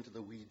going into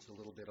the weeds a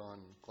little bit on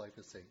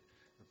glyphosate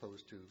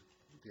opposed to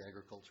the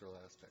agricultural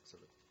aspects of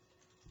it?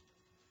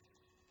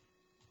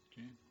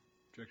 Okay.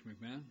 Director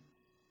McMahon?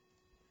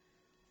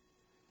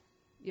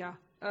 Yeah,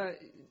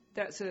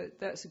 that's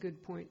a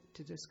good point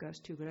to discuss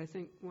too. But I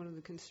think one of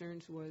the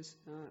concerns was,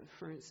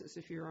 for instance,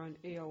 if you're on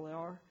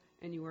ALR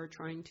and you are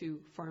trying to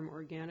farm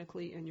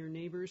organically and your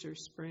neighbors are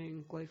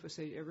spraying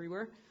glyphosate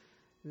everywhere,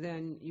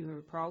 then you have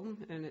a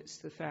problem. And it's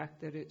the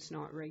fact that it's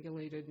not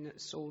regulated and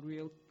it's sold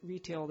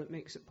retail that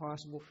makes it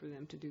possible for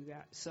them to do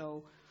that.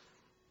 So,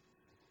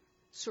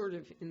 sort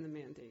of in the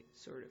mandate,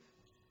 sort of.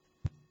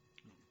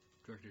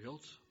 Director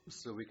Hiltz?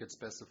 So we could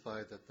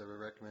specify that the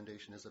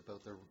recommendation is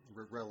about the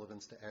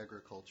relevance to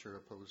agriculture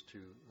opposed to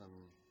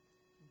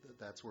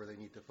that's where they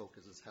need to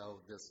focus, is how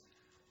this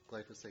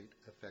glyphosate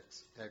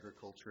affects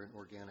agriculture and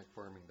organic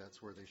farming.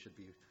 That's where they should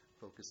be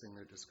focusing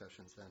their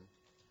discussions then.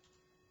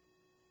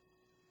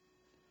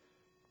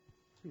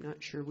 I'm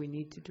not sure we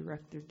need to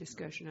direct their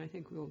discussion. I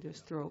think we'll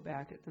just throw it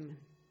back at them and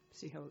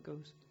see how it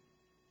goes.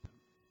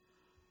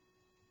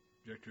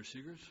 Director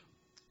Seegers?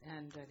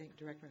 And I think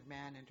Director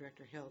McMahon and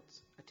Director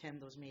Hiltz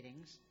attend those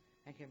meetings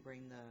and can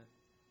bring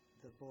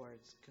the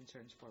board's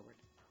concerns forward.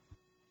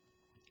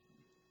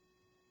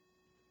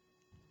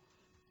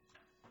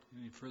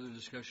 Any further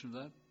discussion of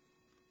that?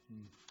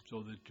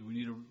 So do we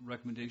need a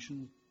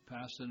recommendation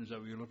passed then? Is that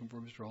what you're looking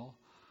for, Mr. Hall?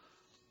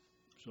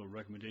 So a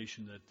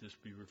recommendation that this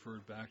be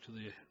referred back to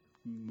the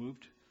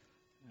moved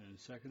and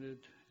seconded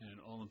and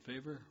all in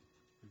favor?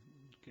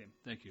 Okay,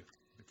 thank you.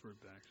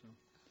 Referred back. So.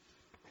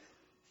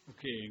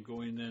 Okay, and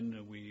going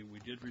then, we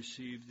did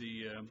receive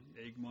the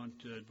Egmont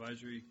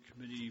Advisory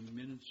Committee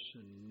minutes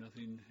and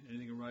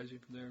anything arising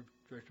from there,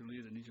 Director Lee,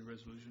 that needs a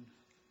resolution?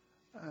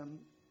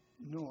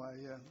 No,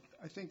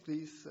 I think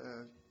these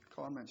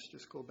comments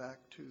just go back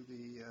to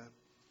the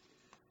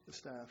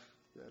staff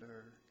that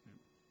are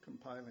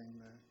compiling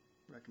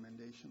the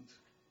recommendations.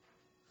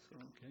 So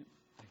okay.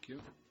 Thank you.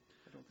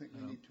 I don't think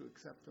we need to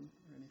accept them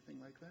or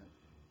anything like that.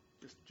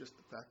 Just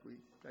the fact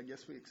I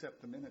guess we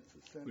accept the minutes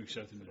as sent. We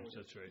accept the minutes,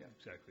 that's right, Yeah.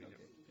 exactly. Okay,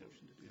 Yep.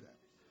 motion to do that.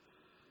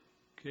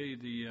 Okay,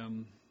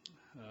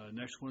 the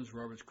next one is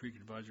Roberts Creek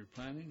Advisory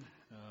Planning.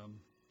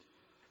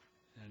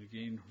 And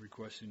again,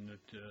 requesting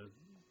that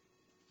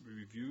be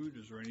reviewed.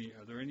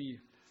 Are there any,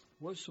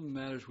 what are some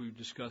matters we've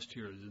discussed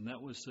here? And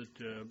that was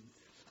that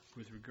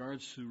with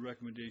regards to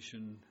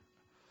recommendation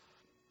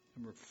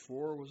number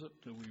 4, was it?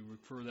 That we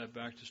refer that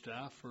back to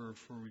staff for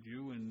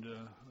review and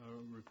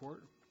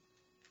report?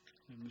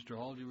 And Mr.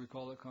 Hall, do you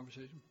recall that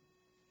conversation?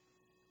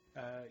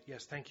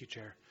 Yes, thank you,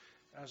 Chair.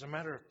 As a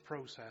matter of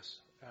process,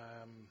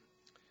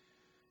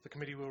 the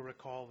committee will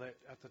recall that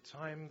at the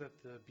time that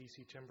the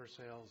BC Timber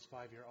Sales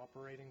 5-year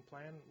operating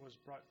plan was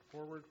brought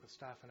forward with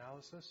staff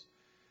analysis,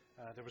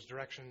 there was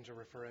direction to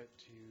refer it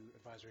to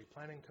advisory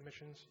planning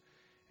commissions,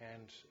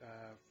 and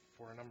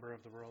for a number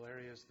of the rural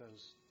areas,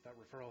 that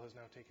referral has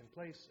now taken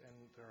place, and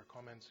there are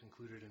comments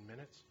included in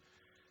minutes.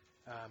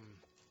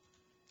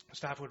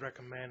 Staff would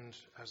recommend,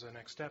 as a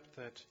next step,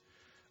 that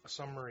a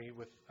summary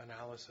with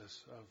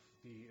analysis of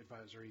the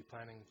advisory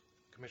planning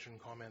commission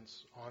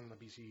comments on the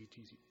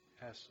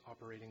BCTS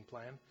operating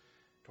plan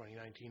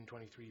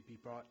 2019-23 be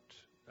brought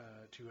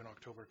to an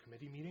October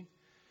committee meeting,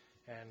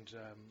 and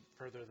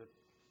further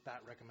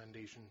that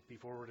recommendation be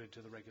forwarded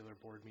to the regular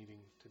board meeting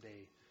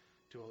today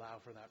to allow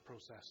for that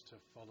process to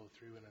follow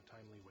through in a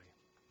timely way.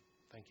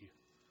 Thank you.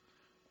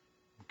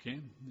 Okay.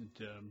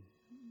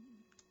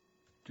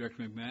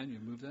 Director McMahon, you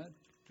move that.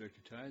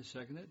 Director Ty,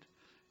 second it.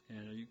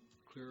 And are you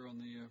clear on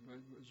the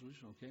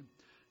resolution? Okay.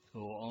 So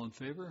all in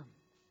favor?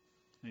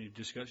 Any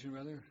discussion,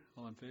 rather?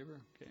 All in favor?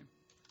 Okay.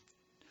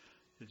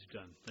 It's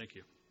done. Thank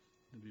you.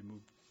 It'll be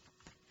moved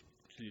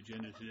to the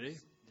agenda today.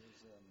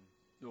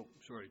 Oh,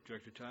 sorry.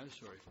 Director Ty,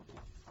 sorry.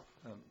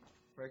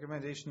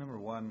 Recommendation number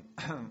 1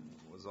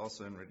 was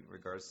also in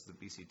regards to the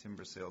BC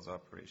Timber Sales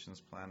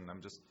Operations Plan. And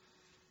I'm just,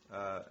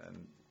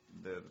 and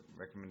the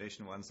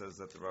recommendation 1 says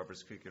that the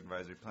Roberts Creek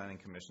Advisory Planning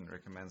Commission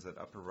recommends that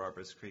Upper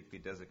Roberts Creek be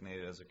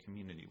designated as a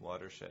community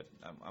watershed.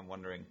 I'm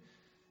wondering,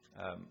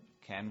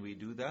 can we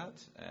do that?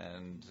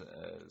 And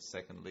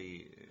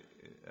secondly,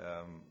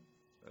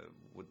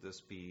 would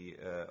this be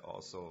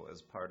also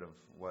as part of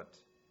what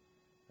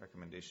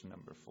recommendation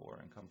number 4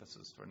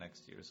 encompasses for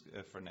next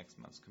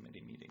month's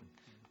committee meeting,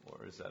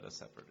 or is that a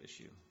separate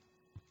issue?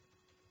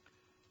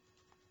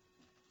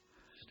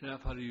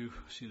 Staff, how do you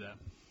see that?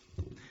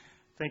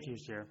 Thank you,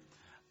 Chair.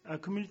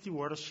 Community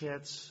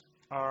watersheds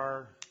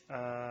are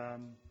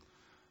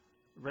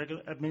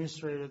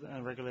administrated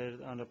and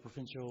regulated under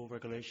provincial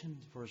regulation,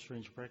 the Forest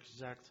Range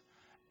Practices Act,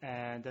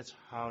 and that's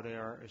how they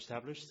are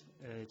established.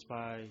 It's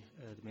by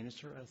the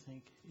minister, I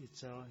think,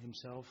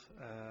 himself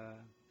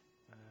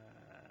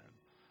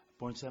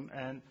appoints them,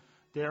 and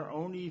they are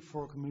only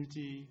for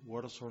community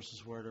water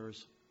sources where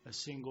there's a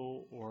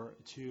single or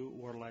 2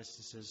 water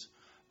licenses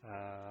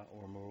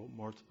or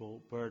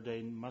multiple, where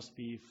they must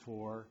be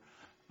for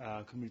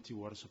community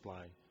water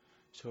supply.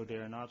 So they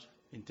are not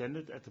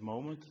intended at the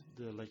moment.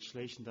 The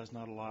legislation does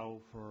not allow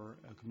for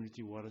a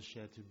community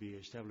watershed to be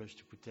established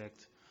to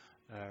protect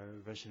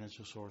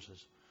residential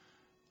sources,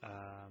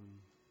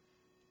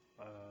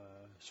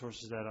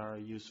 sources that are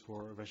used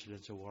for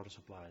residential water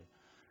supply.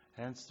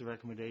 Hence, the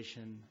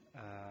recommendation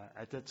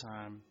at that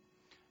time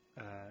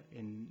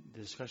in the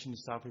discussion, the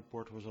staff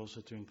report was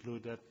also to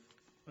include that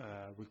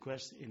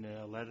request in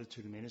a letter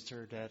to the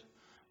minister that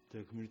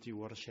the community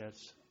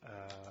watersheds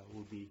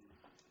would be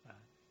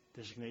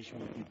designation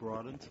would be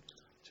broadened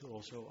to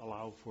also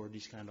allow for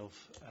these kind of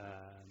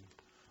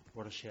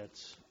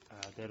watersheds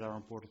that are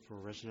important for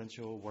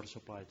residential water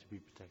supply to be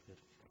protected.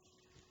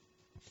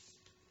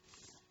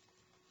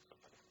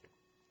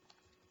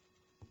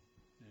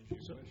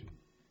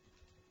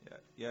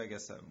 Yeah, I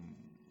guess that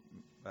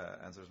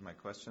answers my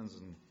questions,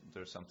 and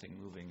there's something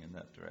moving in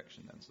that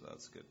direction then, so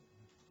that's good.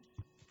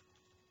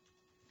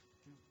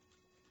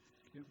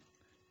 Okay.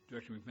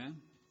 Director McMahon?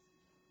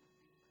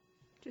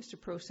 Just a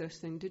process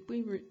thing. Did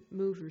we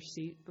move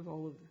receipt of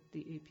all of the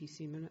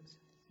APC minutes?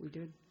 We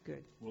did?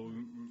 Good. Well,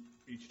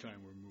 each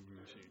time we're moving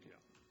receipt,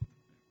 yeah.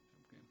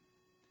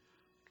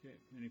 Okay. Okay.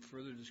 Any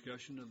further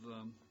discussion of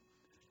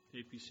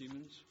APC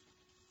minutes?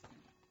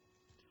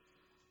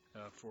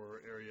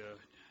 For Area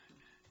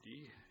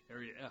D,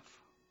 Area F,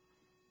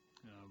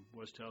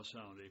 West Howe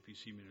Sound,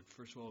 APC minute.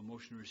 First of all, a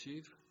motion to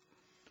receive.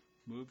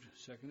 Moved,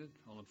 seconded.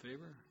 All in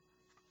favor?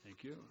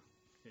 Thank you.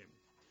 Okay.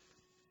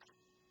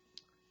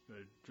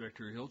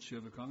 Director Hiltz, you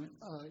have a comment?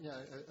 Yeah,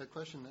 a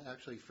question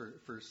actually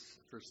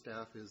for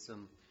staff is,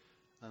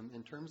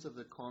 in terms of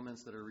the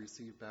comments that are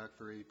received back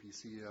for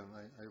APC,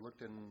 I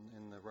looked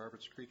in the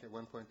Roberts Creek. At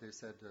one point they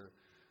said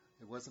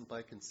it wasn't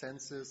by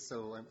consensus,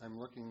 so I'm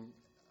looking,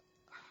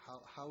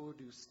 how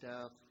do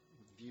staff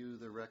view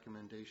the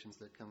recommendations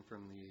that come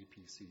from the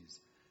APCs?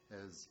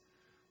 As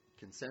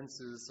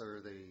consensus,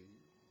 or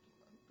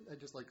I'd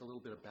just like a little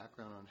bit of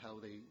background on how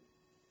they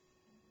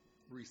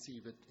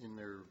receive it in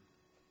their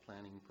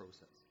planning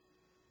process.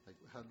 Like,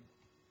 I'm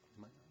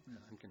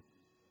confused.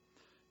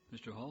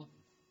 Mr. Hall?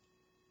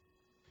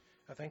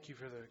 Thank you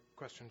for the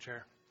question,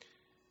 Chair.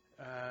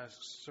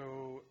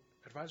 So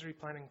advisory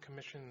planning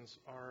commissions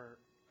are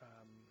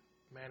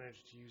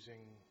managed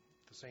using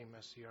the same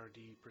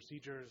SCRD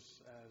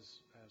procedures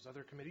as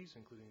other committees,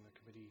 including the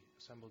committee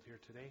assembled here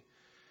today.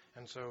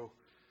 And so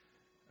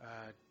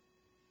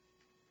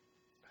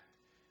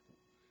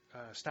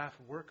staff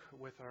work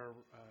with our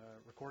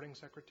recording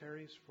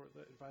secretaries for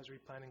the advisory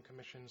planning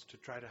commissions to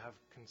try to have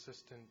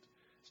consistent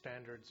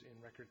standards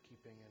in record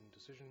keeping and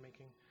decision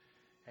making.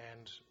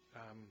 And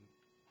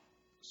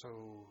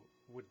so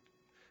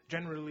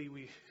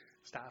generally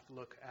staff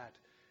look at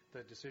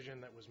the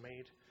decision that was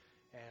made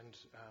and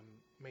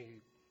may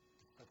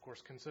of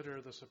course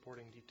consider the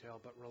supporting detail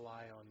but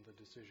rely on the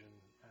decision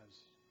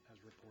as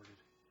reported.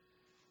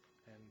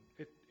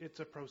 And it's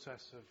a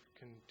process of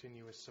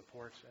continuous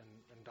support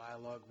and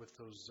dialogue with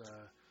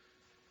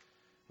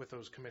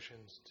those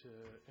commissions to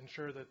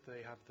ensure that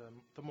they have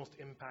the most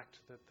impact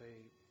that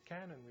they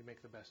can, and we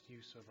make the best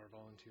use of our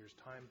volunteers'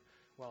 time,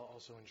 while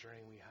also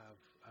ensuring we have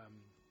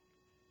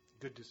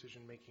good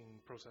decision-making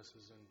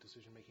processes and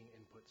decision-making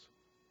inputs.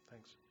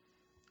 Thanks.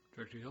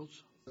 Director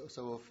Hills?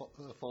 So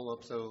a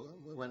follow-up. So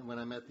when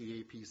I met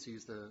the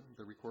APCs,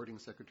 the recording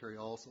secretary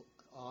also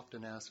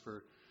often asks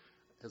for,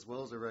 as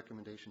well as a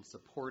recommendation,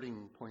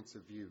 supporting points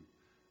of view.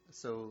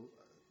 So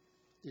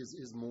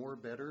is more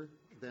better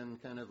than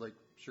kind of like,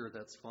 sure,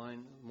 that's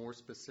fine, more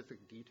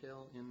specific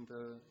detail in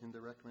the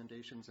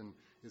recommendations? And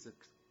is it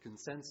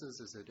consensus?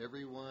 Is it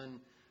everyone?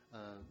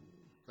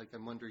 Like,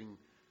 I'm wondering,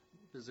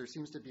 because there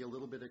seems to be a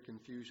little bit of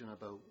confusion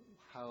about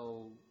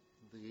how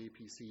the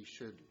APC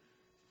should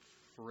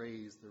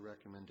phrase the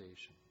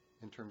recommendation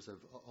in terms of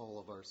all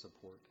of our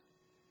support.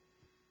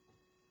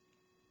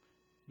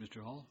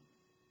 Mr. Hall?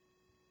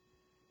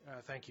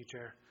 Thank you,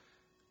 Chair.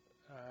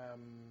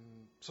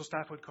 So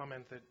staff would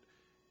comment that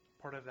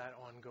part of that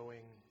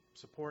ongoing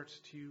support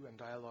to and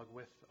dialogue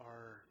with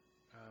our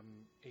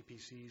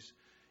APCs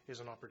is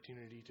an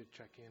opportunity to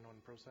check in on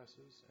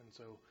processes. And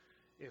so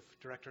if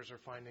directors are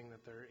finding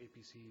that their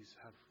APCs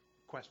have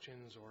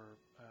questions or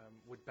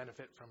would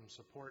benefit from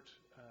support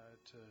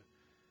to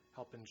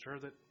help ensure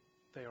that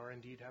they are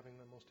indeed having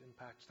the most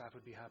impact, staff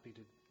would be happy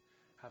to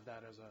have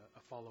that as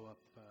a follow-up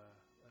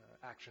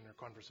action or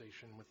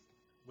conversation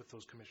with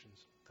those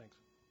commissions. Thanks.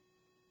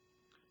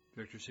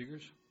 Director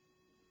Seegers?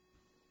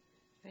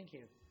 Thank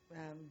you.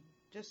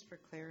 Just for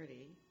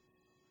clarity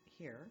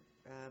here,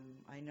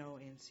 I know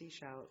in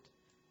CSHOUT,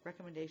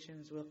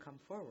 recommendations will come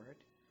forward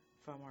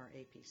from our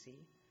APC,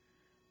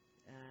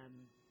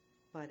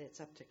 but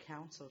it's up to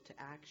council to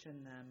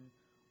action them,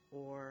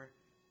 or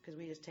because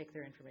we just take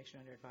their information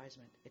under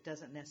advisement. It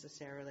doesn't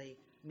necessarily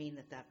mean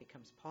that that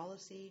becomes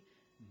policy.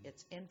 Mm-hmm.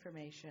 It's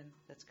information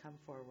that's come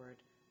forward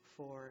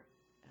for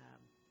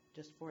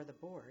just for the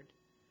board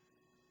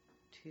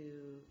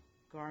to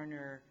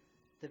garner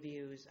the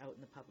views out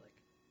in the public.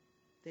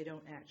 They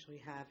don't actually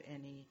have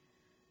any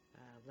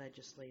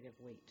legislative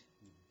weight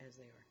as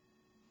they are.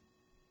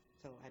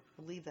 So I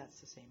believe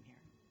that's the same here.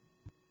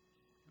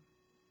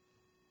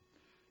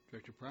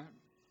 Director Pratt?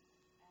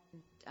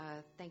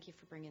 Thank you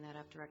for bringing that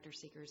up, Director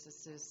Seegers.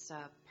 This is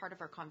part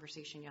of our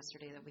conversation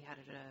yesterday that we had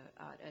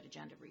at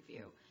Agenda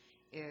Review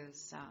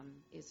is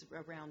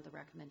around the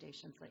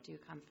recommendations that do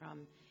come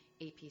from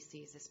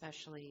APCs,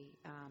 especially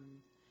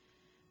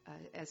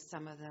as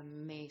some of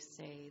them may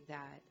say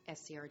that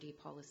SCRD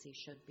policy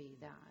should be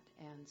that.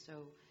 And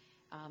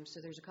so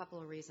there's a couple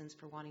of reasons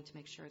for wanting to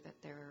make sure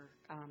that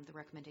the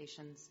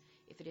recommendations,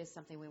 if it is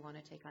something we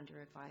want to take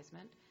under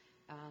advisement,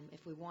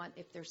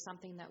 if there's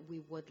something that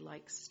we would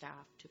like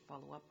staff to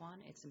follow up on,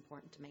 it's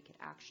important to make it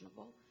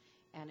actionable.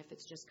 And if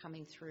it's just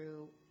coming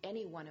through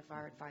any one of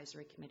our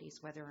advisory committees,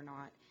 whether or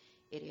not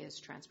it is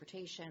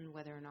transportation,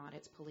 whether or not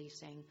it's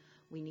policing,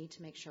 we need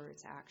to make sure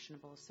it's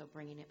actionable. So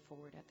bringing it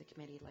forward at the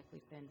committee, like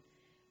we've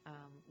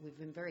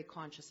been very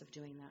conscious of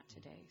doing that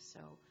today. So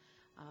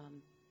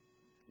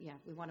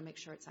we want to make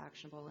sure it's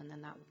actionable, and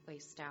then that way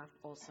staff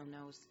also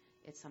knows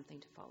it's something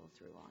to follow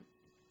through on.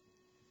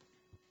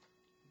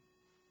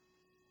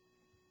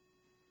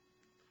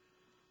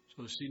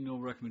 So I see no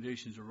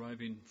recommendations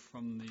arriving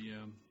from the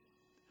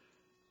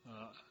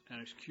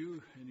Annex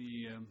Q.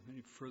 Any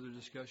further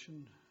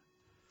discussion?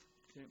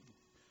 Okay.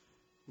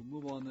 We'll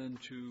move on then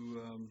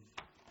to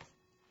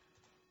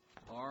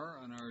R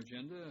on our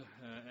agenda,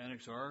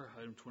 Annex R,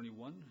 item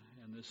 21,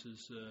 and this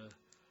is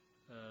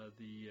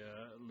the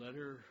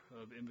letter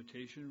of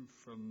invitation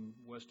from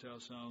West Howe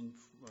Sound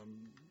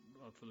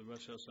for the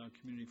West Howe Sound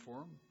Community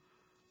Forum,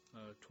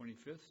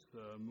 25th.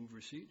 Move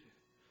receipt.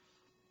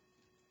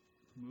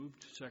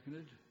 Moved,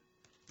 seconded.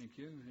 Thank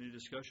you. Any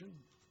discussion?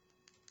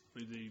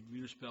 The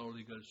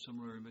municipality got a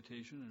similar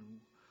invitation, and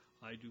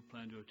I do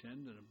plan to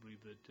attend, and I believe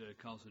that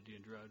Councillor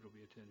D'Andrade will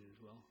be attending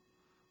as well.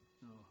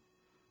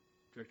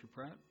 Director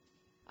Pratt?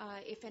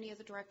 If any of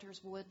the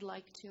directors would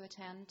like to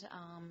attend,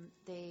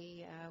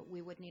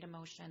 we would need a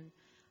motion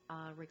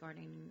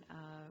regarding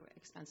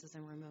expenses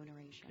and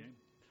remuneration. Okay.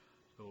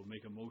 So we'll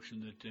make a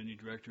motion that any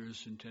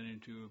directors intending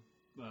to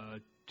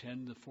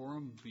attend the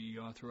forum be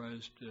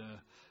authorized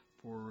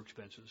for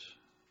expenses.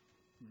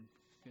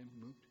 Okay,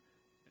 moved.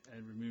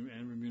 And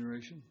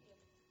remuneration?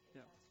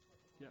 Yeah.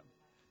 Yeah.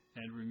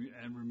 And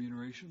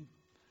remuneration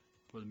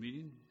for the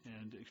meeting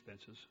and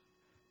expenses.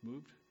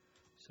 Moved.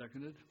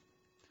 Seconded.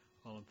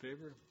 All in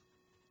favor?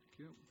 Thank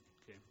you.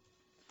 Okay.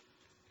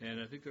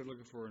 And I think they're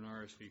looking for an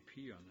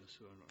RSVP on this,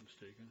 if I'm not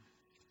mistaken,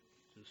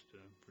 just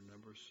for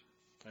numbers.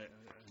 I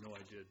know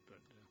I did, but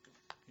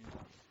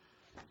yeah.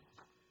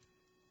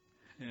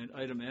 And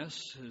item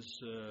S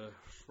is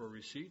for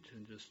receipt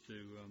and just to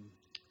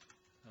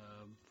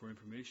for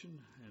information.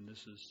 And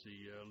this is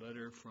the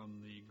letter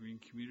from the Green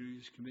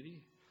Communities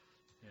Committee,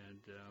 and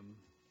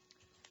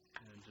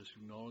just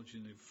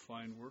acknowledging the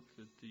fine work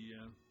that the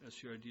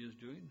SCRD is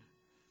doing.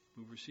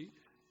 Move receipt.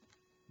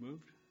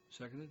 Moved.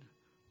 Seconded.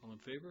 All in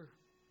favor?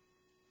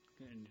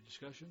 Okay, any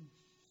discussion?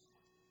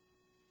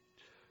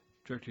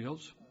 Director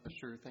Hills?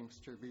 Sure, thanks,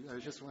 Chair. I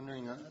was just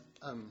wondering,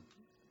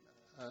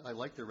 I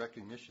like the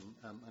recognition.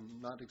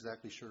 I'm not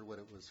exactly sure what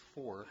it was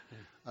for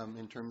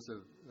in terms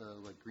of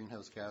like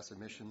greenhouse gas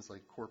emissions,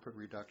 like corporate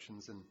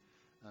reductions, and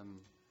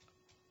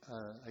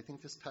I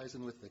think this ties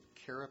in with the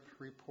CARIP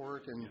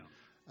report, and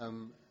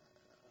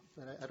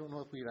but I don't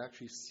know if we've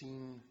actually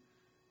seen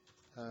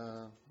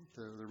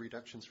the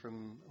reductions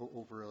from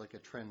over like a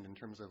trend in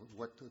terms of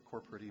what the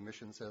corporate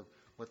emissions have,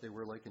 what they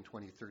were like in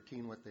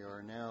 2013, what they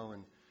are now,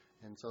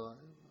 and so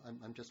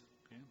I'm just,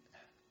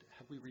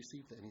 have we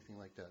received anything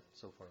like that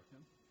so far?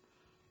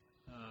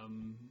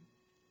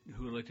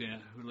 Who would like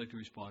to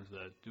respond to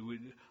that?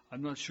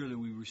 I'm not sure that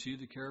we received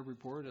the CARIB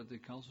report at the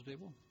council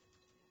table.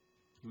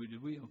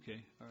 Did we?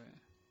 Okay, all right.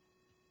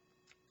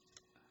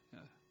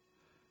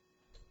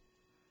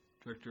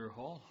 Director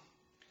Hall.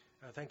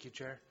 Thank you,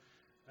 Chair.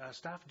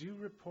 Staff do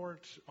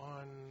report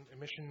on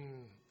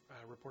emission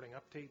reporting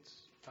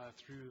updates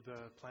through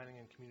the Planning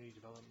and Community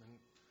Development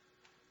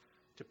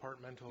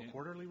Departmental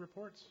quarterly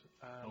reports.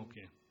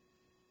 Okay.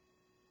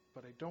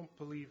 But I don't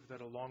believe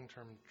that a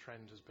long-term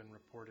trend has been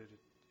reported. It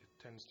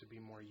tends to be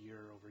more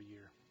year over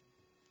year.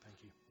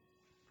 Thank you.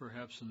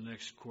 Perhaps in the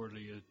next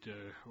quarterly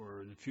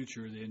or in the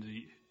future,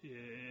 the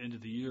end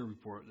of the year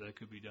report, that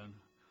could be done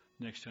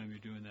next time you're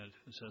doing that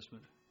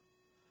assessment.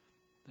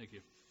 Thank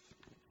you.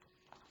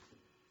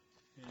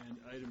 And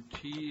item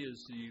T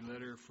is the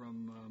letter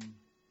from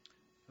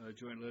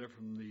joint letter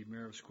from the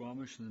Mayor of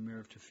Squamish and the Mayor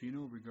of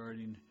Tofino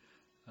regarding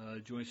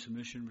joint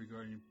submission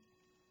regarding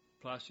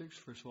plastics.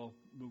 First of all,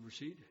 move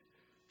receipt.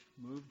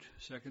 Moved,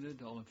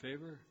 seconded, all in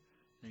favor?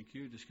 Thank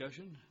you.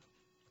 Discussion?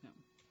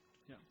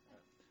 Yeah.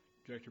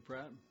 Director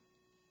Pratt?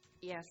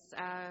 Yes.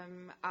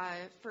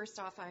 First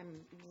off,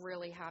 I'm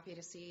really happy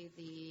to see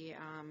the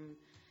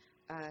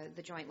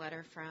joint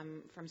letter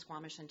from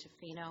Squamish and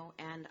Tofino,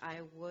 and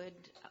I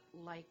would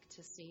like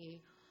to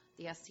see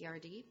the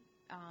SCRD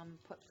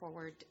put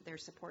forward their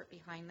support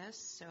behind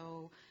this.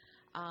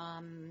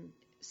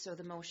 So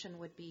the motion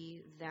would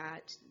be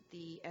that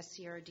the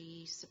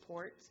SCRD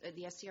supports,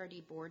 the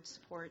SCRD board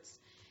supports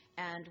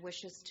and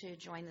wishes to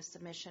join the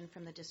submission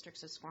from the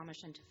districts of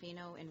Squamish and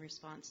Tofino in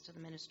response to the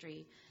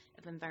Ministry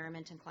of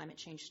Environment and Climate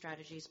Change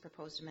Strategies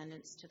proposed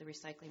amendments to the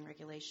recycling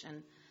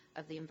regulation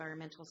of the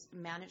Environmental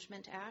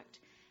Management Act,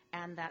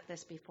 and that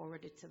this be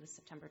forwarded to the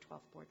September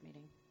 12th board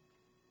meeting.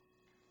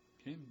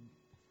 Okay.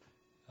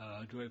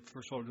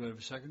 First of all, do I have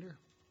a seconder?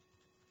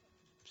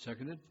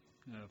 Seconded.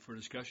 For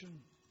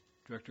discussion?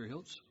 Director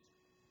Hiltz?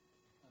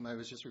 I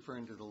was just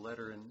referring to the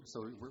letter, and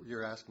so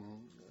you're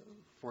asking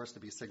for us to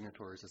be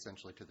signatories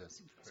essentially to this.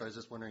 Correct. So I was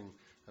just wondering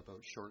about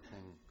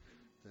shortening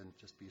than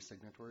just be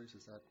signatories.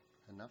 Is that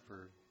enough,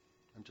 or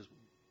I'm just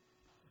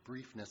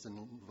briefness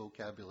and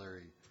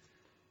vocabulary?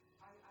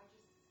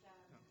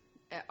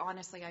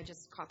 Honestly, I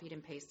just copied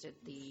and pasted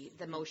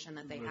the motion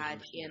that they had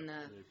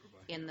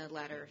in the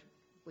letter,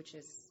 which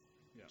is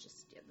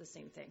just the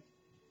same thing.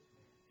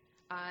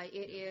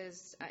 It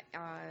is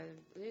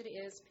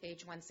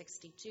page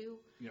 162.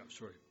 Yeah,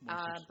 sorry.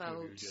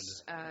 About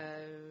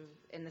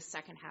in the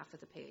second half of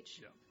the page.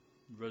 Yeah,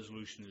 the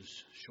resolution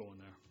is shown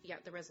there. Yeah,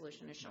 the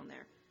resolution is shown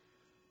there.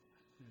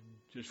 And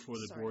just for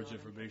the board's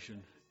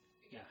information.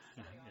 Yeah.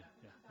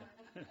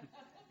 Yeah,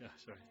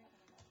 sorry.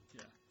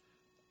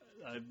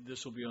 Yeah.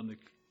 This will be on the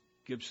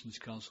Gibson's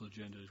Council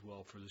agenda as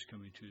well for this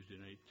coming Tuesday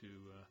night to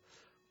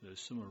the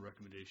similar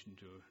recommendation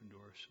to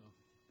endorse.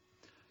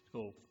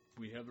 So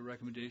we have the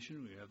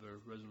recommendation, we have the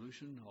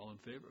resolution. All in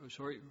favor?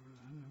 Sorry,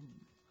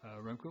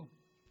 Remco?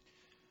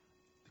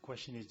 The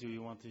question is, do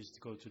you want this to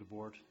go to the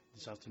board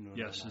this afternoon?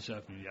 Yes, this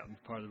afternoon, yeah,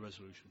 part of the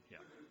resolution,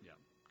 yeah.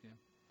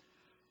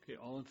 Okay,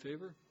 all in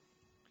favor?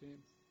 Okay,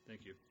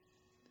 thank you.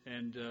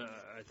 And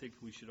I think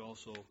we should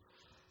also,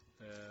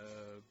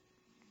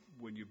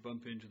 when you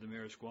bump into the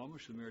Mayor of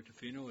Squamish, the Mayor of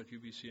Tofino at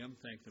UBCM,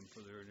 thank them for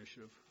their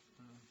initiative.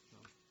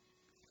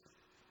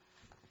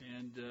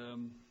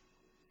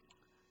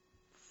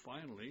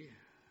 Finally,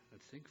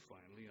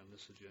 on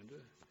this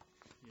agenda,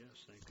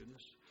 yes, thank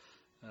goodness,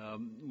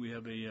 we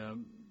have a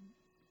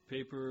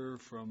paper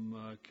from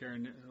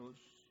Karen,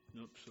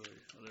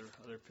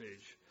 other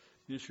page.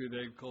 Ministry of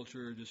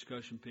Agriculture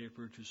discussion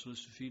paper to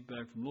solicit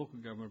feedback from local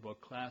government about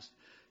Class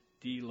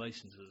D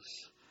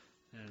licenses.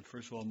 And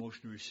first of all,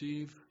 motion to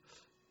receive.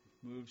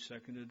 Moved,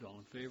 seconded, all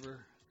in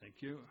favor.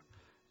 Thank you.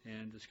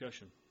 And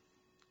discussion.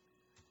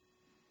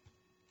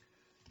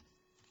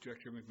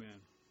 Director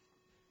McMahon.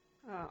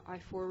 I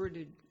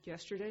forwarded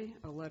yesterday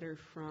a letter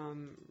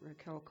from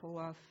Raquel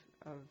Koloff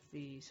of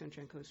the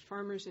Sunshine Coast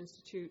Farmers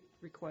Institute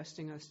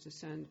requesting us to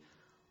send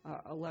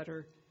a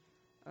letter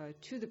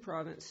to the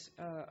province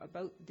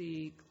about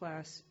the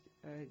Class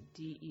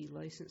DE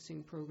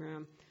licensing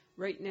program.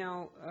 Right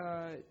now,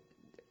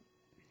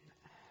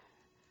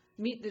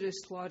 meat that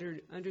is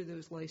slaughtered under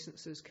those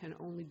licenses can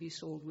only be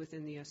sold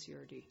within the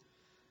SCRD.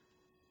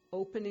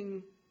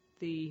 Opening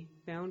the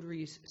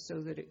boundaries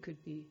so that it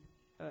could be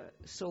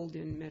sold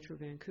in Metro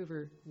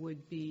Vancouver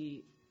would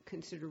be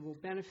considerable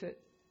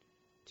benefit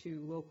to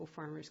local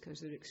farmers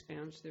because it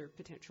expands their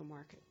potential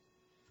market.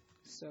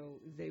 So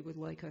they would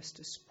like us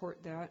to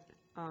support that.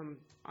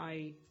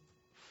 I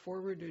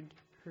forwarded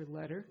her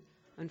letter.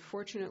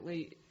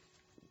 Unfortunately,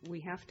 we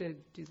have to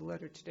do the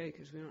letter today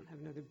because we don't have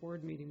another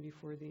board meeting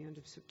before the end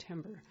of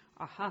September.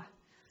 Aha!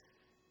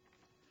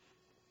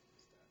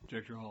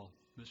 Director Hall.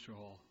 Mr.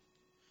 Hall.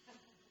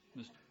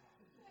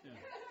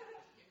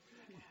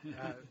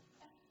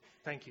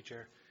 Thank you,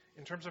 Chair.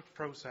 In terms of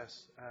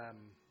process,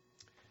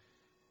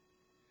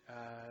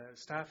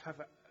 staff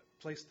have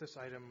placed this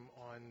item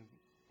on,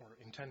 or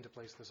intend to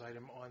place this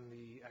item on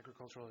the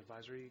Agricultural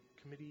Advisory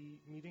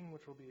Committee meeting,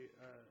 which will be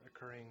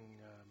occurring,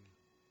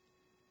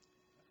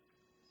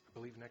 I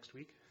believe, next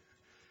week,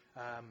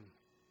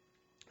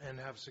 and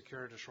have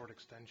secured a short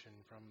extension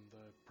from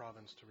the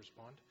province to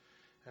respond.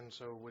 And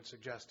so would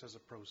suggest as a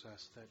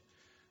process that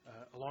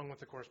along with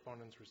the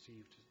correspondence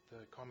received,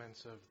 the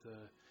comments of the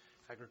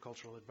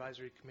Agricultural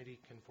Advisory Committee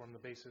can form the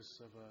basis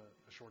of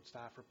a short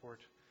staff report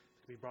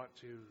to be brought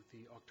to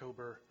the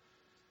October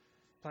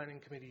Planning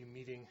Committee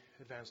meeting,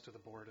 advanced to the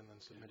board, and then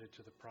submitted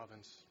to the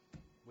province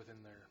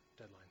within their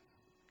deadline.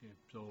 Okay,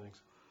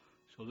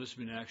 so this has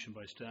been action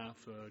by staff.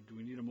 Do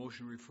we need a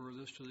motion to refer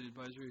this to the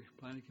Advisory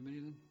Planning Committee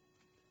then?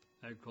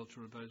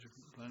 Agricultural Advisory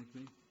Planning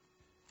Committee?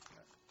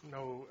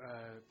 No,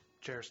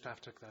 Chair,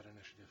 staff took that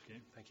initiative. Okay.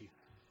 Thank you.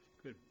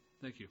 Good.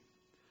 Thank you.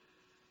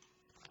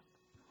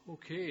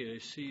 Okay, I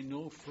see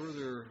no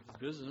further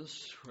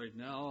business right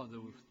now.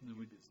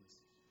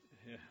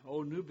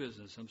 New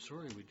business. I'm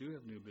sorry, we do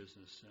have new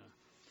business.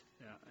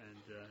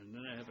 And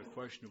then I have a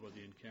question about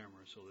the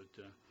in-camera. So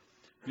that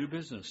new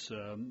business,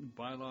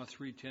 Bylaw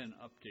 310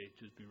 update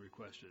has been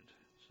requested.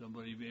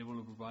 Somebody be able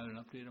to provide an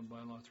update on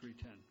Bylaw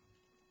 310?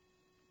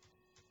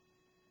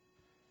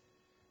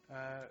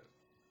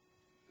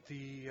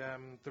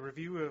 The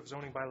review of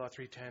Zoning Bylaw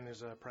 310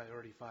 is a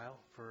priority file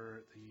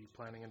for the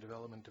Planning and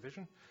Development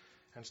Division,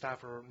 and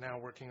staff are now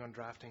working on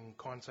drafting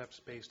concepts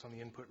based on the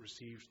input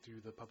received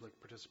through the public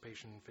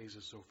participation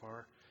phases so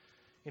far.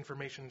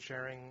 Information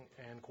sharing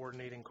and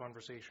coordinating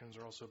conversations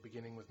are also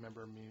beginning with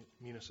member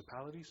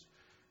municipalities,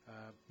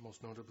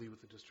 most notably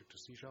with the District of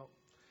Sechelt.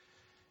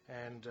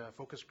 And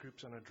focus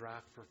groups on a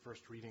draft for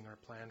first reading are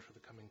planned for the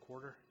coming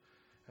quarter.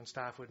 And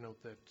staff would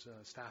note that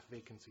staff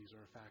vacancies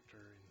are a factor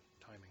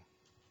in timing.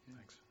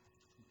 Thanks.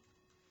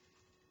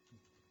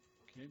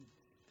 Okay.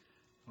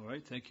 All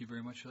right. Thank you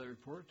very much for that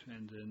report.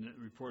 And then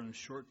report on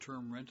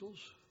short-term rentals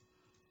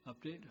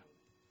update.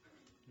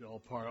 All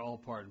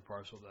part and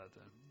parcel of that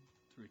then.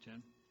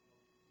 310.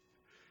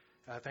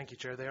 Thank you,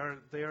 Chair.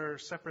 They are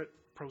separate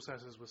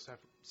processes with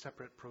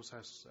separate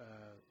process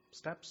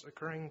steps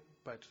occurring,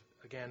 but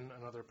again,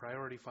 another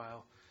priority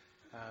file.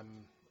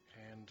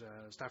 And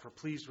staff are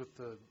pleased with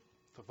the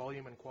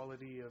volume and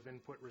quality of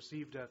input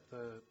received at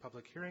the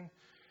public hearing,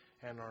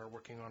 and are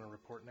working on a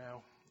report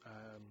now.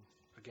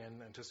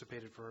 Again,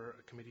 anticipated for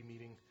a committee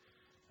meeting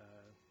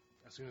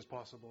as soon as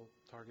possible,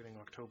 targeting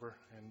October.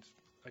 And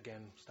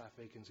again, staff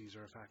vacancies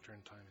are a factor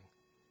in timing.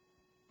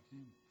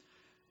 Okay.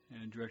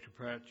 And Director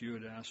Pratt, you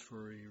had asked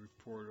for a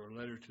report or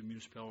letter to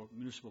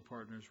municipal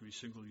partners re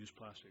single-use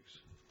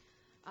plastics.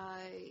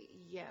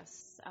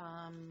 Yes.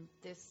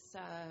 This,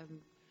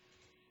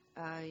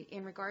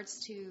 in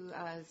regards to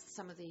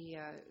some of the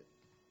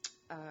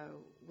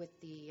with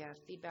the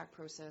feedback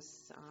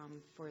process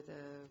for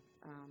the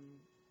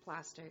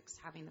plastics,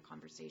 having the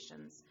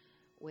conversations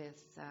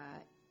with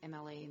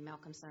MLA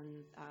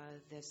Malcolmson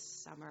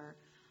this summer,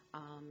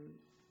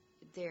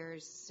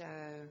 there's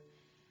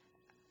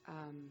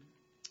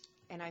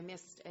and I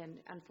missed, and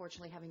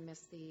unfortunately having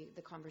missed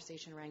the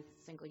conversation around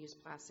single-use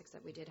plastics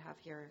that we did have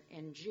here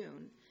in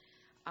June,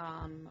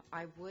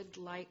 I would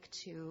like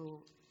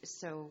to,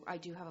 so I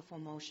do have a full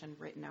motion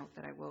written out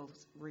that I will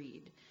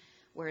read.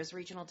 Whereas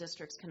regional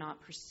districts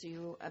cannot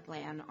pursue a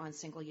ban on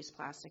single-use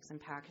plastics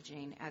and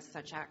packaging, as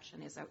such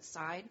action is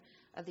outside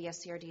of the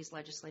SCRD's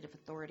legislative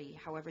authority.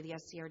 However, the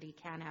SCRD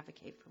can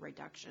advocate for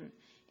reduction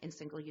in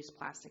single-use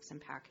plastics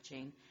and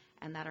packaging,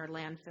 and that our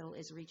landfill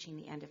is reaching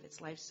the end of its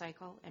life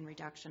cycle, and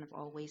reduction of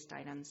all waste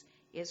items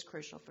is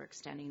crucial for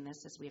extending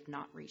this, as we have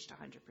not reached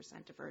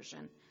 100%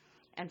 diversion.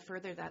 And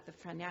further, that the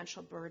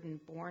financial burden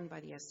borne by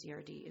the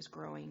SCRD is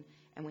growing,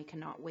 and we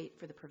cannot wait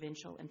for the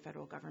provincial and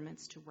federal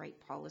governments to write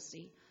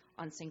policy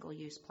on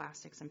single-use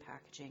plastics and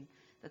packaging.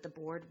 that the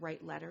board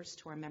write letters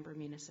to our member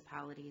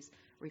municipalities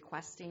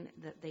requesting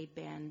that they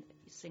ban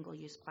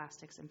single-use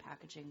plastics and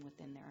packaging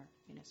within their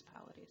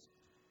municipalities.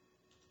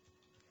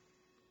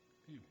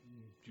 Okay.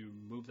 Do you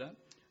move that?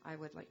 I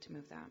would like to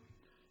move that.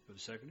 Have a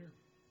seconder?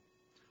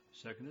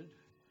 Seconded.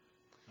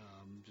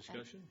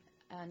 Discussion?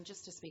 And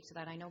just to speak to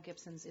that, I know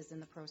Gibson's is in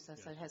the process.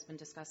 Yes. It has been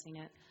discussing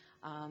it.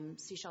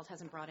 Seashell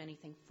hasn't brought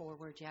anything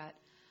forward yet.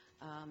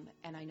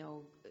 And I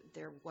know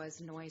there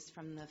was noise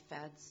from the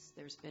feds.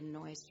 There's been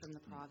noise from the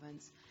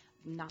province.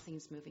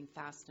 Nothing's moving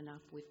fast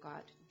enough. We've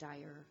got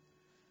dire.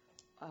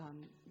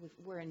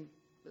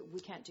 We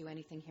can't do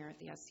anything here at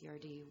the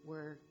SCRD.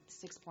 We're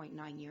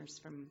 6.9 years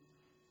from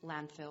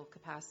landfill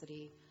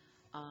capacity.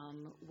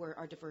 Where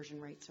our diversion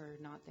rates are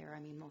not there. I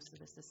mean, most of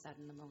this is set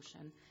in the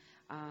motion.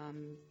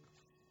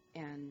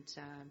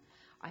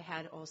 I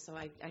had also,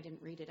 I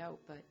didn't read it out,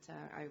 but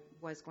I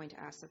was going to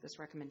ask that this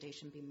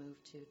recommendation be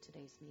moved to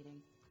today's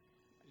meeting,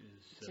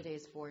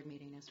 today's board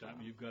meeting as well.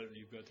 You've got the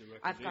recommendation.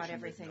 I've got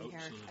everything written here.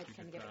 out so that I you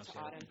can give it to pass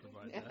out Autumn. and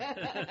provide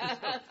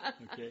that.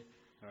 Okay,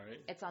 all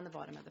right. It's on the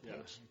bottom of the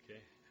page. Yeah,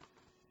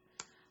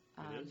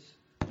 okay. It is?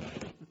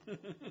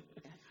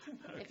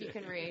 If you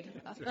can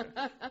read.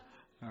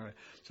 All right.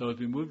 So it's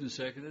been moved and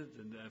seconded.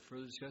 And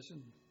further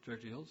discussion?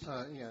 Director Hills?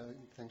 Yeah,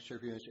 thanks, Chair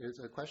Beamish. It's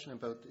a question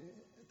about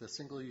the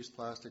single-use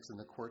plastics and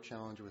the court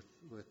challenge with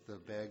the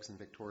bags in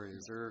Victoria.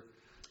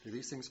 Do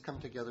these things come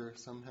together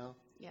somehow?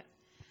 Yeah.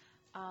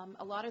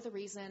 A lot of the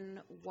reason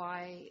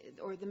why,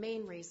 or the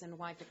main reason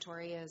why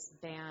Victoria's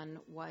ban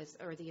was,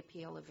 or the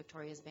appeal of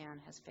Victoria's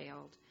ban has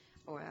failed,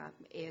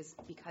 is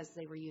because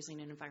they were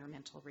using an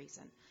environmental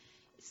reason.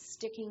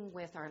 Sticking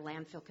with our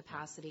landfill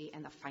capacity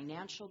and the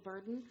financial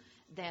burden,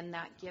 then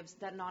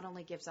that not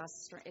only gives us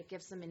strength, it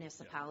gives the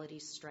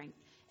municipalities strength.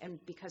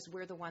 And because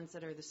we're the ones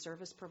that are the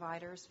service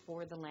providers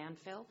for the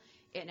landfill,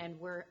 and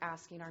we're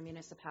asking our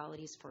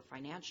municipalities for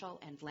financial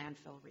and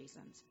landfill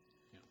reasons.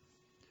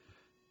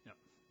 Yeah.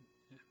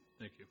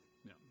 Thank you.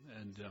 Yeah.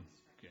 And,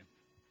 okay.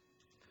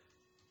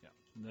 Yeah.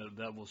 And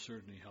that will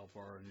certainly help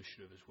our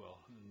initiative as well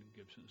in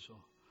Gibson. So,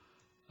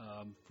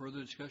 further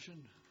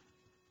discussion?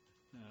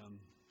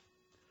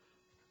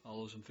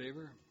 All those in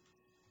favor?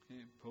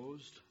 Okay,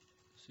 opposed?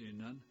 Seeing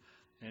none.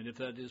 And if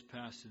that is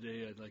passed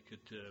today, I'd like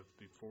it to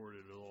be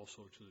forwarded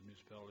also to the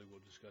municipality.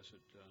 We'll discuss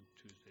it on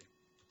Tuesday.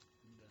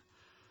 And,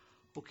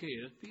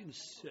 okay, that being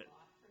said,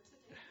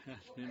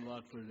 that's been a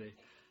lot for today.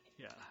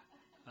 Yeah.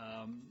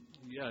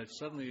 Yeah, it's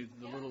suddenly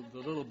the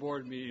little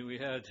board meeting we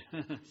had.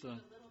 So,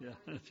 yeah,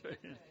 that's right.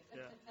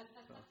 Yeah.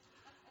 So,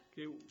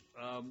 okay.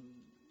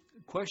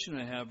 Question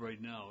I have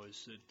right now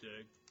is that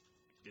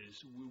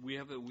we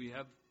have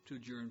to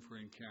adjourn for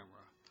in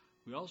camera.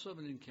 We also have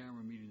an in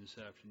camera meeting this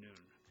afternoon.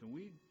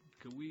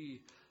 Can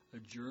we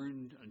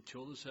adjourn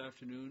until this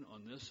afternoon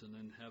on this, and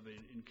then have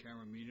an in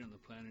camera meeting on the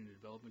Planning and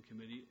Development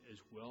Committee as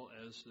well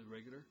as the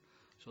regular,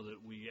 so that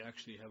we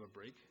actually have a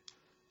break?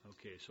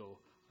 Okay, so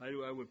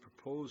I would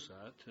propose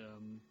that.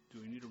 Do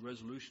we need a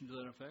resolution to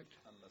that effect?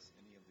 Unless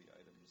any of the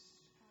items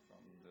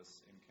from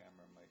this in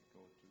camera might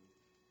go to.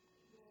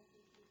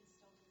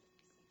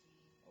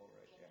 Oh,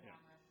 right. Yeah.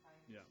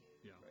 Yeah.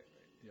 Yeah. Right.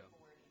 Yeah.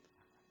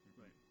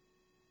 Right.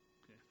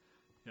 Okay.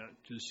 Yeah.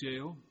 To the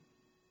CAO.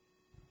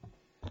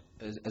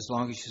 As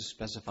long as you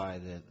specify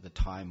the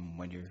time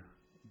when you're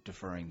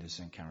deferring this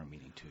in-camera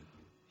meeting to.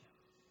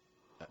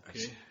 Okay.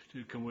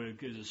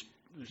 Is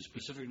it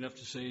specific enough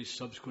to say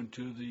subsequent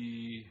to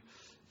the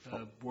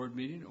board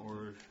meeting,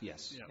 or?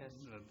 Yes. Yeah,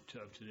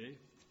 of today?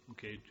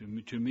 Okay,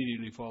 to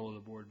immediately follow the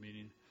board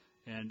meeting.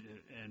 And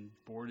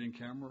board in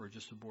camera, or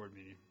just a board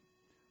meeting?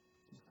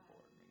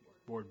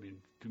 Board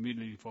meeting. To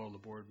immediately follow the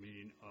board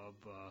meeting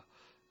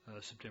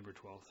of September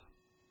 12th.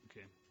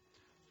 Okay.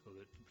 So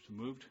that's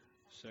moved,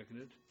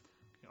 seconded.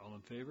 Okay, all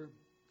in favor?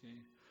 Okay.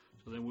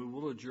 So then we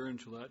will adjourn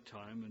till that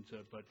time,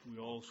 but we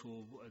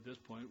also, at this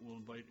point, will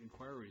invite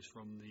inquiries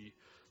from the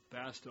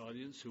vast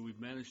audience who we've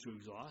managed to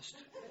exhaust.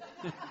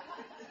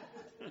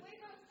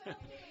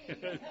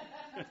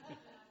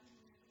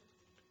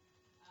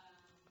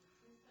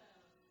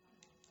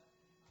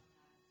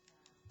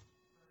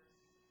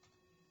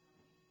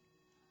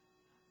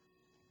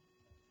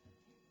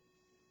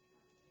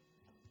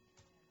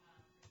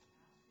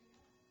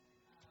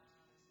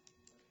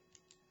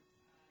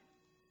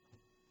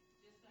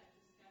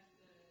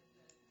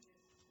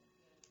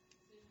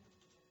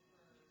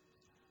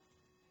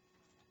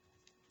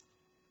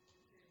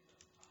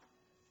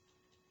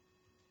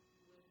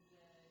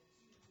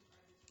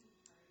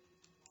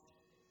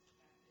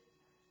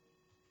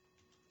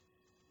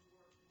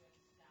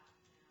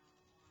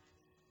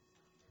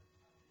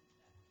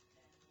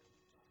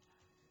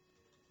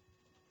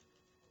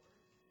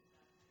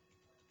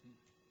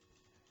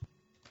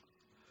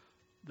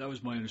 That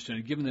was my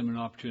understanding. Giving them an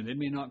opportunity. They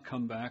may not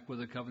come back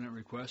with a covenant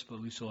request, but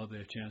at least they'll have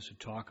a chance to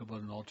talk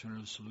about an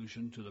alternative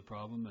solution to the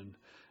problem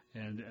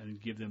and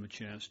give them a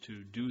chance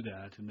to do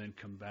that and then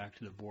come back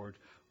to the board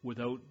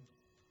without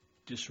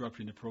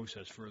disrupting the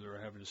process further or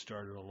having to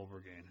start it all over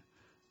again.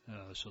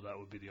 So that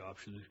would be the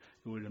option.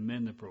 It would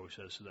amend the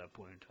process at that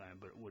point in time,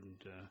 but it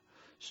wouldn't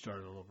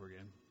start all over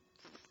again.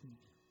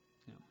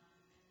 Yeah.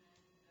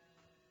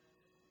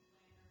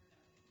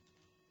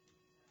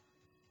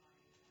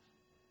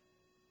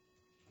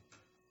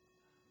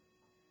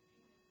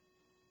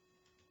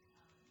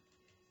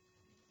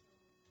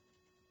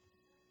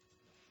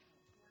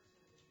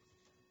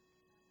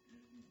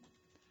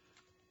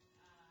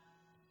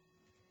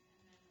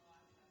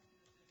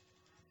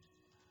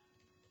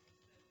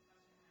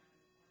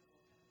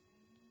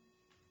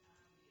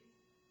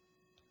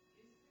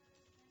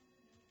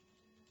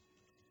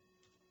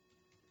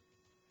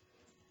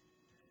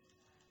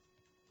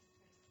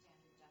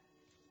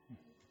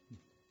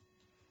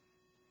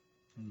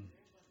 Mm.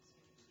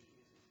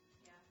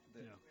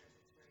 Yeah. Yeah. Where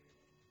it's where you're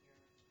in your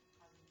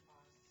housing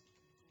costs,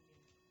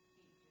 including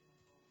heat in the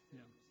full 30%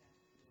 Yeah. of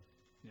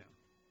your. Yeah.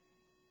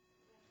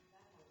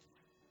 That housing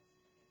cost.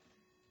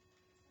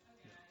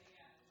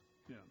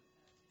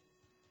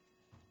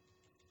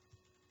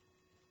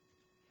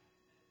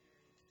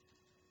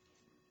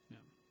 Yeah. Yeah.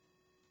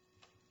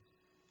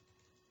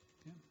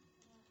 Yeah.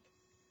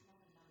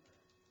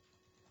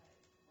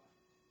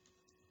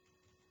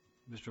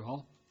 Mr.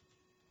 Hall?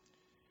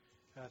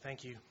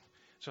 Thank you.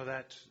 So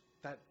that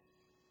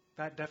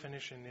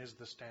definition is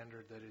the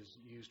standard that is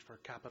used for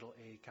capital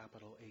A,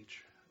 capital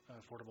H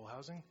affordable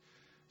housing.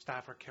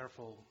 Staff are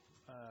careful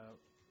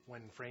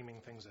when framing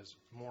things as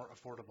more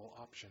affordable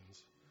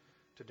options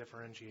to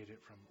differentiate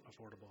it from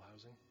affordable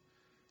housing.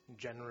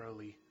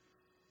 Generally,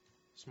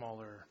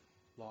 smaller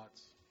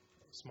lots,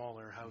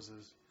 smaller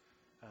houses,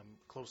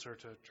 closer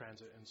to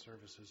transit and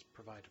services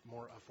provide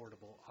more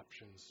affordable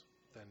options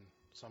than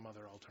some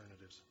other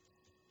alternatives.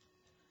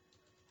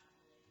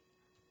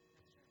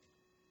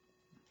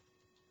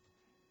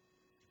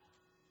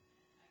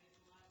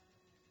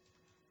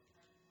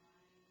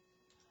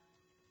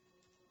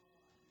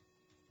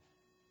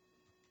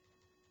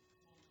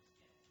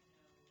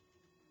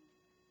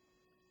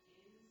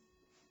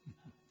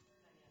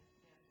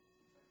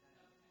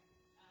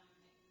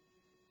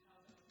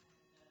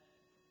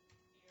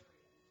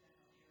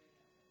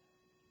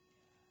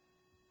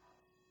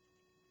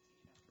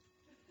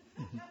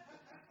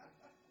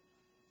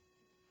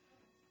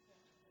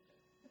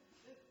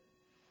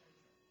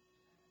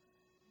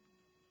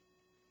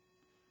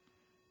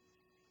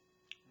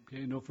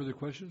 Okay, no further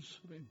questions?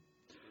 David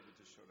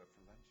just showed up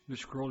for lunch.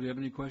 Mr. Kroll, do you have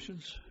any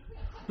questions?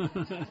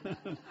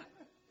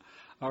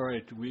 All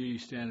right, we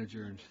stand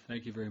adjourned.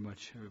 Thank you very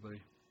much, everybody.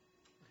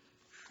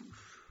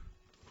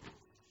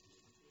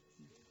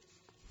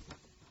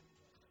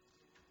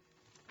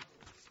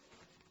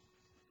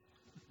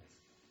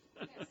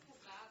 Yes, because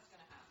that's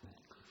going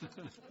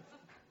to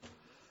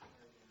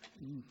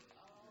happen.